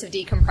explosive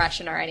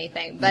decompression or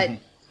anything. But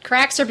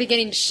cracks are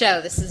beginning to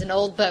show. This is an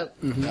old boat.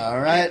 All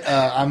right,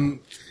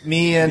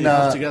 me and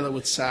together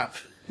with Sap.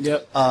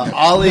 Yep.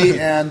 Ollie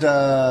and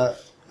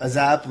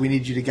Azap. We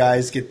need you to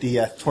guys get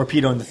the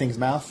torpedo in the thing's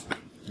mouth.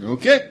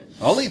 Okay.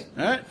 Ollie.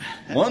 All right.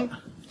 1,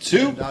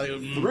 2,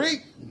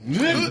 3. Yep. We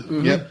heave it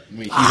in there.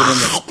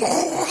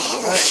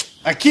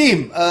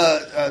 Akeem,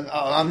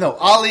 no,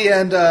 Ollie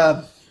and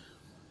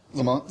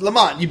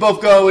Lamont. you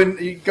both go and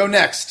you go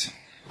next.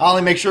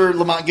 Ollie, make sure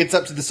Lamont gets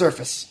up to the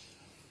surface.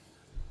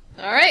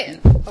 All right,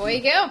 away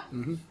you go.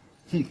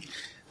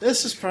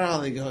 This is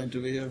probably going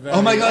to be a very...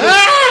 Oh my god!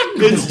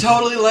 It's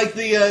totally like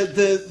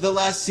the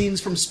last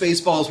scenes from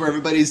Spaceballs where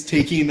everybody's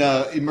taking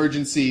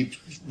emergency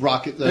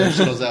rocket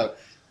shuttles out.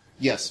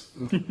 Yes.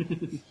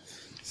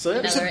 So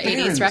Another bear in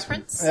 80s this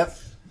reference. Yep.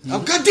 Oh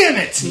god damn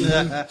it!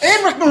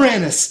 And Rick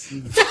Moranis.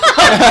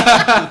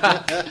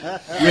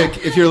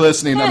 Rick, if you're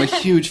listening, I'm a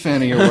huge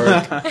fan of your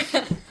work.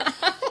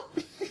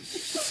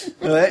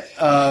 All right.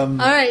 All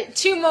right,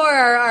 2 more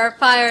are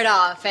fired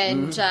off,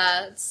 and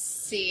let's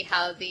see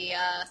how the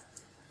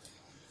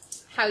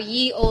how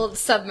ye old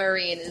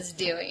submarine is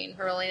doing.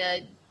 Rolling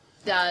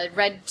a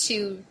red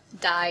 2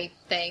 die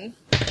thing.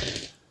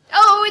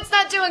 Oh, it's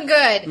not doing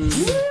good.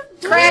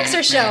 Cracks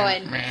are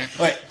showing.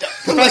 Wait,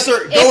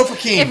 Professor, go for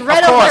Keem. If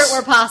red Of alert course.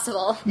 were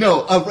possible.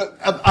 No,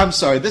 I'm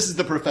sorry. This is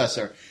the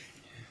professor.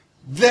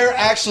 There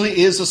actually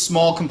is a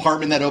small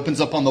compartment that opens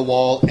up on the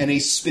wall, and a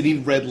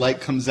spinning red light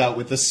comes out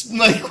with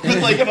an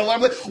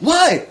alarm.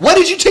 Why? Why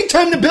did you take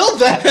time to build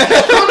that?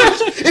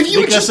 If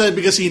you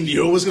because he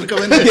knew it was going to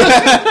come in.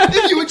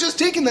 if you had just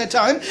taken that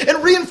time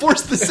and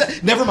reinforced the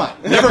set. Never mind.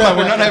 We're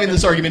not having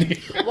this argument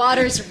here.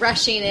 Water's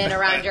rushing in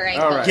around your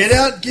ankles. All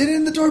right. Get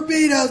in the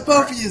torpedoes,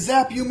 both of you.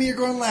 Zap, you and me are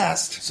going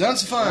last.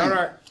 Sounds fine. All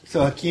right.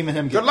 So Hakeem and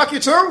him Good luck, you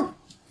two.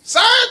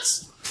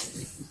 Science.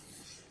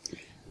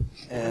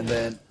 and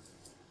then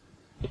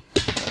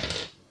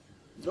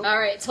All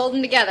right, it's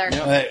holding together.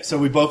 all right, so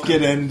we both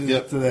get into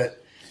that,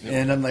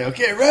 and I'm like,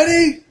 okay,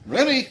 ready,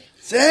 Ready?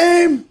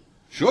 same.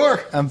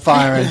 Sure. I'm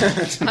firing.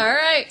 All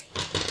right.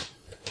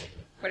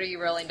 What are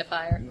you rolling to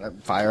fire?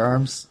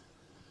 Firearms.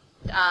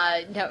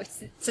 No,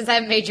 since I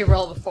haven't made you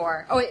roll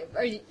before. Oh,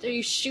 wait, are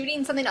you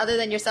shooting something other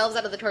than yourselves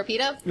out of the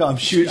torpedo? No, I'm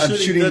shooting the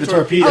torpedo.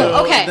 torpedo.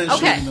 Oh, okay, then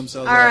okay. shooting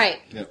themselves All out. right.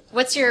 Yep.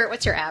 What's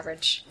your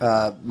average?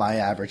 My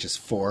average is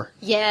 4.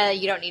 Yeah,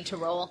 you don't need to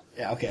roll.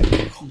 Yeah, okay.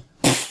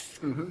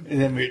 And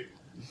then we...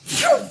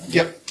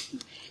 Yep.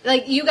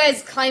 Like you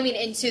guys climbing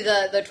into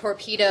the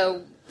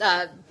torpedo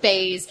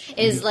bays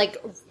is like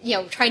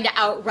trying to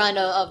outrun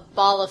a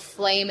ball of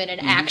flame in an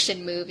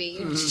action movie.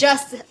 You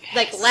just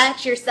like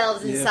latch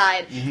yourselves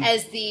inside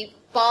as the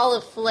ball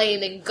of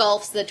flame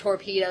engulfs the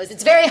torpedoes.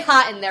 It's very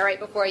hot in there right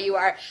before you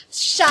are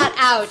shot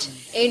out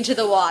into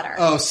the water.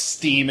 Oh,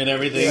 steam and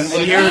everything.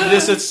 And here it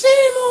is. It's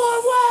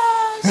Seymour.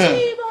 Wow,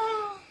 Seymour.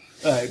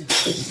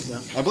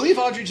 I believe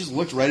Audrey just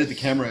looked right at the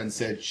camera and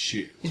said,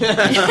 "Shit,"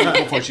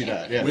 before she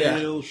died. Yeah.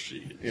 Real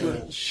shit.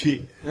 Yeah.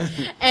 Shit.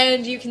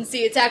 And you can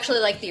see it's actually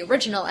like the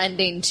original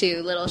ending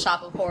to Little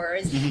Shop of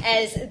Horrors,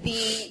 as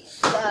the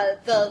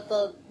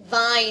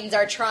vines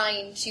are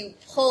trying to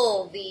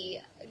pull the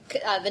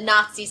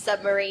Nazi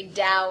submarine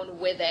down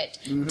with it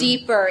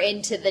deeper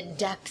into the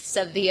depths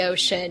of the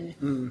ocean,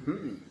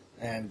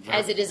 And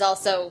as it is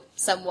also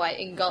somewhat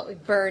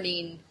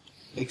burning.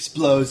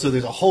 explodes, so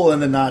there's a hole in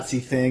the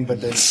Nazi thing,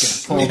 but then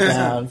it's getting pulled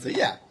down. So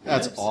yeah.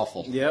 That's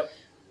awful. Yep.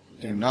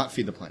 Do not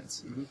feed the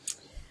plants.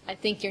 I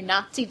think your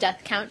Nazi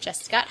death count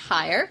just got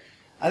higher.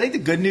 I think the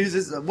good news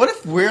is, what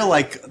if we're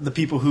like the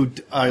people who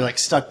are like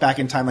stuck back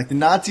in time, like the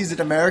Nazis in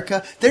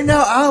America? They're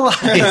now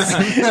allies,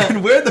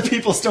 and we're the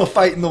people still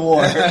fighting the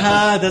war.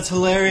 That's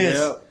hilarious.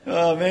 Yep.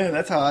 Oh man,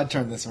 that's how I'd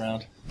turn this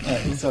around. All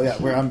right, so yeah,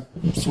 I'm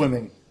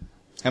swimming.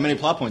 How many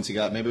plot points you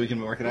got? Maybe we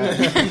can work it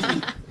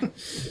out.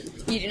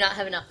 You do not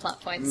have enough plot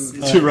points.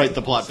 To write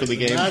the plot for the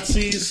game.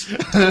 Nazis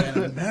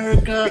and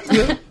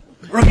America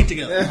working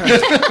together.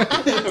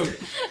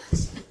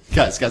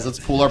 Guys, let's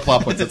pool our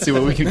plot points. Let's see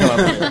what we can come up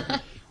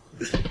with.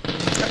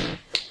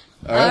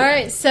 All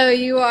right, so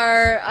you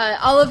are,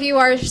 all of you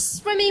are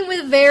swimming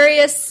with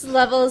various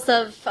levels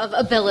of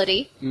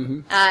ability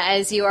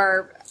as you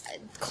are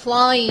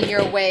clawing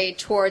your way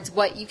towards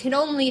what you can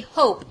only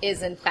hope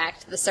is, in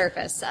fact, the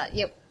surface.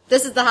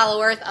 This is the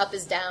Hollow Earth, up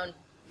is down.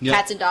 Yep.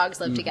 Cats and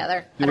dogs live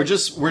together. We're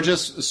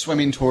just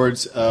swimming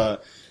towards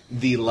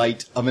the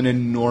light of an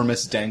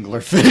enormous dangler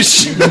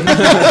fish. Go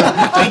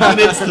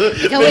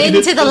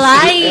into the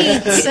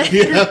light!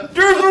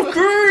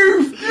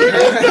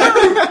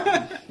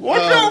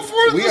 Watch out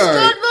for the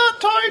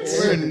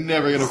We're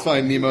never gonna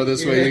find Nemo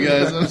this way, you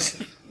guys.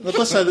 The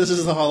plus side, this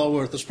is the Hollow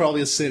Earth. There's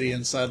probably a city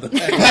inside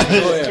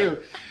the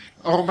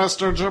Oh,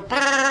 Mr.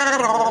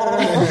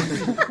 Geppetto!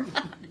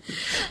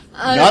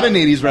 Not an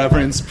 80s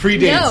reference.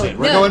 Predates it.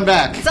 We're going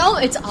back.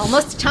 It's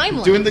almost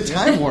timely. Doing the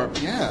time warp,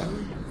 yeah.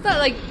 It's not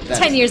like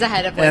 10 years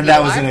ahead of what And you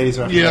that was are. an 80s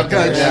reference. Yeah,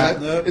 God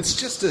damn Yeah. it. It's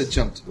just a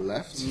jump to the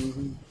left.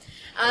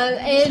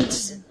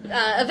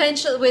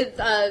 Eventually,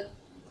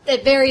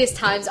 at various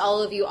times,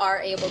 all of you are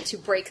able to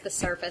break the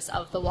surface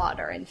of the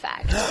water, in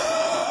fact.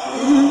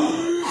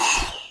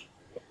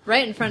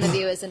 Right in front of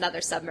you is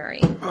another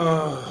submarine.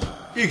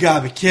 You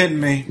gotta be kidding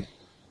me.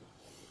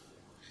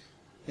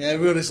 Yeah,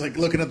 everybody's like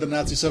looking at the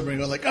Nazi submarine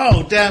going like,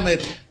 oh, damn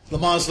it.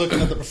 Lamont's looking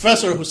at the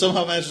professor who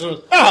somehow managed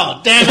to,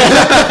 oh, damn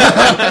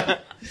it.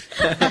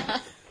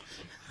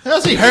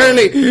 Nazi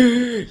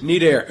Hurley.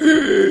 Need air.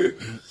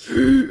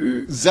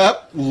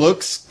 Zep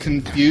looks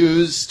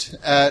confused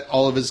at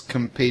all of his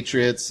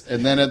compatriots,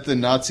 and then at the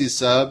Nazi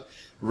sub,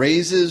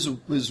 raises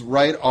his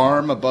right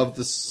arm above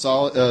the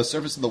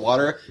surface of the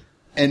water,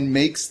 and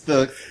makes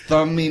the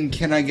thumbing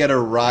 "Can I get a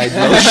ride?"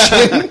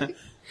 motion,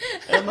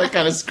 and like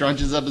kind of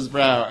scrunches up his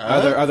brow.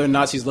 Are there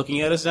Nazis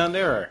looking at us down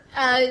there? Or?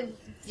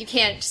 You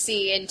can't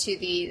see into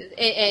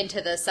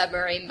the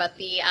submarine, but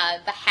the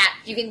hatch.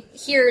 You can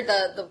hear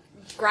the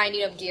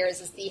grinding of gears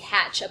as the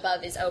hatch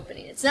above is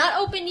opening. It's not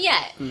open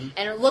yet, and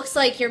it looks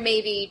like you're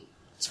maybe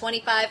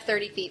 25,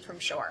 30 feet from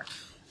shore.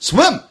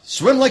 Swim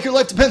like your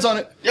life depends on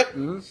it. Yep.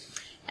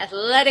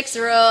 Athletics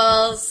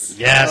rules.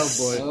 Yes.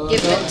 Oh, boy.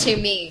 Give them to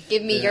me.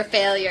 Give me your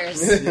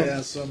failures.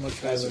 Yeah, so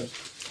much better.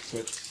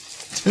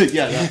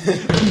 Yeah,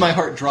 my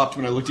heart dropped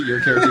when I looked at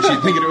your character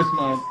sheet, thinking it was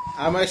mine.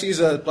 I'm actually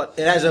it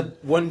has a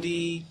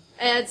 1d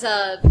Adds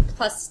a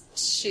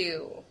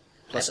 +2.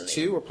 plus I believe.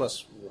 2 or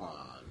plus 1.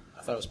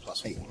 I thought it was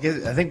plus 1.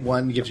 I think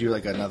one gives you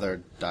like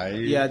another die.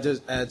 Yeah, it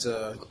just adds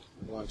a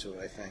 1 to it,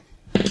 I think.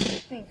 I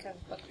think I've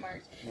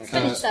bookmarked.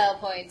 Study style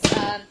points.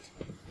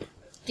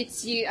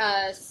 Gets you.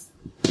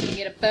 You can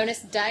get a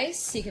bonus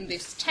dice. You can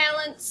boost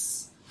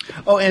talents.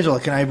 Oh, Angela,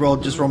 can I roll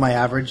my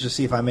average to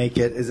see if I make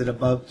it? Is it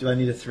above? Do I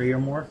need a 3 or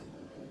more?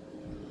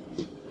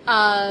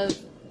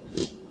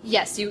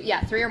 Yes.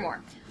 3 or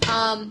more.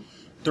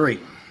 3.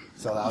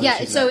 So I'll Yeah.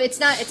 just So use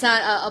it's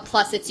not a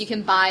plus. It's you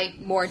can buy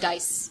more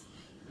dice.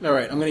 All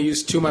right, I'm going to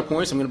use 2 of my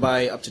points. I'm going to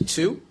buy up to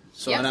 2.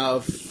 So Yep. I now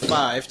have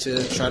 5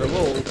 to try to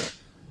roll.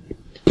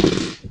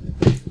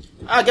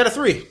 I got a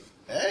 3.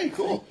 Hey,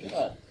 cool.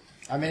 that.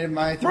 I made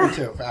my 3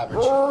 too for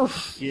average.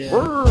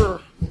 Yeah.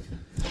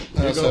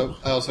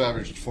 I also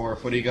averaged 4.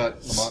 What do you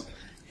got, Lamont?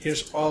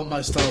 Here's all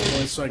my star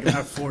points so I can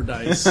have 4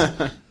 dice.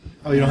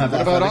 Oh, you don't have What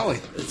that about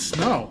athletic? Ollie? It's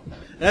no.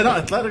 And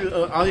athletic.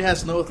 Ollie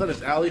has no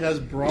athletics. Ollie has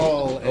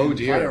brawl and Oh,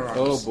 dear. firearms.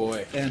 Oh,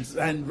 boy. And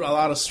a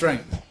lot of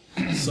strength.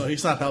 So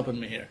he's not helping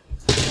me here.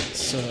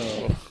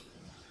 So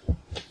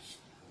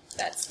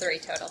That's 3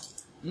 total.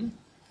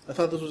 I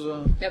thought this was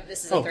a. Nope,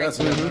 this is a Oh, 3. that's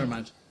never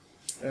mind.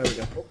 There we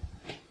go. Oh.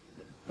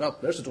 Well,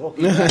 there's a 12.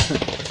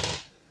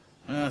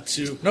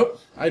 2. Nope,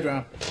 I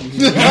drown.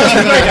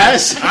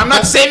 I'm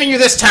not saving you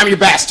this time, you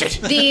bastard.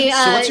 The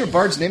So what's your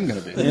bard's name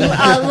going to be?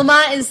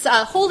 Lamont is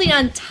holding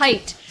on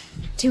tight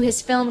to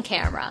his film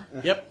camera,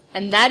 Yep.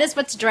 and that is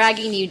what's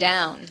dragging you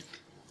down.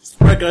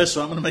 All right, guys.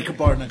 So I'm gonna make a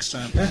bar next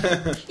time.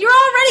 You're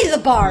already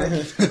the bard.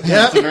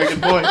 Yeah, very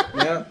good point.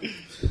 Yeah.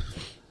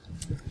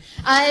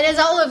 And as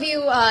all of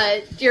you,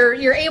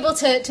 you're able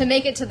to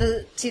make it to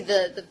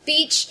the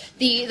beach.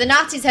 The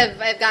Nazis have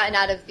gotten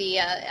out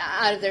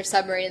of their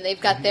submarine, and they've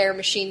got their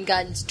machine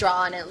guns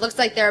drawn. And it looks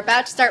like they're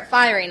about to start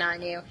firing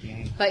on you.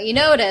 But you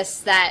notice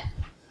that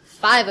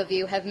 5 of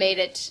you have made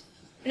it.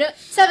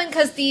 7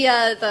 because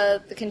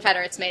the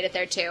Confederates made it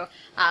there too.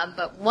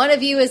 But 1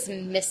 of you is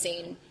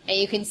missing, and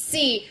you can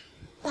see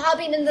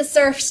bobbing in the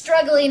surf,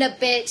 struggling a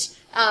bit.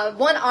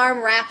 1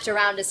 arm wrapped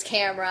around his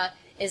camera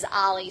is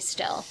Ollie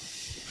still.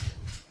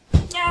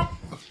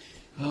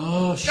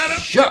 Oh,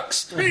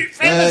 shucks.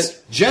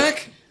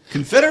 Jack,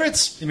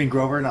 Confederates? You mean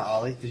Grover, not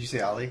Ollie? Did you say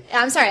Ollie?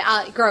 I'm sorry,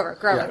 Grover.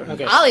 Yeah,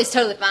 okay. Ollie's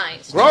totally fine.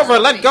 Grover,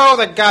 let go of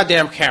the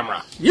goddamn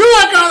camera. You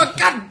are gonna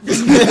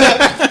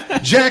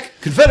God. Jack,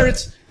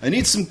 Confederates, I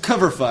need some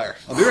cover fire.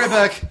 I'll be right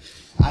back.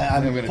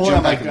 I'm gonna pulling jump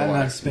out my back in the gun and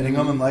water. I'm spinning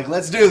them. I'm like,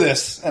 let's do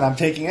this. And I'm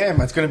taking aim.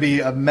 It's going to be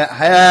a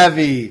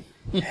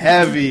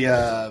heavy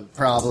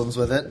problems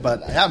with it,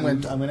 but yeah, I'm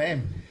going to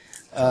aim.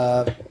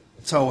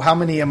 So how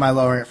many am I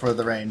lowering it for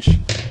the range?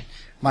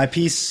 My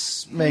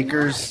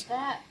peacemakers.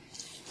 That.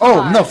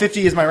 Oh, no,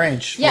 50 is my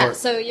range. Yeah, for-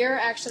 so you're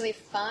actually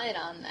fine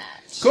on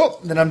that. Cool.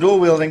 Then I'm dual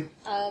wielding.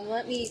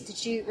 Were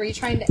you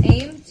trying to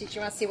aim? Did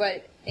you want to see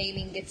what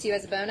aiming gets you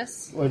as a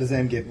bonus? What does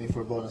aim give me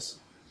for a bonus?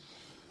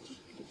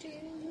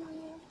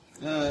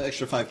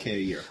 Extra 5K a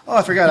year. Oh,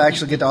 I forgot. I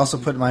actually get to also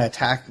put my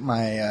attack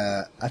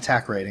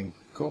rating.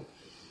 Cool.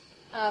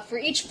 For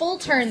each full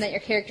turn that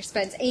your character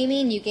spends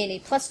aiming, you gain a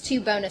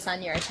 +2 bonus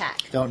on your attack.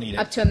 Don't need it.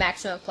 Up to a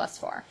maximum of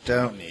 +4.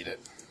 Don't need it.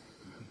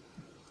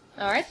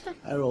 Alright then.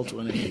 I roll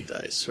 28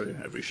 dice for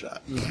every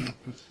shot.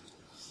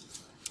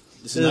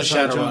 This is not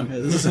Shadowrun.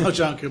 This is how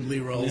John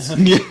Kimbley rolls.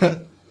 Yeah.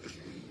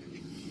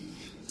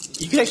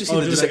 You can actually see Oh,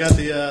 the dude, I got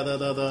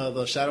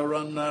the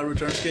Shadowrun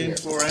returns game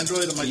for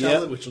Android on my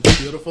tablet, which looks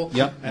beautiful.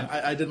 Yep. And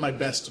I did my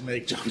best to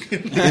make John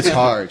Kimbley. It's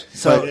hard.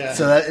 So, Yeah.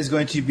 so that is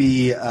going to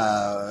be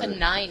A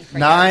 9 for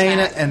 9, your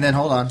attack. and then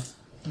hold on.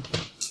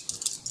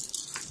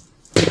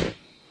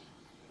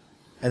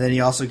 And then he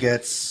also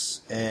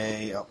gets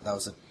a. Oh, that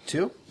was a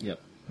 2?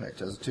 Yep. Right,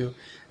 that was a 2.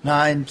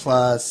 9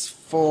 plus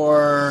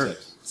 4,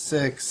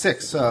 6.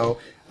 So,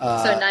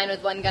 So 9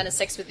 with one gun, a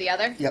 6 with the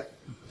other? yep.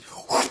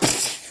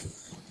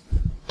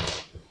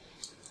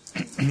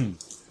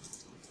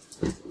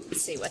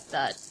 Let's see what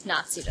the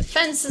Nazi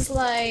defense is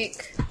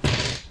like.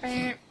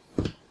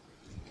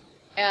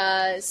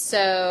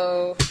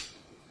 So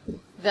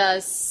the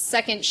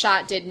second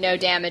shot did no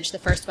damage. The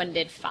first one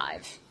did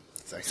 5.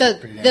 It's actually So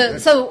pretty damn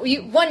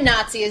good. one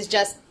Nazi is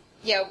just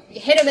you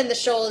hit him in the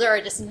shoulder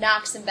or just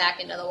knocks him back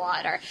into the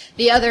water.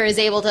 The other is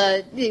able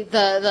to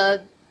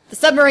the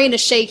submarine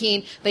is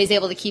shaking, but he's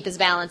able to keep his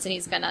balance and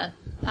he's gonna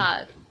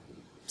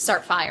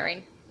start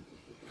firing.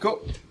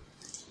 Cool.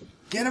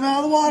 Get him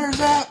out of the water,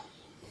 Zap!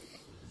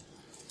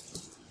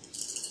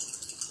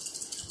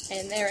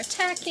 And they're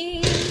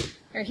attacking,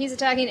 or he's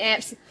attacking.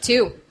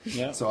 2.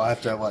 So I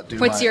have to, what, do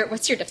What's my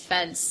your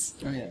defense?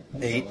 Oh, yeah.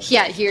 8?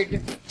 Yeah,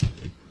 here.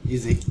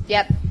 Easy.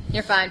 Yep,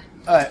 you're fine.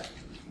 Alright.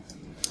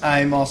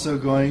 I'm also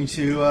going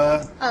to,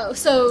 Oh,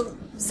 so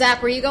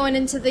Zap, were you going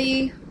into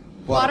the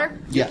water?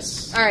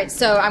 Yes. All right,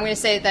 so I'm going to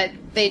say that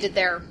they did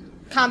their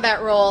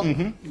combat roll.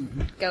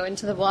 Go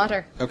into the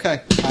water.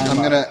 Okay. I'm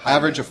going to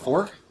average a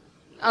 4.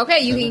 Okay,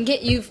 you can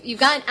get you've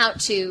gotten out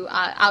to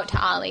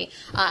Ollie.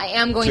 I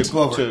am going to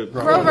Grover.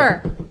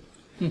 Grover.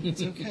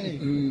 It's okay.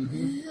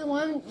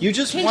 Well, You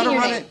just changing want to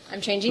your run name. it. I'm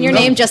changing your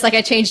name just like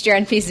I changed your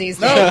NPC's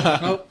name.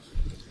 Nope.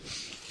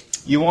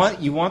 You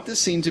want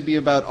this scene to be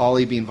about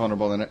Ollie being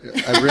vulnerable, and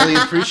I really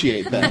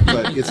appreciate that.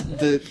 But it's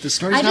the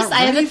story's not I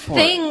have ready a for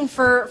thing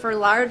for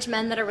large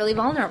men that are really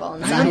vulnerable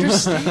it.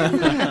 inside.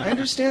 I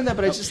understand that,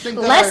 but I just think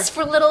that Less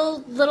for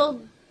little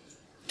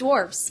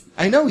dwarves.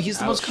 I know he's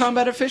the most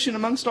combat efficient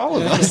amongst all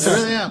of I us.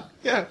 really am.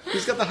 Yeah,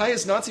 he's got the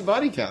highest Nazi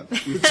body count.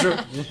 It's true.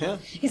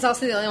 He's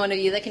also the only one of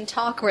you that can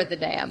talk worth a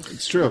damn.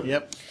 It's true.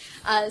 Yep.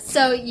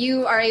 So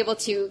you are able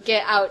to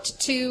get out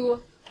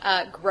to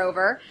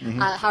Grover.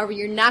 However,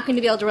 you're not going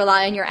to be able to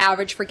rely on your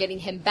average for getting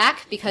him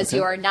back because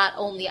you are not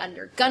only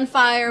under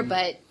gunfire,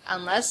 but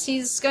unless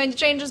he's going to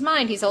change his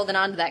mind, he's holding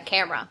on to that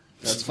camera.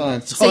 That's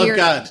fine. So Oh, you're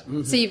God.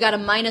 so you've got a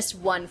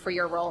 -1 for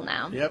your roll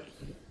now. Yep.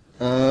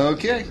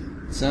 Okay,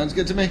 sounds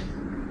good to me.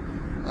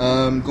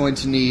 I'm going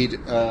to need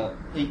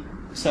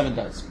 7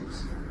 dice,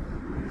 please.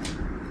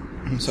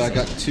 So I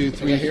got 2,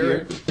 3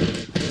 here.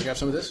 You have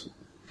some of this?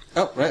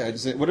 Oh, right. I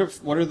just said, what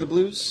are the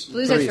blues?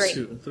 Blues are 3.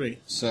 2, 3.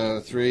 So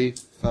 3,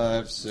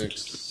 5,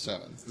 6,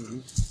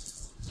 7.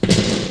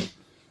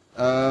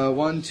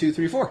 1, 2,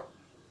 3, 4.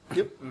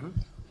 Yep.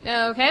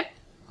 Okay.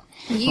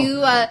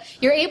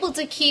 You're able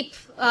to keep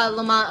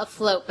Lamont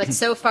afloat, but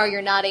so far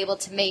you're not able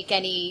to make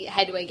any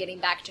headway getting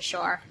back to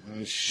shore.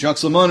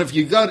 Shucks, Lamont, if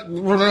you got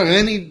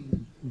any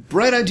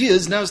bright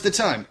ideas, now's the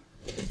time.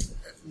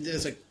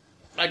 It's like,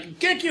 I can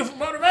kick you for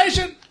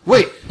motivation.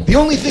 Wait, the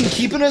only thing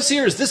keeping us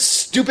here is this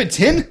stupid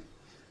tin?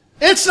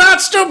 It's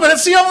not stupid.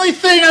 It's the only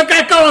thing I've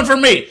got going for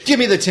me. Give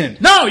me the tin.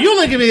 No, you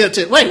only give me the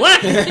tin. Wait,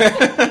 what?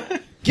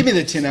 Give me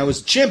the tin. I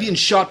was champion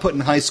shot put in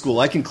high school.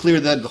 I can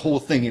clear the whole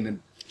thing in a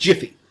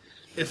jiffy.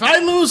 If I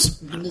lose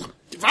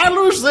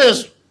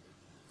this,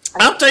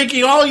 I'm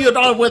taking all you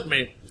know with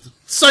me.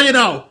 So you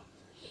know.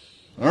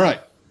 All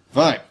right,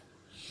 fine.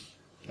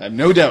 I have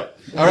no doubt.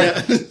 All right,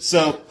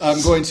 so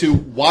I'm going to,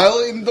 while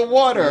in the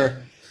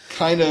water,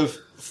 kind of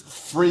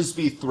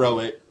frisbee throw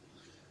it,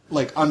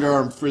 like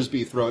underarm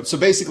frisbee throw it. So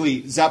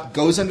basically, Zap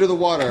goes under the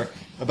water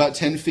about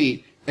 10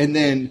 feet, and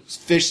then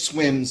fish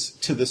swims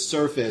to the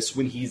surface.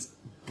 When he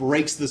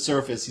breaks the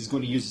surface, he's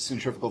going to use the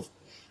centrifugal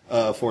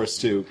force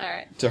to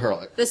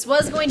hurl it. This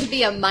was going to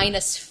be a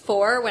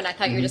 -4 when I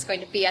thought you were just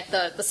going to be at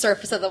the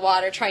surface of the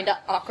water trying to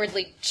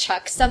awkwardly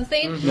chuck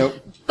something.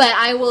 Nope. But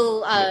I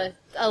will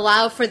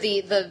allow for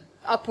the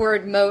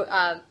upward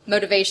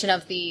motivation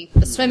of the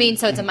swimming,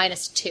 so it's a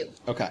 -2.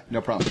 Okay, no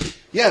problem.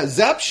 Yeah,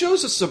 Zap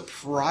shows a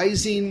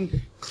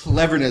surprising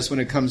cleverness when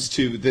it comes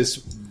to this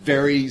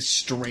very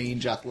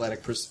strange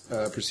athletic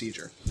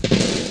procedure.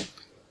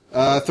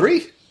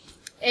 3.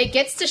 It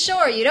gets to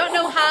shore. You don't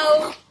know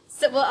how.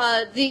 So,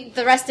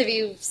 the rest of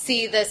you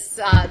see this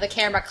the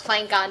camera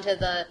clank onto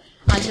the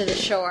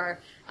shore.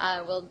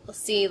 We'll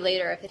see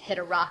later if it hit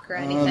a rock or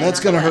anything. That's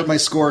going to hurt my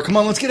score. Come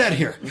on, let's get out of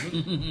here.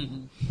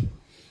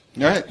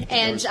 All right.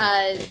 And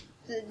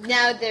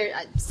now they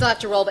still have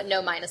to roll, but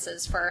no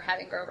minuses for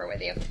having Grover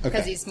with you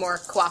because he's more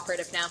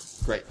cooperative now.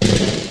 Great.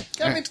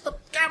 Get me to the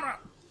camera.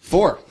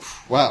 4.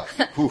 Wow.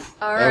 Whew.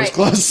 All that right,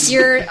 was close.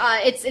 You're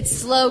it's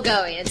slow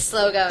going. It's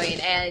slow going,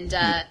 and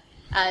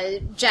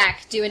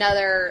Jack, do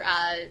another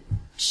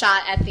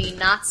shot at the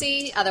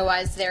Nazi.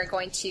 Otherwise, they're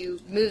going to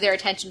move their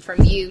attention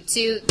from you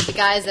to the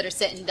guys that are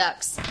sitting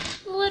ducks.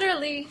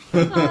 Literally.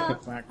 Give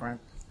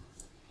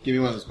me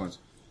one of those coins.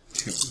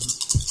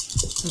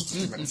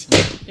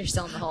 You're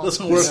still in the hole.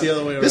 Doesn't work the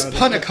other way around. This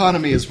pun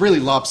economy is really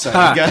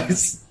lopsided,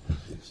 guys.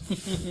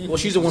 Well,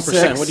 she's a 1%.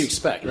 6. What do you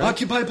expect, right?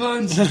 Occupy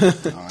puns.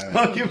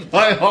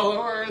 Occupy all the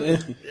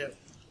earth.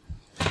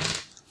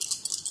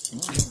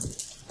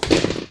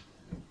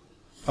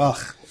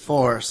 Ugh,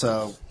 4,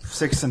 so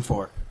 6 and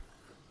 4.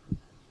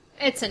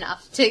 It's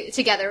enough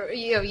together.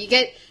 You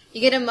get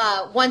him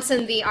once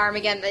in the arm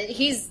again. But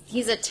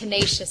he's a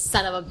tenacious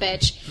son of a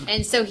bitch,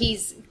 and so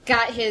he's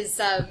got his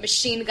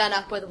machine gun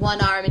up with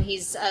one arm, and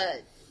he's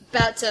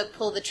about to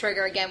pull the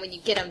trigger again when you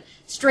get him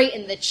straight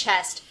in the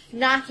chest,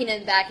 knocking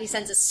him back. He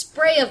sends a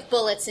spray of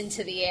bullets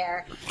into the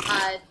air.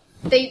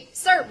 They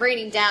start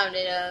raining down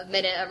in a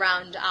minute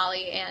around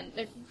Ollie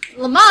and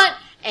Lamont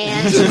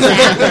and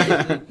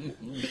Zap.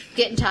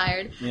 Getting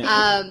tired.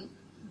 Yeah.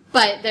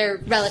 But they're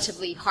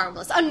relatively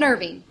harmless.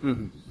 Unnerving.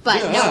 Mm-hmm.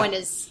 But no one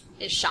is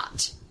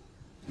shot.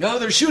 No,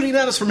 they're shooting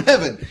at us from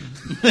heaven.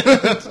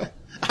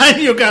 I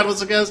knew God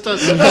was against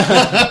us.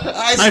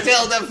 I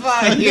still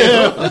defy you.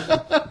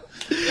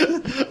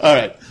 All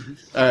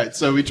right.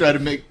 So we try to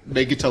make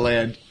it to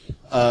land,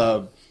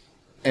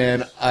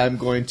 and I'm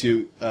going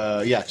to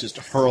just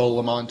hurl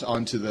Lamont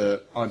onto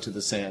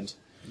the sand.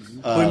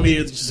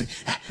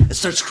 It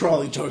starts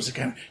crawling towards the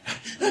camera.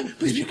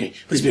 Please be okay.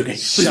 Please be okay.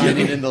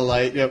 Shining in the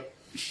light. Yep.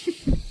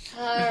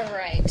 All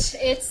right.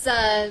 It's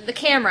the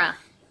camera,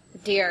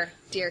 dear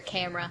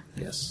camera.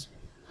 Yes.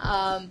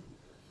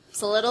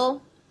 It's a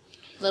little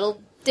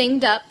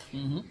dinged up.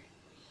 Mm-hmm.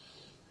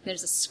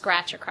 There's a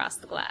scratch across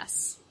the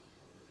glass.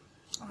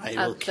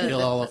 I will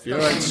kill all of you. All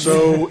right,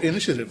 so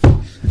initiative.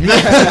 He's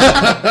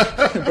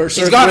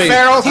got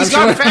Feral. I'm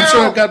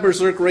sure I've got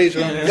Berserk Rage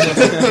on.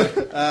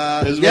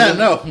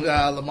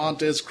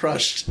 Lamont is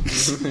crushed.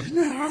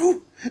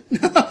 No,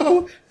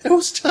 it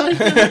was time.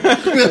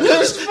 It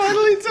was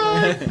finally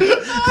time.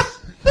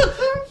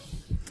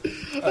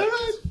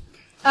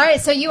 All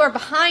right, so you are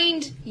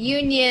behind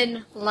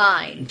Union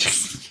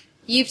lines.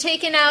 You've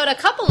taken out a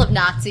couple of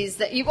Nazis.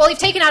 You've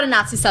taken out a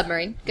Nazi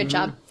submarine. Good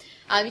job.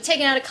 You've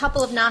taken out a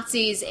couple of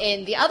Nazis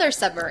in the other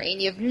submarine.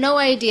 You have no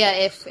idea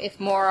if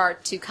more are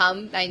to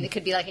come. I mean, there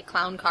could be like a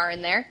clown car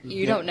in there.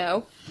 You don't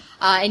know.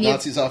 And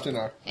Nazis often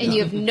are. And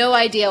you have no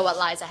idea what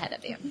lies ahead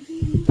of you.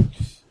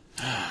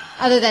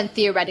 Other than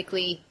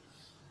theoretically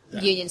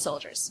Union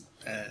soldiers.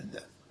 And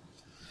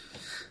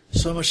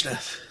so much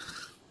death.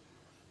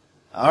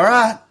 All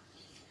right.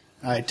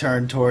 I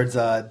turn towards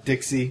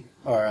Dixon.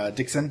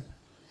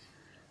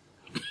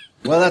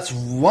 Well, that's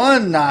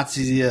one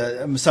Nazi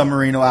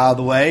submarine out of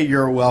the way.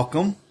 You're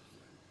welcome.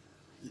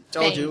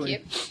 Told Thank you.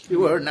 You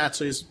were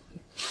Nazis.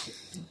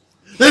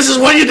 This is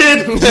what you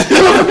did.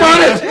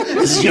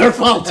 This is your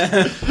fault.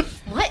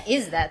 What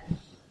is that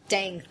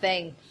dang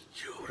thing?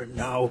 You wouldn't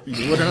know.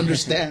 You wouldn't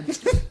understand.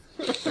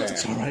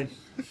 It's all right.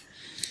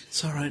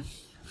 It's all right.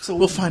 So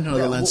we'll find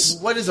another lens.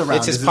 What is around?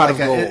 It's his is it pot like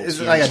of gold, is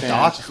it you like a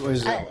understand? dock? Or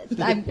is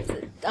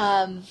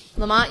it,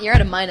 Lamont, you're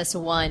at a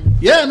 -1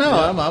 Yeah, no,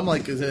 I'm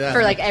like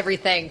for like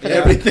everything. For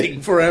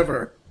everything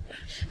forever.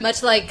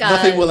 Much like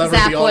Nothing will ever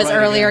Zap be all was right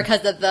earlier again.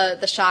 because of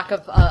the shock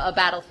of a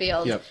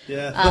battlefield. Yep.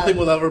 Yeah, nothing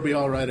will ever be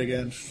all right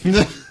again.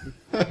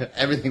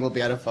 Everything will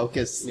be out of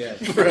focus. Yeah.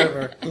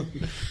 Forever.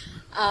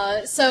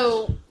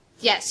 So,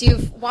 yes,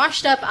 you've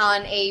washed up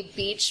on a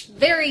beach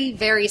very,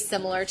 very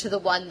similar to the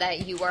one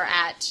that you were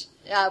at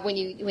when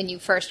you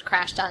first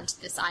crashed onto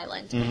this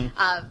island.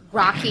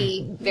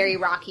 Rocky, very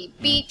rocky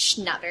beach,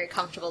 not very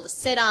comfortable to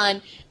sit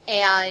on,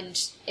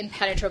 and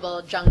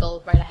impenetrable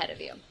jungle right ahead of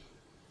you.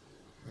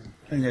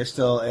 and there's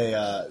still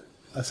a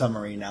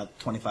submarine now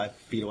 25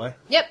 feet away.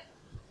 Yep.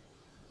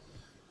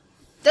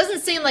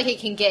 Doesn't seem like it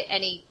can get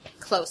any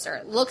closer.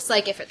 It looks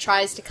like if it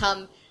tries to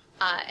come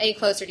any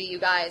closer to you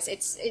guys,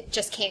 it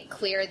just can't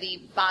clear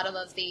the bottom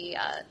of the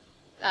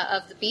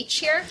beach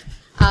here.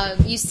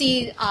 You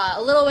see a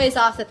little ways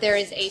off that there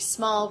is a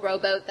small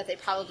rowboat that they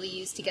probably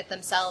use to get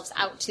themselves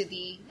out to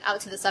the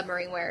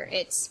submarine where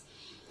it's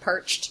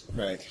perched.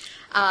 Right.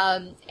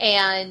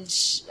 And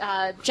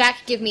Jack,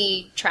 give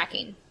me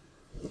tracking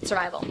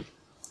survival,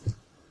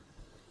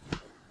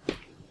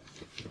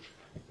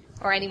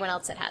 or anyone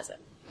else that has it.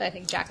 But I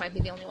think Jack might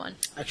be the only one.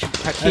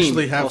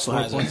 Actually, have also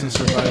 4 has points it. of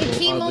survival.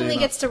 Hakeem oddly only enough.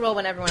 gets to roll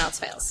when everyone else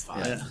fails.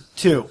 Yeah.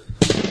 2.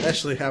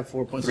 Actually, have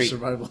 4 points Great. of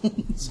survival,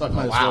 so I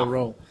might as wow. well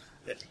roll.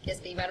 Yes,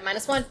 but you got a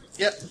 -1.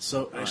 Yep.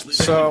 So actually,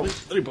 So-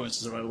 3 points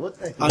of survival. What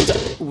the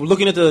heck?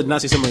 Looking at the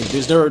Nazi submarine,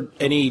 is there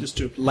any Just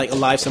two. like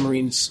alive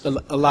submarines,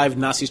 alive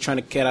Nazis trying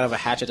to get out of a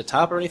hatch at the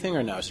top or anything,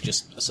 or no? It's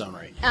just a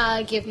submarine.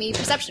 Give me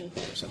perception.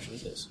 Perception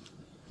it is.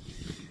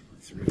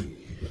 3,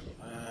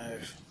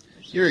 5.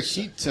 Your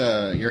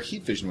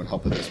heat vision would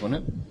help with this,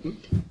 wouldn't it?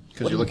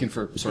 Because you're looking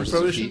for sources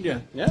of Provision? heat. Yeah.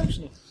 Yeah,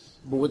 actually.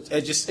 But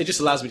it just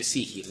allows me to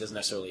see heat. It doesn't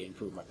necessarily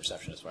improve my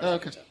perception as far as Oh, I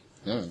okay. can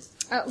tell.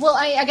 Yeah. Well,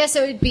 I guess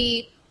it would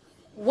be,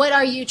 what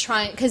are you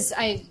trying? Because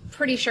I'm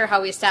pretty sure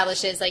how we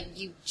establish is like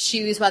you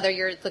choose whether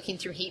you're looking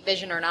through heat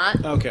vision or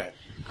not. Okay.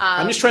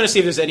 I'm just trying to see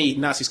if there's any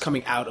Nazis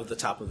coming out of the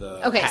top of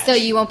the Okay, hatch. so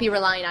you won't be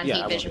relying on Yeah, I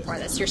heat won't vision be. for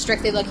this. You're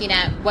strictly looking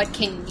at what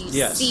can you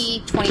Yes.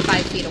 see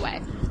 25 feet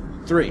away.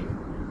 3.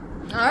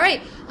 All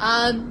right.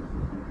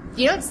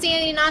 You don't see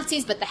any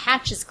Nazis, but the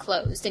hatch is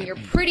closed, and you're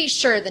pretty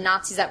sure the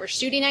Nazis that were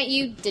shooting at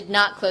you did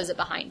not close it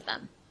behind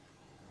them.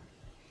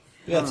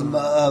 We got some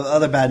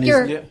other bad news.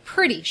 You're Yeah.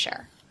 pretty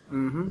sure.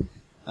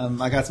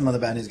 I got some other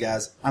bad news,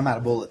 guys. I'm out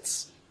of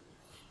bullets.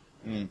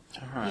 You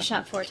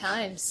shot 4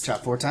 times.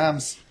 Shot 4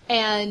 times.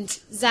 And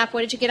Zap,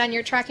 what did you get on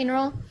your tracking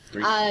roll?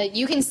 3.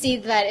 You can see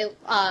that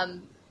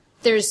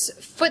there's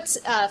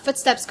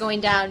footsteps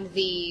going down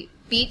the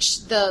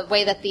beach, the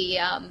way that the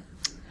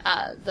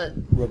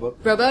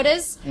rowboat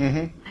is.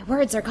 Mm-hmm. My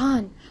words are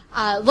gone.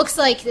 Looks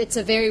like it's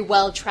a very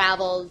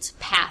well-traveled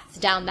path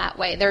down that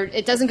way.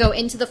 It doesn't go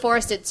into the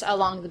forest; it's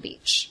along the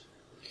beach.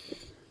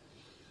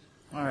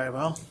 All right,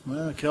 well,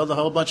 killed a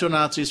whole bunch of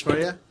Nazis for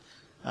you.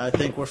 I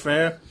think we're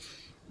fair.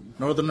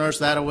 Northerners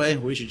that away.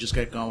 We should just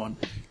get going.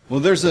 Well,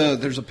 there's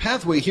a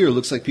pathway here.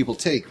 Looks like people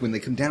take when they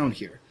come down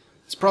here.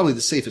 It's probably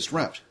the safest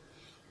route.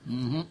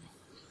 Mm-hmm.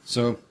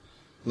 So,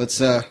 let's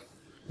head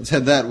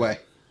that way.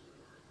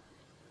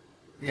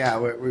 Yeah,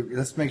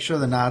 let's make sure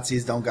the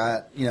Nazis don't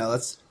got,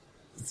 let's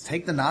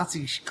take the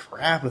Nazi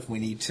crap if we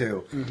need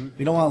to. Mm-hmm.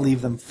 We don't want to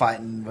leave them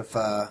fighting with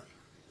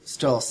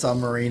still a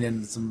submarine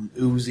and some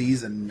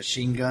Uzis and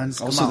machine guns.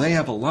 Come Also, on. they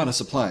have a lot of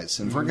supplies,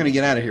 and if we're going to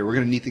get out of here, we're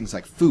going to need things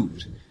like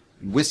food,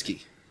 and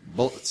whiskey,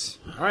 bullets.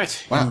 All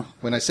right. Wow,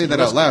 when I say that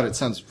out loud, it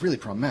sounds really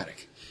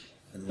problematic.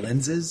 And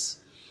lenses.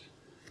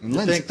 And You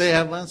lenses. think they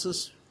have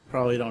lenses?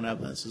 Probably don't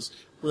have lenses.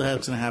 Who the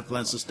heck's going to have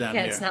lenses down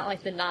Yeah, here? it's not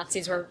like the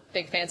Nazis were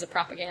big fans of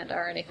propaganda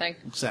or anything.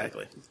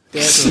 Exactly. And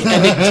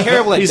they're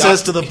terrible at He doc-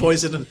 says to the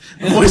voice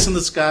in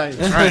the sky.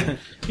 Right.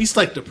 He's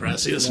like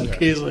depressed. He doesn't.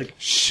 He's like,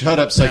 Shut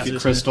up, Psychic Yeah.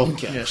 Crystal.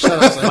 yeah,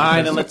 shut up.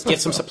 Fine, and let's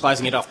get some supplies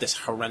and get off this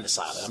horrendous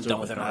island. I'm done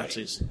with it already.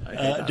 Nazis. I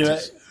hate Do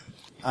Nazis. it.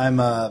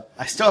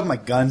 I still have my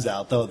guns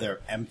out, though they're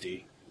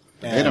empty.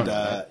 And, They don't know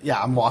that.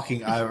 yeah, I'm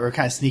walking. We're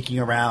kind of sneaking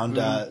around,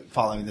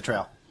 following the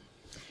trail.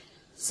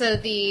 So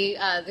the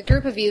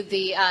group of you,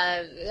 the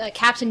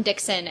Captain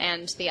Dixon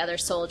and the other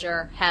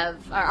soldier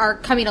are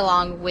coming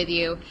along with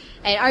you.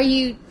 And are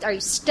you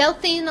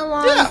stealthing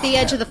along the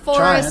edge of the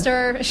forest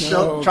or?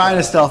 Trying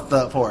to stealth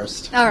the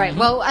forest. All right.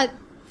 Well,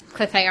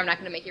 cliffhanger. I'm not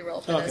going to make you roll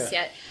for this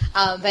yet.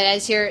 But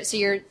as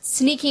you're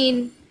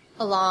sneaking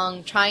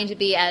along, trying to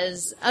be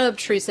as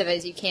unobtrusive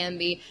as you can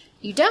be,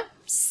 you don't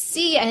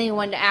see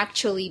anyone to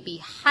actually be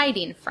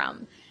hiding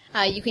from.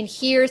 You can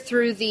hear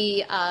through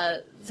the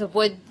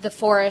wood, the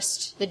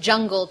forest, the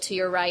jungle to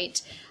your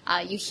right.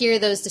 You hear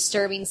those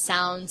disturbing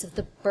sounds of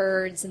the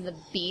birds and the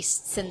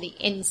beasts and the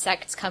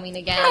insects coming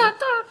again.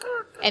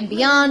 And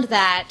beyond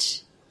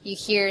that, you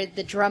hear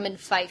the drum and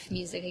fife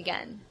music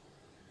again.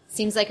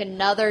 Seems like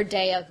another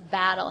day of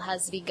battle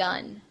has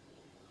begun.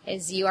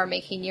 as you are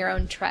making your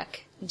own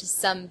trek into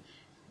some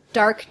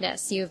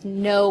darkness you have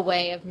no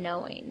way of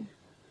knowing.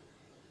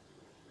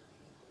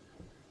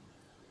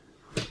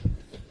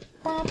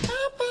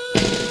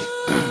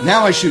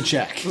 Now I shoot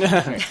Jack.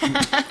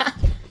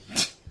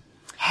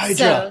 Hydra.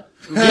 So,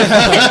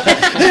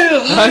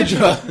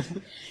 Hydra.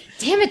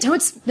 damn it,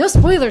 no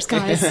spoilers,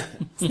 guys. It's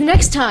the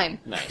next time.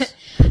 Nice.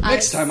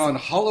 Next time on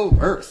Hollow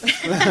Earth.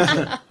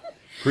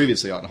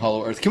 Previously on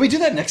Hollow Earth. Can we do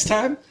that next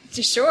time?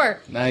 Sure.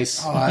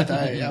 Nice. Oh,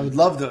 I would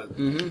love to.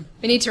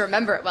 We need to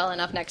remember it well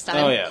enough next time.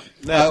 Oh yeah.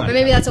 But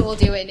maybe that's what we'll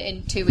do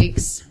in 2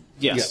 weeks.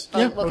 Yes.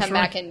 We'll come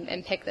back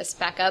and pick this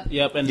back up.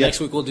 Yep. And Yep. next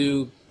week we'll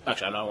do.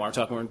 Actually, I don't want to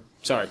talk more.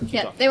 Sorry. Keep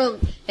Yeah, talking.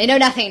 they know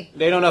nothing.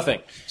 They know nothing.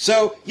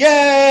 So,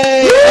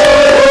 yay!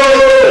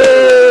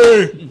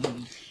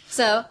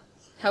 So,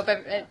 hope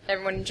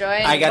everyone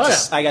enjoyed. I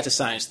got to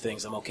science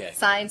things. I'm okay.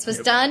 Science was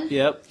done.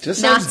 Yep. Just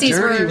sounds Nazis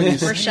dirty when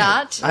you were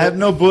shot. I have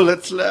no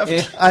bullets left.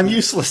 Yeah. I'm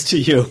useless to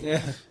you.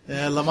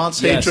 Yeah,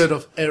 Lamont's Yes. hatred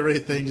of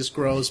everything just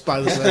grows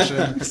by the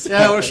session.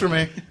 Yeah, it works for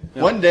me.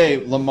 One day,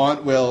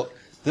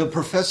 the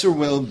professor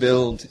will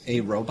build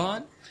a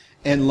robot,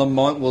 and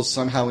Lamont will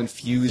somehow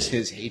infuse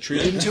his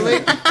hatred into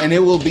it, and it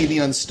will be the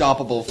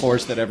unstoppable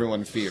force that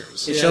everyone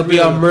fears. It shall be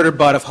a murder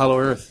bot of Hollow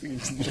Earth.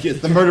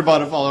 The murder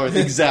bot of Hollow Earth,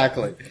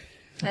 exactly.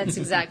 That's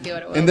exactly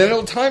what it was. And then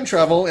it'll time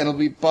travel, and it'll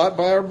be bought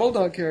by our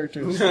Bulldog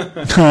characters.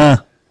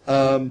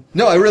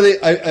 No, I really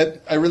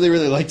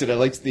liked it. I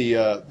liked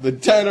the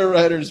Dino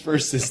Riders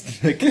versus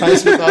the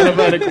guys with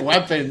automatic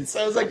weapons.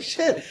 I was like,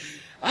 shit,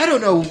 I don't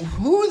know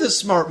who the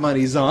smart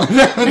money's on.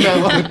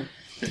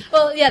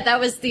 Well, yeah, that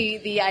was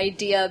the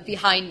idea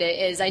behind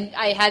it. Is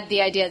I had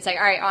the idea. It's like,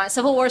 all right, I want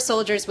Civil War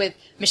soldiers with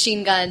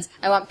machine guns.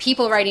 I want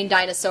people riding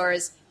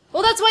dinosaurs.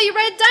 Well, that's why you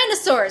ride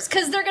dinosaurs,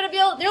 because they're going to be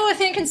the only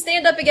thing that can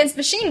stand up against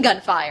machine gun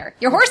fire.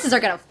 Your horses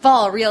are going to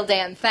fall real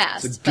damn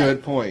fast. It's a but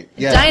good point.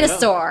 Yeah,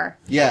 dinosaur,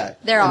 yeah,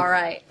 they're all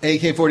right.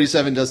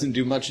 AK-47 doesn't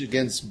do much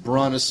against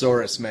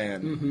Brontosaurus,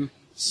 man. Mm-hmm.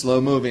 Slow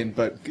moving,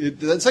 but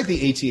that's like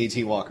the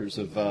AT-AT walkers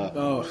of.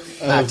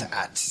 Yeah,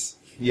 that's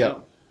Yeah.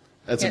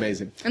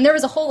 amazing. And there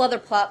was a whole other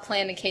plot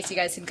plan in case you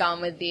guys had gone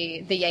with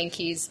the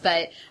Yankees,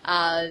 but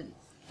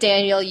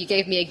Daniel, you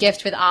gave me a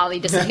gift with Ollie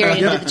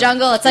disappearing into the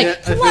jungle. It's like,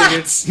 Yeah, I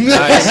what? figured.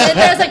 And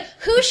I was like,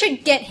 who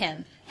should get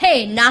him?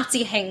 Hey,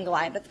 Nazi hang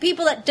glider. The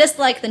people that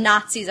dislike the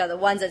Nazis are the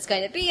ones that's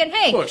going to be, and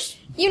hey, course.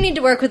 you need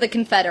to work with the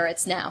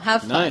Confederates now.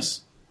 Have fun.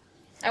 Nice.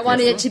 I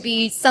wanted it to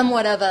be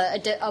somewhat of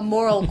a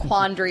moral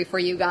quandary for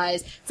you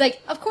guys. It's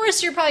like, of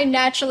course, you're probably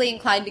naturally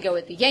inclined to go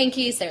with the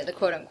Yankees. They're the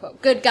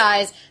quote-unquote good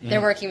guys.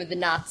 They're working with the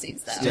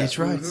Nazis, though. States'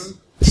 rights.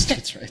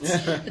 That's right.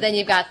 But then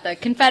you've got the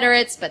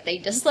Confederates, but they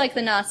dislike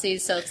the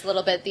Nazis, so it's a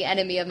little bit the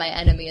enemy of my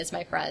enemy is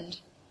my friend.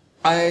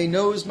 I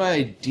know it was my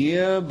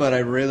idea, but I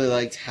really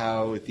liked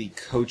how the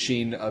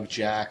coaching of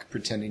Jack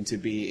pretending to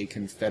be a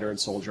Confederate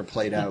soldier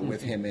played out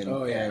with him and,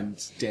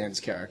 and Dan's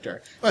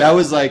character. That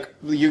was like,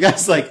 you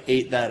guys like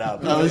ate that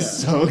up. That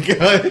was so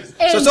good. So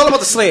it's all about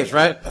the slaves,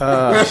 right?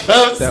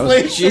 That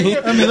was G.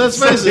 I mean, let's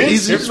face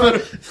it.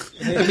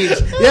 I mean,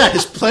 yeah,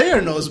 his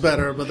player knows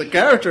better, but the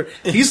character,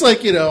 he's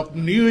like,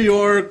 New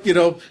York /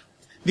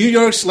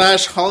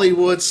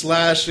 Hollywood /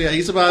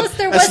 he's about Plus,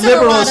 there as wasn't a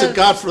liberal lot as it of-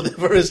 got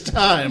for his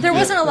time. There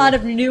wasn't a lot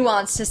of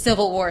nuance to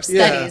Civil War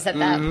studies at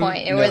that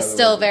point. It was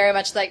still very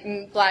much like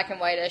black and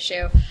white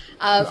issue.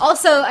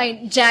 Also,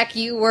 Jack,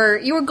 you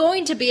were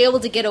going to be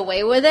able to get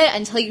away with it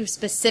until you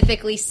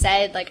specifically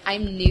said, like,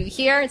 I'm new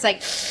here. It's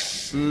like,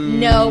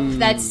 nope,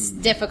 that's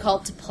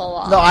difficult to pull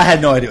off. No, I had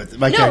no idea what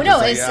my No, character's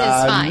like, it's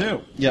fine.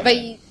 new. Yeah. But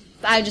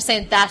I'm just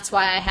saying that's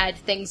why I had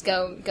things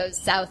go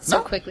south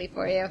so quickly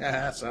for you.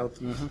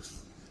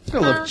 I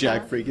love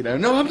Jack freaking out.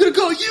 No, I'm going to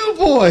call you,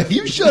 boy.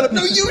 You shut up.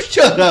 No, you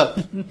shut up.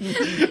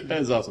 That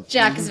is awesome.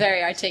 Jack is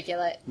very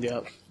articulate.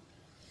 Yep.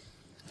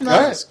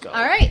 Well, right.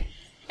 all right.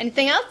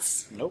 Anything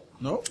else? Nope.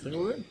 Nope, I think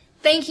we're good.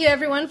 Thank you,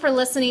 everyone, for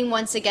listening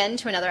once again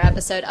to another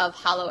episode of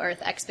Hollow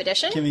Earth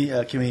Expedition. Can we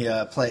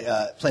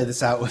play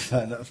this out with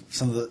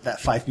some of that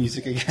Fife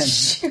music again?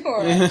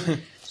 Sure.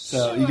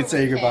 So you can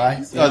say your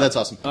goodbye. Oh, that's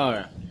awesome. All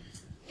right.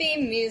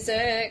 Theme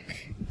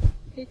music.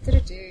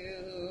 Do-do-do-do.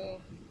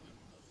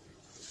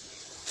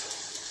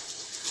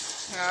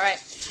 All right.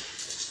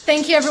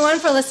 Thank you, everyone,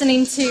 for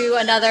listening to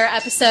another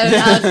episode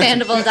of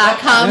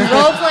Fandible.com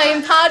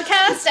role-playing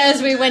podcast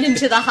as we went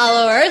into the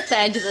Hollow Earth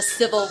and to the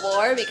Civil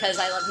War because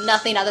I love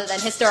nothing other than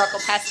historical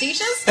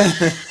pastiches.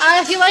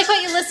 If you like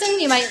what you've listened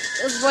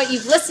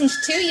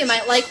to, you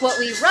might like what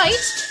we write.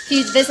 If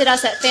you visit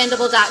us at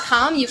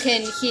Fandible.com, you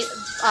can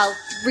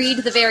read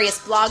the various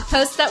blog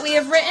posts that we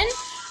have written.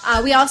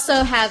 We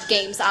also have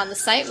games on the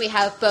site. We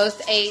have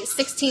both a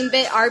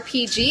 16-bit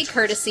RPG,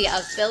 courtesy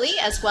of Billy,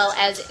 as well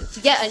as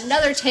yet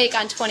another take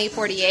on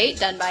 2048,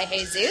 done by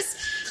Jesus.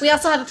 We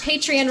also have a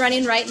Patreon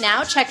running right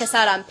now. Check us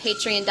out on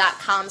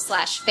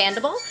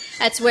patreon.com/Fandible.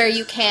 That's where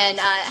you can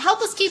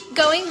help us keep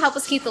going, help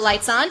us keep the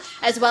lights on,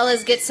 as well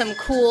as get some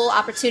cool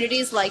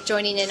opportunities like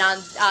joining in on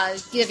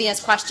giving us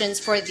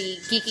questions for the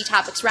Geeky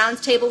Topics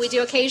Roundtable we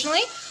do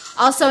occasionally.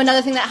 Also,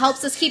 another thing that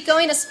helps us keep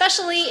going,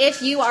 especially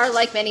if you are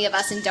like many of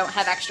us and don't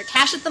have extra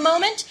cash at the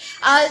moment,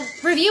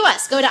 review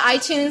us. Go to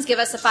iTunes, give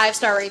us a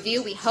 5-star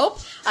review, we hope.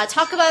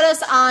 Talk about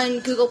us on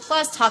Google+,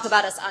 talk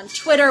about us on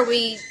Twitter.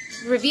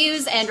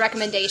 Reviews and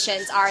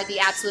recommendations are the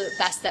absolute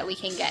best that we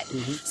can get.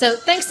 So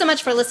thanks so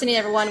much for listening,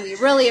 everyone. We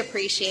really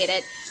appreciate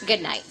it.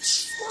 Good night.